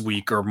out this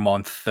week or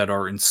month that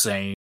are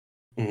insane.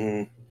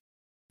 mm-hmm.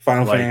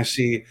 Final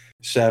Fantasy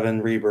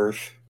 7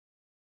 Rebirth.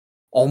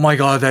 Oh my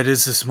god, that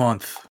is this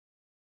month.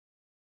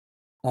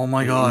 Oh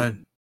my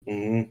god.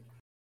 Mm-hmm.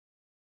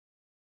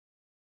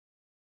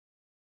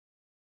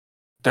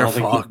 They're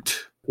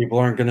fucked. People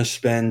aren't going to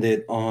spend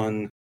it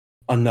on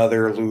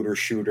another looter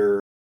shooter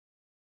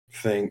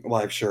thing,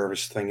 live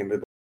service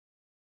thingamabob.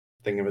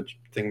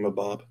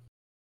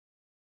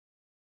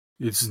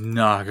 It's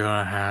not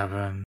gonna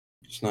happen.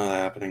 It's not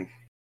happening.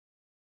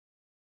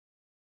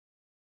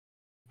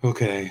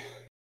 Okay.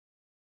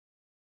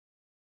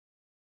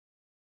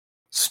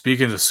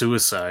 Speaking of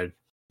suicide.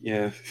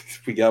 Yeah,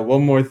 we got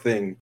one more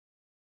thing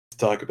to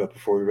talk about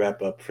before we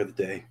wrap up for the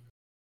day.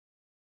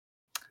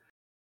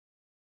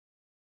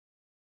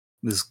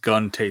 This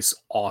gun tastes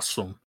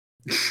awesome.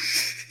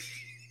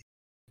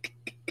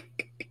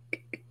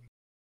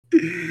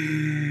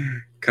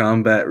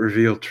 Combat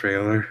reveal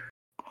trailer.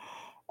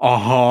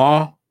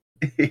 Uh-huh.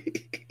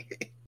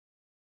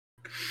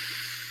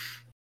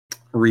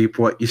 Reap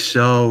what you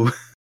sow.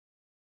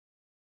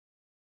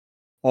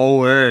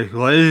 Oh, hey.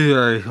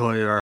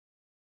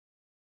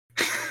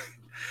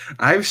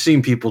 I've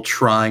seen people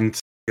trying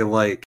to,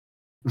 like,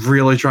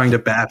 really trying to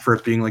bat for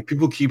it, being like,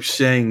 people keep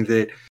saying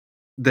that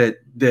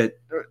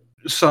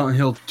Silent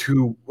Hill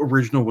 2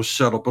 original was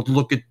subtle, but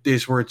look at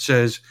this where it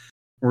says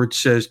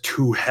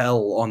to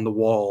hell on the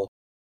wall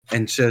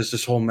and says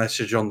this whole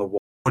message on the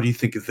wall. What do you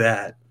think of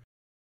that?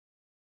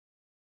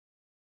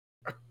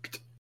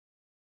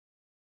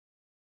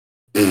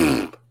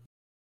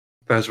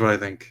 That's what I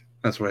think.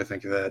 That's what I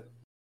think of that.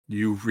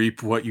 You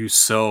reap what you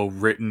sow,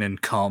 written in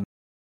cum.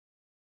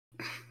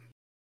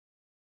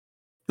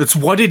 That's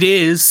what it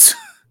is.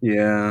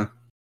 Yeah.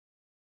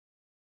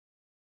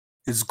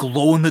 It's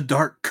glow in the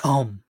dark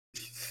cum.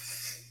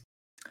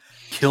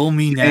 Kill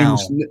me now.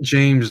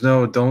 James,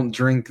 no, don't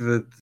drink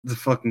the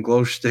fucking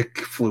glow stick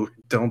fluid.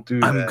 Don't do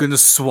that. I'm gonna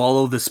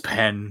swallow this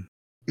pen.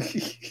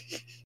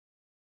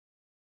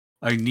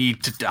 I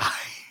need to die.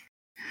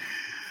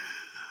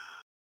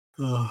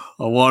 I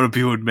want to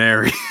be with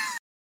Mary.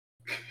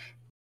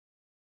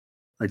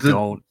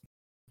 Don't.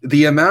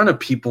 The amount of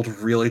people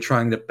really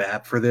trying to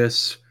bat for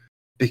this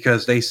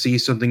because they see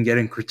something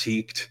getting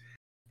critiqued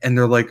and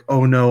they're like,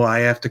 oh no, I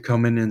have to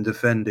come in and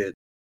defend it.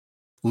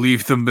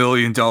 Leave the $1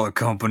 million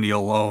company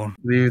alone.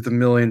 Leave the $1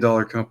 million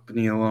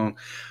company alone.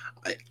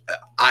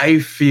 I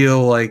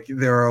feel like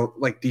there are,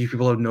 like, these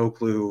people have no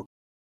clue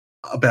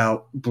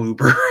about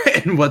Bloober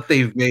and what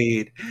they've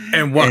made.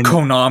 And what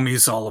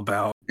Konami's all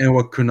about. And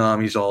what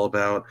Konami's all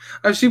about.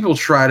 I've seen people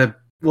try to,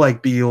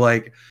 like, be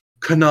like,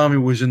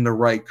 Konami was in the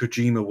right,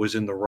 Kojima was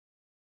in the wrong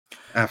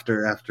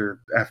after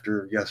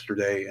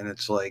yesterday, and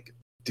it's like,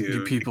 dude,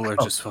 you people are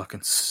just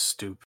fucking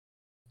stupid.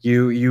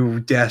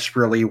 You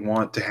desperately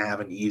want to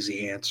have an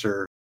easy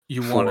answer.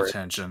 You want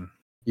attention.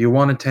 You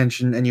want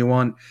attention, and you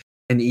want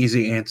an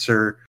easy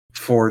answer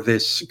for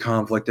this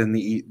conflict, and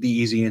the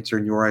easy answer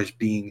in your eyes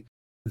being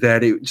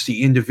that it's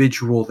the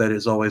individual that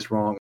is always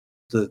wrong,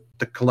 the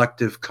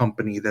collective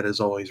company that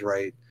is always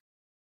right.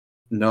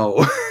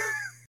 No.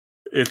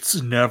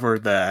 It's never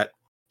that.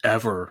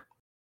 Ever.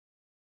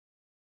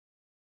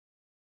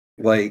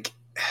 Like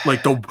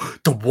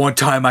the one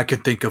time I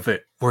can think of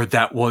it where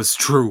that was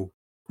true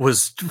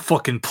was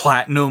fucking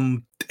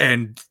Platinum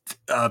and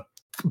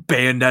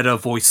Bayonetta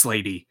voice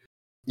lady.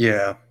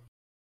 Yeah.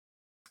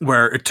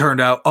 Where it turned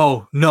out,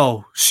 oh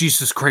no, she's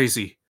just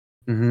crazy.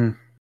 Mm-hmm.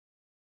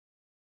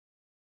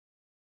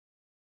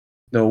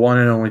 The one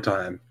and only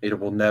time. It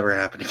will never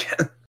happen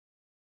again.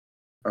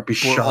 I'd be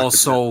shocked.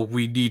 Also,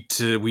 we need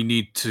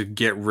to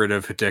get rid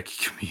of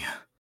Hideki Kamiya.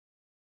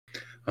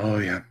 Oh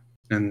yeah,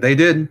 and they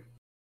did.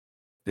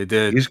 They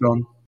did. He's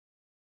gone.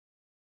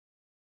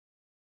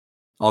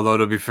 Although,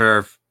 to be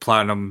fair,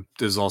 Platinum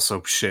is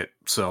also shit,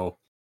 so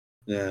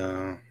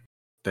yeah,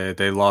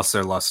 they lost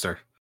their luster.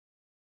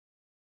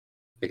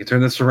 They can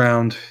turn this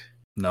around.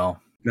 No,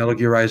 Metal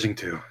Gear Rising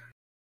 2.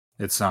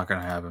 It's not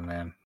gonna happen,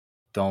 man.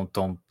 Don't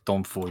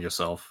fool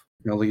yourself.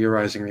 Metal Gear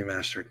Rising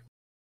remastered.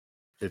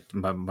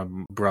 My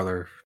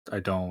brother, I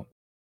don't.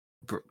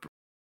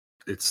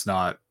 It's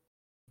not.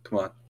 Come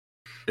on.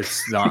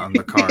 It's not on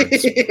the cards,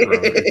 bro.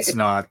 It's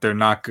not. They're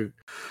not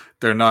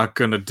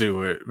gonna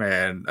do it,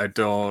 man. I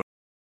don't.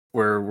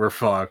 We're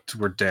fucked.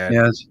 We're dead.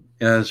 Yeah,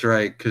 that's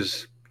right.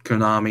 Because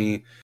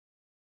Konami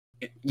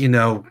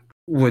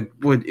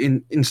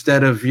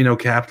instead of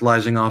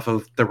capitalizing off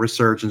of the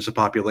resurgence of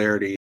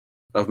popularity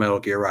of Metal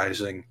Gear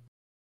Rising,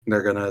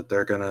 they're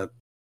gonna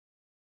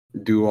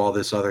do all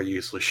this other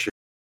useless shit.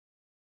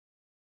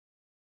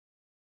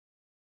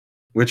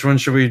 Which one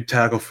should we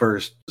tackle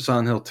first?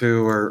 Silent Hill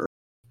 2 or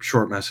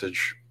Short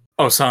Message?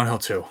 Oh, Silent Hill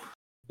 2.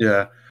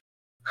 Yeah.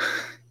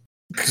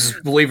 Because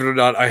believe it or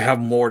not, I have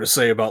more to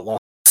say about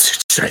Lost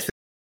Message, I think.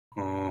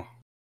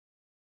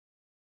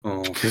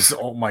 Because,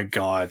 oh my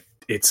god,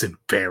 it's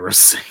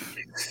embarrassing.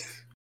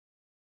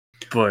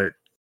 But,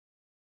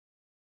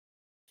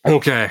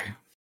 okay.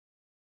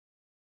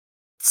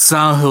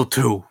 Silent Hill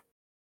 2.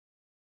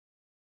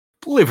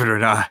 Believe it or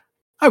not,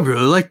 I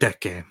really like that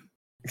game.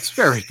 It's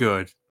very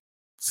good.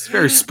 It's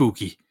very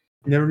spooky.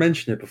 Never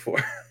mentioned it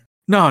before.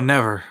 No,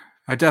 never.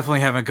 I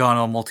definitely haven't gone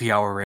on a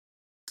multi-hour rant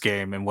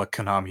game and what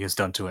Konami has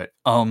done to it.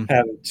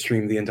 Haven't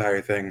streamed the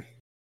entire thing.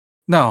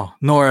 No,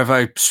 nor have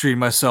I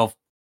streamed myself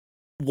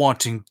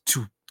wanting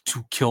to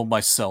kill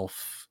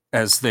myself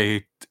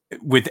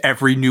with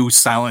every new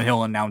Silent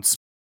Hill announcement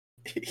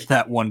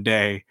that one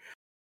day.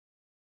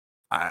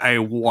 I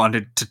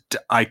wanted to.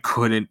 I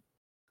couldn't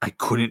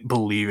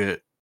believe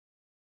it.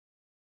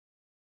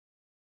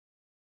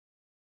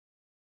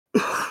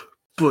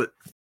 But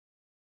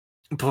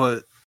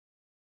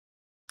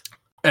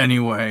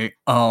anyway,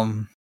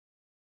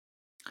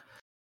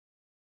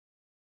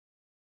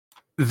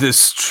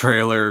 this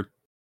trailer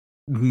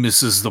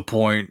misses the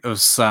point of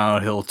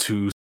Silent Hill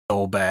 2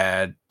 so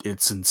bad.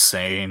 It's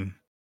insane.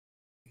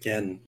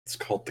 Again, it's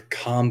called the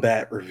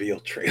combat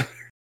reveal trailer.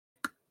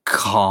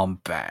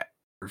 Combat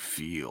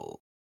reveal.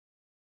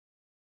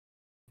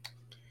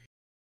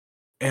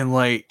 And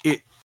like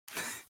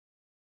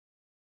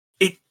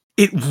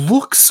it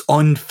looks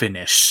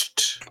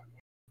unfinished.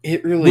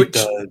 It really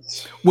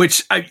does.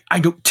 Which I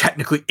don't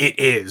technically it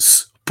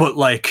is, but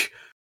like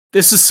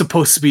this is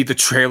supposed to be the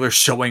trailer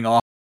showing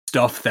off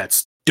stuff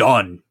that's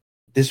done.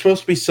 There's supposed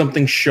to be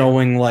something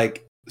showing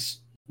like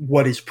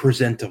what is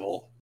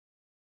presentable,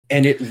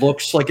 and it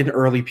looks like an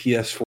early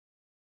PS4.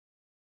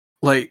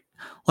 Like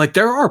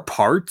there are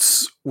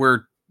parts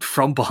where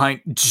from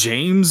behind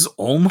James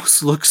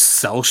almost looks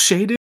cel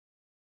shaded.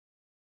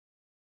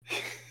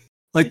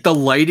 Like the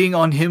lighting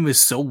on him is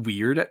so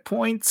weird at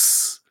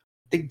points.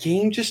 The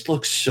game just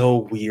looks so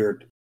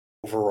weird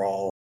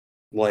overall.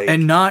 Like,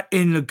 and not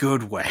in a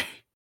good way.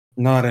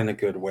 Not in a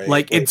good way.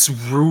 Like it's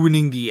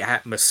ruining the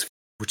atmosphere,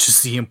 which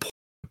is the important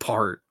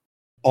part.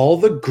 All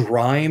the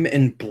grime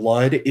and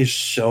blood is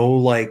so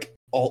like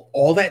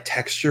all that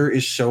texture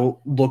is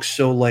looks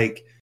so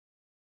like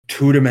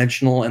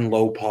two-dimensional and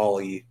low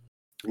poly.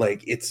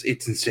 Like it's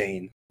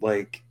insane.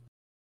 Like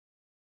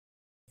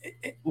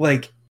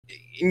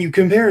and you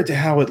compare it to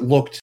how it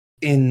looked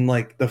in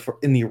like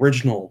in the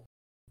original,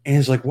 and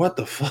it's like, what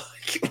the fuck?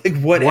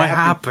 Like what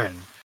happened?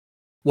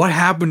 What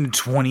happened in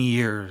 20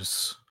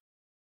 years?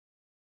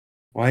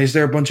 Why is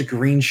there a bunch of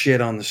green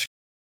shit on the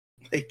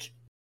screen?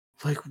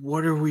 Like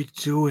what are we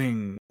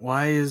doing?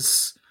 Why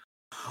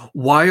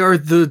are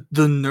the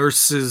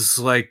nurses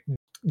like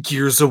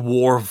Gears of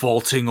War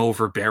vaulting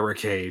over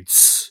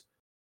barricades?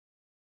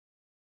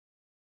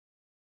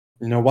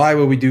 Why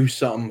would we do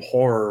something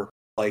horror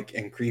like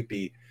and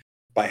creepy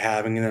by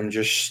having them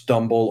just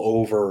stumble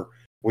over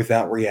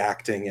without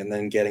reacting and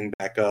then getting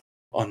back up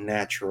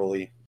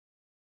unnaturally?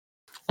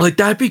 Like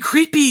that'd be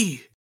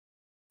creepy.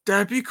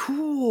 That'd be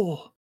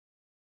cool.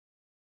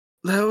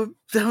 That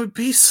would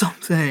be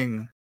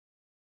something.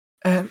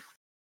 And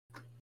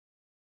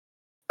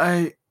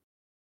I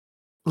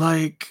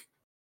like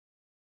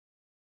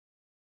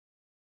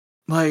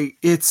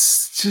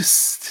it's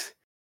just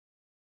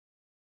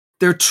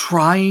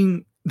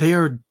they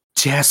are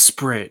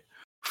desperate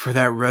for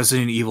that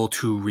Resident Evil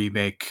 2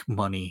 remake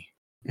money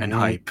and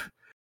hype,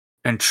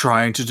 and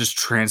trying to just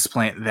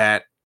transplant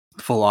that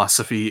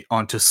philosophy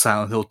onto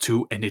Silent Hill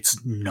 2, and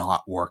it's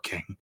not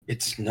working.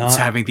 It's not. It's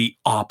having the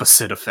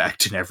opposite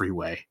effect in every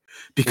way.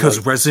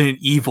 Because Resident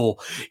Evil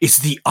is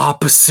the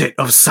opposite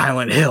of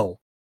Silent Hill.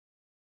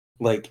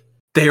 Like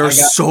they are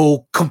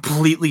so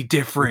completely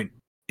different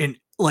in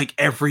like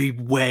every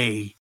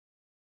way.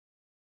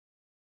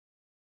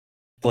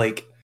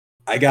 Like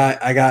I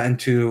got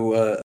into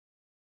a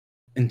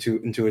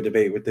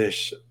debate with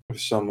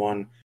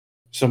someone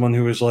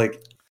who was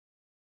like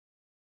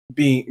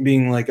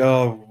being like,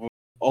 oh,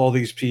 all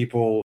these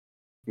people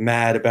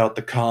mad about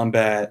the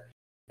combat,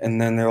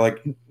 and then they're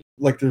like,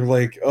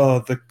 oh,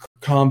 the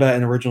combat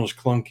in the original is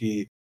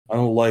clunky. I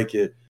don't like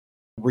it.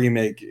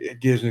 Remake, it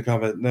gives me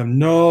combat. And them,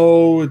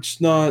 no,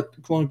 it's not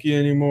clunky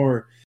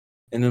anymore.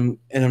 And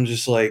I'm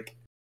just like,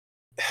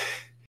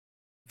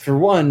 for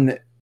one,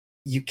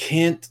 you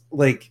can't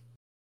like.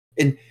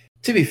 And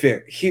to be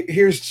fair,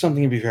 here's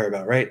something to be fair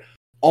about, right?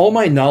 All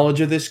my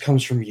knowledge of this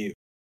comes from you,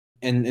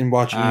 and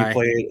watching you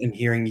play it and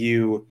hearing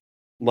you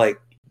like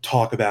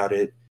talk about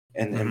it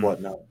and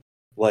whatnot.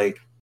 Like,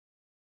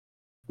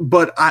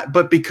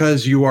 but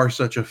because you are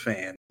such a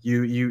fan,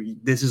 you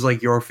this is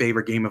like your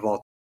favorite game of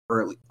all,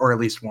 or at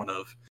least one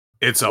of.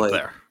 It's up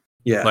there.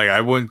 Yeah. Like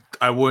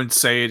wouldn't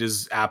say it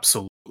is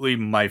absolutely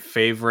my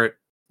favorite,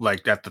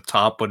 like at the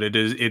top, but it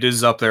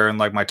is up there in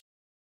like my.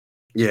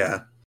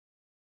 Yeah.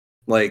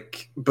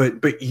 Like,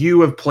 but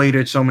you have played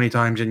it so many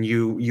times, and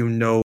you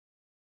know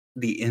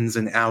the ins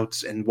and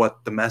outs and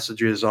what the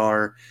messages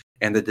are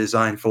and the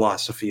design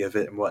philosophy of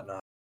it and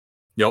whatnot.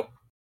 Yep.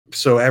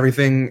 So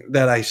everything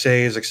that I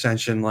say is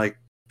extension, like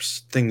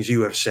things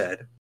you have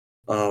said.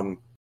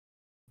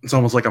 It's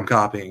almost like I'm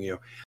copying you.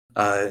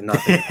 Not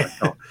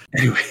that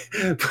anyway.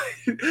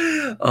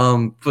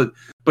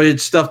 But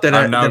it's stuff that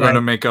I'm now going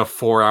to make a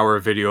 4-hour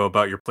video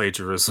about your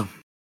plagiarism.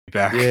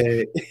 Back.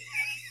 Yeah.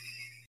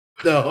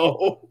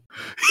 No.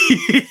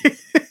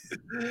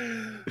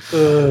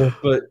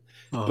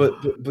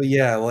 But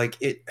yeah, like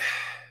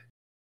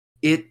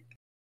it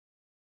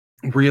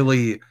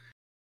really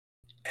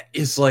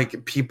is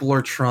like people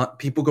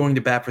going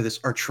to bat for this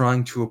are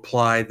trying to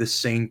apply the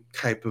same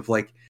type of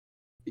like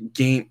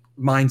game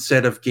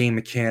mindset of game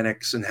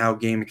mechanics and how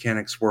game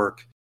mechanics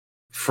work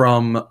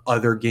from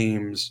other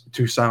games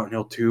to Silent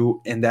Hill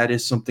 2, and that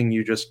is something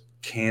you just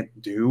can't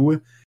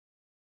do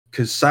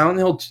because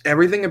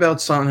everything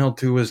about Silent Hill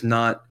 2 is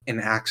not an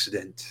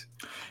accident.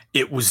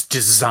 It was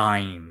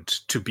designed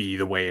to be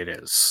the way it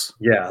is.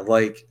 Yeah,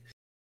 like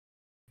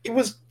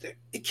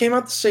it came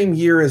out the same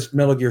year as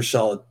Metal Gear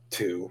Solid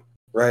 2,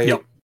 right?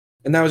 Yep.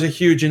 And that was a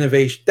huge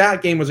innovation.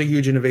 That game was a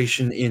huge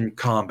innovation in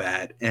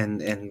combat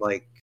and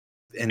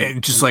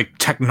just like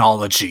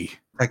technology.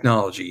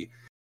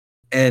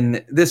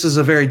 And this is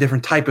a very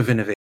different type of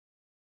innovation.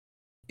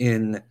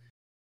 In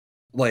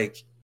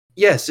like,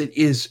 yes, it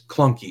is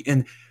clunky,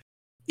 and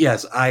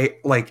yes, I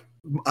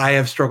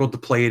have struggled to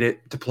play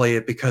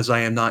it because I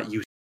am not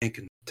used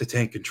to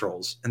tank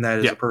controls, and that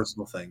is a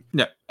personal thing.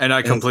 Yeah, and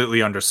I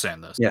completely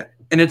understand this. Yeah,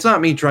 and it's not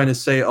me trying to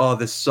say, "Oh,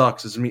 this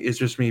sucks." It's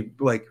just me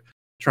like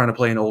trying to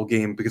play an old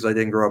game because I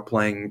didn't grow up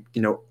playing,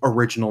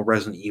 original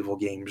Resident Evil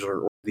games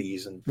or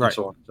these and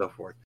so on and so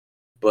forth.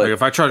 But like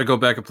if I try to go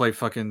back and play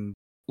fucking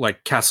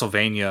like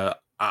Castlevania,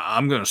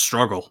 I'm gonna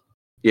struggle.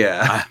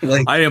 Yeah,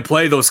 I didn't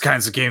play those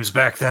kinds of games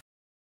back then.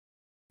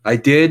 I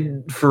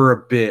did for a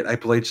bit. I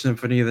played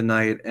Symphony of the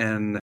Night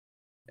and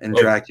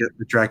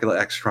Dracula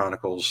X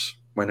Chronicles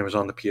when it was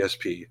on the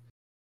PSP.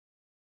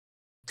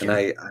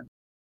 And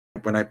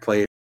when I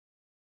played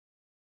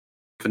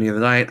Symphony of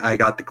the Night, I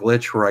got the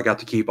glitch where I got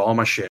to keep all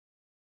my shit.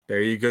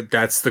 There you go.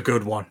 That's the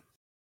good one.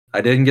 I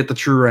didn't get the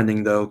true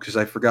ending though because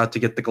I forgot to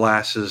get the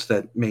glasses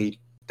that make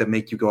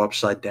you go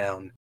upside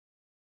down.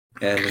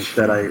 And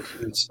instead,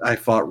 I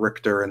fought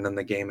Richter, and then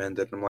the game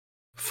ended. I'm like,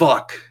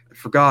 fuck, I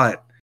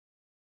forgot.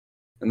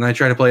 And then I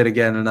tried to play it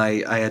again, and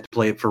I had to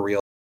play it for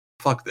real.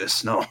 Fuck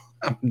this, no.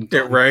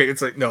 Yeah, right.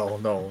 It's like no,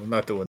 I'm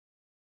not doing.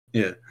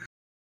 Yeah,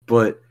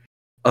 but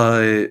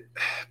like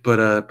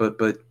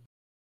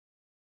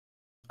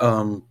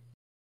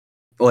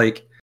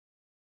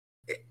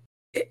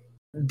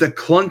the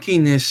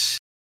clunkiness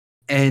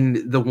and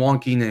the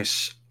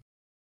wonkiness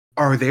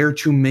are there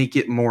to make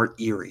it more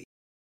eerie.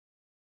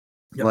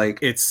 Yep. Like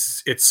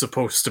it's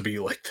supposed to be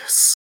like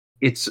this.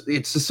 It's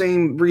the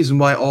same reason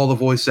why all the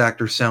voice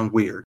actors sound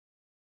weird.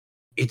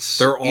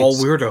 They're all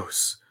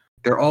weirdos.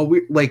 They're all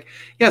weird. Like,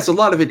 yes, a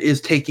lot of it is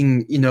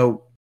taking,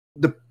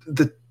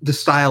 the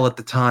style at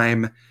the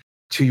time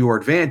to your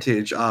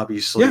advantage,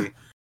 obviously. Yeah,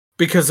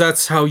 because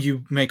that's how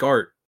you make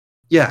art.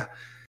 Yeah.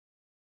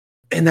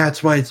 And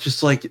that's why it's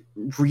just like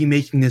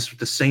remaking this with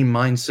the same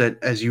mindset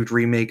as you'd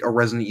remake a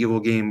Resident Evil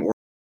game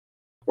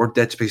or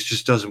Dead Space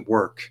just doesn't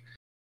work.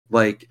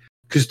 Like,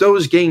 because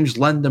those games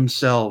lend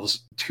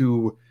themselves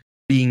to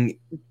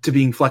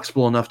being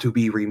flexible enough to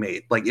be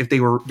remade. Like if they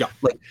were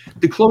like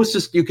the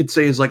closest you could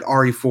say is like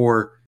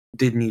RE4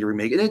 did need a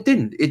remake, and it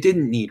didn't. It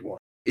didn't need one.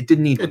 It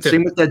didn't need one.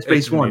 Same with Dead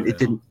Space 1. It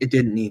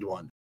didn't need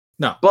one.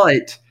 No.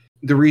 But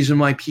the reason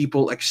why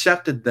people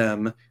accepted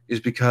them is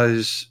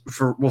because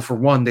for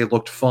one, they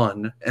looked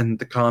fun and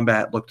the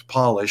combat looked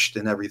polished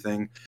and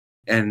everything,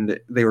 and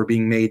they were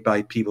being made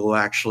by people who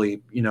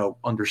actually,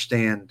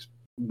 understand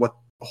what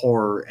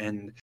horror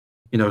and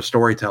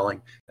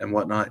storytelling and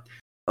whatnot,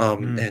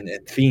 and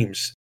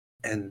themes,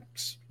 and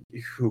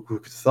who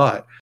could have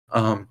thought?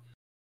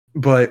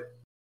 But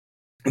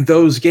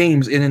those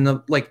games, in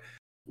the like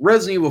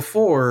Resident Evil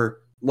 4,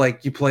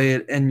 like you play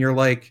it and you're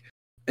like,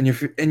 and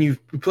you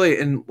play it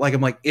and like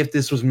I'm like, if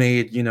this was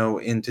made,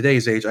 in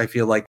today's age, I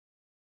feel like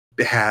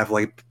they have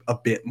like a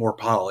bit more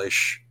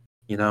polish,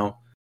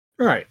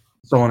 right?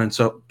 So on and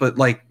so, but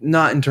like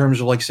not in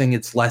terms of like saying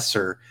it's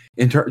lesser,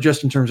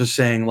 just in terms of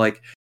saying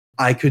like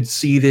I could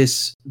see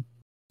this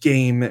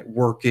game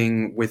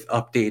working with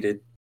updated,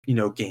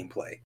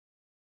 gameplay,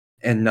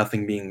 and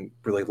nothing being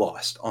really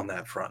lost on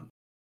that front.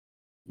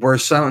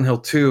 Whereas Silent Hill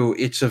 2,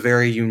 it's a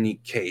very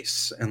unique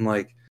case, and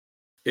like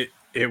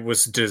it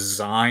was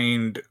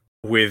designed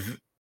with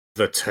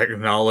the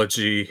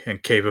technology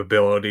and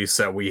capabilities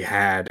that we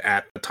had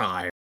at the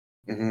time.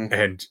 Mm-hmm.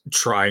 And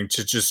trying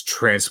to just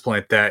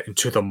transplant that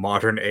into the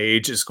modern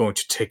age is going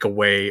to take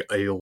away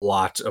a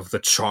lot of the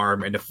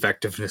charm and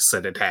effectiveness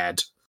that it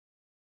had.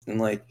 And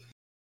like,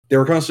 they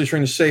were constantly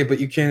trying to say,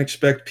 but you can't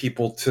expect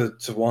people to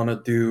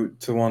want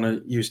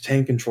to use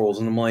tank controls.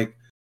 And I'm like,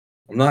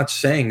 I'm not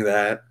saying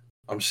that.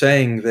 I'm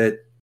saying that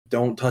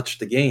don't touch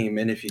the game,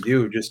 and if you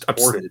do, just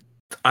port it.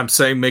 I'm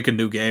saying make a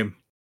new game.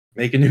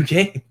 Make a new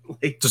game.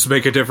 Just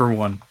make a different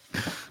one.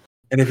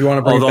 And if you want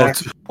to bring it back,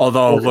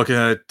 although looking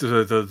at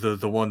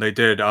the one they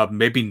did,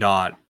 maybe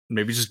not.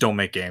 Maybe just don't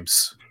make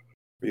games.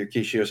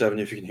 Ryukishio 7,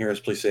 if you can hear us,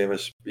 please save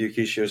us.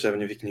 Ryukishio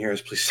 7, if you can hear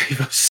us, please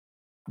save us.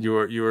 You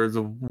are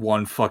the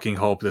one fucking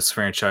hope this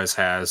franchise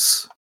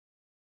has.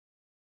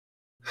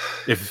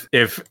 If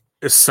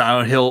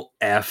Silent Hill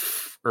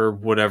F or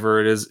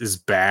whatever it is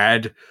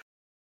bad,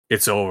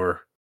 it's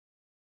over.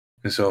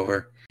 It's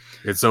over.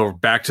 It's over.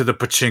 Back to the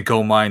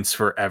pachinko mines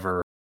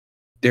forever.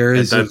 There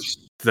is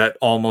that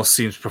almost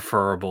seems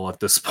preferable at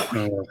this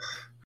point.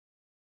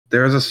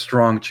 There is a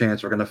strong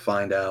chance we're gonna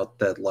find out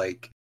that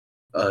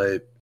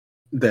that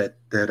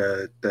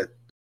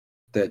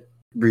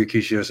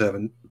Ryukishio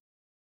 7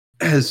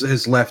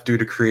 has left due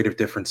to creative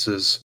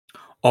differences.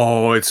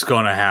 Oh, it's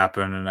gonna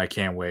happen, and I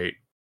can't wait.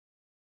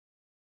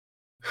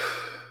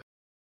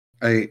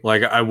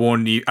 I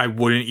wouldn't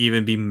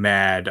even be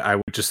mad. I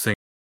would just think,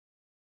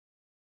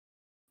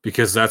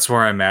 because that's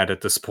where I'm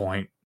at this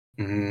point.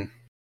 Mm-hmm.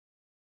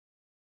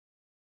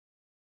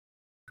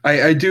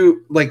 I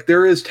do like,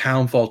 there is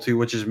Townfall 2,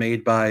 which is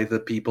made by the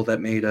people that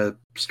made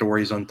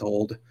Stories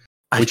Untold,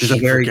 which is a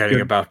very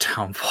forgetting about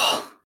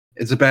Townfall.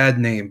 It's a bad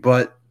name,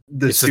 but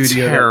it's a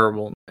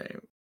terrible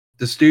name.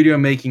 The studio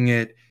making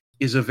it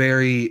is a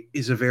very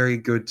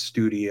good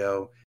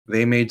studio.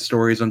 They made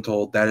Stories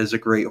Untold. That is a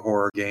great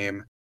horror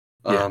game.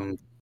 Yeah.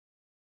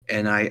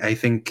 And I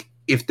think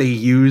if they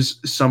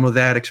use some of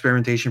that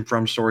experimentation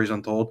from Stories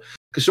Untold,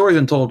 because Stories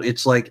Untold,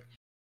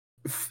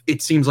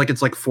 it seems like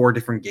it's like 4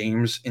 different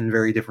games in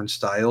very different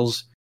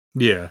styles.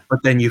 Yeah. But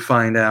then you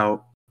find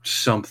out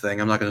something.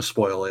 I'm not going to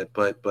spoil it,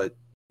 but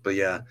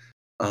yeah.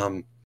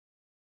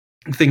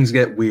 Things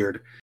get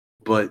weird.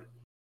 But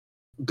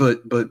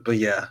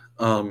yeah.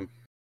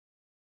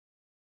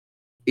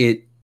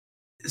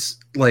 It's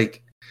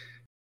like,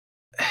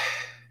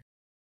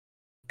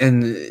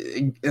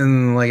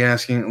 and like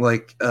asking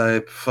like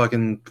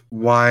fucking,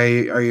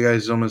 why are you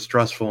guys so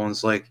mistrustful? And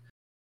it's like,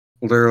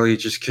 literally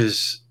just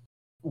because,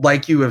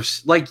 like you have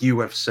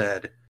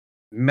said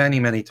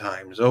many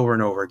times over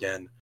and over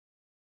again,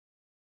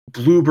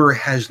 Bloober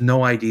has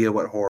no idea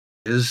what horror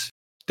is.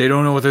 They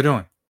don't know what they're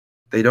doing.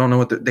 They don't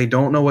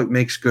know what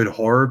makes good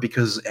horror,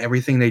 because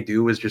everything they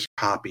do is just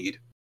copied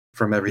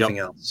from everything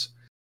else.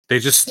 They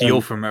just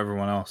steal from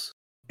everyone else.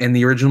 And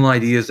the original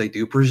ideas they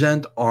do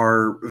present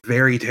are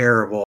very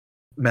terrible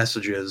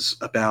messages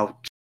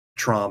about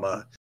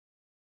trauma.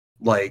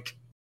 Like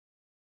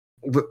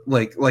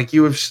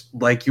you have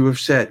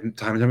said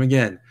time and time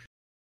again,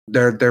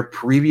 their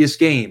previous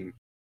game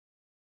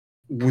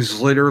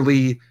was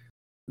literally,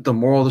 the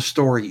moral of the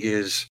story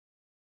is,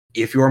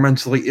 if you're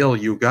mentally ill,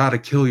 you gotta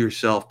kill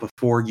yourself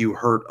before you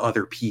hurt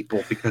other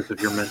people because of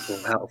your mental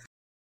health.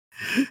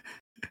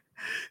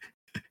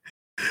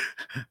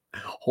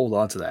 Hold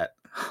on to that.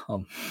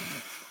 Are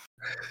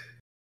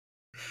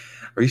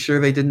you sure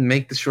they didn't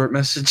make the short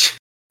message?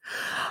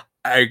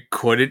 I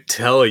couldn't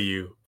tell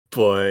you,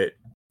 but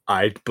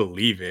I'd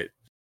believe it.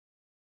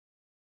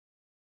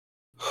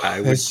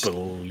 I would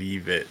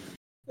believe it.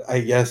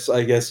 I guess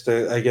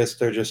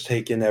they're just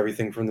taking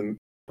everything from the.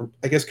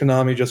 I guess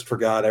Konami just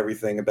forgot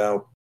everything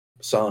about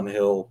Silent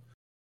Hill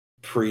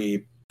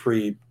pre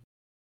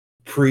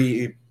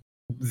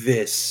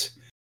this,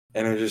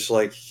 and they're just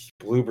like,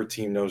 Bloober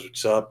team knows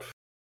what's up.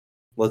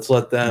 Let's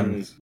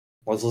listen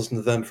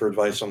to them for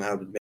advice on how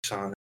to make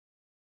Sonic.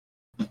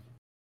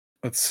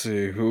 Let's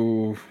see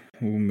who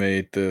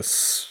made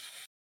this.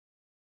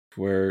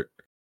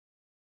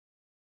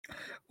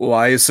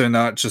 Why is there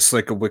not just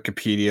like a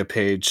Wikipedia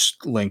page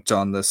linked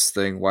on this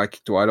thing? Why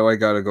do I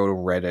gotta go to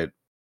Reddit?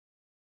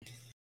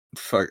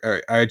 Fuck. All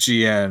right,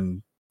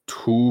 IGN.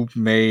 Who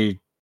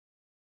made?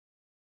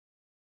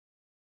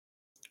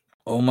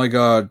 Oh my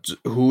god!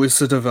 Who is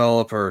the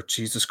developer?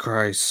 Jesus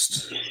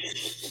Christ!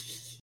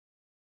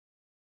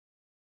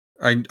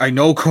 I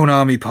know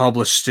Konami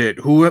published it.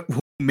 Who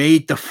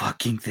made the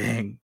fucking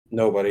thing?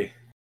 Nobody.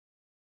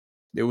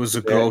 It was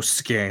a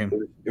ghost game.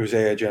 It was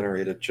AI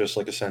generated, just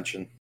like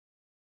Ascension.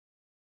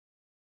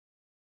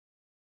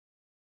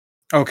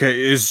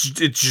 Okay, it's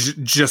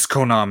just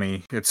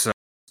Konami. It's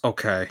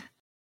okay.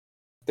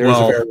 There's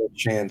a very good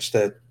chance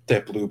that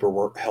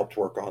Bloober helped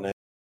work on it.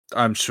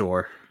 I'm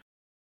sure.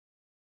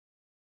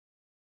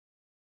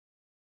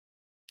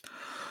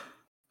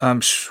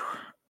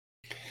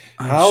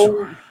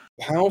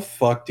 How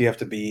fucked do you have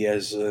to be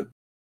as a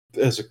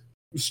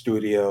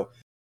studio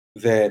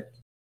that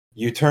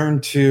you turn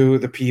to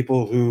the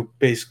people who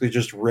basically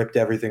just ripped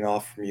everything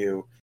off from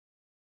you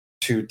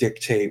to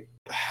dictate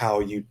how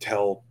you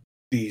tell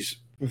these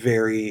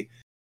very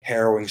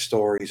harrowing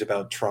stories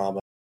about trauma?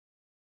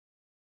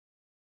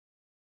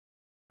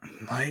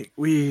 I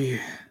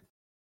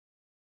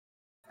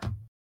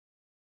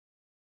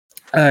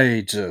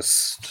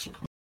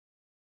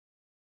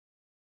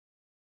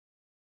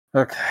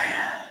Okay.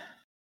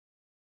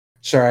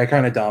 Sorry, I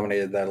kind of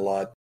dominated that a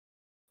lot.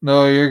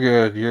 No, you're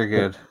good. You're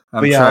good.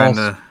 I'm But yeah, trying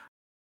to.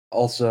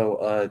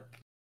 also,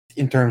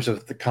 in terms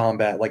of the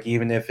combat, like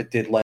even if it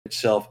did lend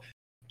itself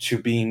to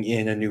being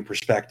in a new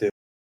perspective,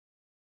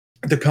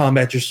 the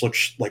combat just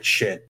looks like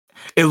shit.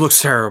 It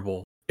looks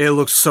terrible. It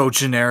looks so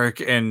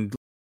generic and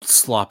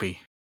sloppy.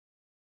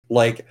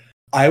 Like,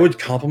 I would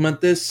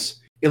compliment this.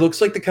 It looks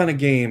like the kind of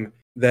game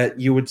that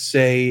you would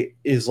say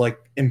is like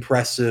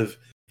impressive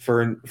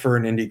for an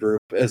indie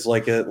group as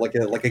like a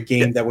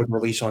game Yeah, that would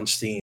release on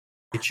Steam.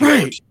 Itch.io or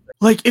right. something.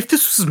 Like if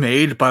this was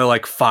made by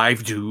like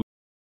 5 dudes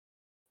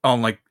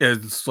on like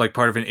as like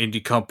part of an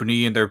indie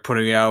company and they're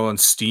putting it out on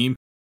Steam,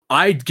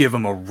 I'd give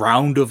them a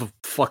round of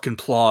fucking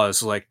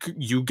applause. Like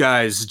you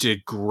guys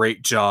did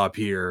great job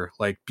here.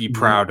 Like be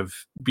proud of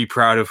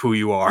who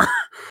you are.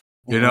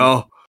 You Mhm.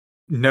 know,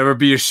 never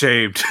be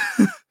ashamed.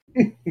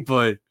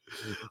 but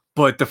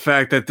the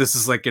fact that this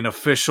is like an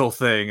official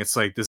thing, it's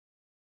like this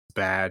is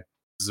bad.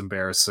 This is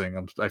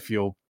embarrassing. I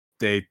feel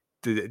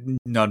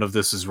none of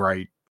this is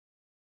right.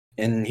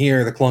 And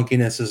here, the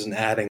clunkiness isn't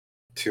adding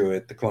to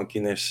it. The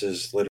clunkiness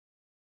is literally.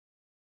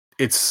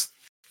 It's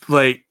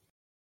like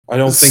I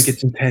don't think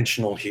it's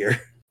intentional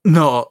here.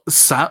 no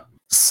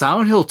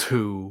Sound Hill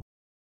 2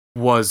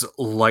 was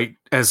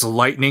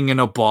lightning in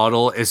a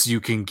bottle as you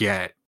can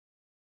get.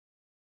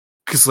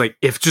 Cause like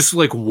if just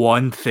like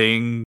one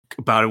thing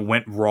about it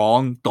went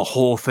wrong, the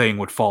whole thing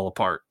would fall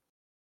apart.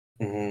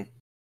 Mm-hmm.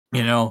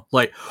 You know,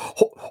 like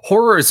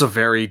horror is a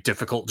very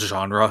difficult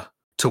genre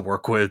to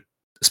work with,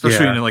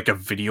 especially Yeah, in like a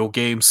video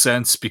game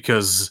sense,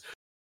 because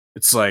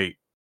it's like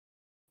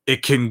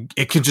it can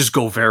just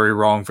go very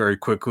wrong very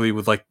quickly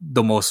with like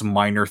the most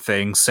minor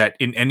thing set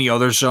in any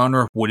other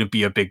genre wouldn't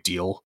be a big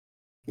deal.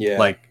 yeah,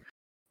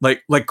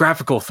 Like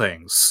graphical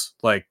things,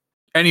 like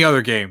any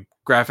other game,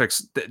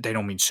 graphics they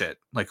don't mean shit.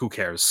 Like who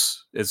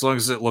cares? As long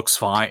as it looks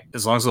fine,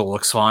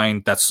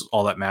 that's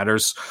all that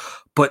matters.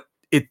 But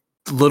it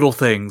little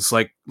things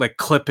like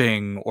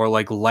clipping or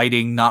like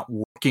lighting not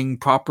working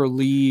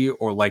properly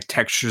or like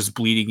textures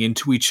bleeding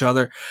into each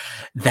other,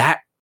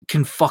 that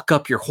can fuck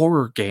up your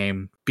horror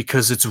game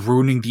because it's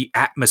ruining the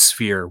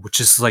atmosphere, which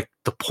is like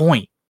the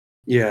point.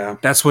 yeah.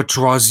 That's what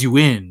draws you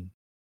in.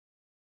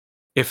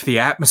 If the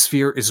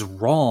atmosphere is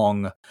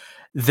wrong,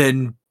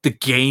 then the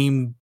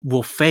game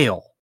will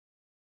fail.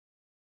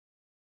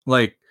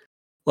 Like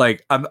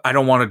I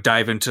don't want to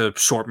dive into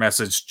short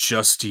message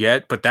just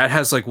yet, but that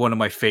has like one of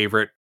my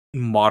favorite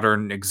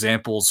modern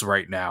examples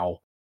right now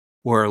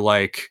where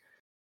like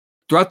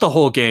throughout the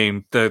whole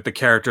game the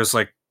characters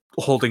like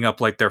holding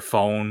up like their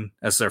phone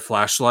as their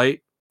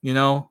flashlight, you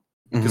know?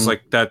 Cuz Mm-hmm.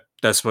 like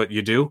that's what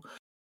you do.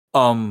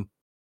 Um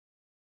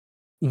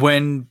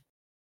when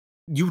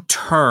you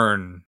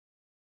turn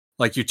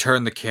you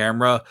turn the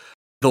camera,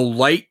 the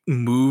light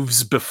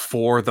moves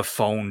before the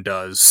phone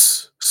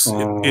does. It's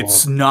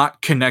Oh,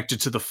 not connected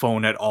to the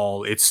phone at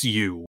all. It's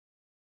you.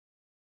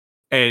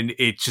 And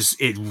it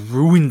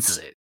ruins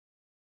it.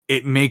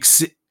 It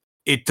makes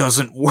it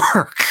doesn't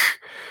work.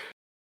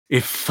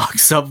 It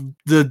fucks up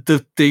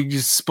the thing you're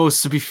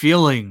supposed to be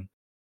feeling.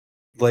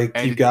 like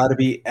you And got to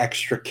be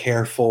extra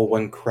careful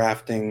when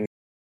crafting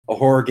a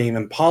horror game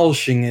and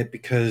polishing it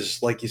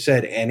because, like you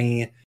said,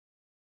 any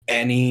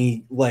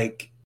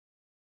like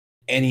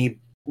any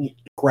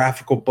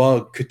graphical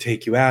bug could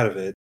take you out of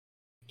it.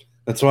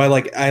 That's why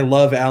I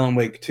love Alan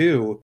Wake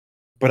 2,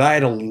 but I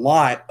had a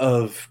lot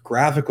of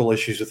graphical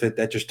issues with it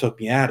that just took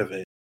me out of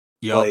it.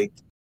 yup. Like,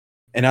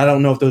 and I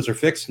don't know if those are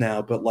fixed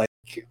now, but like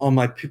on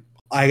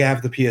I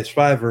have the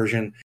PS5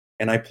 version,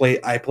 and I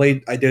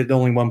did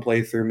only one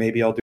playthrough.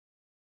 Maybe I'll do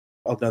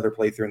another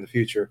playthrough in the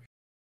future.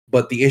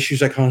 But the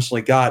issues I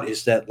constantly got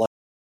is that like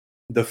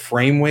the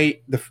frame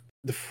weight, the,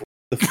 the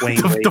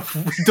flame rate,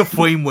 The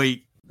flame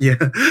weight. yeah,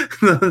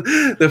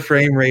 the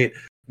frame rate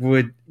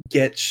would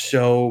get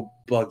so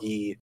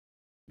buggy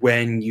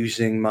when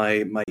using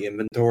my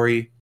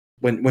inventory,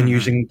 when Mm-hmm.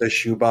 using the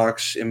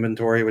shoebox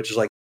inventory, which is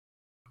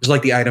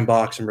like the item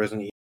box in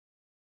Resident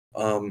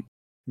Evil.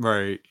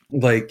 Right.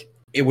 Like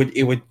it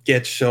would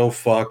get so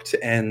fucked,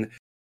 and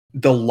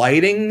the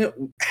lighting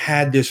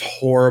had this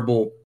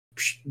horrible.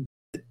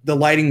 The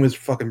lighting was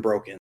fucking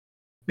broken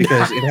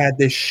because it had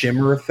this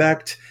shimmer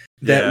effect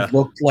Yeah. that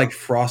looked like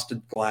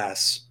frosted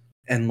glass,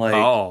 and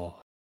Oh.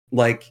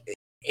 like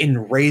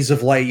in rays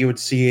of light you would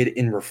see it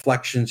in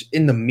reflections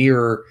in the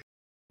mirror.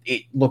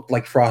 It looked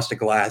like frosted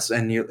glass,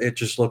 and it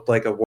just looked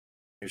like a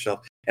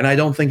yourself. And I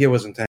don't think it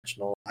was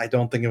intentional. I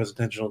don't think it was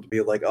intentional to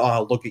be like,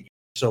 oh, look at you,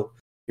 so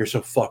you're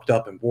so fucked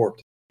up and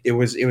warped. It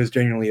was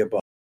genuinely a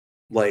bug.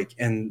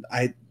 And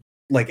I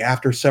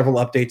after several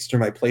updates through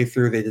my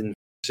playthrough, they didn't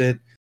fix it.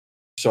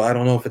 So I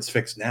don't know if it's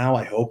fixed now.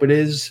 I hope it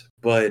is,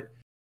 but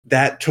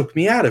that took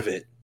me out of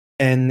it.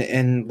 And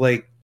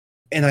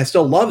I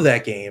still love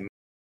that game,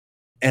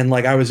 and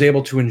like I was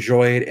able to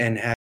enjoy it and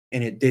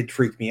it did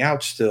freak me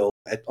out still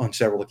on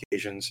several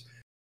occasions.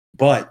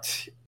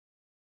 But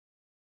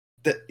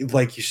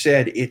like you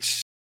said,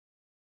 it's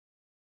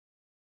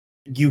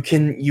you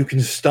can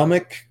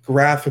stomach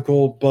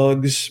graphical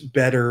bugs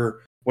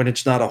better when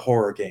it's not a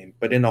horror game.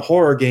 But in a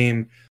horror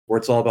game where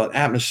it's all about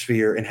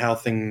atmosphere and how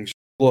things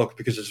look,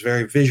 because it's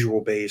very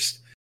visual based,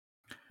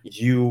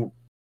 you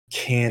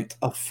can't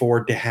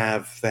afford to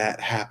have that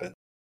happen.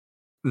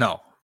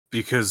 No,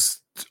 because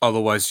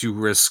otherwise you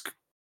risk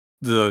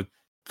the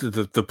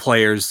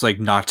players like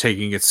not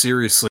taking it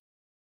seriously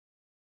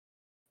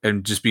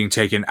and just being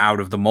taken out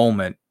of the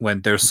moment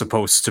when they're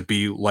supposed to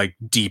be like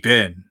deep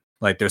in,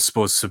 like they're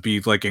supposed to be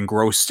like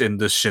engrossed in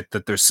the shit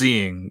that they're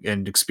seeing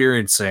and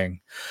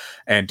experiencing.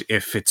 And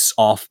if it's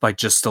off by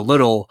just a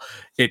little,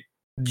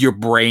 your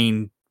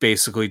brain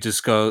basically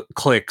just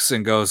clicks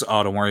and goes,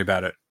 oh, don't worry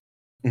about it.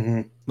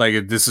 Mm-hmm.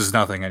 Like, this is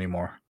nothing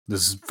anymore.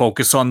 This is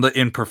focus on the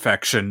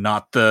imperfection,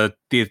 not the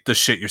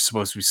shit you're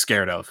supposed to be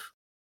scared of.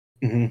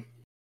 Mm-hmm.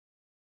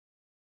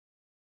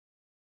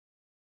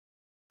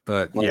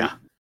 But Like, yeah.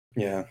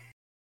 Yeah.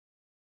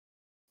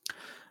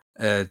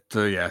 It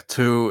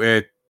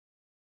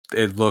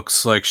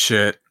looks like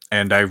shit,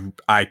 and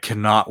I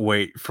cannot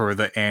wait for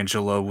the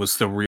Angela was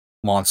the real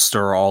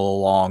monster all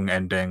along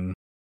ending.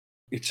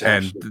 It's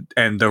And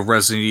the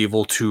Resident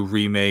Evil 2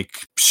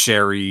 remake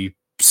Sherry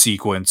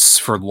sequence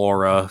for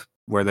Laura,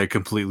 where they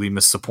completely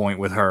miss the point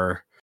with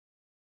her,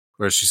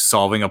 where she's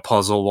solving a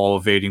puzzle while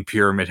evading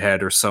Pyramid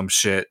Head or some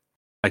shit.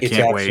 I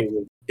can't wait.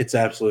 It's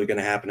absolutely going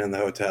to happen in the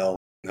hotel.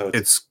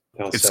 It's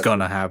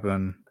gonna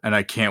happen, and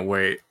I can't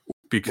wait,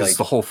 because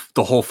the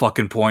whole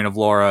fucking point of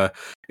Laura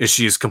is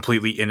she is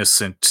completely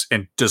innocent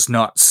and does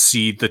not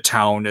see the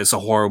town as a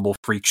horrible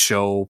freak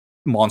show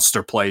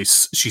monster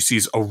place. She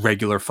sees a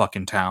regular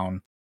fucking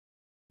town.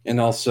 And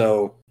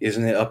also,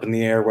 isn't it up in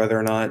the air whether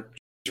or not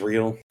it's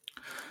real?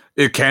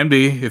 It can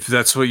be, if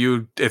that's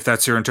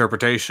your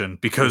interpretation,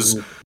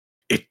 because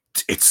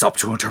it's up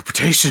to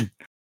interpretation.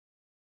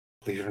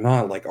 Believe it or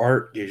not, like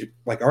art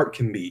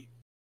can be.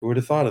 Who would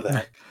have thought of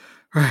that?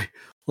 Right.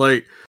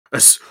 Like,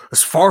 as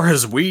far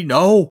as we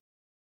know,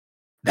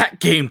 that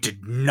game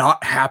did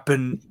not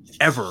happen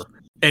ever.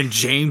 And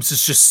James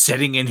is just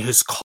sitting in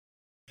his car.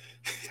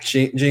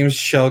 James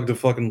chugged a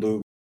fucking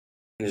lube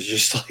and is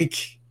just like,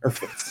 is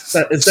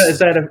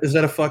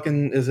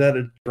that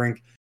a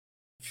drink?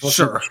 Fucking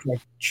Sure.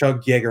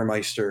 Chug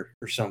Jägermeister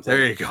or something.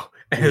 There you go.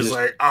 And he's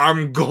like,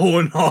 I'm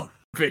going on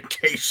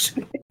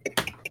vacation.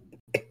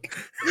 He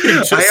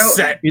just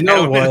sat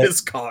down in his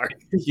car.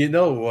 You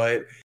know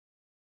what?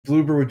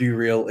 Bloober would be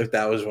real if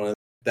that was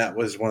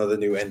one of the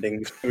new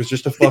endings. It was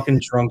just a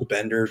fucking drunk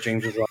bender.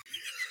 James was like,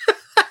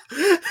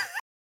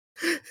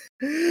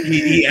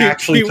 he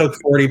actually took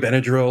 40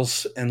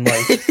 Benadryls and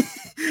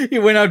like he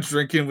went out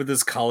drinking with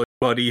his college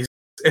buddies,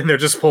 and they're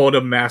just pulling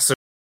a massive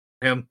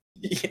him.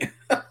 Yeah.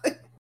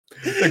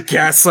 They're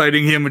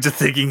gaslighting him into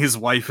thinking his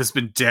wife has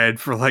been dead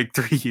for like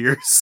 3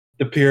 years.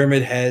 The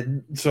pyramid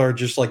heads are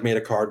just like made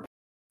of cardboard.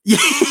 Yeah.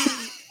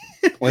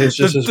 Like, it's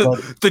just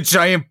the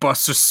giant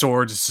Buster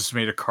sword is just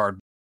made of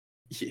cardboard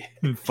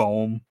and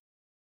foam.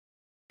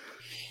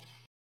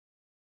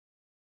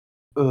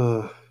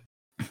 Ugh.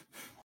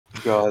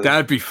 God.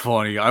 That'd be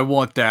funny. I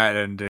want that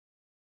ending.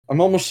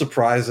 I'm almost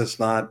surprised it's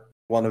not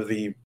one of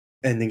the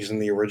endings in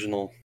the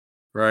original.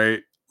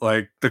 Right?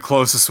 Like, the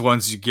closest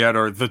ones you get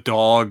are the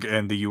dog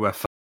and the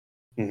UFO.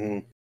 Mm-hmm.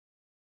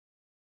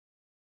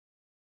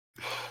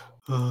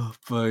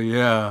 But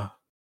yeah.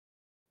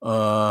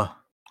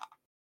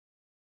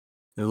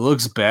 It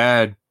looks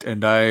bad,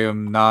 and I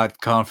am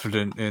not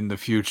confident in the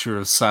future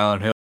of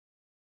Silent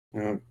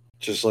Hill.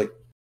 Just like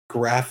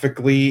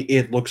graphically,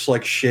 it looks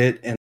like shit,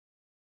 and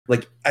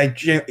like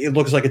it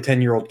looks like a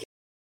 10-year-old game.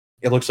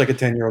 It looks like a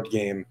 10-year-old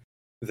game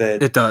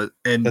that it does,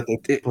 and that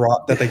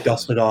they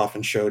dusted off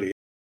and showed you.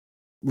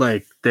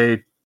 Like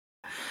it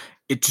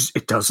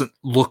doesn't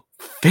look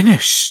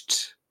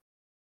finished.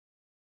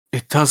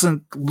 It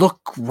doesn't look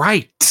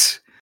right.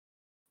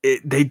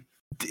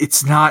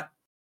 It's not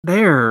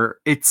there.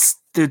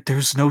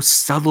 There's no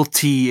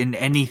subtlety in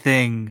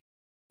anything.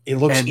 It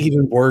looks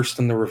even worse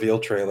than the reveal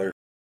trailer.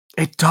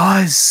 It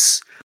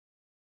does.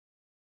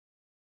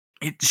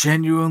 It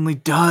genuinely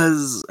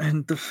does.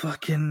 And the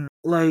fucking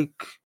like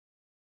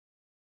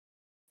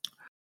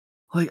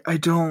I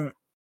don't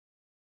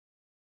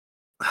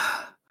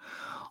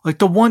like,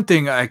 the one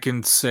thing I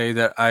can say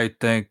that I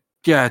think,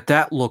 yeah,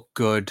 that looked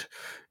good,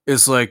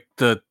 is like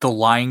the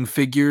lying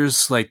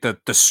figures, like the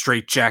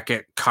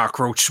straitjacket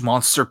cockroach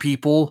monster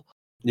people.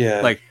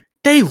 Like,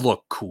 they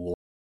look cool.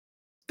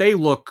 They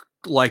look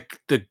like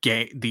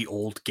the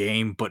old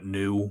game, but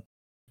new.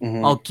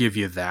 Mm-hmm. I'll give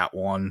you that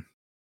one.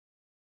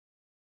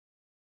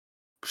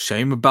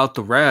 Shame about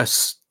the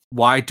rest.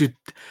 I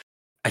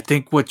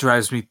think what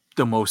drives me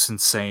the most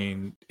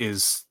insane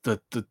is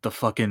the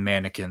fucking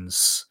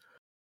mannequins.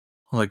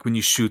 Like, when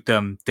you shoot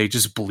them, they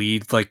just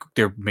bleed like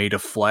they're made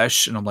of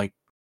flesh, and I'm like,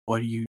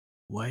 what?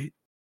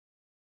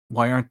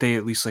 Why aren't they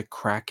at least like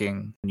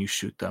cracking when you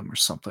shoot them or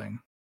something?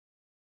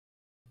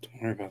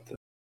 Don't worry about that.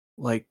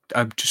 Like,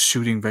 I'm just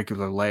shooting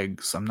regular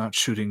legs. I'm not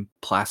shooting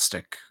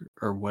plastic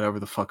or whatever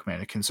the fuck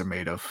mannequins are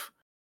made of.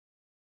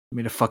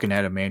 Made of fucking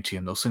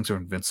adamantium. Those things are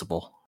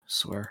invincible. I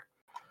swear.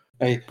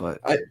 I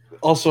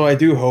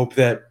do hope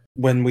that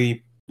when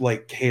we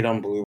like hate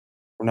on Blue.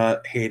 We're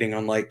not hating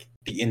on like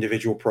the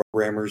individual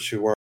programmers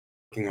who are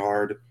working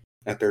hard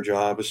at their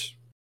jobs.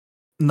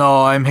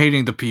 No, I'm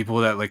hating the people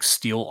that like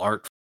steal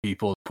art from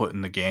people to put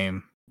in the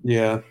game.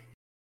 Yeah.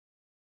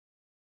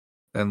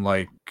 And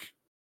like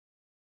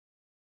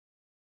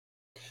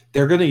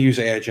they're gonna use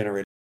AI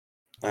generated.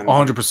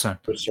 100%.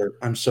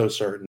 I'm so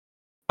certain.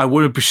 I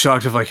wouldn't be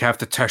shocked if like half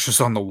the textures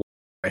on the wall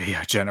are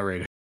AI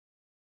generated.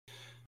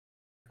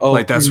 Oh,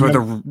 like that's where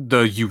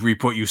the you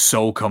reap what you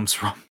sow comes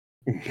from.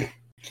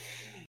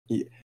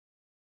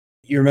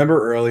 You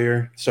remember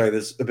earlier? Sorry,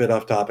 this is a bit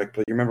off topic,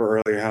 but you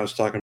remember earlier how I was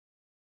talking?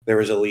 There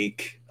was a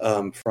leak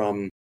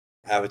from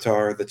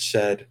Avatar that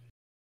said,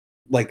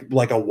 like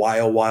a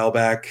while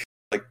back,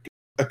 like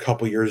a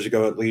couple years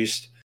ago at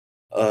least,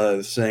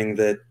 saying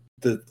that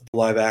the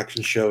live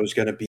action show is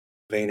going to be in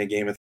the vein of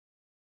Game of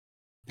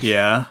Thrones.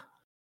 Yeah.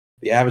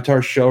 The Avatar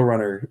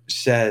showrunner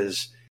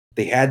says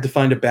they had to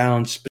find a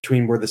balance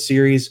between where the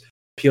series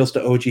appeals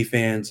to OG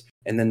fans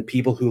and then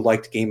people who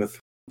liked Game of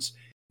Thrones.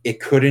 It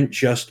couldn't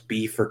just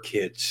be for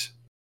kids.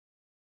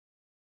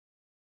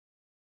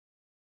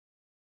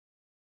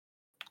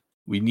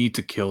 We need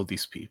to kill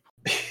these people.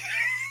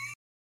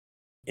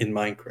 In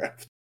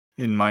Minecraft.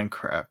 In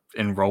Minecraft.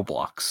 In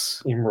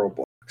Roblox. In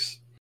Roblox.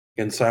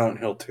 In Silent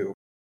Hill 2.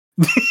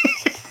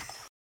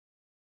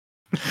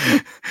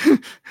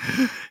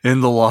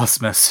 In The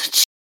Lost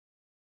Message.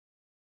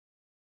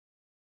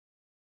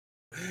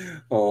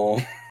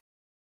 Oh.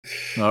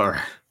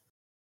 Alright.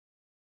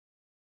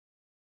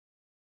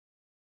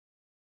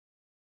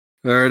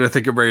 Alright, I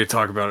think I'm ready to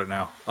talk about it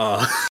now.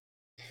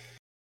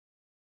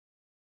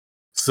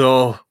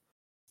 So,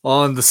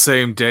 on the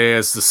same day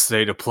as the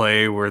state of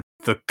play where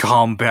the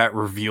combat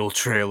reveal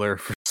trailer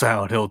for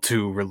Silent Hill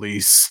 2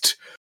 released,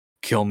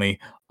 kill me,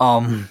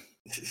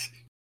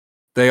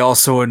 they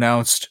also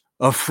announced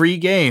a free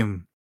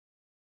game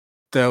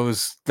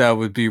that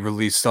would be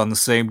released on the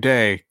same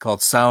day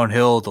called Silent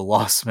Hill: The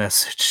Lost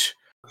Message.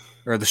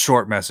 Or The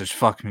Short Message,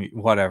 fuck me,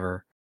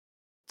 whatever.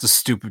 It's a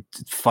stupid,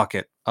 fuck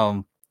it.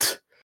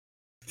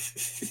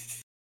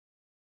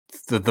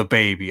 The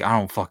baby, I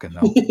don't fucking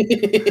know.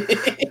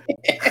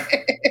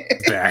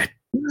 Bad.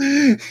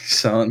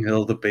 Silent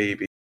Hill the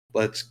baby.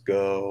 Let's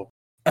go.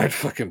 I'd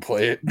fucking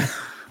play it.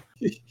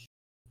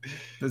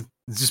 It'd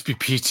just be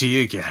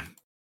PT again.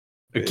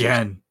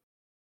 Again.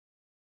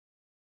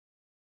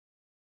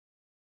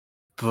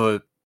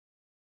 But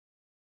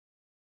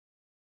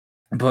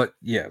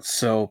yeah,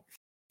 so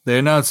they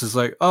announced it's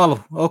like,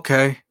 oh,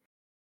 okay.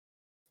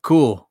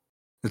 Cool.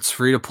 It's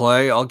free to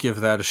play. I'll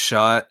give that a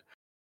shot.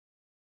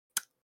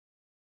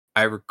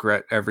 I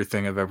regret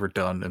everything I've ever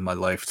done in my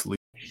life to leave.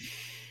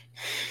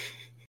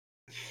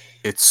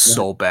 It's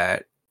so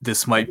bad.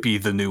 This might be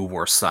the new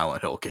worst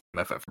Silent Hill game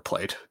I've ever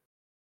played.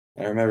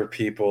 I remember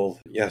people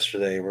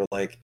yesterday were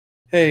like,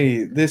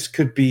 hey, this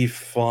could be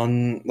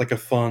fun, like a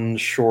fun,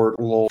 short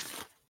little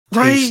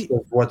taste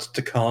of what's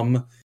to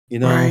come, you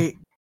know? Right.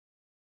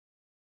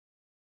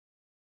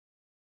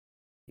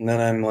 And then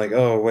I'm like,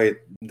 oh, wait,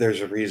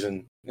 there's a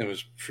reason it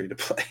was free to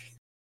play.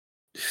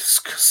 It's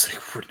because they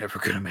were never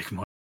going to make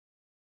money.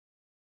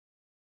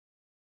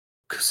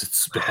 Because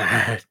it's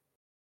bad.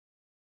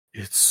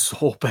 It's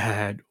so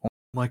bad. Oh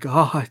my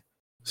god.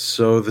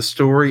 So the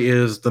story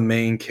is the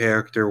main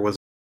character was a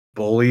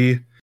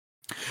bully,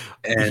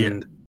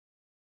 and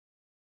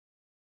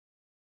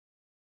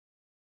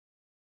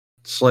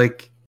it's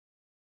like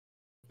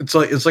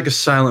a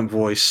silent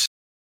voice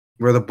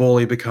where the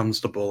bully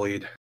becomes the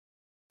bullied.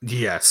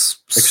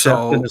 Yes.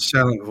 Except in a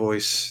silent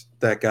voice,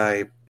 that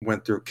guy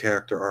went through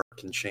character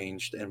arc and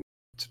changed and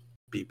to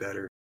be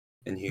better.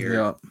 And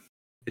here,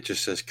 it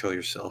just says kill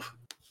yourself.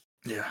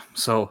 Yeah.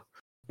 So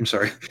I'm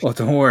sorry. Well,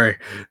 don't worry.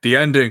 The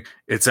ending,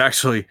 it's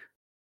actually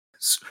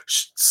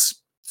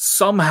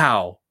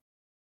somehow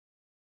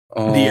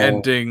the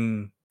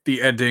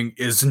ending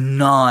is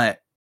not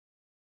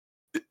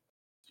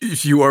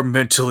if you are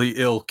mentally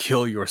ill,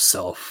 kill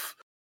yourself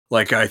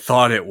like I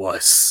thought it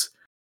was.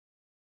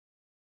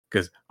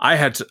 Because I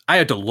had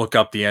to look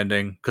up the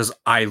ending because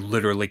I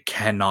literally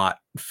cannot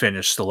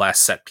finish the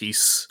last set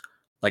piece.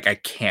 Like I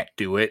can't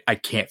do it. I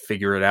can't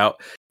figure it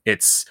out.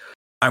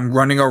 I'm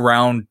running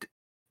around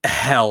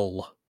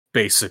hell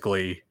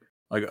basically.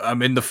 Like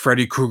I'm in the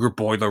Freddy Krueger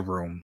boiler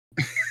room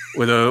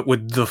with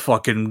the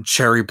fucking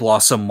cherry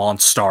blossom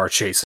monster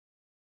chasing.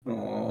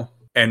 Aww.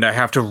 And I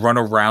have to run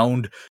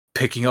around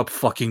picking up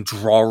fucking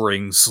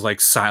drawings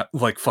like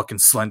fucking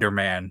Slender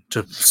Man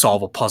to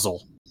solve a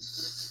puzzle.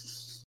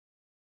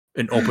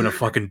 And open a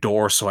fucking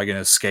door so I can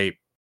escape.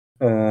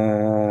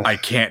 I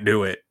can't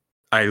do it.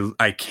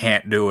 I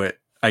can't do it.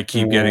 I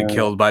keep getting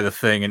killed by the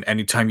thing, and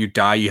anytime you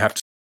die, you have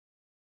to.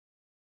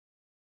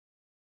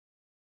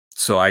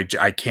 So I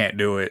can't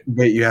do it.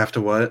 Wait, you have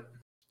to what?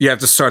 You have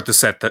to start the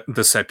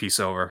set piece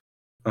over.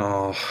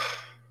 Oh.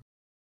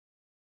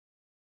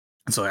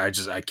 So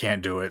I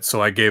can't do it.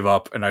 So I gave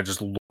up, and I just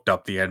looked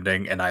up the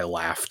ending, and I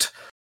laughed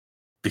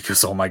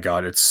because oh my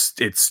god, it's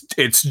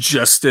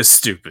just as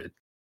stupid,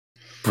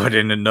 but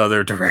in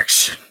another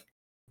direction.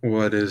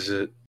 What is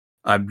it?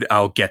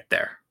 I'll get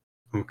there.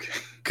 Okay.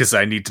 because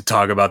I need to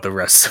talk about the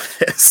rest of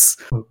this.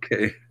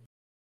 Okay.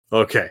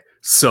 Okay,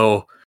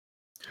 so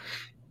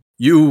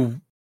you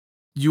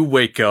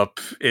wake up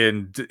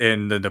in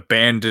an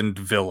abandoned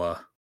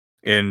villa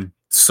in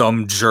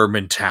some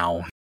German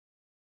town.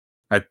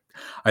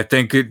 I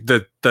think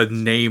the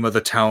name of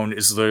the town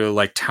is literally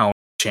like Town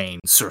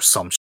Chains or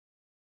some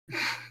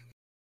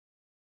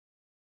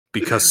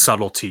because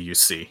subtlety, you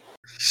see.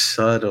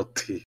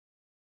 Subtlety.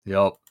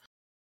 Yep.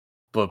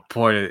 But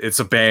it's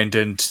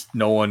abandoned.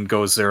 No one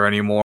goes there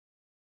anymore.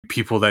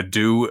 People that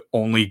do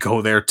only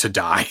go there to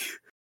die.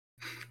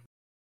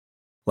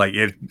 Like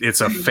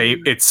it's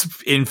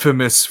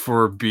infamous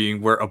for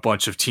being where a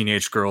bunch of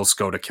teenage girls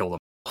go to kill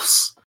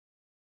themselves.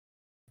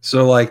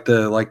 So like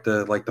the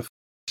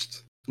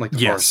forest,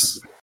 Yes.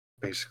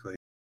 basically.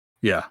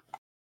 Yeah.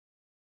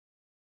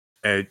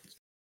 And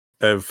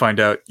find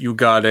out you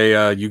got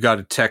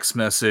a text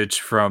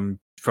message from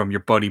your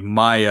buddy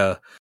Maya.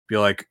 Be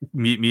like,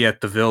 meet me at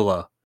the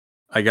villa.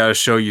 I gotta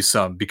show you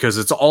some, because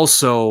it's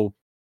also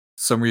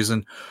some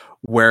reason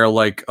where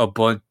like a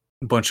bunch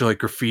of like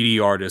graffiti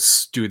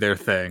artists do their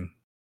thing.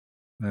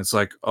 And it's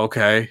like,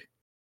 okay,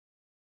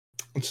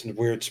 It's a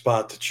weird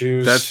spot to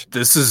choose.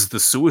 this is the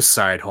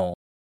suicide home.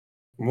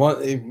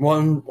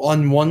 One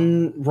on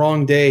one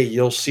wrong day,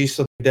 you'll see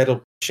something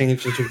that'll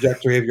change the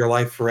trajectory of your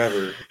life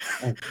forever.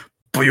 Of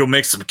But you'll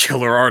make some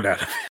killer art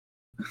out of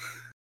it.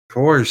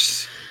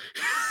 course,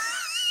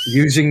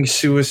 using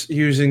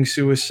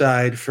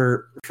suicide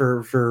for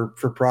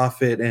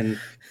profit and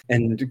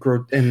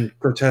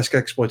grotesque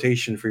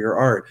exploitation for your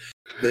art.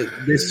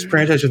 This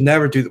franchise would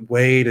never do.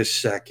 Wait a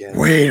second.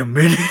 Wait a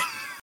minute.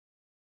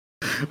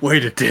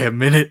 Wait a damn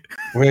minute.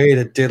 Wait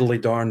a diddly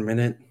darn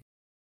minute.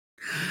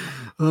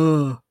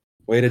 Oh,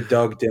 Wait a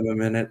Doug dim a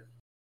minute.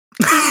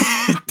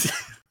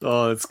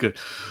 oh, that's good.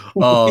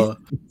 Well,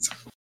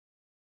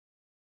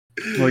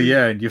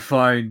 yeah, and you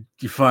find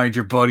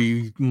your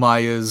buddy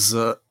Maya's.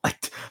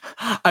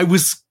 I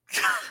was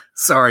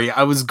sorry.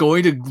 I was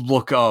going to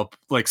look up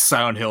like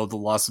Silent Hill: The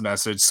Lost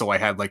Message, so I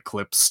had like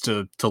clips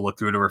to look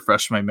through to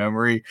refresh my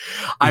memory.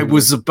 I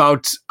was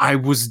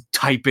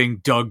typing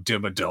Doug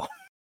Dimmadome.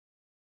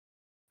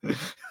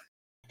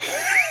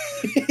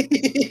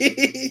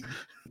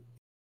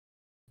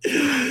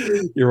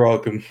 You're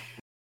welcome.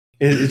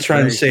 It's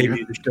trying to save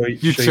you.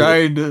 You're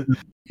trying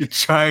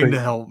to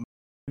help me.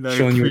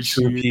 Showing you what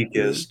true peak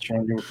is.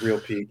 Showing you what real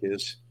peak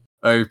is.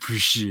 I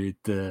appreciate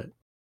that.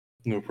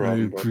 No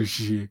problem. I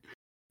appreciate.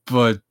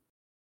 But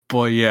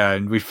yeah,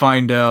 and we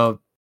find out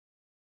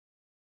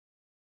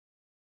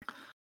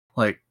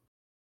like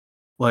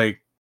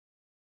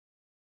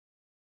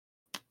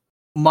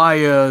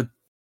Maya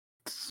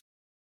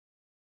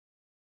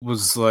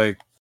was like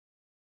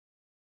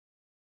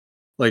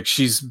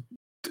she's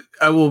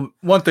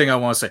one thing I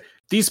want to say,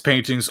 these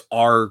paintings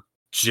are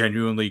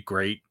genuinely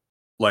great.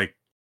 Like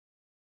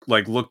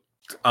look,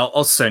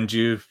 I'll send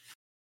you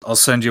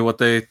what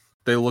they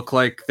look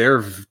like.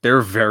 They're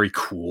very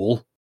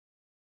cool.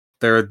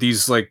 There are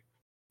these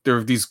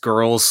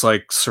girls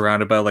like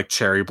surrounded by like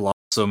cherry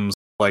blossoms,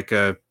 like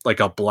a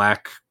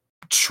black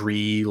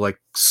tree like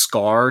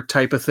scar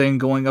type of thing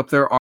going up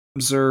their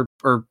arms or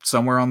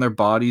somewhere on their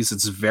bodies.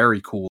 It's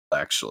very cool,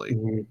 actually.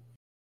 Mm-hmm.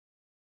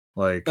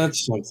 Like,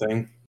 that's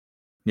something.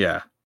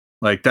 Yeah,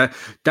 like that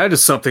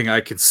is something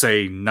I could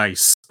say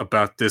nice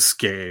about this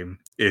game.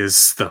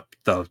 Is the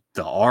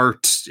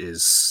art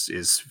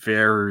is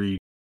very,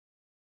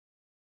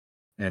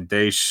 and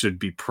they should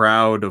be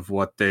proud of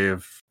what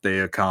they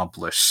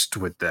accomplished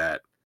with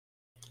that.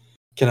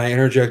 Can I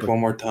interject one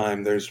more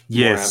time? There's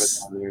more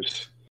Avatar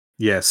news.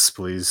 Yes,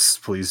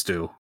 please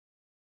do.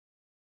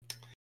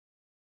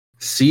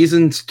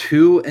 Seasons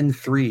 2 and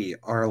 3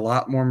 are a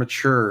lot more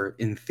mature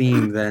in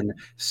theme than,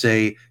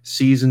 say,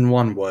 season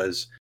 1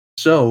 was.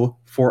 So,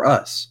 for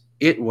us,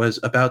 it was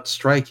about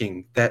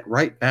striking that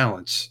right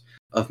balance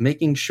of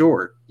making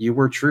sure you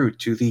were true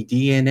to the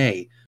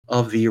DNA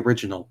of the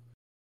original.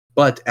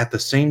 But at the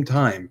same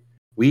time,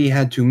 we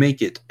had to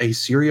make it a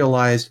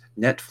serialized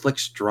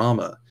Netflix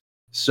drama.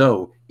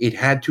 So, it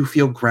had to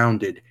feel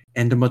grounded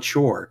and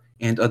mature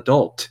and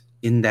adult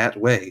in that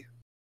way.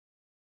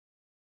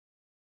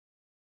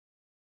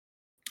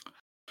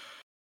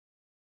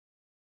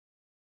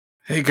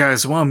 Hey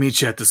guys, I want to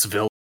meet you at this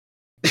villa.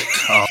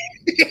 I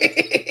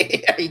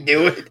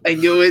knew it.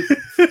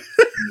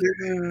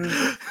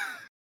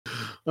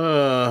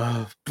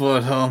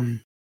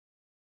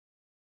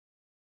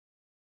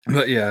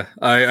 But yeah,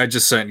 I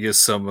just sent you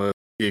some of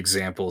the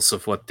examples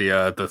of what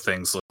the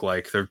things look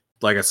like. They're,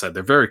 like I said,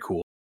 they're very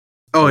cool.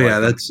 Oh yeah,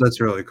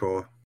 that's really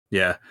cool.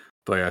 Yeah,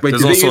 but yeah. Wait, do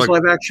they use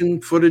live action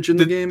footage in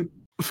the game?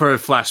 For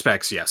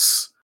flashbacks,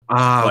 yes.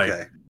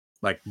 Okay.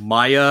 Like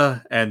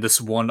Maya and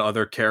this one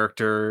other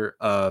character.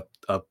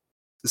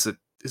 Is it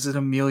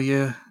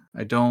Amelia?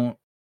 I don't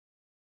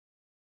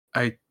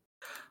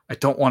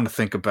want to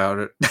think about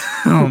it.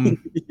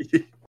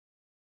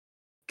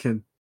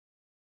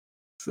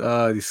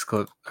 These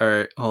clips. All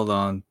right, hold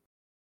on.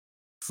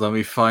 So let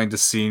me find a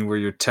scene where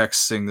you're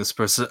texting this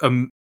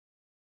person.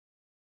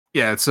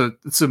 Yeah, it's a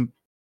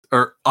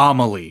or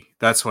Amelie.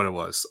 That's what it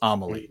was.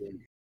 Amelie.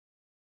 Mhm.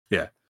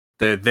 Yeah.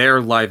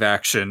 Their live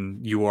action,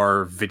 you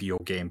are a video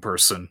game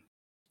person.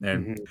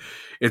 And Mhm.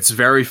 it's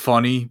very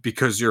funny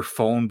because your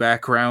phone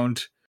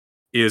background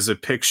is a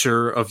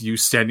picture of you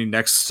standing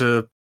next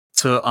to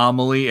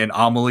Amelie, and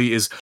Amelie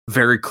is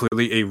very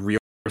clearly a real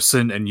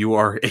person, and you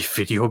are a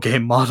video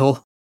game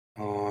model.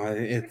 Oh,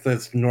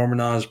 it's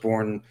Norman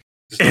Osborn.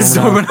 It's It's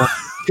Norman Norman.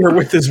 Osborn here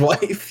with his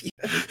wife.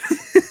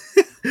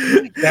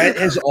 That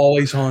has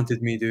always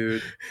haunted me,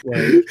 dude.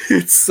 Like,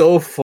 It's so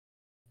fun.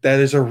 that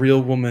is a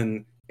real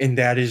woman, and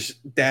that is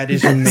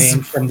a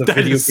man from the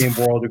video game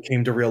world who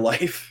came to real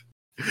life.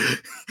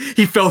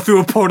 He fell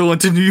through a portal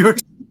into New York.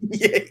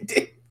 Yeah, he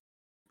did.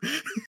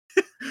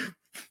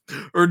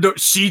 Or no,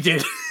 she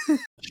did.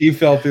 She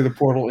fell through the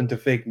portal into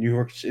fake New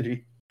York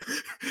City.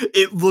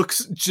 It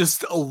looks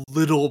just a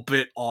little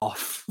bit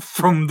off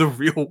from the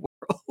real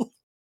world.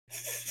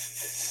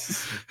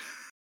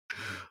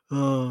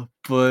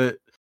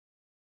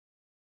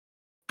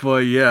 But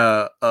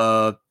yeah,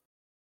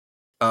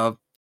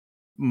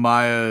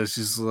 Maya,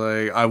 she's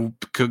like,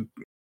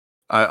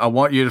 I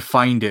want you to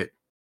find it.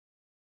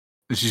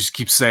 And she just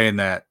keeps saying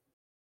that.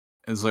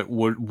 It's like,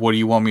 what do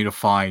you want me to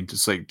find?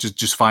 It's like,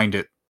 just find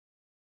it.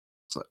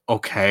 It's like,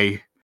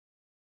 okay.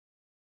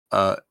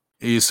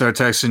 You start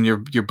texting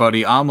your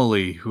buddy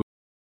Amelie, who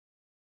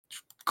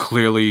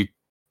clearly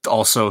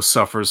also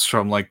suffers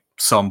from like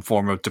some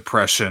form of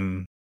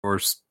depression or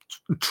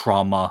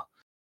trauma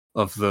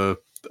of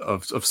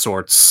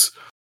sorts.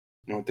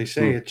 You know what they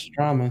say? It's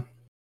drama.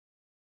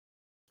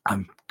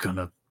 Oh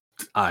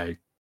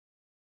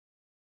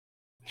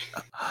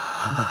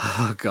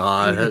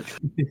God.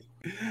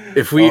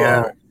 If we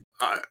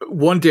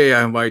one day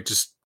I might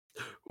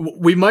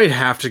we might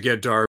have to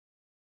get Darby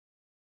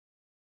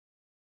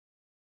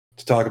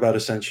to talk about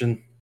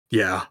Ascension.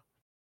 Yeah.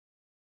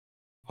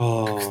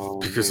 Oh,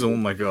 because oh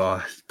my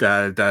God,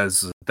 that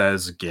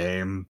is a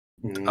game.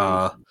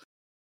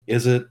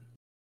 Is it?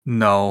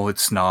 No,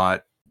 it's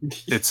not.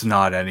 It's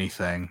not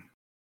anything.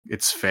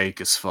 It's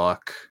fake as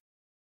fuck.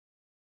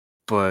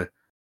 But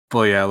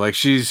yeah, like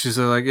she's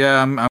like,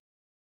 yeah, I'm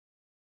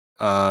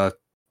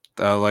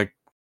like,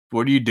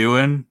 what are you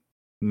doing?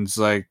 And it's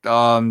like,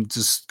 oh, I'm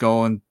just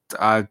going.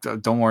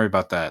 Don't worry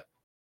about that.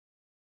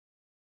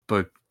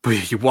 But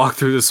you walk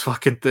through this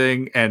fucking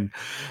thing, and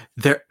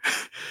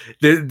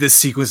this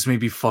sequence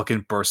made me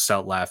fucking burst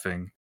out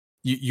laughing.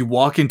 You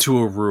walk into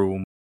a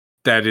room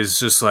that is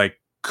just like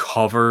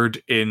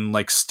covered in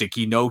like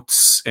sticky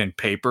notes and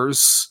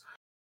papers,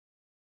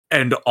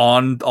 and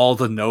on all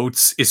the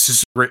notes it's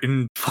just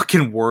written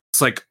fucking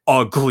words like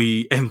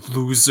ugly and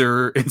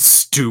loser and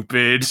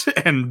stupid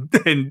and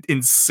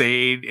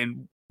insane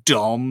and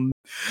dumb.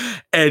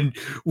 And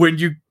when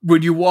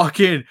you walk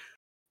in,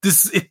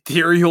 this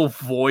ethereal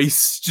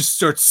voice just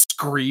starts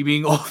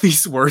screaming all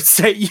these words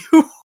at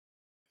you.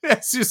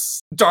 It's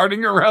just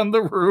darting around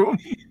the room.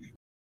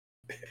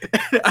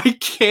 And I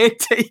can't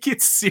take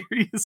it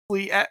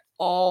seriously at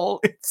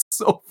all. It's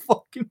so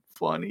fucking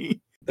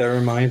funny. That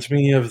reminds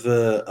me of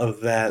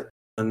that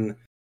one,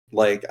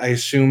 like, I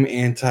assume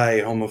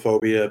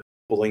anti-homophobia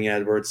bullying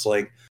ad where it's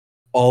like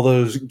all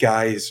those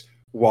guys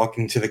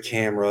walking to the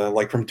camera,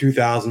 like from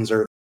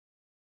 2000s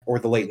or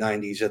the late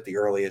 90s at the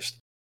earliest,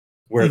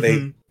 where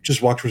they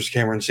just walk towards the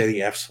camera and say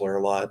the F slur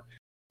a lot.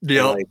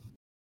 Yeah. Like,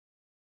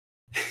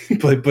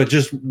 but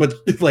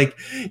like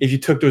if you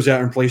took those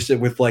out and replaced it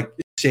with like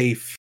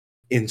safe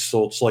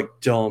insults like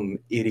dumb,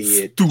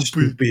 idiot,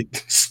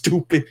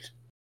 stupid.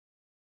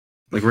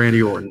 Like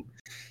Randy Orton.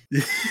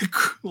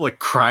 Like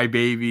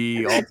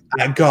crybaby.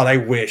 God, I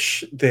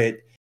wish that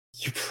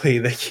you play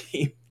the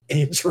game and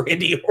it's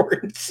Randy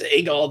Orton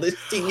saying all this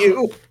to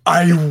you.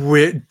 I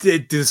wish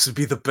this would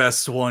be the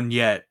best one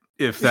yet.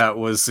 If that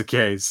was the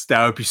case,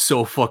 that would be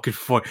so fucking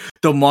fun.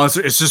 The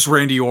monster, it's just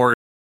Randy Orton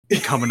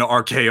coming to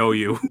RKO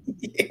you.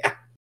 Yeah.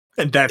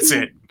 And that's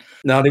it.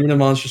 Not even a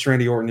monstrous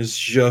Randy Orton, it's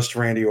just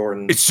Randy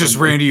Orton. It's just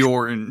Randy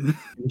Orton.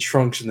 In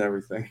trunks and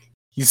everything.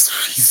 He's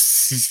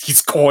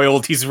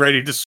coiled, he's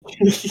ready to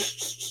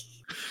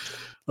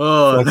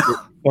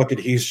fuck it,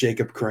 he's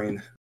Jacob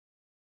Crane.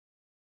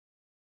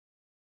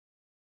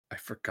 I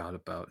forgot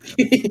about him.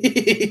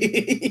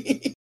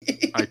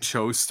 I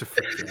chose to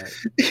forget.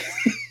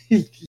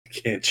 You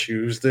can't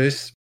choose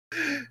this.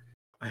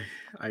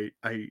 I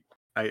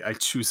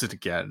choose it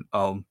again.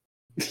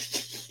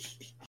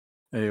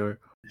 Anyway.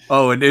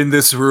 Oh, and in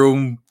this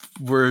room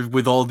where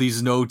with all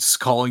these notes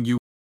calling you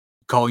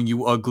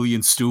ugly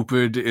and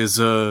stupid is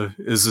a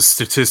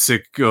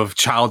statistic of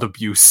child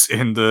abuse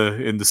in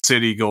the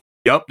city. Go,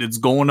 yep, it's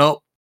going up.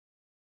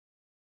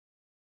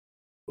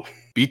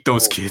 Beat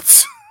those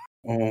kids.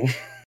 Oh.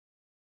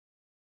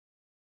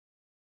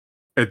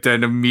 And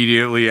then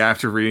immediately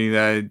after reading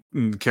that,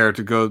 the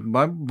character goes,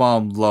 my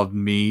mom loved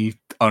me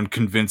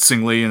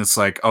unconvincingly, and it's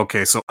like,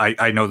 okay, so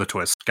I know the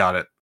twist. Got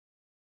it.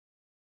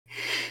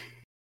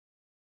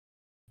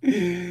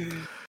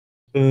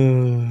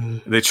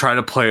 They try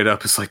to play it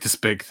up as like this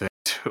big thing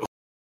too.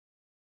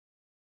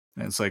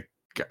 And it's like,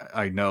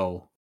 I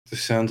know.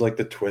 This sounds like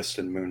the twist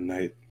in Moon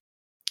Knight.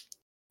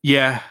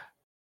 Yeah.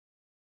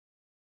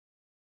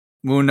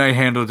 Moon Knight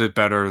handled it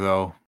better,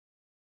 though.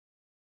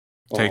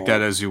 Take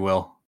that as you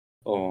will.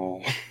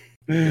 Oh.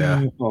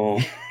 Yeah.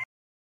 Oh.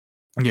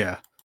 Yeah.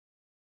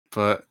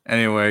 But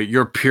anyway,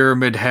 your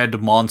pyramid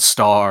head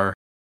monster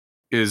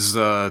is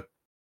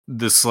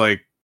this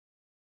like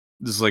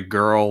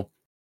girl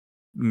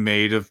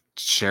made of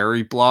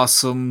cherry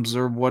blossoms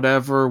or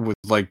whatever with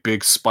like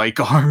big spike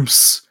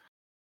arms.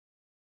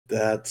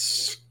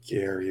 That's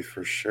scary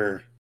for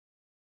sure.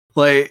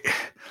 Like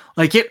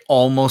it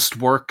almost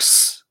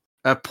works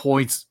at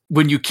points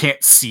when you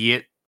can't see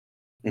it.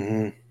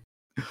 Mm-hmm.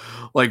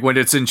 Like when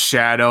it's in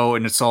shadow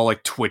and it's all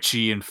like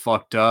twitchy and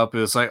fucked up,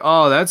 it's like,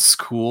 oh, that's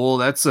cool,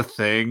 that's a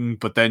thing.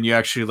 But then you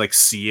actually like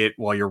see it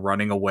while you're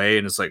running away,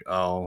 and it's like,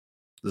 oh,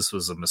 this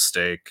was a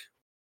mistake.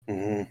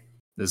 Mm-hmm.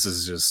 This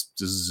is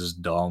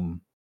just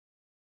dumb.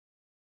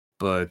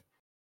 But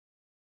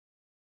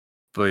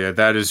yeah,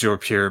 that is your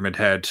pyramid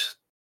head,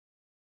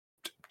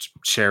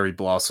 cherry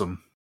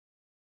blossom,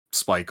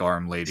 spike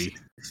arm lady.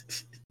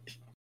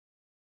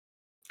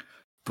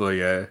 But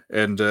yeah,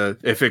 and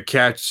if it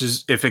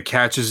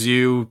catches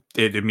you,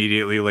 it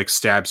immediately like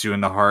stabs you in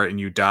the heart and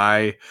you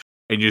die,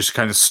 and you just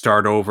kind of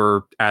start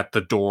over at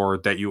the door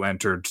that you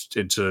entered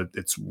into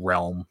its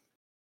realm.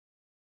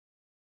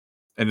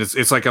 And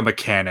it's like a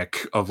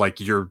mechanic of like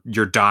you're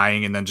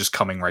dying and then just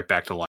coming right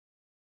back to life.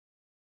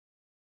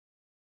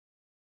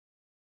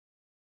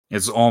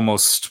 It's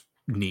almost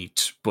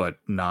neat, but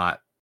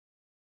not.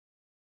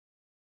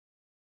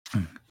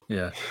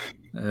 Yeah.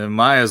 And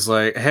Maya's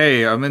like,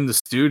 "Hey, I'm in the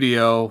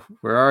studio.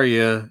 Where are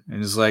you?"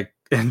 And he's like,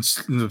 and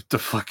the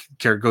fucking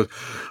character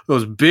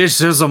goes, "Bitch,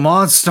 there's a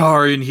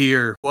monster in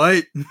here.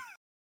 What?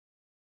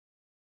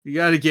 You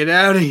got to get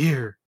out of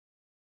here."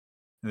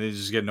 And they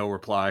just get no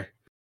reply.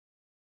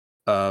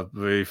 But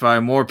you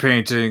find more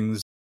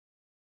paintings,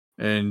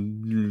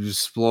 and you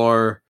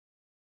explore.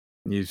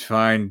 You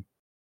find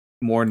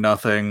more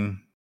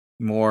nothing.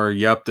 More.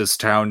 Yep, this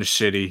town is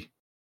shitty.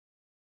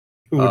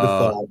 Who would have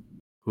thought?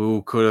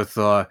 Who could have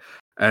thought?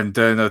 And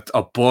then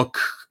a book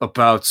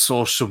about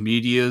social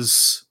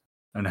medias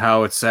and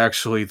how it's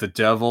actually the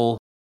devil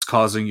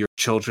causing your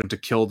children to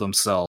kill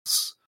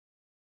themselves.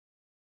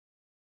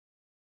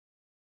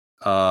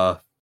 Okay.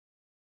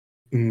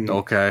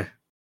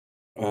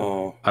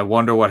 Oh. I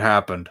wonder what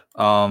happened.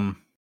 And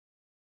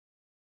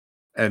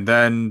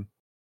then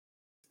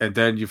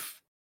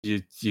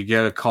you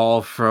get a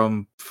call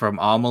from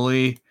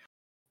Amelie,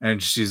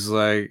 and she's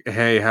like,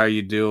 "Hey, how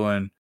you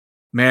doing?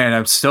 Man,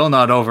 I'm still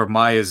not over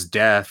Maya's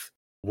death."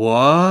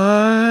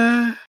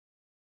 What?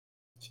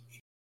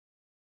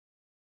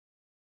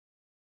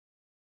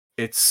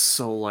 It's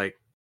so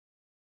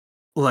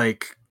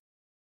like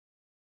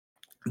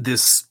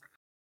this.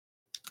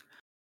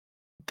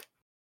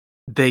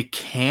 They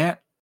can't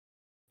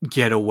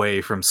get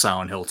away from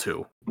Silent Hill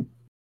 2.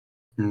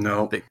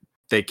 No.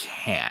 They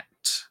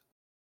can't.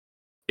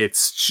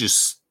 It's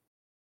just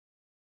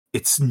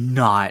it's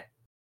not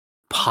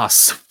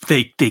possible.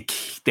 They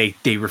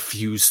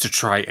refuse to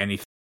try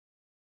anything.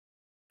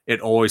 It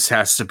always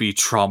has to be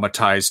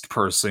traumatized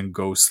person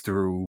goes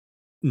through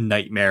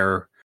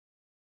nightmare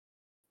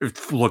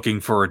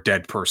looking for a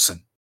dead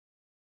person.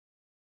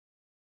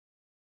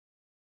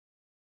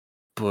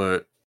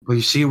 But Well,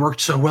 you see, it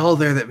worked so well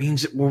there. That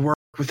means it will work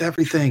with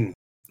everything.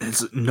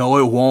 no,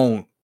 it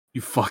won't.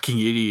 You fucking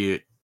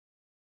idiot.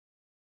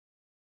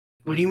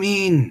 What do you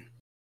mean?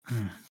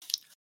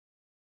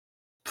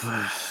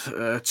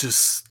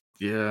 Just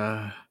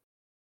yeah.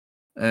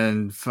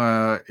 And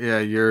yeah,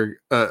 you're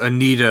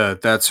Anita.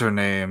 That's her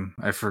name.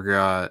 I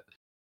forgot.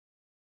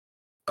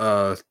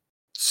 Uh,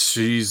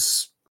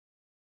 she's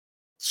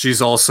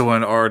also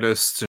an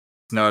artist.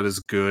 Not as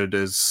good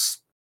as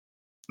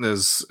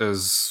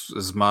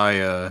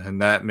Maya,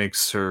 and that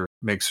makes her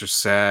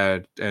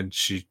sad. And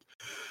she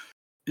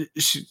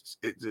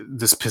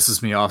this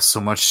pisses me off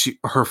so much.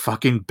 Her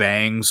fucking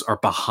bangs are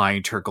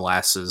behind her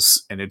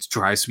glasses, and it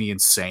drives me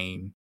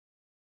insane.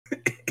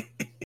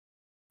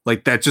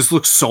 Like that just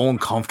looks so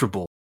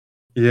uncomfortable.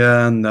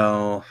 Yeah,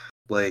 no.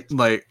 Like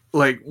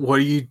what are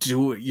you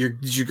doing?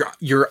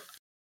 Your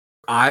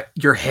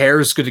hair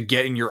is gonna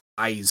get in your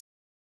eyes.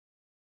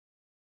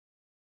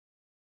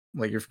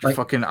 Like your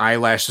fucking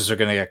eyelashes are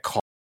gonna get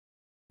caught.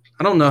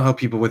 I don't know how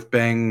people with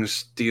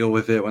bangs deal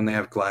with it when they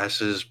have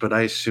glasses, but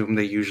I assume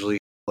they usually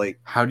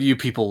How do you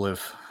people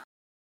live?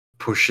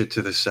 Push it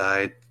to the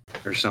side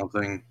or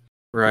something.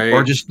 Right?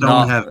 Or just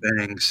don't have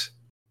bangs.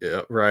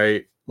 Yeah,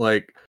 right.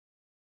 Like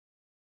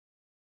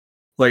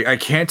I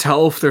can't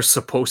tell if they're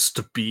supposed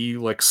to be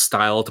like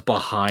styled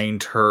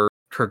behind her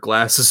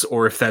glasses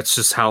or if that's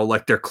just how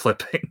like they're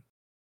clipping.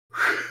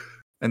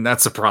 And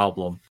that's a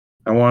problem.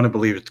 I want to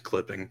believe it's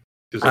clipping.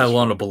 I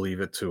want to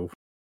believe it too.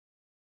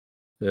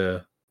 Yeah.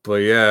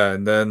 But yeah,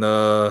 and then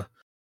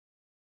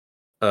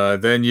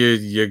then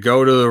you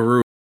go to the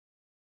roof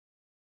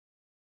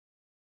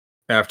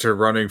after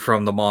running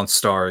from the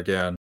monster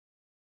again.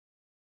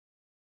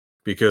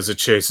 Because it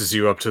chases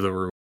you up to the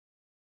roof.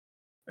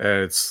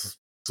 And it's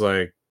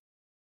like,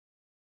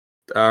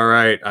 all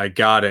right, I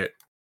got it.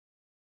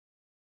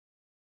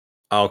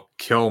 I'll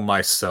kill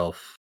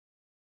myself.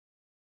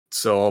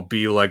 So I'll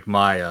be like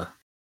Maya.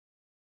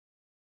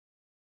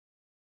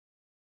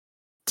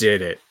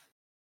 Did it.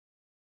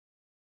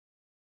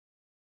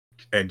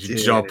 And you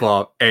jump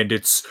up, and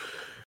it's...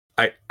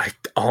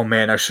 oh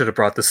man, I should have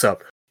brought this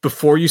up.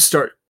 Before you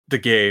start the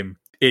game,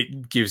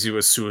 it gives you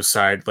a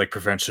suicide like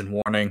prevention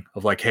warning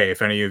of like, hey,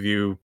 if any of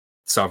you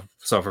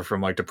suffer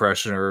from like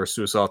depression or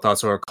suicidal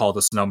thoughts, or call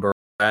this number.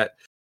 That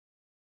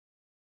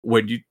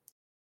when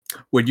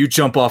you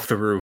jump off the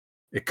roof,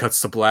 it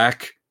cuts to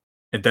black,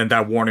 and then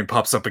that warning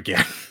pops up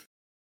again.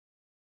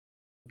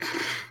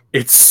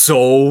 It's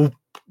so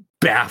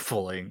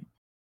baffling.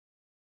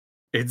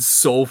 It's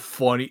so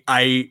funny.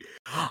 I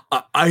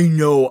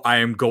know I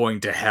am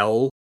going to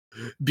hell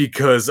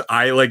because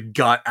I like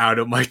got out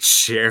of my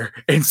chair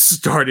and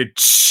started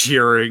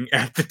cheering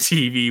at the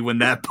TV when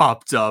that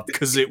popped up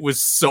because it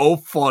was so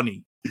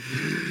funny.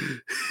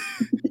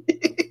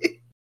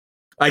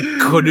 I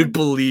couldn't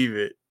believe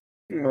it.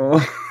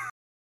 Oh.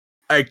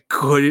 I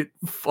couldn't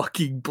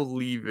fucking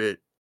believe it.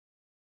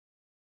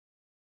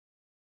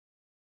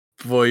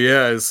 Well,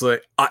 yeah, it's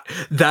like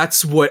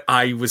that's what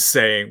I was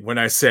saying when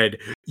I said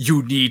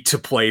you need to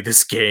play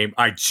this game.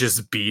 I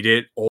just beat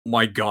it. Oh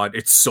my god,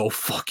 it's so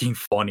fucking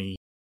funny.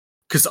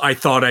 Because I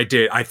thought I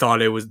did. I thought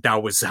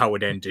that was how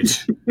it ended.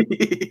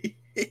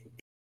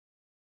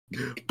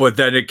 But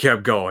then it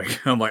kept going.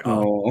 I'm like,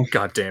 oh.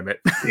 God damn it.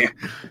 Yeah.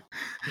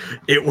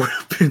 It would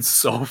have been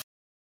so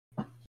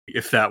funny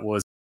if that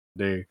was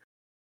the day.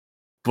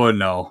 But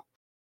no.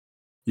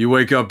 You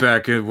wake up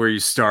back at where you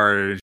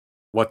started.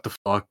 What the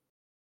fuck?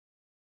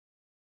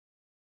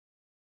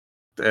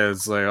 And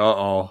it's like,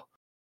 uh-oh.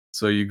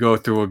 So you go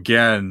through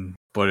again,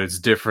 but it's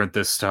different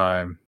this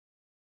time.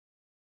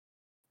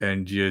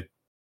 And you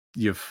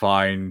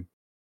find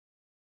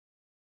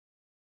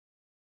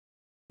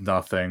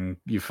nothing.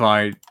 You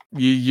find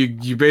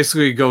you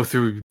basically go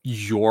through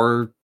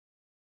your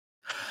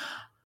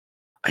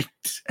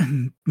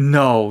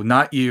no,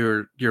 not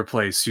your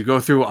place. You go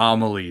through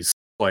Amelie's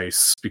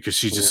place because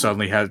she just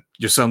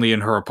you're suddenly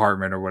in her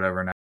apartment or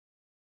whatever now.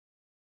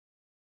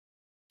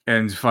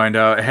 And you find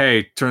out,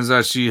 hey, turns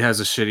out she has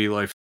a shitty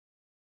life.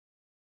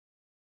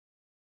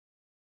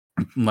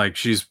 Like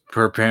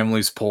her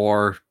family's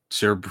poor.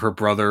 Her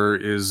brother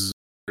is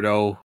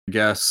weirdo, I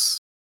guess.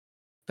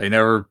 They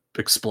never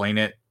explain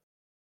it.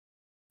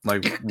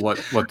 Like what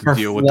the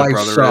deal with the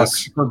brother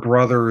sucks. is. Her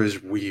brother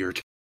is weird.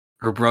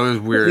 Her brother's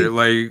weird.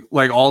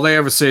 Like all they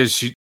ever say is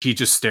he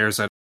just stares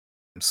at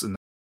him.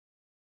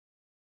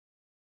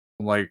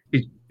 Like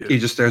he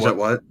just stares at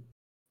what?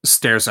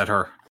 Stares at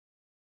her.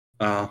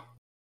 Oh.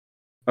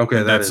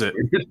 Okay, that's it.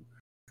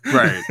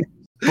 Right.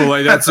 But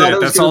like that's it.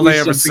 That's all they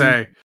ever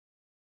say.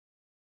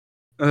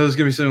 I thought it was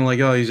gonna be something like,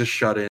 oh, he's just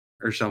shut in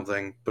or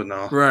something, but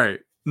no. Right.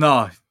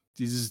 No.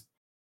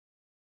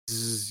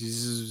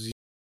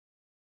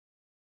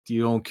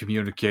 You don't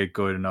communicate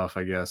good enough,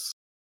 I guess.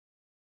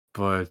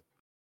 But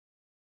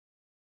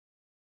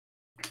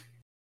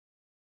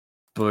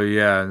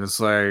yeah, and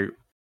it's like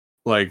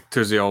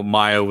there's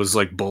Maya was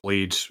like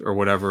bullied or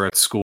whatever at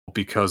school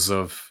because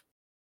of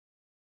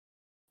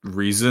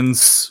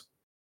reasons.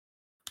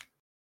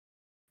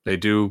 They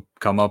do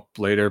come up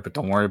later, but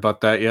don't worry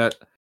about that yet.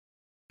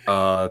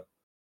 What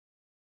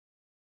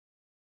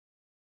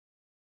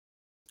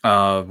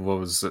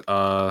was it?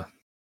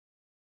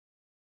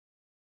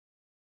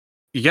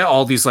 You get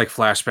all these like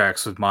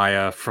flashbacks with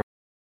Maya from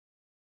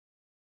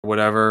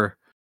whatever,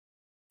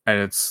 and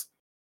it's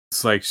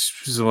like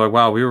she's like,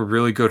 wow, we were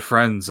really good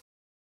friends,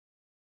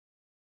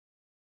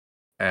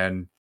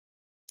 and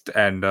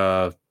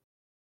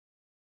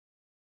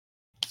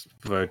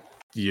but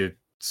you,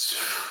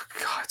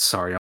 God,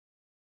 sorry, I'm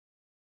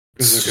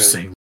just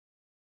saying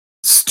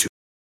stupid.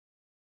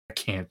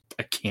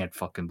 I can't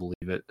fucking believe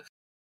it.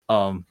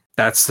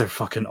 That's their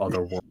fucking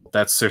other world.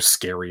 That's their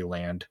scary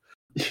land.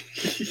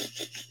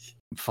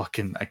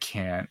 Fucking, I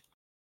can't.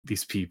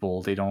 These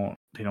people, they don't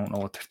know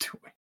what they're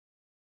doing.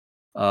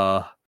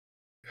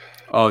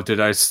 Oh, did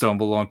I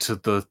stumble onto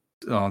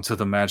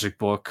the magic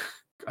book?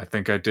 I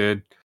think I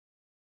did.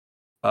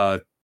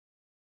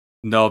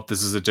 Nope,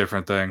 this is a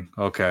different thing.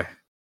 Okay.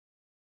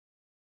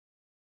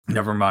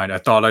 Never mind. I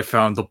thought I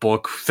found the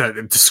book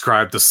that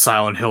described the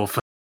Silent Hill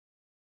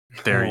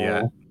there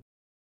yet.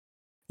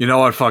 You know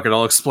what? Fuck it.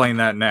 I'll explain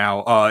that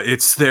now.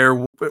 It's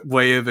their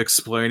way of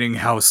explaining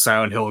how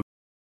Silent Hill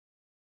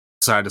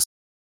side of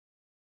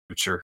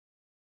future.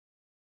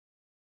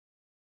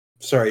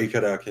 Sorry, you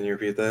cut out. Can you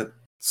repeat that?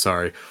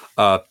 Sorry.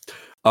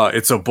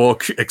 It's a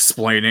book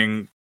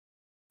explaining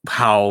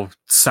how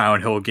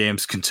Silent Hill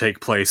games can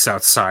take place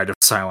outside of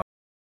Silent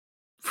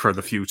for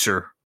the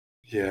future.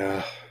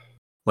 Yeah.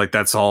 Like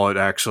that's all it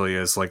actually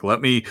is. Like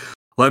let me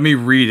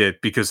read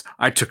it because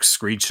I took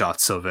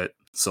screenshots of it.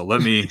 So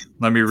let me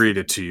read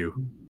it to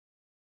you.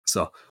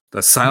 So,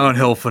 the Silent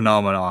Hill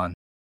phenomenon.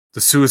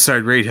 The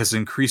suicide rate has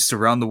increased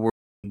around the world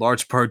in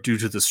large part due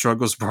to the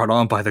struggles brought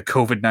on by the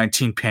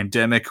COVID-19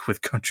 pandemic,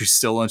 with countries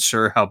still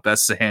unsure how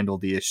best to handle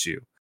the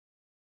issue.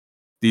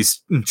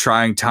 These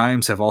trying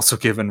times have also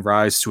given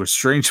rise to a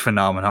strange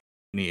phenomenon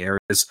many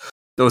areas.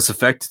 Those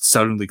affected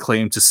suddenly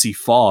claim to see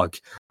fog,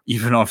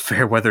 even on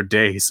fair weather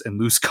days, and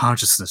lose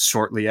consciousness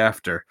shortly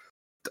after.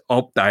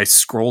 Oh, I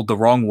scrolled the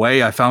wrong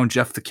way. I found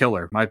Jeff the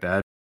Killer. My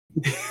bad.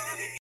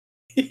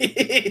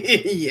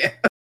 Yeah.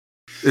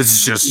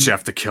 It's just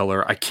Jeff the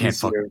Killer. I can't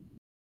fuck. Easier.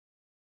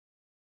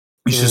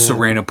 He's just a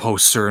random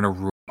poster in a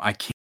room. I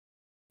can't.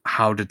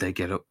 How did they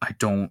get it? I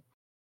don't.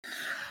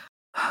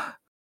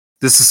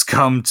 This has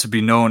come to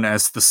be known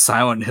as the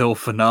Silent Hill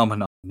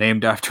phenomenon,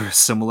 named after a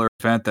similar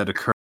event that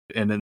occurred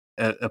in an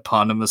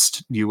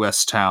eponymous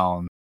U.S.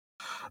 town.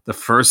 The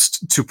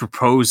first to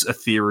propose a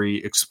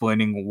theory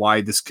explaining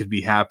why this could be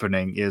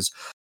happening is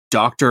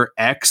Dr.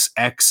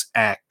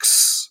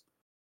 XXX,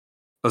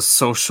 a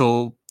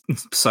social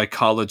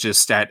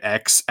psychologist at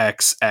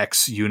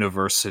XXX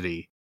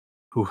University,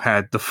 who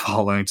had the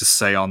following to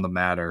say on the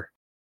matter.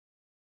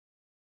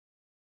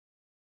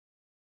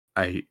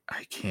 I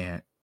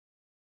can't.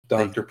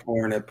 Dr.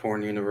 Porn at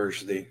Porn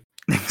University.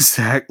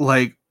 Exact.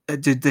 Like,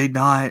 did they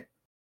not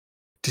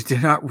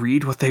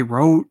read what they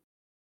wrote?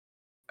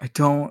 I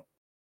don't.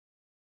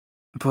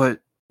 But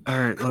all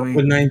right, let me.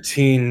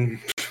 COVID-19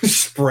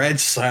 spread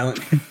silent.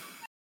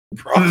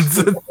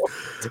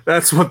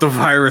 That's what the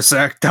virus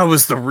act. That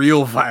was the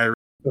real virus.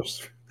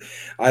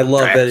 I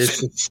love that it's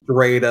just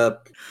straight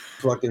up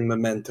fucking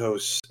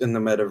mementos in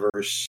the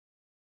metaverse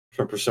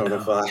from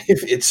Persona 5.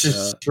 It's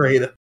just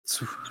straight up.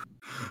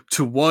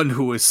 To one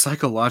who is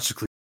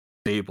psychologically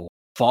stable,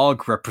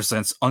 fog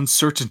represents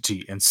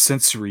uncertainty and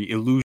sensory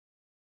illusion.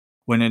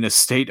 When in a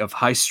state of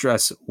high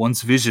stress,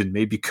 one's vision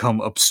may become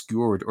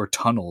obscured or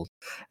tunneled,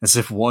 as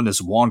if one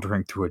is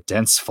wandering through a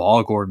dense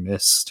fog or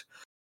mist.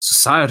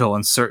 Societal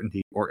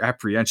uncertainty or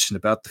apprehension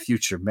about the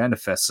future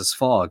manifests as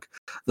fog,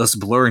 thus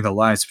blurring the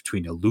lines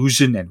between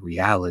illusion and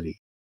reality.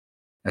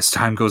 As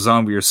time goes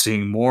on, we are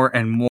seeing more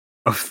and more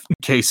of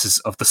cases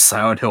of the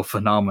Silent Hill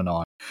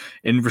phenomenon.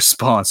 In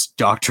response,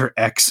 Dr.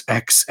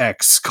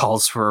 XXX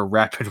calls for a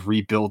rapid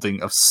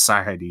rebuilding of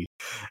society,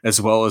 as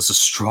well as a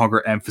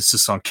stronger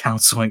emphasis on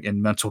counseling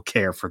and mental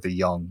care for the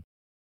young.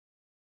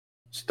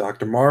 It's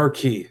Dr.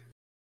 Maruki.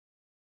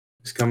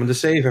 He's coming to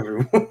save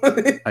everyone.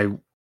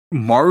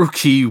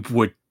 Maruki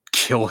would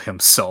kill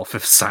himself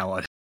if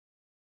Silent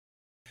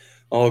Hill.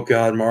 Oh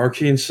god,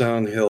 Maruki and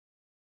Silent Hill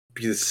would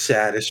be the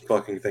saddest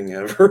fucking thing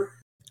ever.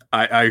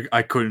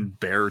 I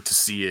couldn't bear to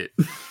see it.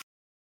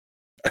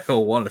 I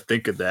don't want to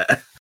think of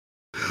that.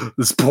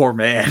 This poor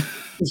man.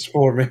 This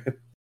poor man.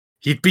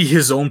 He'd be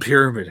his own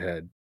Pyramid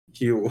Head.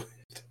 He would.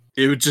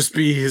 It would just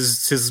be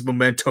his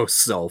memento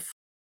self.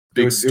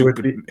 Big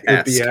stupid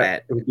ass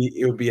cat.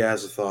 It would be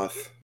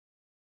Azathoth.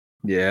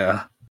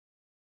 Yeah.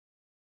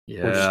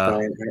 Yeah.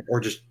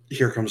 Or just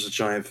here comes the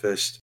giant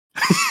fist.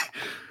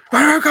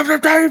 Here comes the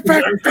giant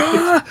fist.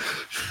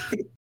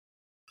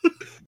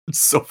 It's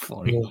so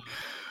funny. Yeah.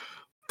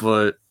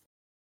 But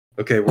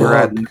okay, we're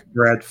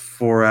at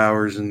 4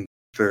 hours and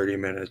 30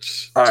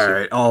 minutes. All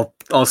right, I'll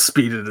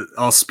speed it.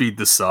 I'll speed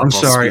this up. I'm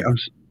sorry.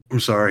 I'm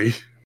sorry.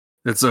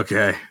 It's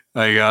okay.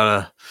 I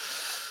gotta.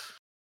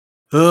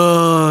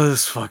 Oh,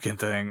 this fucking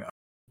thing.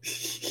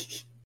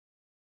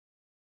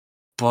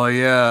 But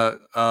yeah,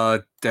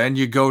 then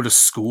you go to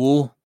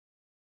school,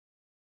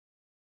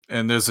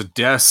 and there's a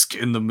desk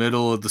in the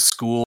middle of the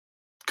school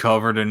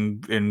covered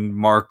in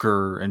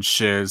marker and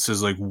shit. It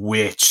says like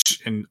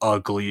witch and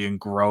ugly and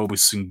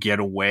gross and get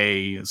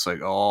away. It's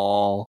like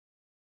oh.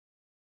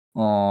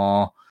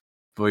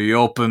 But you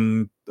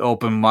open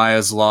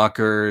Maya's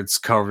locker, it's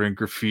covered in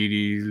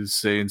graffiti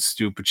saying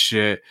stupid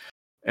shit,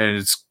 and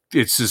it's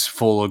just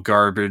full of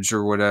garbage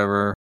or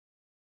whatever.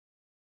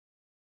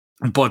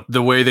 But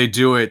the way they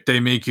do it, they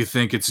make you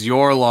think it's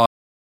your locker,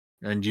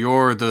 and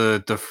you're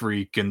the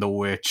freak and the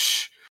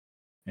witch,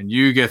 and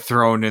you get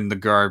thrown in the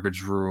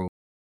garbage room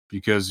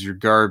because you're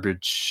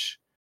garbage.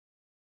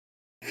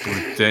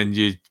 But then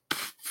you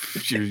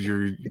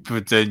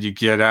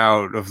get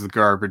out of the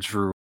garbage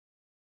room.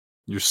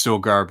 You're still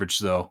garbage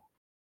though.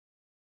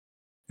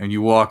 And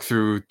you walk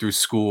through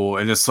school,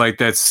 and it's like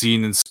that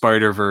scene in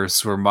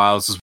Spider-Verse where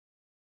Miles is in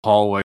the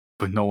hallway,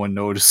 but no one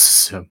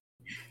notices him.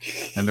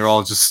 And they're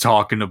all just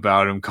talking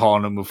about him,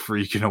 calling him a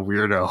freak and a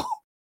weirdo.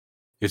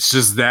 It's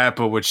just that,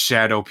 but with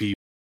shadow people.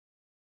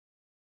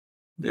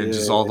 And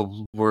just all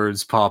the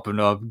words popping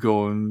up,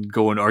 going,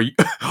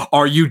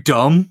 are you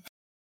dumb?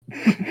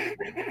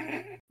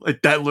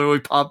 Like that literally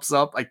pops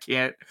up. I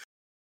can't.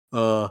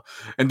 And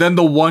then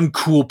the one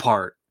cool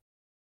part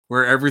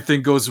where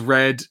everything goes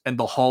red and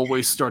the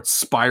hallway starts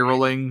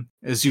spiraling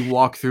as you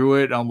walk through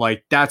it. I'm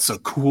like, that's a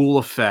cool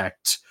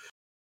effect.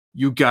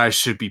 You guys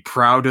should be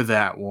proud of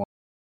that one.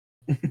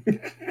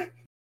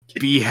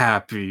 Be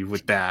happy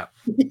with that.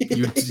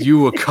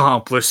 You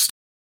accomplished.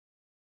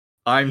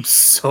 I'm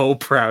so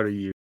proud of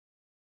you.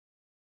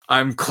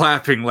 I'm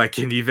clapping like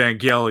an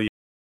Evangelion.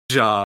 Good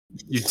job.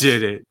 You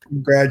did it.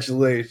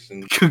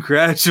 Congratulations.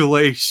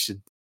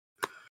 Congratulations.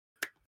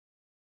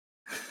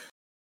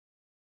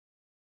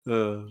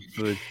 But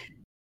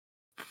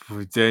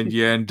then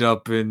you end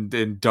up in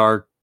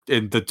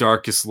the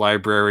darkest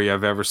library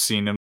I've ever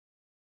seen him.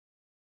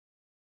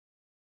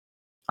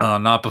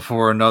 Not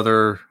before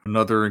another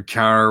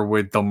encounter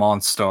with the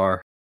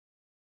monster.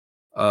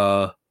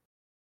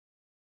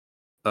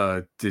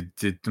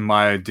 Did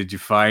Maya? Did you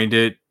find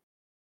it?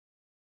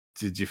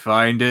 Did you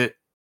find it?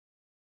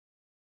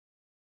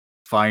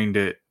 Find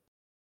it.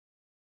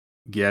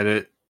 Get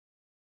it?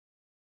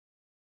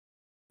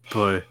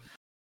 But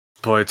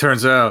it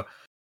turns out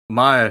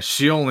Maya,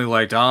 she only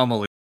liked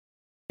Amelie,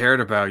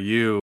 cared about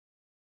you.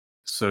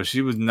 So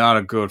she was not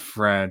a good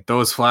friend.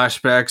 Those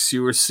flashbacks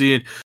you were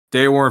seeing,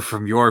 they weren't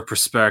from your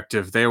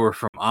perspective. They were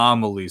from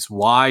Amelie's.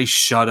 Why?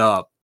 Shut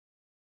up.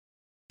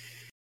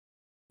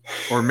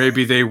 Or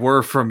maybe they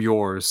were from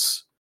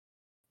yours,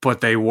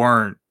 but they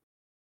weren't.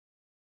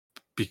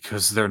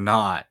 Because they're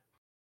not.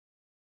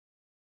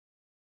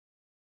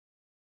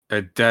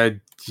 And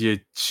then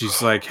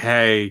she's like,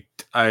 hey,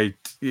 I'm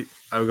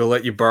gonna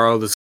let you borrow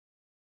this.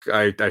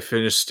 I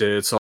finished it.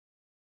 It's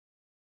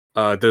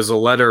all, there's a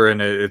letter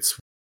in it.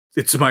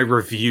 It's my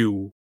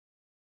review.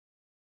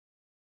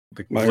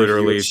 Like, My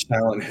literally, review of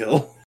Silent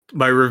Hill.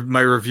 my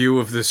review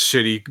of this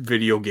shitty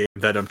video game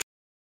that I'm.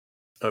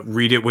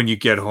 Read it when you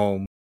get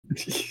home.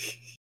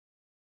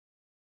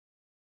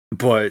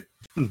 But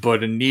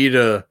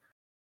Anita,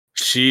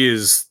 she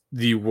is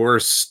the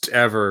worst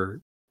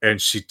ever,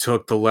 and she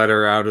took the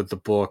letter out of the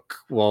book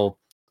while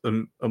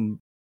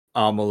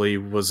Amelie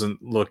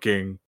wasn't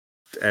looking,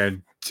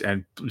 and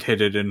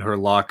hid it in her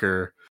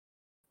locker.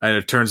 And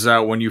it turns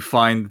out when you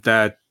find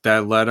that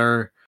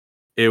letter,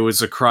 it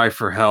was a cry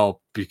for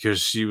help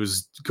because she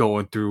was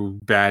going through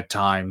bad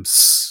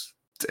times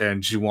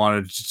and she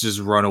wanted to just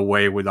run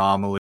away with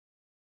Amelie.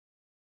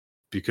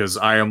 Because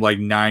I am like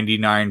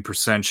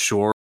 99%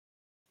 sure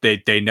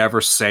they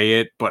never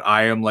say it, but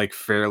I am like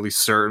fairly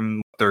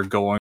certain they're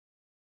going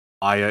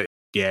Maya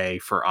gay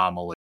for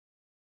Amelie.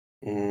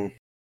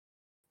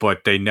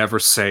 But they never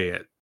say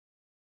it.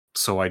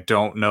 So I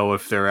don't know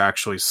if they're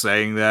actually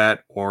saying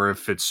that or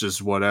if it's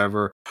just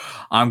whatever.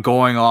 I'm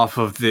going off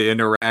of the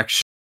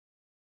interaction.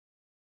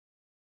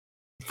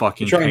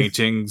 Fucking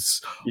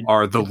paintings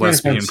are the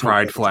lesbian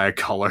pride flag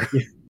color.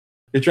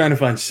 You're trying to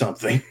find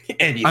something.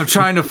 Anything. I'm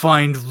trying to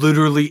find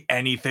literally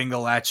anything to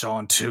latch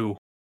on to.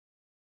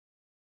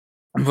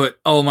 But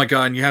oh my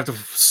god, you have to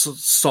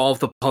solve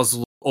the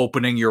puzzle of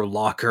opening your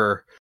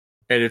locker.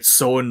 And it's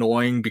so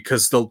annoying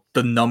because the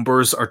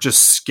numbers are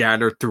just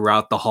scattered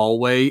throughout the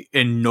hallway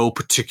in no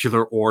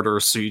particular order,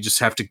 so you just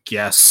have to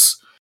guess.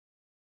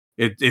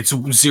 It's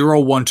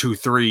 0, 1, 2,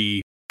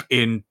 3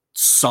 in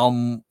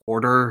some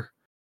order.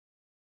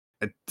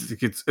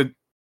 It's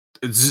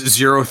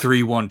 0,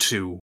 3, 1,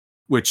 2,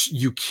 which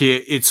you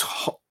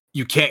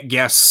can't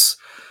guess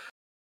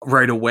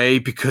right away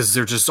because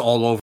they're just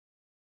all over.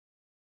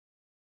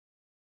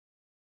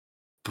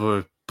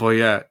 But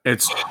yeah,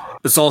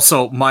 it's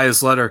also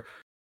Maya's letter.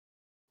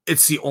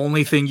 It's the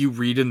only thing you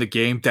read in the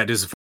game that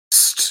is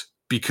voiced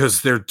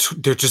because they're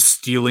just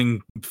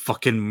stealing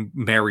fucking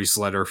Mary's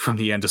letter from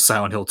the end of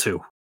Silent Hill 2.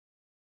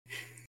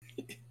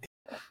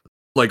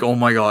 Like, oh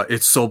my god,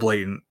 it's so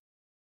blatant.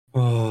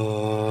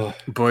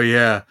 But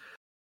yeah,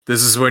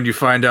 this is when you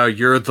find out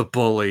you're the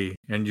bully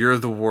and you're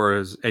the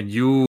worst, and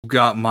you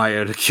got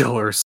Maya to kill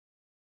her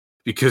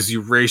because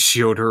you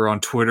ratioed her on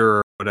Twitter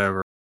or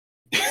whatever.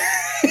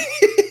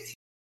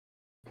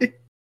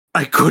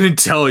 I couldn't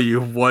tell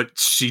you what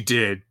she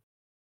did.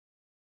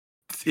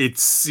 It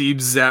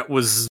seems that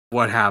was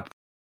what happened.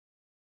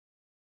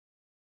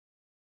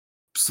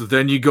 So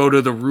then you go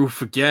to the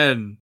roof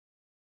again,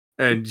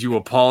 and you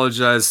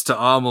apologize to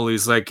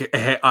Amelie's like,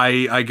 hey,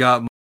 I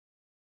got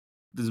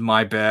this is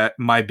my bad,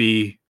 my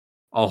B.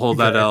 I'll hold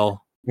that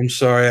L. I'm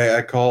sorry.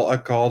 I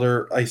called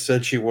her. I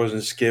said she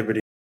wasn't skibbity.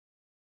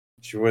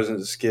 She wasn't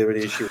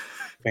skibbity. She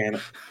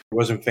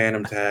wasn't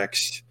phantom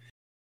tax.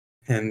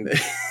 And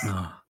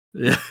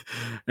yeah,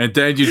 and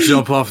then you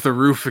jump off the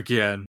roof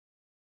again,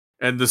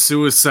 and the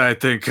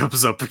suicide thing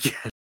comes up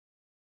again,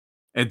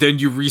 and then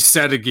you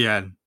reset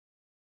again.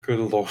 Good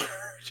lord.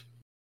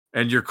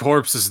 And your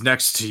corpse is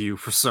next to you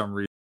for some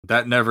reason.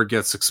 That never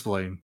gets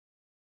explained.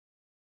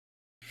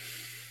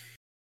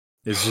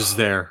 It's just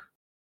there.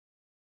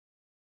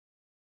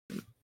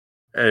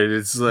 And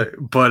it's like,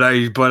 but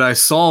I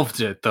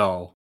solved it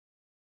though.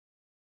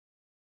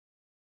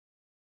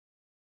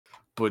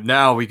 But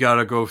now we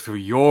gotta go through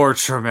your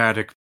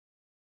traumatic.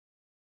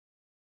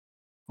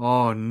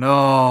 Oh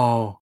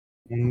no.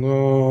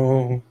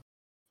 No.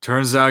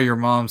 Turns out your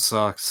mom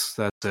sucks.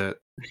 That's it.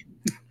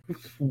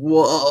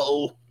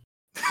 Whoa.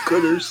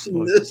 Could have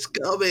seen this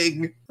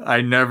coming.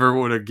 I never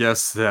would have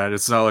guessed that.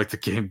 It's not like the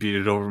game beat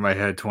it over my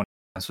head 20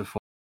 times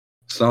before.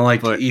 It's not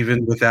like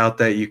even without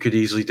that, you could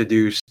easily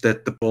deduce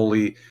that the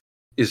bully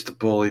is the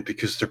bully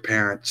because their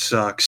parent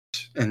sucks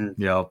and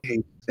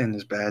hates and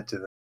is bad to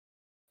them.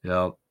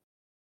 Yep.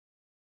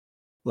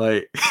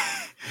 Like,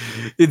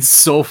 it's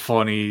so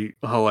funny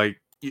how, like,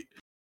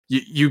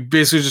 you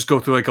basically just go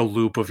through, like, a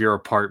loop of your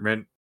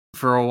apartment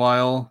for a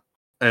while,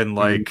 and,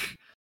 like,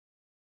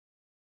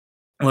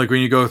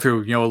 when you go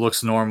through, it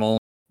looks normal.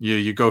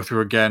 You go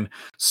through again,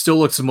 still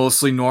looks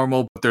mostly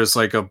normal, but there's,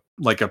 like a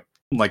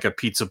like a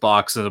pizza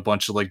box and a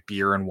bunch of like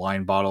beer and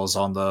wine bottles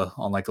on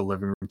like a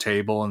living room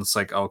table, and it's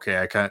like,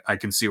 okay, I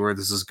can see where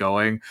this is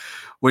going.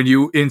 When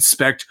you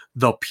inspect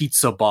the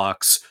pizza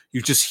box,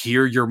 you just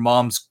hear your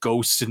mom's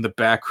ghost in the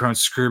background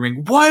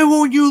screaming, "Why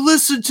won't you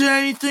listen to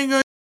anything?"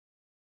 I'm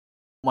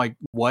like,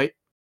 what?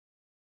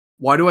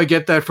 Why do I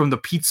get that from the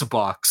pizza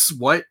box?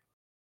 What?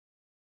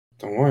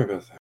 Don't worry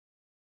about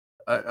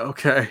that.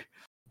 Okay.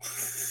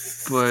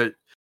 But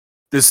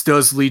this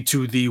does lead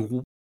to the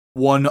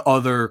one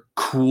other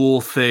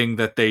cool thing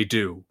that they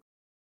do.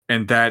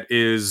 And that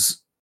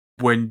is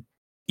when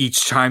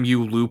each time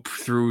you loop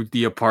through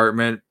the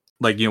apartment,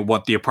 like,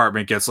 what the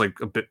apartment gets like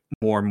a bit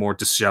more and more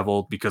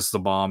disheveled because the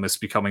mom is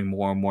becoming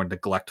more and more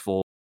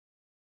neglectful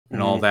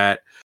and all that.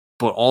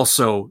 But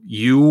also,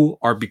 you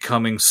are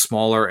becoming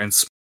smaller and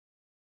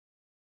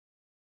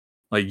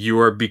like you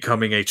are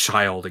becoming a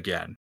child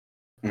again.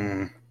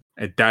 And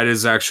that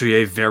is actually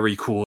a very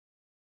cool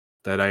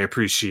that I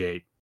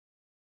appreciate.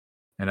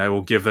 And I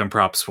will give them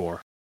props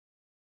for.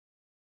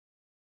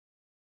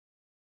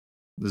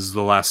 This is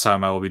the last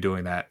time I will be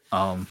doing that.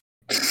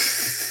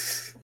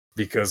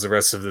 Because the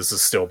rest of this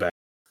is still bad.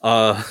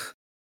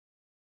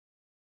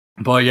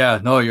 But yeah,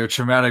 no, your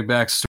traumatic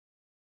backstory.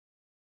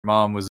 Your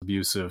mom was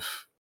abusive,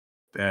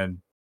 and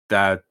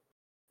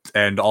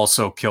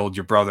also killed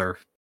your brother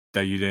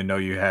that you didn't know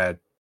you had,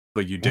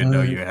 but you did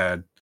know you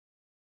had.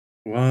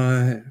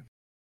 What?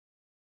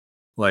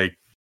 Like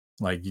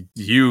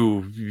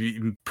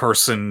you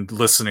person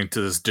listening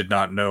to this did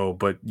not know,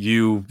 but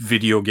you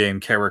video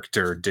game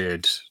character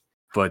did,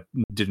 but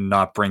did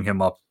not bring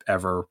him up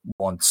ever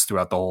once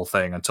throughout the whole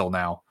thing until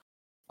now.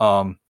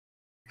 Also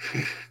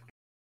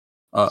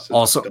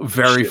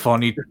very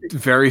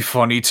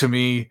funny to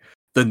me,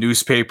 the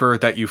newspaper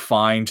that you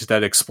find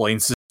that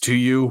explains this to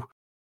you.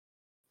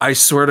 I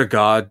swear to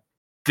God,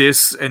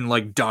 this and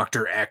like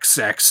Dr.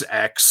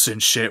 XXX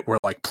and shit were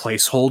like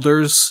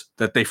placeholders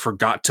that they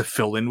forgot to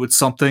fill in with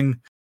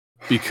something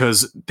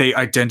because they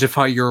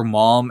identify your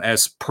mom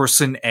as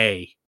person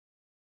A.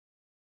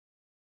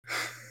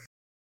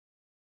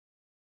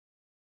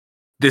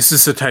 This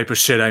is the type of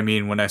shit I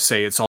mean when I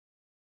say it's all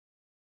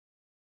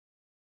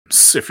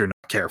if you're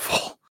not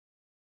careful.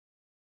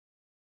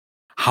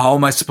 How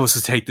am I supposed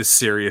to take this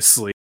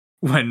seriously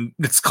when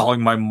it's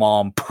calling my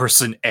mom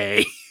person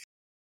A?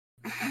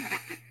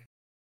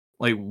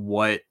 Like,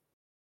 what?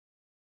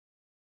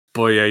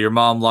 But yeah, your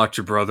mom locked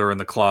your brother in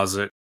the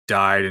closet,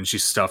 died, and she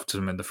stuffed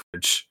him in the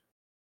fridge.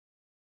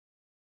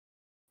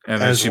 And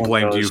then she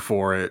blamed you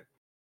for it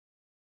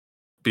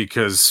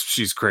because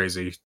she's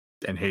crazy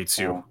and hates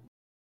you.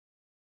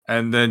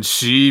 And then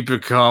she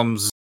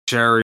becomes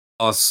Cherry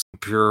Blossom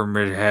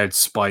Pyramid Head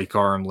Spike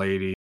Arm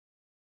Lady.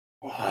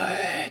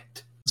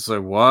 What? It's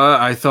like,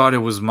 what? I thought it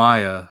was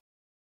Maya.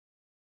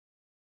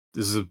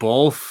 Is it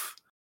both?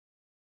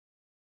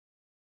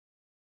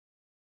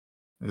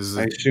 Is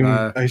it,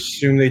 I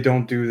assume they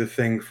don't do the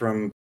thing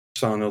from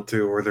Silent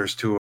 2 where there's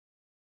two.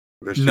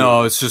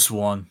 No, it's just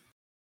one.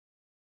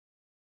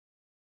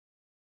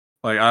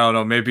 Like, I don't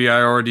know, maybe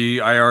I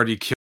already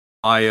killed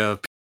Maya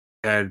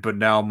Head, but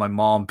now my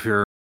mom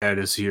Pyramid Head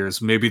is here.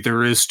 So maybe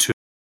there is two.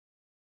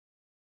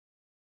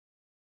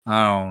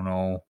 I don't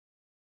know.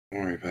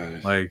 Don't worry about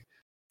it.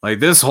 Like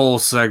this whole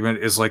segment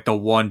is like the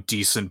one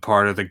decent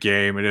part of the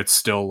game, and it's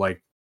still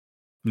like,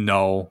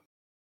 no,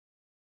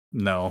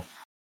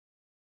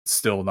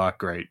 still not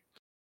great.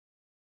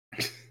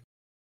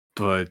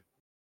 But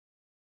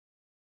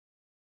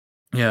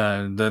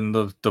yeah, and then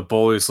the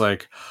bully's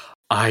like,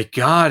 I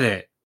got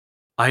it.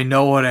 I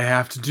know what I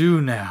have to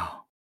do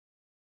now.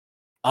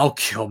 I'll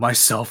kill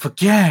myself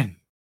again.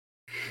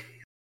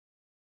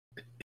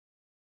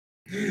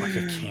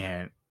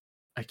 Like,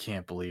 I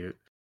can't believe it.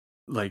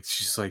 Like,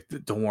 she's like,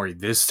 don't worry,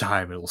 this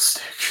time it'll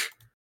stick.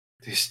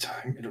 This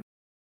time it'll.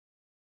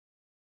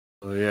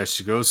 So yeah,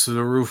 she goes to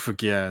the roof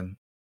again,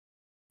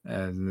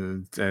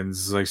 and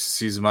it's like she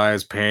sees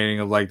Maya's painting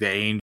of like the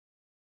angel,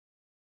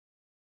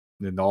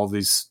 and all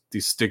these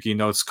sticky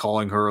notes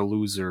calling her a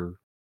loser.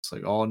 It's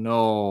like, oh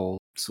no,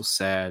 so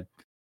sad.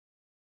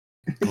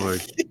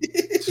 But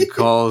she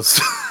calls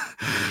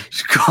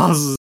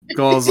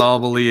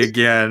Amelie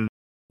again,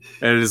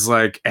 and is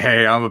like,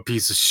 hey, I'm a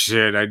piece of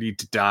shit. I need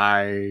to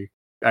die.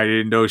 I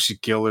didn't know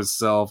she'd kill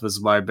herself. It's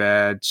my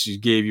bad. She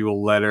gave you a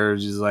letter.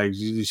 She's like,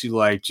 she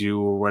liked you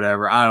or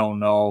whatever. I don't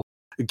know.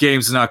 The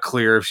game's not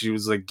clear if she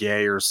was like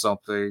gay or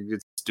something.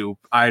 It's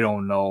stupid. I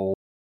don't know.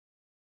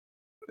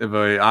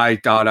 But I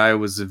thought I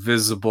was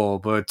invisible,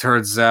 but it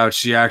turns out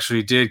she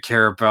actually did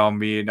care about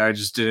me, and I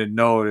just didn't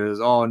notice.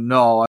 Oh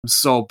no, I'm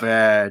so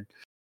bad.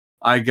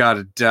 I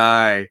gotta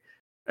die.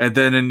 And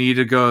then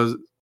Anita goes,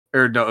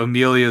 or no,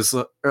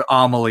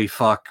 Amelie,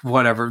 fuck,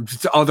 whatever.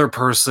 The other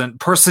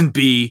person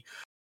B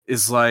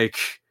is like,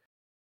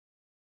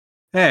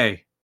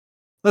 hey,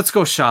 let's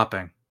go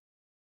shopping.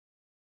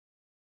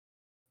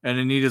 And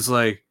Anita's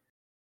like,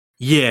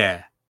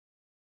 yeah.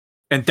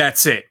 And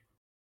that's it.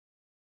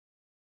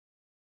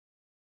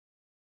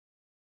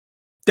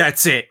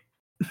 That's it.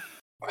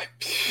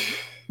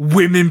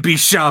 Women be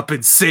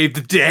shopping, save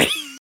the day.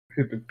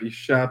 Women be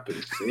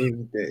shopping, save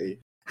the day.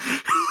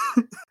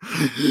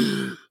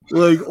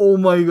 Like, oh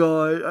my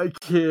god, I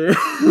can't.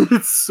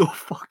 It's so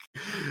fucking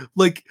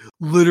like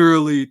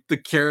literally the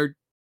character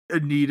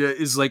Anita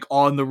is like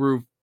on the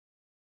roof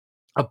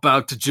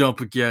about to jump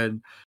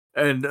again,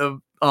 and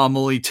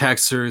Amelie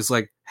texts her is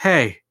like,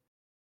 "Hey,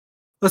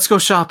 let's go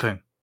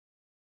shopping.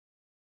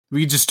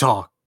 We can just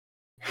talk.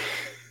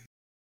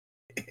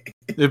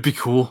 It'd be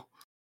cool."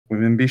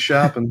 Women be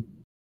shopping.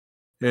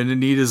 And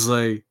Anita's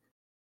like,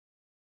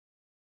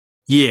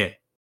 "Yeah,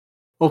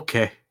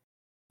 okay."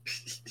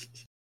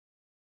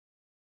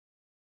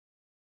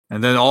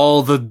 And then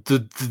all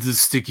the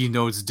sticky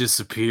notes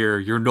disappear.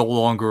 You're no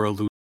longer a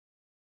loser.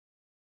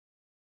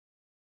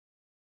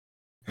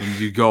 And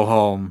you go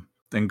home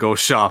and go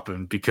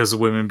shopping because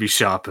women be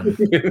shopping.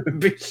 Women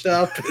be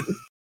shopping.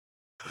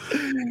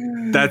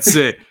 That's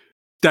it.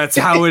 That's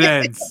how it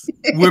ends.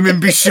 Women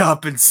be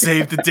shopping,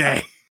 save the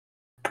day.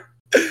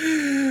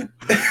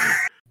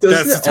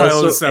 That's the title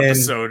of this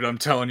episode, I'm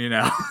telling you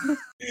now.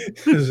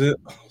 Does it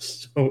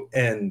also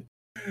end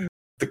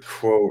the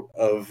quote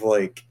of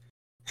like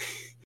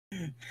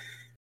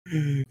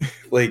the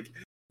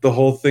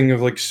whole thing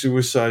of like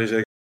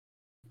suicide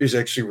is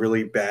actually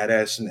really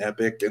badass and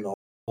epic and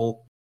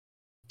all?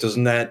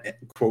 Doesn't that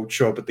quote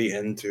show up at the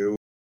end too?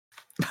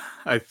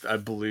 I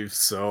believe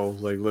so.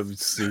 Like, let me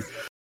see.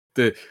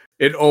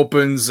 It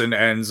opens and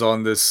ends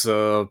on this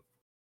thing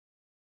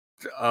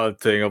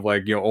of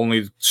like,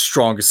 only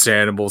strongest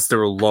animals,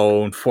 they're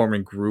alone,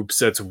 forming groups,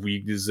 that's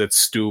weakness, that's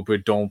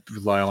stupid, don't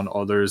rely on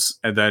others.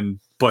 And then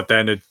but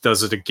then it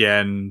does it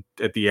again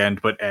at the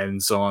end, but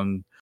ends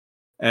on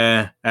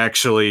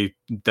actually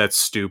that's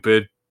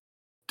stupid.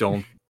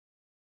 Don't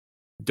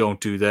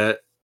do that.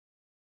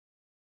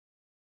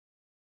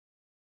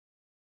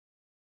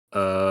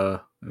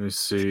 Let me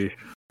see.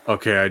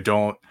 Okay, I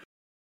don't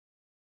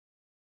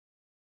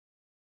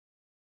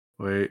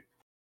wait,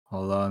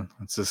 hold on.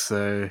 Let's just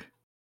say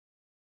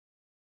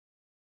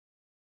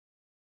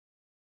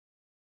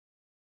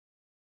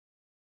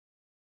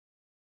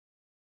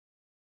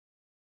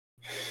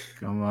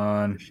come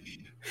on.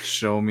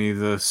 Show me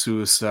the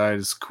suicide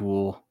is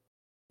cool.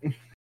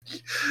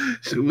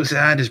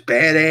 Suicide is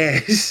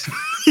badass.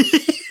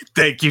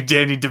 Thank you,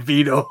 Danny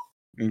DeVito.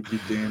 Thank you,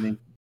 Danny.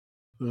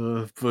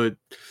 But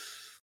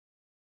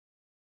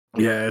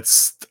yeah,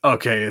 it's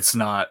okay. It's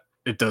not.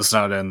 It does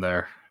not end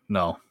there.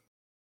 No.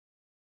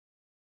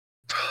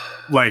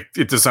 Like,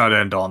 it does not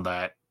end on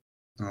that.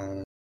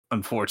 Oh.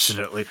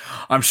 Unfortunately,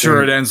 I'm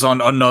sure it ends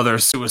on another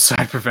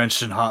suicide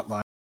prevention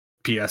hotline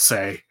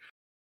PSA.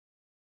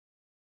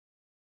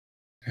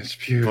 That's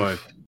beautiful. But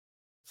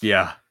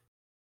yeah,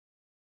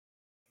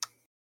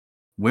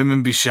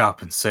 women be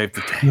shopping, save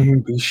the day.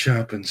 Women be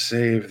shopping,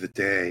 save the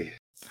day.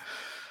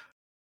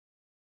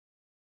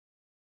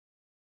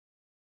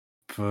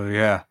 But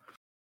yeah,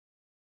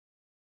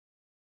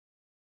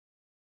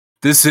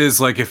 this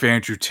is like if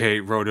Andrew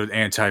Tate wrote an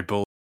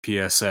anti-bullying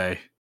PSA.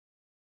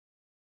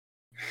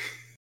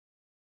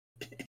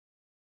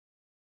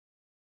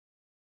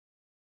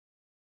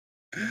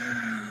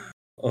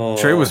 Oh.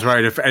 Trey was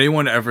right. If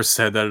anyone ever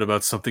said that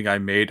about something I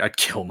made, I'd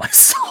kill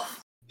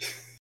myself.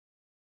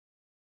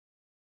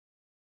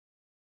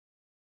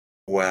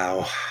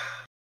 Wow.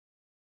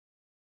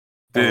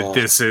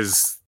 This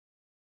is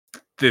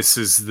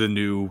the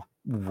new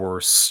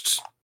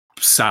worst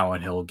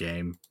Silent Hill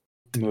game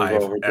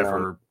I've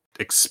ever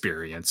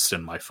experienced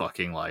in my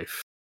fucking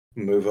life.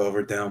 Move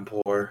over,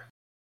 Downpour.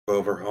 Move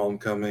over,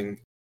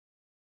 Homecoming.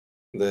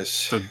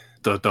 This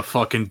the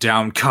fucking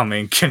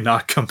Downcoming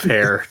cannot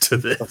compare to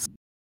this.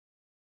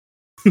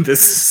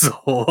 This is a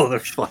whole other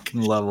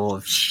fucking level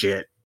of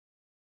shit.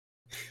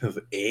 Of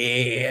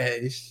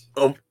ass.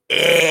 Of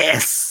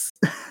ass.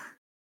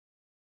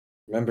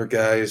 Remember,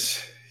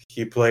 guys,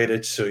 he played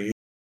it so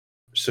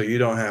you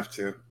don't have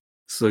to.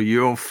 So you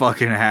don't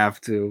fucking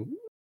have to.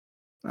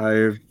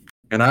 And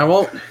I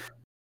won't.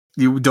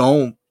 You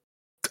don't.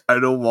 I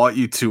don't want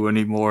you to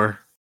anymore.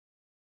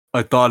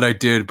 I thought I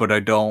did, but I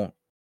don't.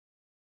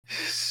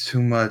 It's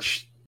too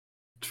much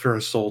for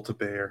a soul to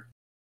bear.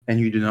 And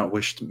you do not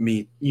wish for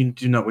me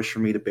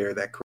to bear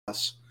that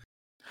cross.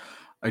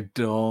 I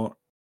don't.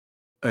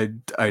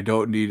 I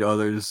don't need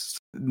others.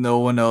 No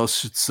one else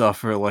should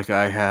suffer like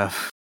I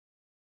have.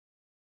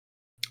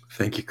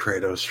 Thank you,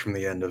 Kratos, from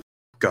the end of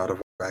God of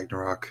War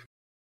Ragnarok.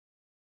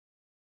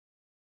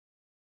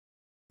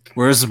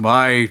 Where's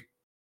my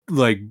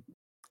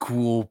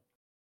cool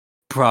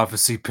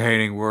prophecy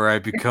painting where I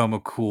become a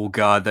cool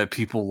god that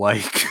people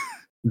like?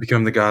 You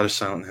become the god of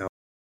Silent Hill.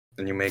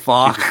 And you make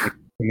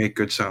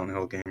good Silent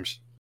Hill games.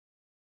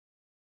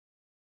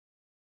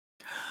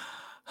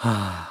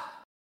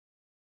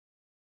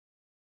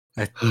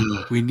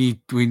 We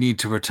need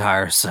to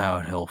retire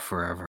Silent Hill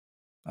forever.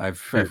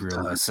 I've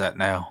realized that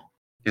now.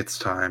 It's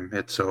time.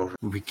 It's over.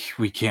 We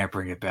can't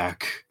bring it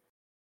back.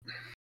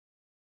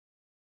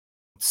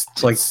 It's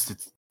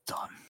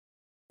done.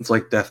 It's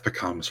like Death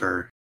Becomes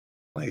Her.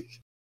 Like,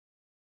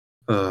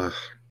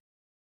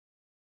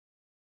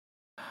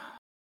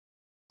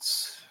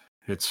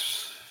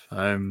 It's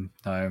I'm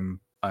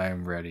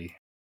ready.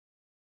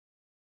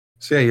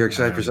 So yeah, you're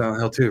excited for Silent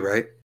Hill 2,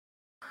 right?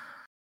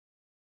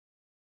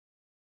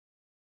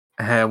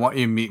 Hey, I want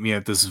you to meet me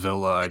at this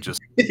villa I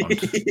just found.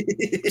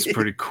 It's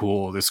pretty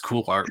cool. There's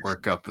cool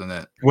artwork up in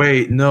it.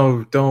 Wait,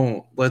 no,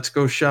 don't. Let's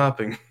go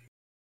shopping.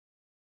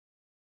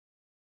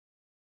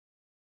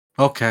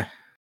 Okay.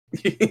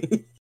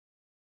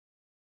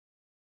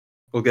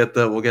 We'll get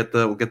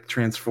the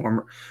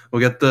transformer.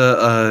 We'll get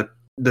the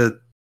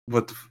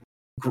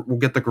we'll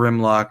get the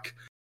Grimlock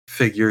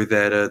figure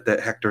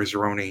that Hector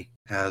Zeroni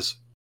has.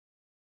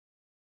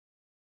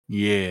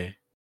 Yeah.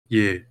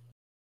 Yeah.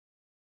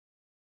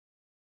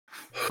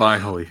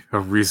 Finally, a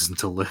reason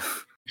to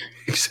live.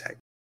 Exactly.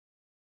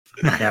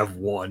 I have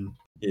one.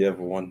 You have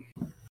one.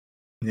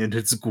 And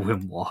it's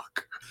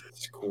Grimlock.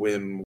 It's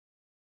Gwym.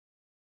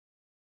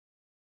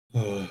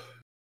 All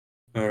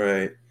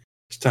right.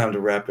 It's time to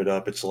wrap it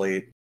up. It's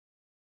late.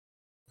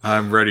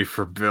 I'm ready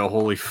for Bill.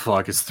 Holy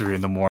fuck, it's 3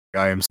 a.m.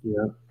 I am.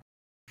 Yeah.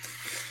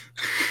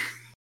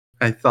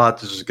 I thought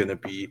this was gonna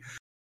be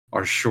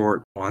our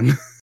short one.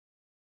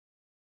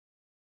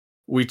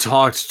 We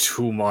talked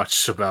too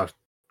much about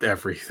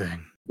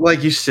everything.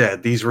 Like you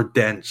said, these were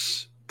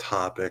dense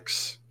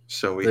topics,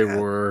 so They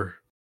were.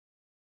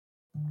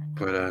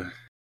 But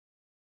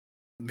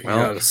We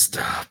well, gotta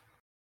stop.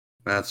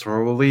 that's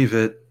where we'll leave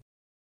it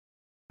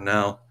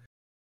now.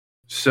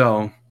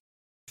 So,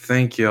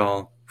 thank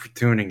y'all for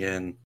tuning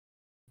in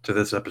to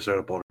this episode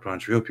of Boulder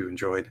Punch. We hope you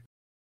enjoyed.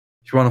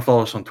 If you want to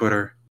follow us on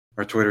Twitter,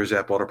 our Twitter is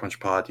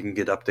 @BoulderPunchPod. You can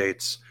get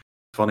updates,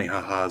 funny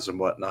ha-has and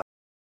whatnot,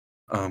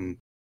 on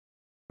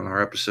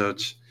our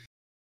episodes.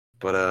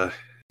 But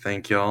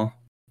thank y'all,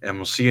 and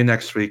we'll see you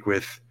next week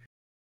with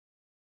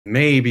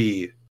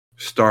maybe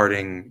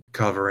starting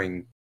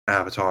covering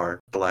Avatar: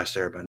 The Last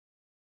Airbender.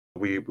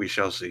 We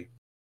shall see.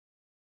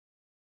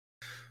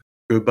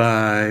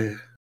 Goodbye.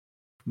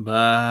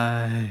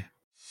 Bye.